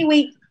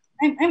 Anyway,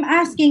 I'm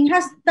asking,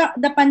 has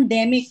the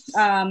pandemic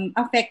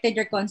affected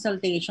your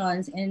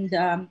consultations? And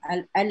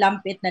I'll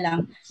lump it na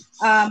lang.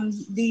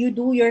 Do you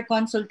do your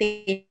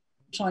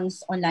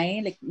consultations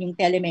online, like yung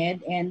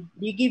telemed? And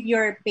do you give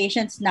your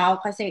patients now,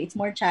 kasi it's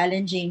more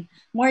challenging,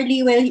 more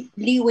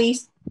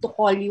leeways to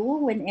call you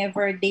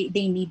whenever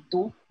they need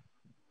to?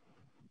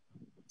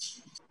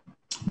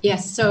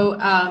 Yes, so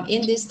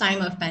in this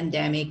time of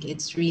pandemic,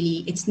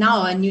 it's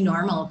now a new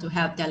normal to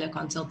have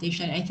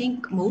teleconsultation. I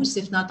think most,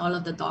 if not all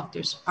of the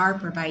doctors are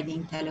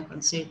providing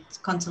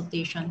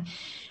teleconsultation,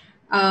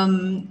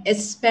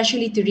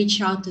 especially to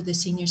reach out to the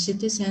senior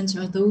citizens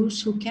or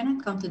those who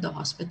cannot come to the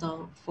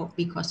hospital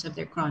because of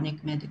their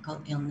chronic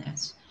medical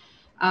illness.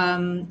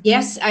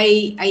 Yes,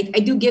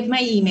 I do give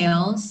my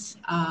emails,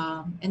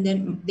 and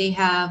then they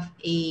have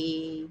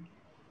a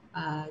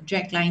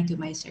direct line to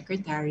my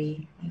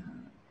secretary.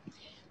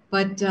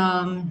 But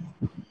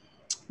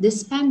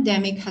this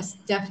pandemic has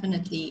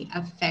definitely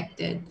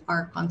affected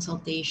our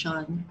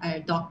consultation, our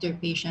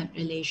doctor-patient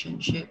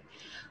relationship,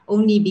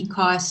 only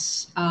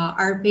because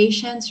our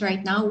patients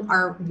right now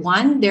are,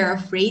 one, they're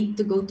afraid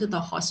to go to the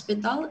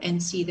hospital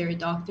and see their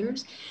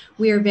doctors.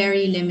 We are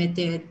very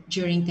limited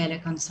during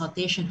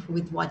teleconsultation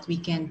with what we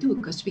can do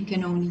because we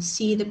can only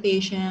see the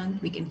patient,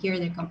 we can hear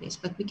their complaints,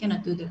 but we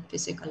cannot do the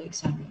physical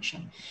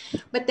examination.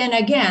 But then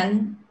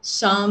again,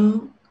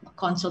 some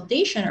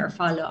consultation or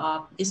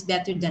follow-up is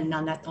better than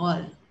none at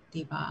all,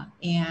 diba?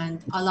 And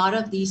a lot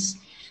of these,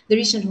 the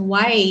reason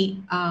why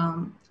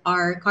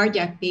our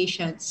cardiac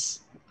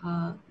patients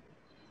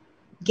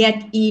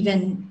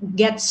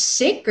get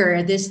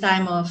sicker this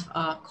time of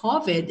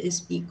COVID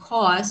is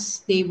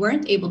because they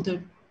weren't able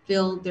to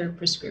fill their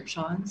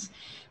prescriptions.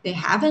 They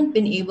haven't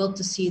been able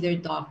to see their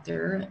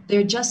doctor.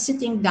 They're just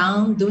sitting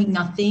down, doing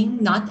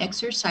nothing, not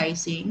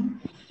exercising.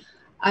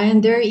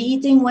 And they're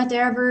eating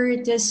whatever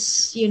it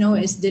is,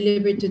 is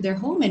delivered to their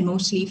home, and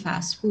mostly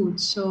fast food.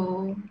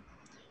 So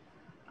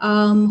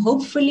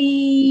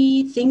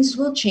hopefully things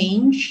will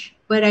change.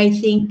 But I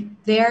think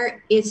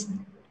there is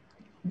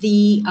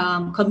the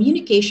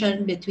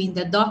communication between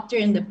the doctor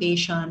and the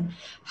patient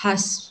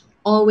has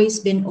always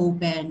been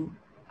open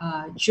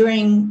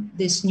during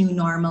this new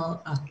normal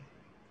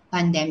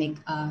pandemic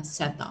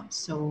setup.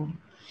 So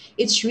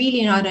it's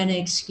really not an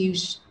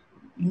excuse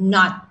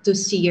not to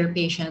see your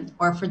patient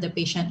or for the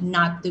patient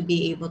not to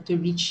be able to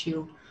reach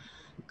you,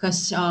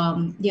 because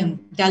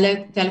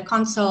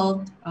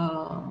teleconsult,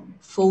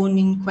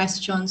 phone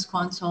questions,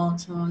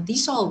 consults,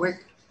 these all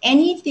work.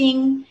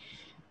 Anything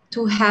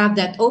to have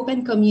that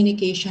open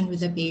communication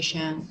with the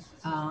patient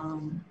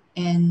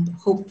and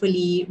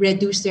hopefully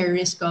reduce their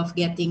risk of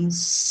getting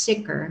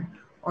sicker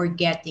or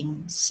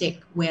getting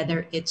sick,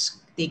 whether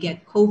it's they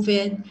get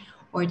COVID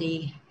or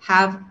they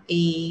have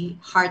a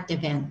heart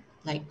event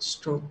like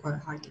stroke or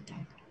heart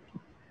attack.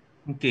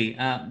 Okay,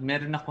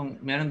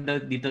 meron daw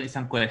dito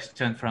isang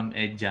question from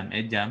Edjam.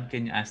 Edjam,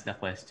 can you ask the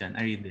question?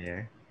 Are you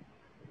there?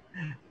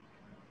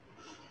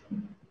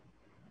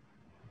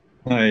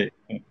 Hi.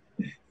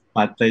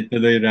 Spotlight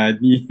tuloy,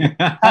 Rodney.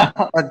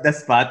 On the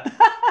spot.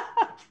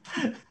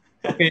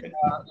 Okay,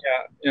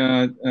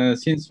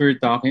 since we're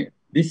talking,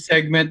 this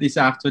segment is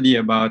actually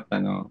about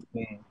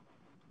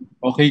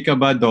okay ka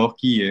ba,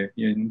 Doki?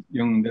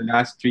 Yung the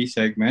last 3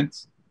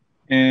 segments.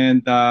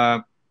 And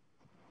the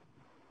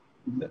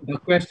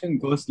question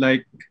goes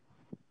like,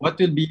 what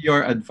will be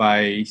your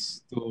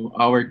advice to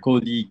our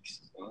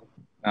colleagues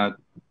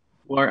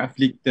who are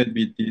afflicted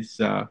with these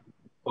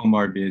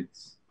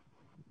comorbids?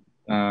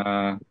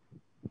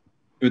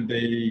 Should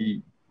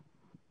they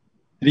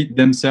treat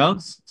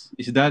themselves?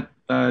 Is that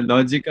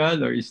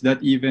logical, or is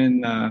that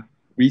even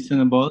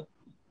reasonable?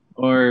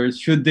 Or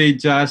should they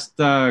just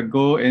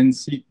go and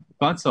seek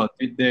consult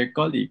with their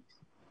colleagues?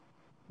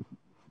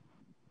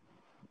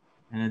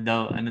 Ano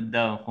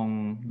daw,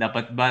 kung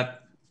dapat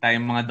ba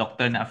tayong mga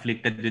doktor na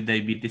afflicted with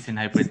diabetes and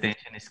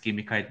hypertension,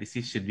 ischemic heart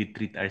disease, should we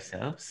treat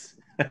ourselves?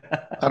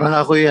 Parang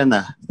ako yan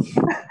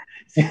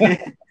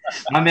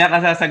Mamaya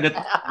ka sasagot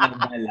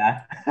ng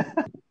bala.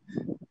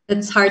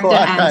 That's hard to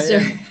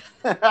answer.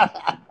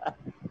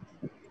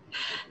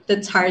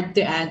 That's hard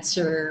to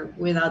answer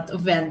without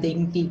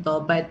offending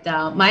people. But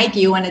Mike,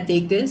 you want to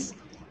take this?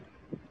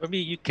 For me,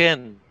 you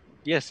can.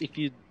 Yes,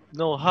 if you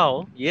know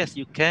how, yes,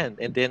 you can.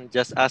 And then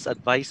just ask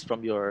advice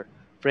from your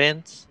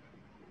friends.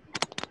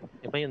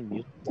 Am I on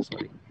mute?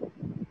 Sorry.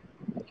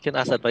 You can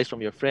ask advice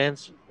from your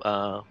friends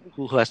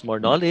who has more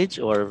knowledge,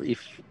 or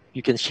if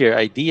you can share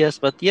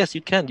ideas. But yes,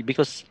 you can,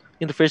 because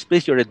in the first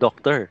place, you're a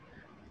doctor.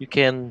 you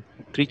can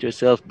treat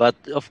yourself. But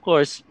of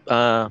course,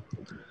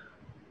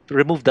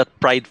 remove that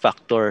pride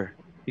factor.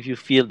 If you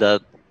feel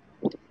that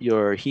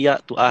you're here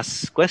to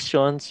ask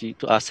questions,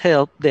 to ask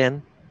help,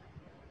 then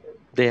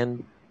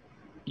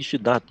you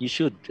should not. You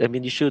should. I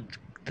mean, you should.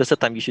 That's the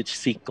time you should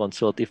seek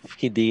consult if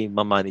hindi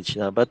ma-manage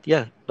na. But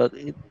yeah,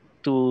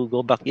 to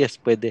go back, yes,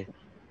 pwede.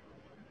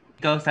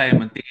 Ikaw,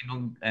 Simon, tingin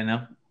mo,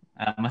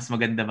 mas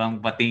maganda bang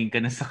patingin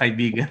ka na sa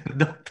kaibigan ng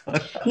doktor?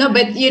 No,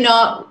 but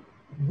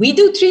we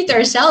do treat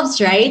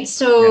ourselves, right?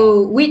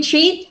 So we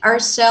treat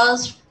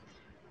ourselves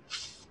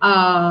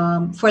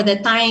for the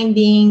time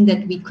being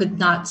that we could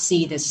not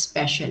see the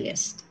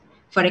specialist.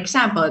 For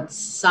example, it's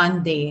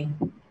Sunday,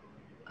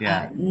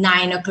 9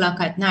 o'clock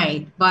at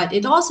night, but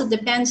it also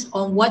depends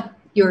on what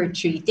you're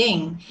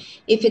treating.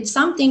 If it's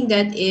something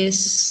that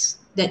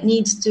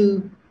needs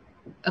to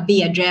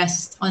be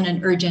addressed on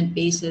an urgent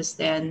basis,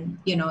 then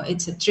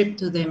it's a trip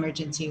to the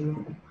emergency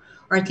room,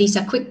 or at least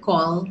a quick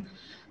call.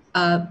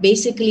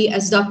 Basically,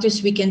 as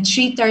doctors, we can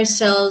treat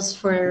ourselves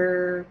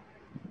for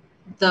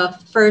the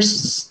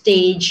first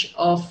stage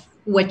of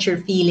what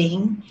you're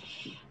feeling,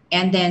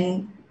 and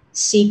then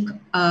seek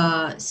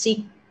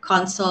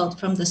consult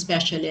from the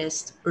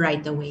specialist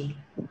right away.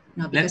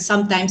 Because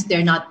sometimes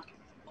they're not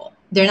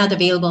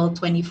available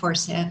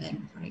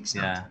 24/7, for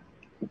example. Yeah.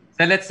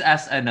 So let's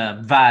ask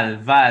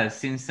Val,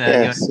 since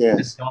you're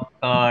a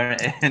doctor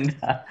and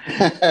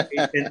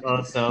patient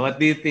also, what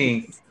do you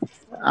think?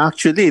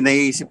 Actually,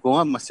 naisip ko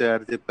nga,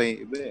 maswerte pa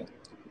yung iba eh.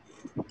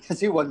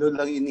 Kasi 8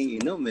 lang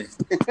iniinom eh.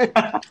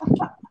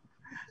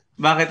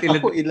 Bakit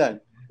ilan? Ako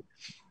ilan?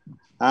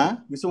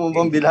 Ha? Gusto mo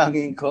bang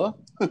bilangin ko?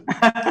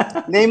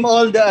 Name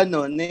all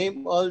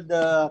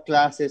the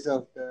classes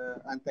of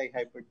the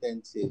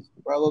antihypertensive.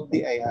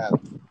 Probably I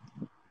have.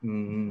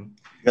 Ganun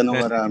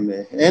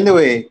marami.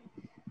 Anyway,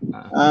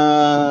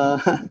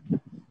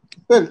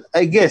 well,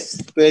 I guess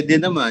pwede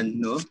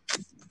naman, no?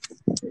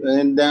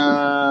 And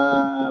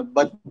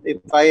but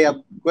if I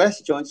have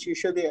questions,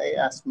 usually I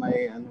ask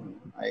my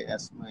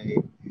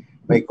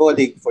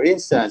colleague, for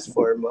instance,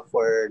 for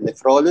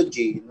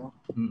nephrology, no?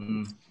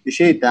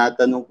 Usually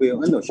tatanong ko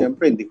yung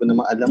syempre hindi ko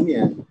naman alam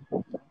yan.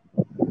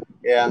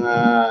 Kaya nga,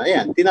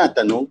 ayan,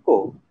 tinatanong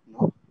ko,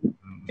 no?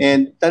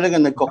 And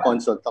talagang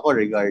nagko-consult ako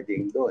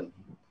regarding doon.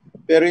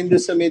 Pero yung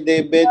doon sa may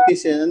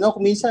diabetes,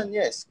 minsan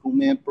yes, kung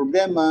may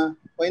problema,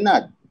 why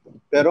not?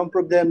 Pero ang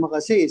problema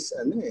kasi is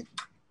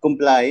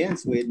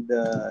compliance with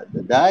the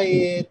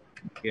diet.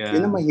 Yeah.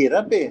 Yun ang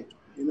mahirap eh.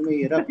 Yung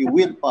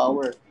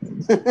willpower.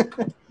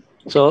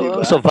 So,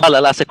 diba? so Val,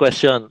 I'll ask a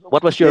question.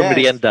 What was your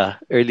merienda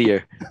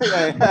earlier?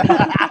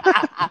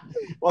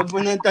 Wag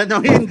mo nang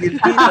tanongin, guilty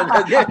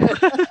talaga.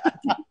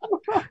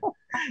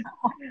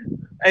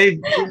 Ay,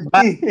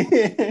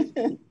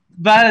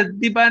 Val,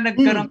 di ba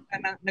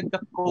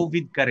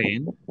nagka-COVID ka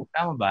rin?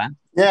 Tama ba?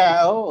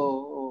 Yeah,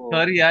 oo.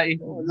 Sorry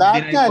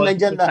lahat nga,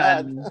 nandyan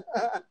lahat.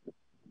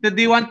 So do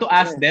you want to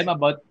ask them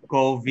about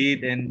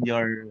COVID and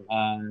your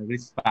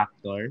risk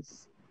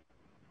factors?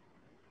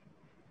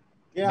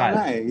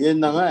 Yeah, yun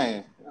na nga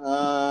eh.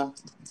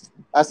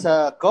 As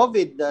a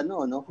COVID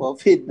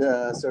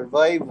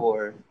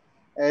survivor,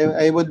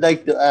 I would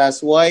like to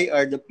ask, why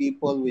are the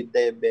people with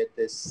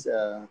diabetes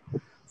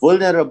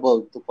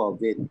vulnerable to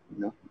COVID?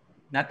 No?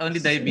 Not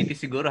only diabetes,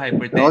 siguro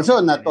hypertension.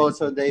 Also, not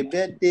also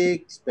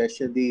diabetic,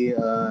 especially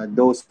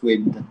those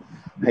with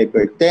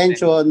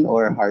hypertension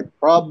or heart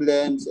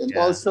problems, and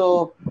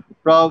also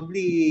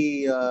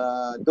probably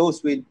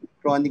those with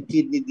chronic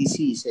kidney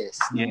diseases.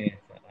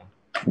 Yes.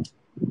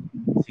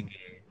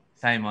 Sige.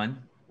 Simon?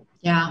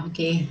 Yeah,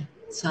 okay.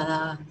 So,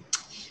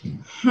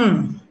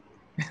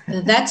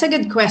 that's a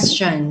good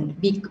question.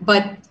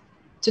 But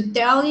to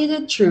tell you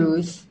the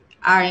truth,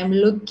 I am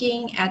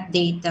looking at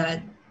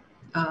data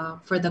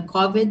for the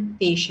COVID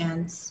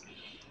patients.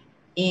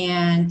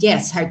 And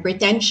yes,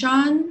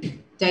 hypertension,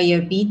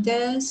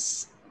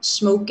 diabetes,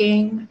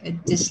 smoking,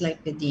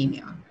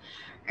 dyslipidemia.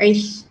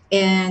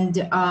 And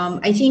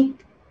I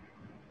think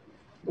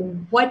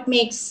what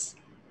makes,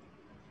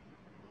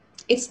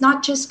 it's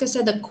not just because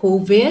of the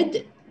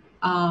COVID,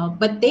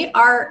 but they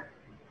are,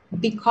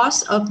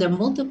 because of the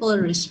multiple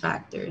risk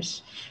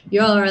factors,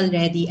 you're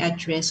already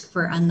at risk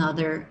for a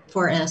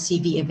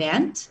CV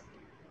event,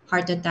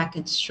 heart attack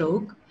and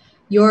stroke.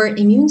 Your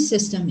immune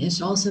system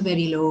is also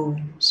very low.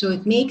 So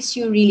it makes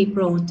you really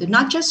prone to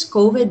not just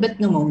COVID, but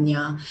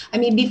pneumonia. I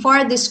mean,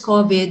 before this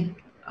COVID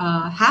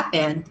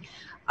happened,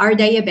 our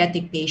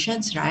diabetic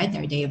patients, right?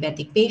 Our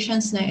diabetic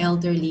patients na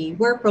elderly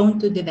were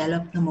prone to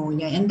develop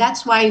pneumonia. And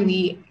that's why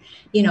we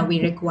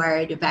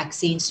required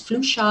vaccines,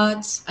 flu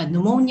shots,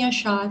 pneumonia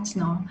shots,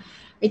 no?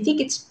 I think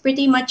it's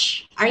pretty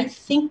much, I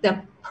think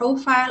the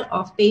profile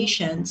of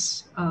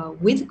patients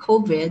with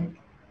COVID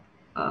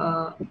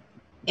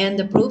and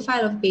the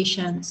profile of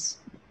patients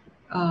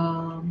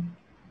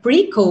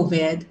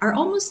pre-COVID are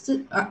almost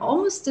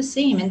the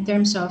same in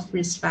terms of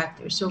risk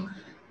factors. So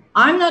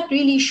I'm not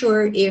really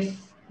sure if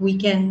we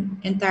can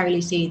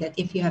entirely say that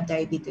if you have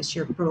diabetes,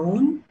 you're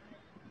prone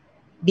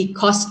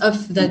because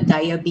of the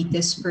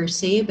diabetes per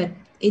se, but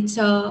it's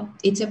a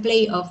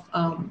play of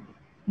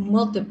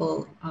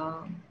multiple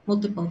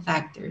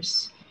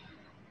factors,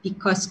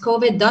 because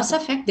COVID does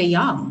affect the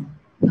young.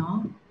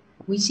 No,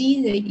 we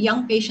see the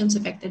young patients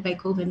affected by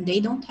COVID, they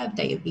don't have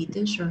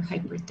diabetes or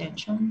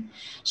hypertension.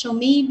 So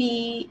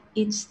maybe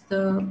it's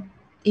the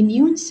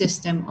immune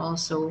system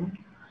also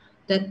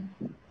that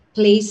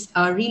plays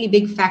a really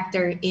big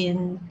factor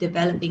in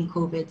developing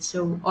COVID.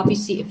 So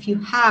obviously, if you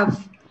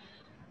have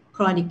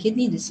chronic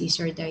kidney disease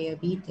or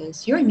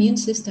diabetes, your immune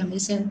system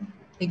isn't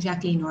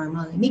exactly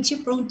normal. It makes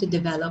you prone to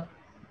develop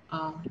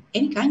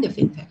any kind of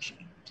infection.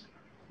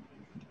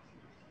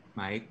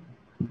 Mike?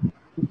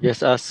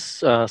 Yes,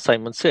 as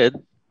Simon said,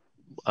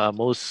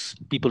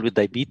 most people with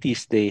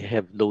diabetes, they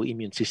have low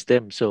immune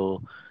system,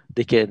 so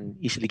they can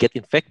easily get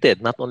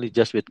infected, not only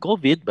just with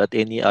COVID, but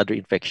any other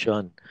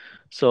infection.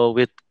 So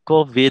with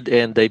COVID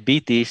and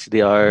diabetes,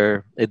 they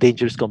are a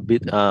dangerous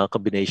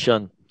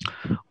combination.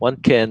 One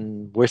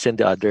can worsen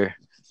the other.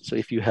 So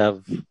if you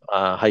have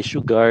high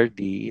sugar,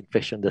 the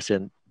infection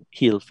doesn't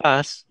heal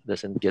fast,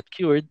 doesn't get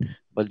cured.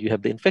 While you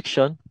have the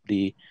infection,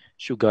 the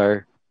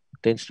sugar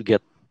tends to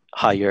get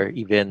higher,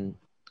 even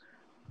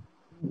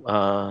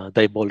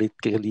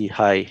diabolically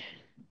high.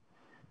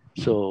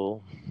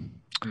 So,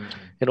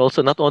 and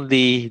also not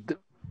only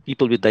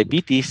people with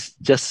diabetes,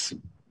 just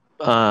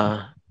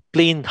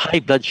plain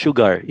high blood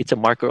sugar. It's a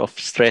marker of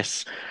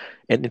stress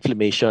and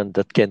inflammation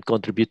that can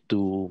contribute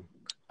to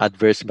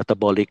adverse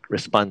metabolic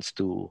response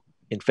to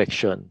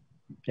infection.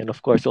 And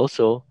of course,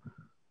 also,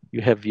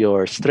 you have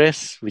your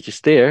stress, which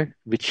is there,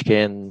 which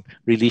can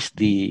release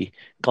the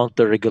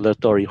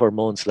counter-regulatory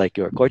hormones like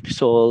your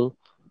cortisol,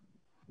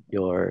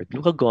 your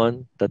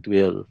glucagon, that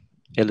will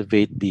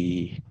elevate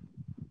the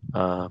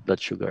blood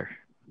sugar.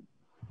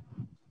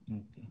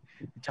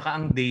 Tsaka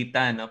ang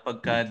data, no,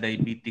 pagka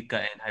diabetic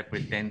ka and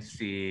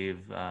hypertensive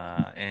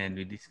and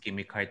with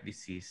ischemic heart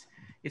disease,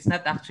 it's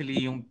not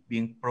actually yung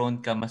being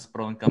mas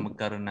prone ka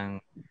magkaroon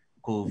ng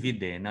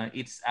COVID no?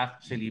 It's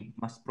actually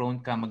mas prone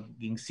ka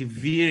maging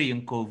severe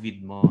yung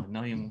COVID mo,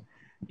 no? Yung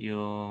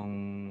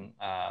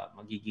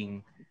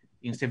magiging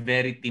yung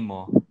severity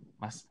mo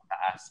mas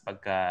taas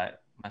pagka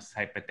mas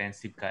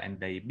hypertensive ka and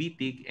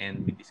diabetic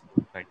and with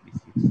ischemic heart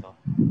disease. So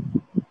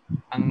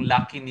ang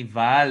lucky ni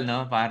Val,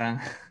 no?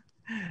 Parang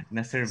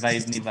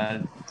na-survive ni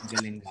Val.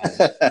 Galing Val.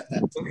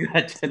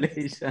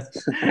 Congratulations.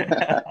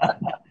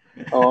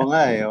 Oo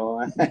nga eh.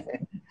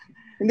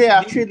 Hindi,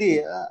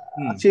 actually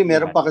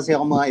meron pa kasi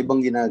ako mga ibang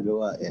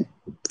ginagawa eh.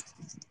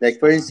 Like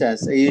for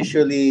instance, I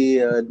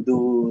usually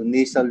do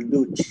nasal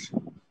douche.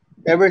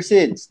 Ever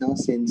since, no?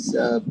 Since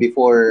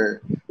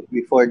before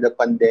the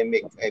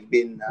pandemic, I've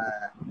been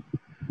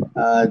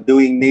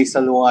doing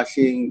nasal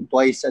washing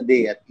twice a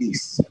day at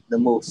least, at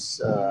the most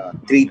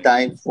 3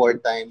 times,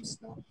 4 times,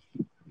 no?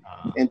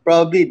 And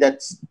probably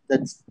that's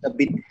a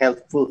bit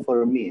helpful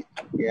for me.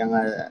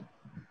 Kaya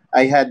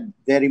I had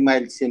very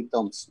mild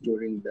symptoms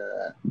during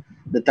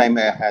the time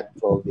I had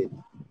COVID.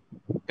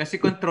 Kasi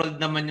controlled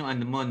naman yung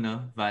ano mo,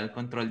 no? Val,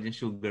 controlled yung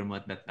sugar mo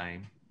at that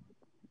time.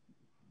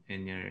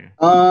 And your...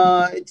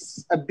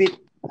 It's a bit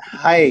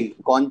high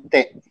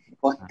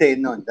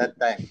konti noon that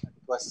time.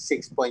 It was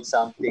 6 point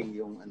something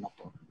yung ano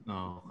ko.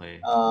 Oh,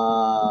 okay.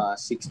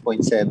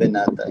 6.7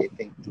 ata, I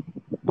think.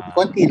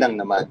 Konti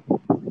lang naman.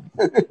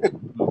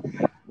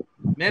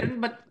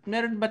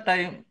 Meron ba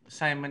tayong,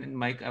 Simon and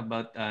Mike,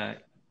 about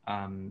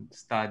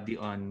study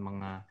on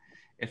mga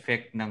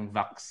effect ng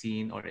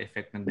vaccine or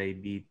effect ng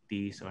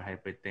diabetes or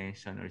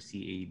hypertension or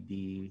CAD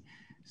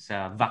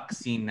sa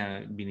vaccine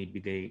na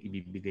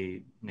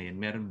ibibigay ngayon?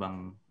 Meron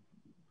bang,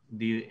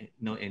 do you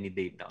know any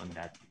data on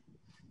that?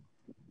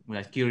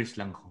 Well, curious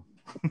lang ko.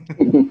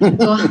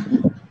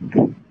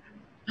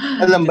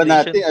 Alam ba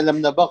natin,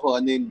 alam na ba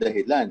kung ano yung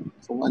dahilan?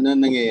 Kung ano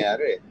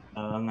nangyayari?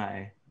 Oo nga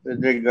eh.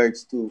 With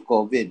regards to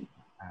COVID.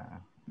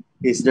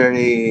 Is there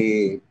a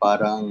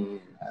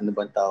parang, ano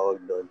bang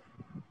tawag doon?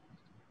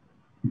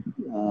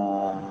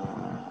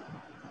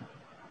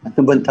 Ano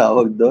bang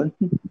tawag doon?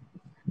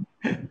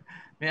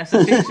 May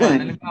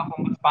association. Alam ka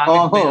kung mas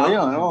pangit ba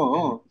yun?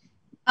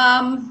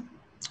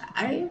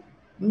 I'm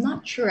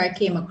not sure I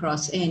came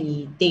across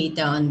any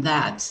data on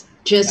that.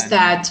 Just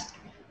that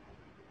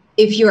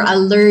if you're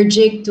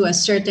allergic to a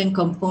certain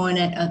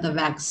component of the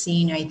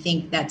vaccine, I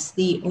think that's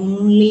the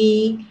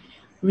only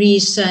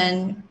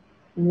reason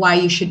why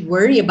you should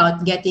worry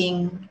about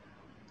getting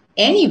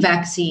any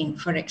vaccine,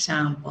 for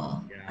example.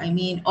 Yeah. I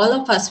mean, all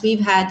of us,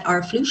 we've had our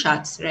flu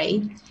shots,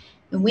 right?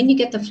 And when you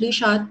get the flu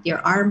shot,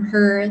 your arm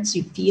hurts,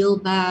 you feel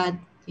bad,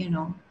 you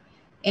know.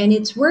 And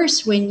it's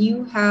worse when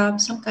you have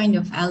some kind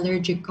of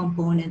allergic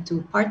component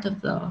to part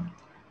of the,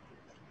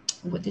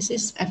 what is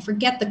this? I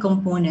forget the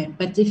component,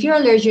 but if you're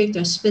allergic to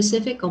a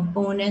specific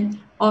component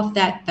of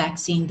that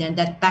vaccine, then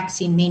that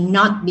vaccine may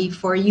not be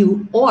for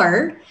you,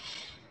 or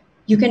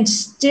you can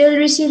still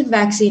receive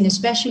vaccine,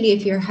 especially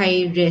if you're a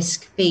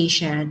high-risk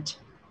patient,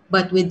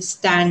 but with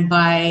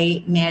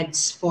standby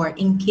meds for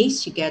in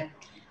case you get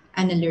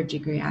an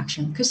allergic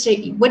reaction. Because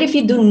what if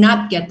you do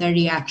not get the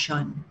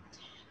reaction?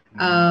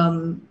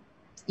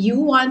 you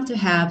want to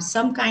have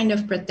some kind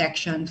of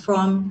protection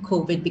from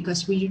COVID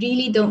because we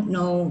really don't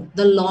know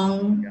the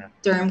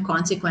long-term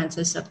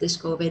consequences of this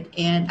COVID.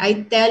 And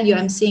I tell you,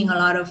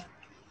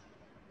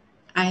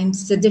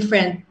 it's a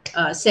different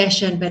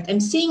session, but I'm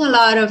seeing a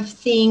lot of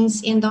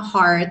things in the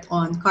heart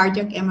on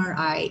cardiac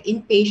MRI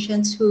in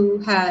patients who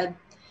had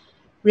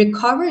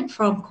recovered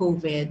from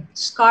COVID,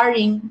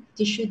 scarring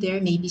tissue there,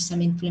 maybe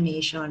some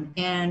inflammation.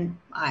 And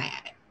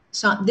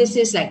so this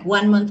is like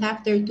 1 month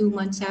after, 2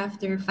 months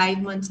after,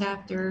 5 months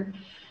after.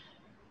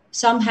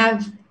 Some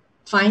have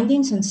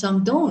findings and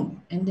some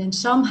don't. And then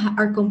some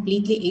are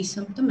completely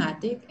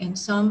asymptomatic and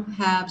some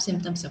have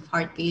symptoms of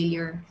heart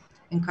failure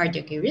and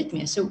cardiac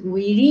arrhythmia. So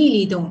we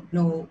really don't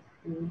know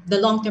the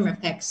long-term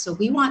effects. So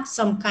we want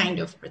some kind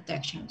of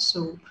protection.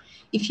 So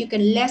if you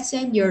can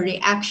lessen your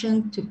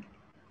reaction to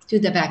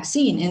the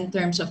vaccine in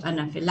terms of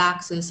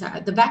anaphylaxis,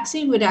 the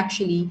vaccine would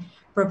actually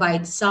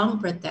provide some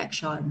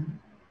protection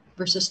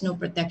versus no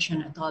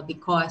protection at all,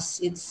 because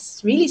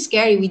it's really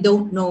scary. We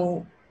don't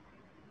know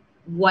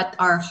what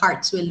our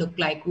hearts will look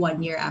like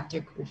 1 year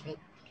after COVID.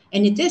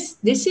 And this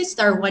is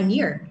our 1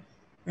 year,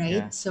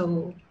 right? Yeah.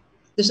 So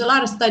there's a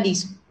lot of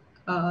studies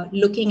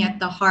looking at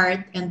the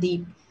heart and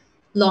the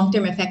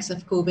long-term effects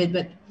of COVID,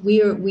 but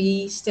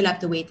we still have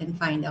to wait and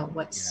find out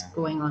what's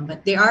going on.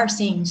 But they are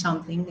seeing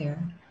something there.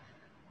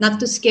 Not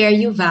to scare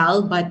you,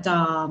 Val, but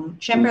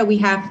syempre, we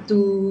have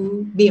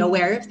to be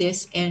aware of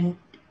this. And,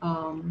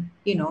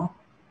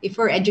 if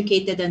we're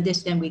educated on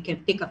this, then we can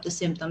pick up the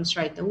symptoms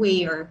right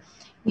away, or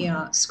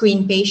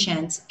screen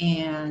patients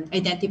and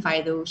identify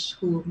those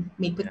who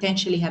may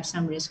potentially have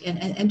some risk and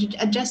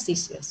adjust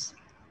these risks.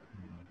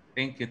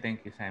 Thank you,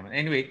 Simon.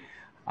 Anyway,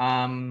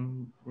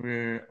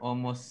 we're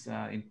almost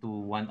into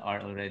 1 hour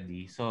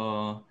already.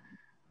 So,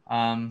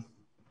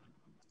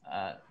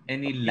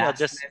 any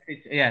last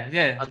message?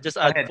 Yeah. I'll just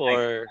Go add ahead,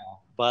 for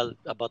Val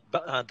about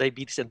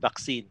diabetes and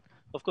vaccine.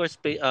 Of course,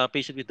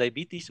 patient with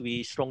diabetes,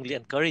 we strongly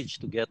encourage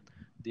to get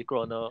the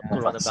corona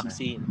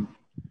vaccine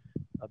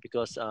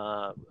because,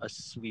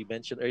 as we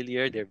mentioned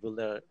earlier, they're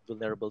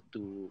vulnerable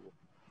to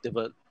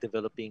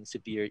developing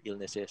severe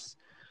illnesses.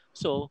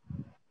 So,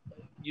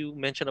 you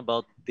mentioned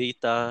about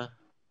data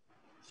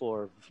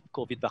for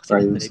COVID vaccine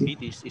and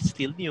diabetes. It's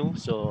still new,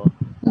 so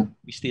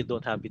we still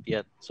don't have it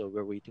yet. So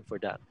we're waiting for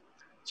that.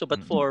 So,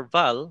 but for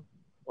Val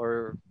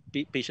or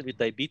patient with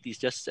diabetes,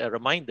 just a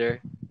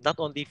reminder, not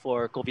only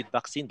for COVID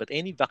vaccine, but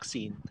any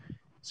vaccine.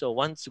 So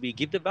once we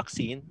give the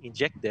vaccine,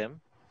 inject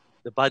them,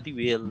 the body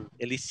will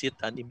elicit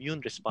an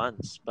immune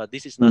response. But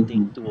this is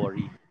nothing to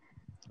worry.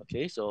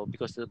 Okay, so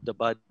because the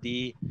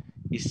body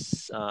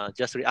is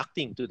just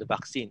reacting to the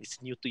vaccine.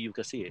 It's new to you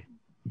kasi.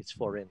 It's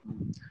foreign.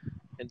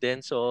 And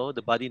then, so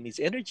the body needs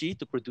energy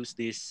to produce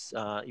this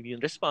immune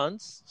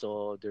response.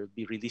 So there will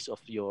be release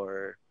of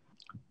your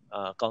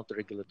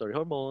counter-regulatory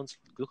hormones,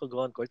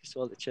 glucagon,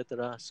 cortisol,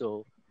 etc.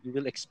 So you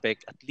will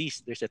expect at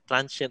least there's a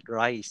transient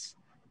rise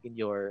in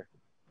your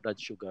blood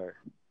sugar.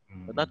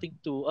 But nothing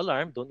to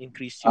alarm. Don't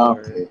increase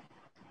your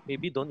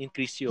don't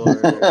increase your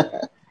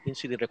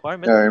insulin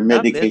requirement or tablets.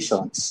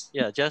 medications.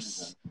 Yeah,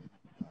 just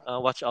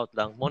watch out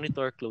lang.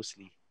 Monitor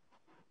closely.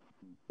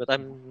 But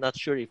I'm not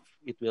sure if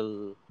it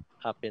will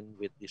happen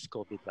with this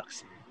COVID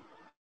vaccine.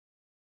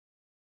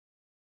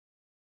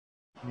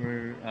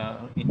 We're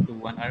into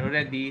 1 hour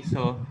already.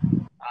 So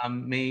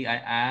may I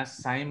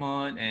ask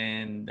Simon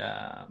and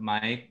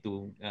Mike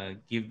to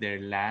give their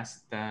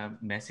last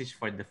message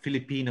for the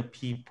Filipino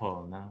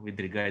people with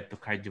regard to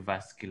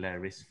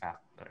cardiovascular risk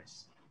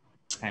factors.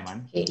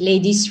 Simon? Okay,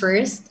 ladies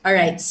first. All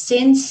right.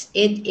 Since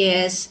it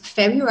is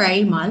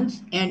February month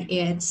and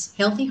it's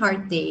Healthy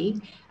Heart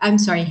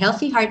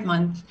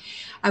Month,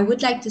 I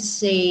would like to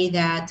say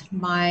that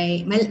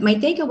my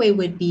takeaway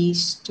would be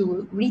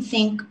to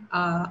rethink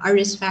our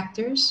risk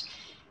factors,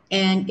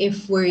 and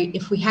if we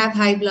have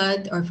high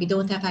blood or if we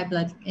don't have high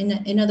blood,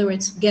 in other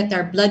words, get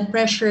our blood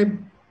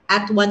pressure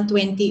at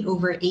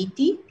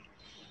 120/80,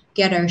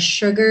 get our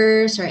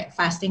sugars or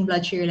fasting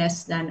blood sugar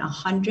less than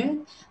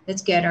 100.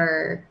 Let's get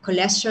our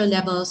cholesterol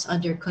levels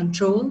under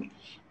control,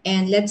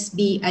 and let's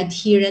be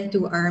adherent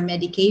to our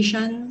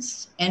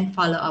medications and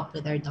follow up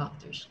with our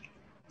doctors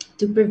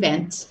to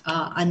prevent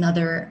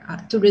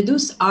to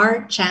reduce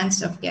our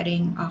chance of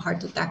getting a heart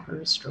attack or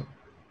a stroke.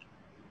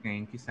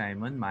 Thank you,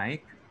 Simon.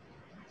 Mike?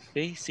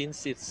 Okay,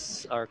 since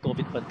it's our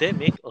COVID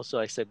pandemic, also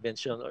as I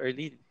mentioned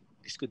earlier,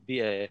 this could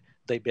be a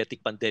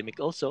diabetic pandemic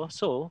also.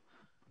 So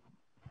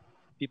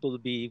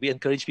we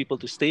encourage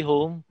people to stay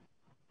home,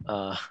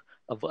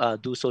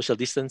 do social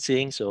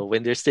distancing. So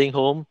when they're staying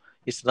home,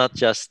 it's not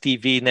just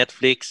TV,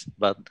 Netflix,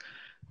 but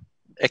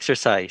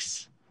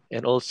exercise,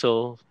 and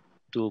also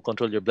to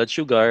control your blood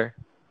sugar,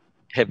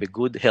 have a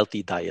good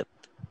healthy diet,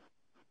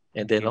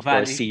 and then of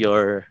course see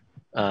your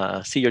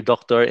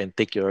doctor and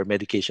take your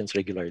medications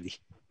regularly.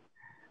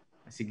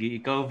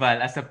 Sige, ikaw Val,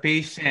 as a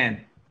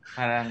patient,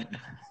 parang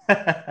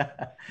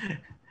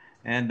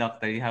and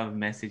doctor, you have a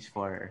message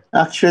for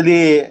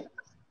Actually,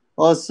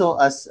 also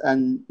as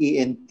an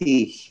ENT.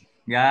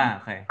 Yeah,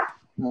 okay.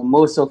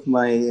 Most of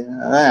my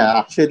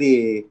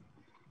actually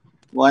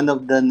one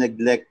of the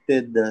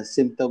neglected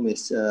symptom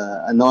is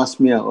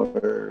anosmia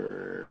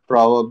or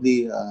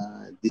probably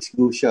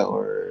dysgeusia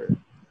or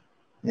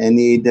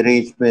any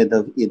derangement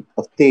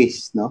of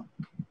taste, no?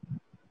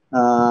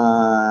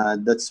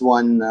 That's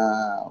one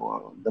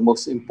the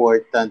most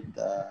important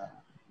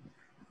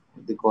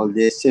what they call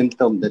this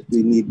symptom that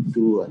we need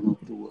to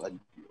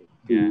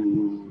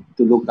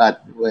look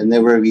at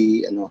whenever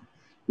we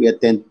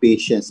attend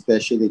patients,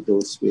 especially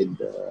those with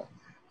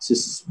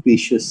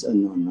suspicious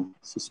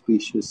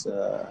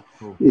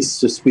is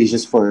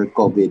suspicious for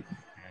COVID.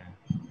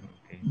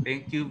 Okay.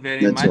 Thank you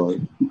very That's much. all.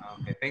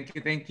 Okay,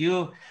 thank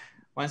you.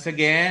 Once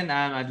again,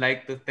 I'd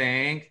like to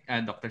thank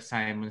Dr.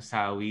 Simon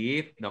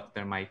Sawit,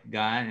 Dr. Mike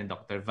Gan, and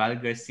Dr. Val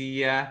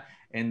Garcia,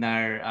 and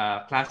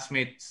our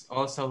classmates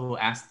also who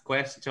asked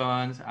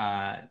questions,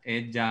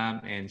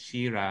 Ejam and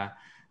Shira.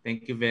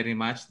 Thank you very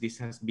much.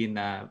 This has been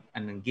an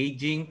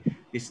engaging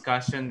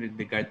discussion with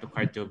regard to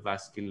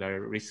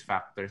cardiovascular risk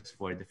factors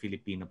for the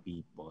Filipino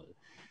people.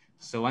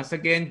 So once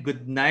again,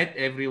 good night,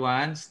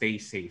 everyone. Stay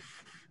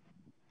safe.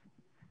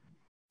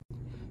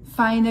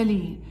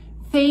 Finally,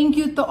 thank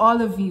you to all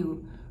of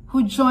you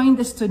who joined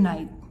us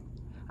tonight.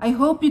 I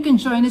hope you can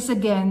join us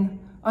again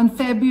on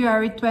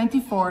February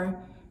 24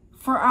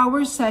 for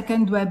our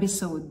second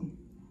webisode.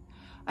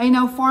 I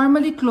now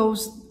formally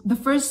close the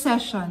first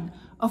session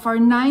of our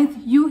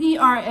 9th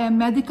UERM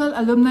Medical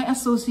Alumni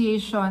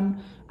Association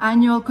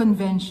Annual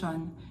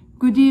Convention.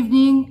 Good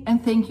evening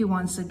and thank you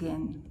once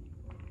again.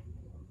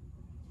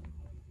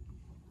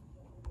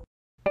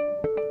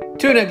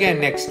 Tune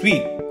again next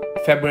week,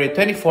 February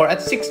 24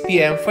 at 6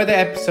 p.m. for the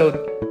episode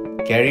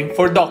Caring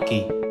for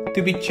Doki,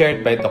 to be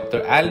chaired by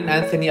Dr. Alan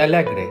Anthony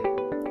Alegre.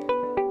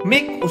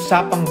 Make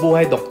Usapang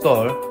Buhay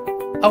Doktor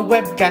a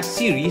webcast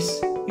series,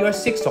 your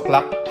 6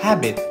 o'clock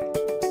habit.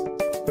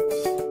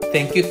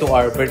 Thank you to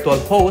our virtual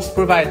host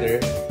provider,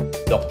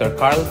 Dr.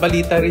 Carl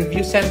Balita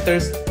Review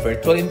Center's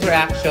Virtual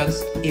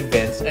Interactions,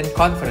 Events, and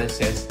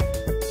Conferences,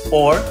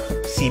 or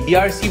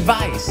CBRC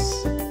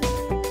Vice.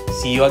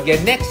 See you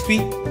again next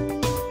week.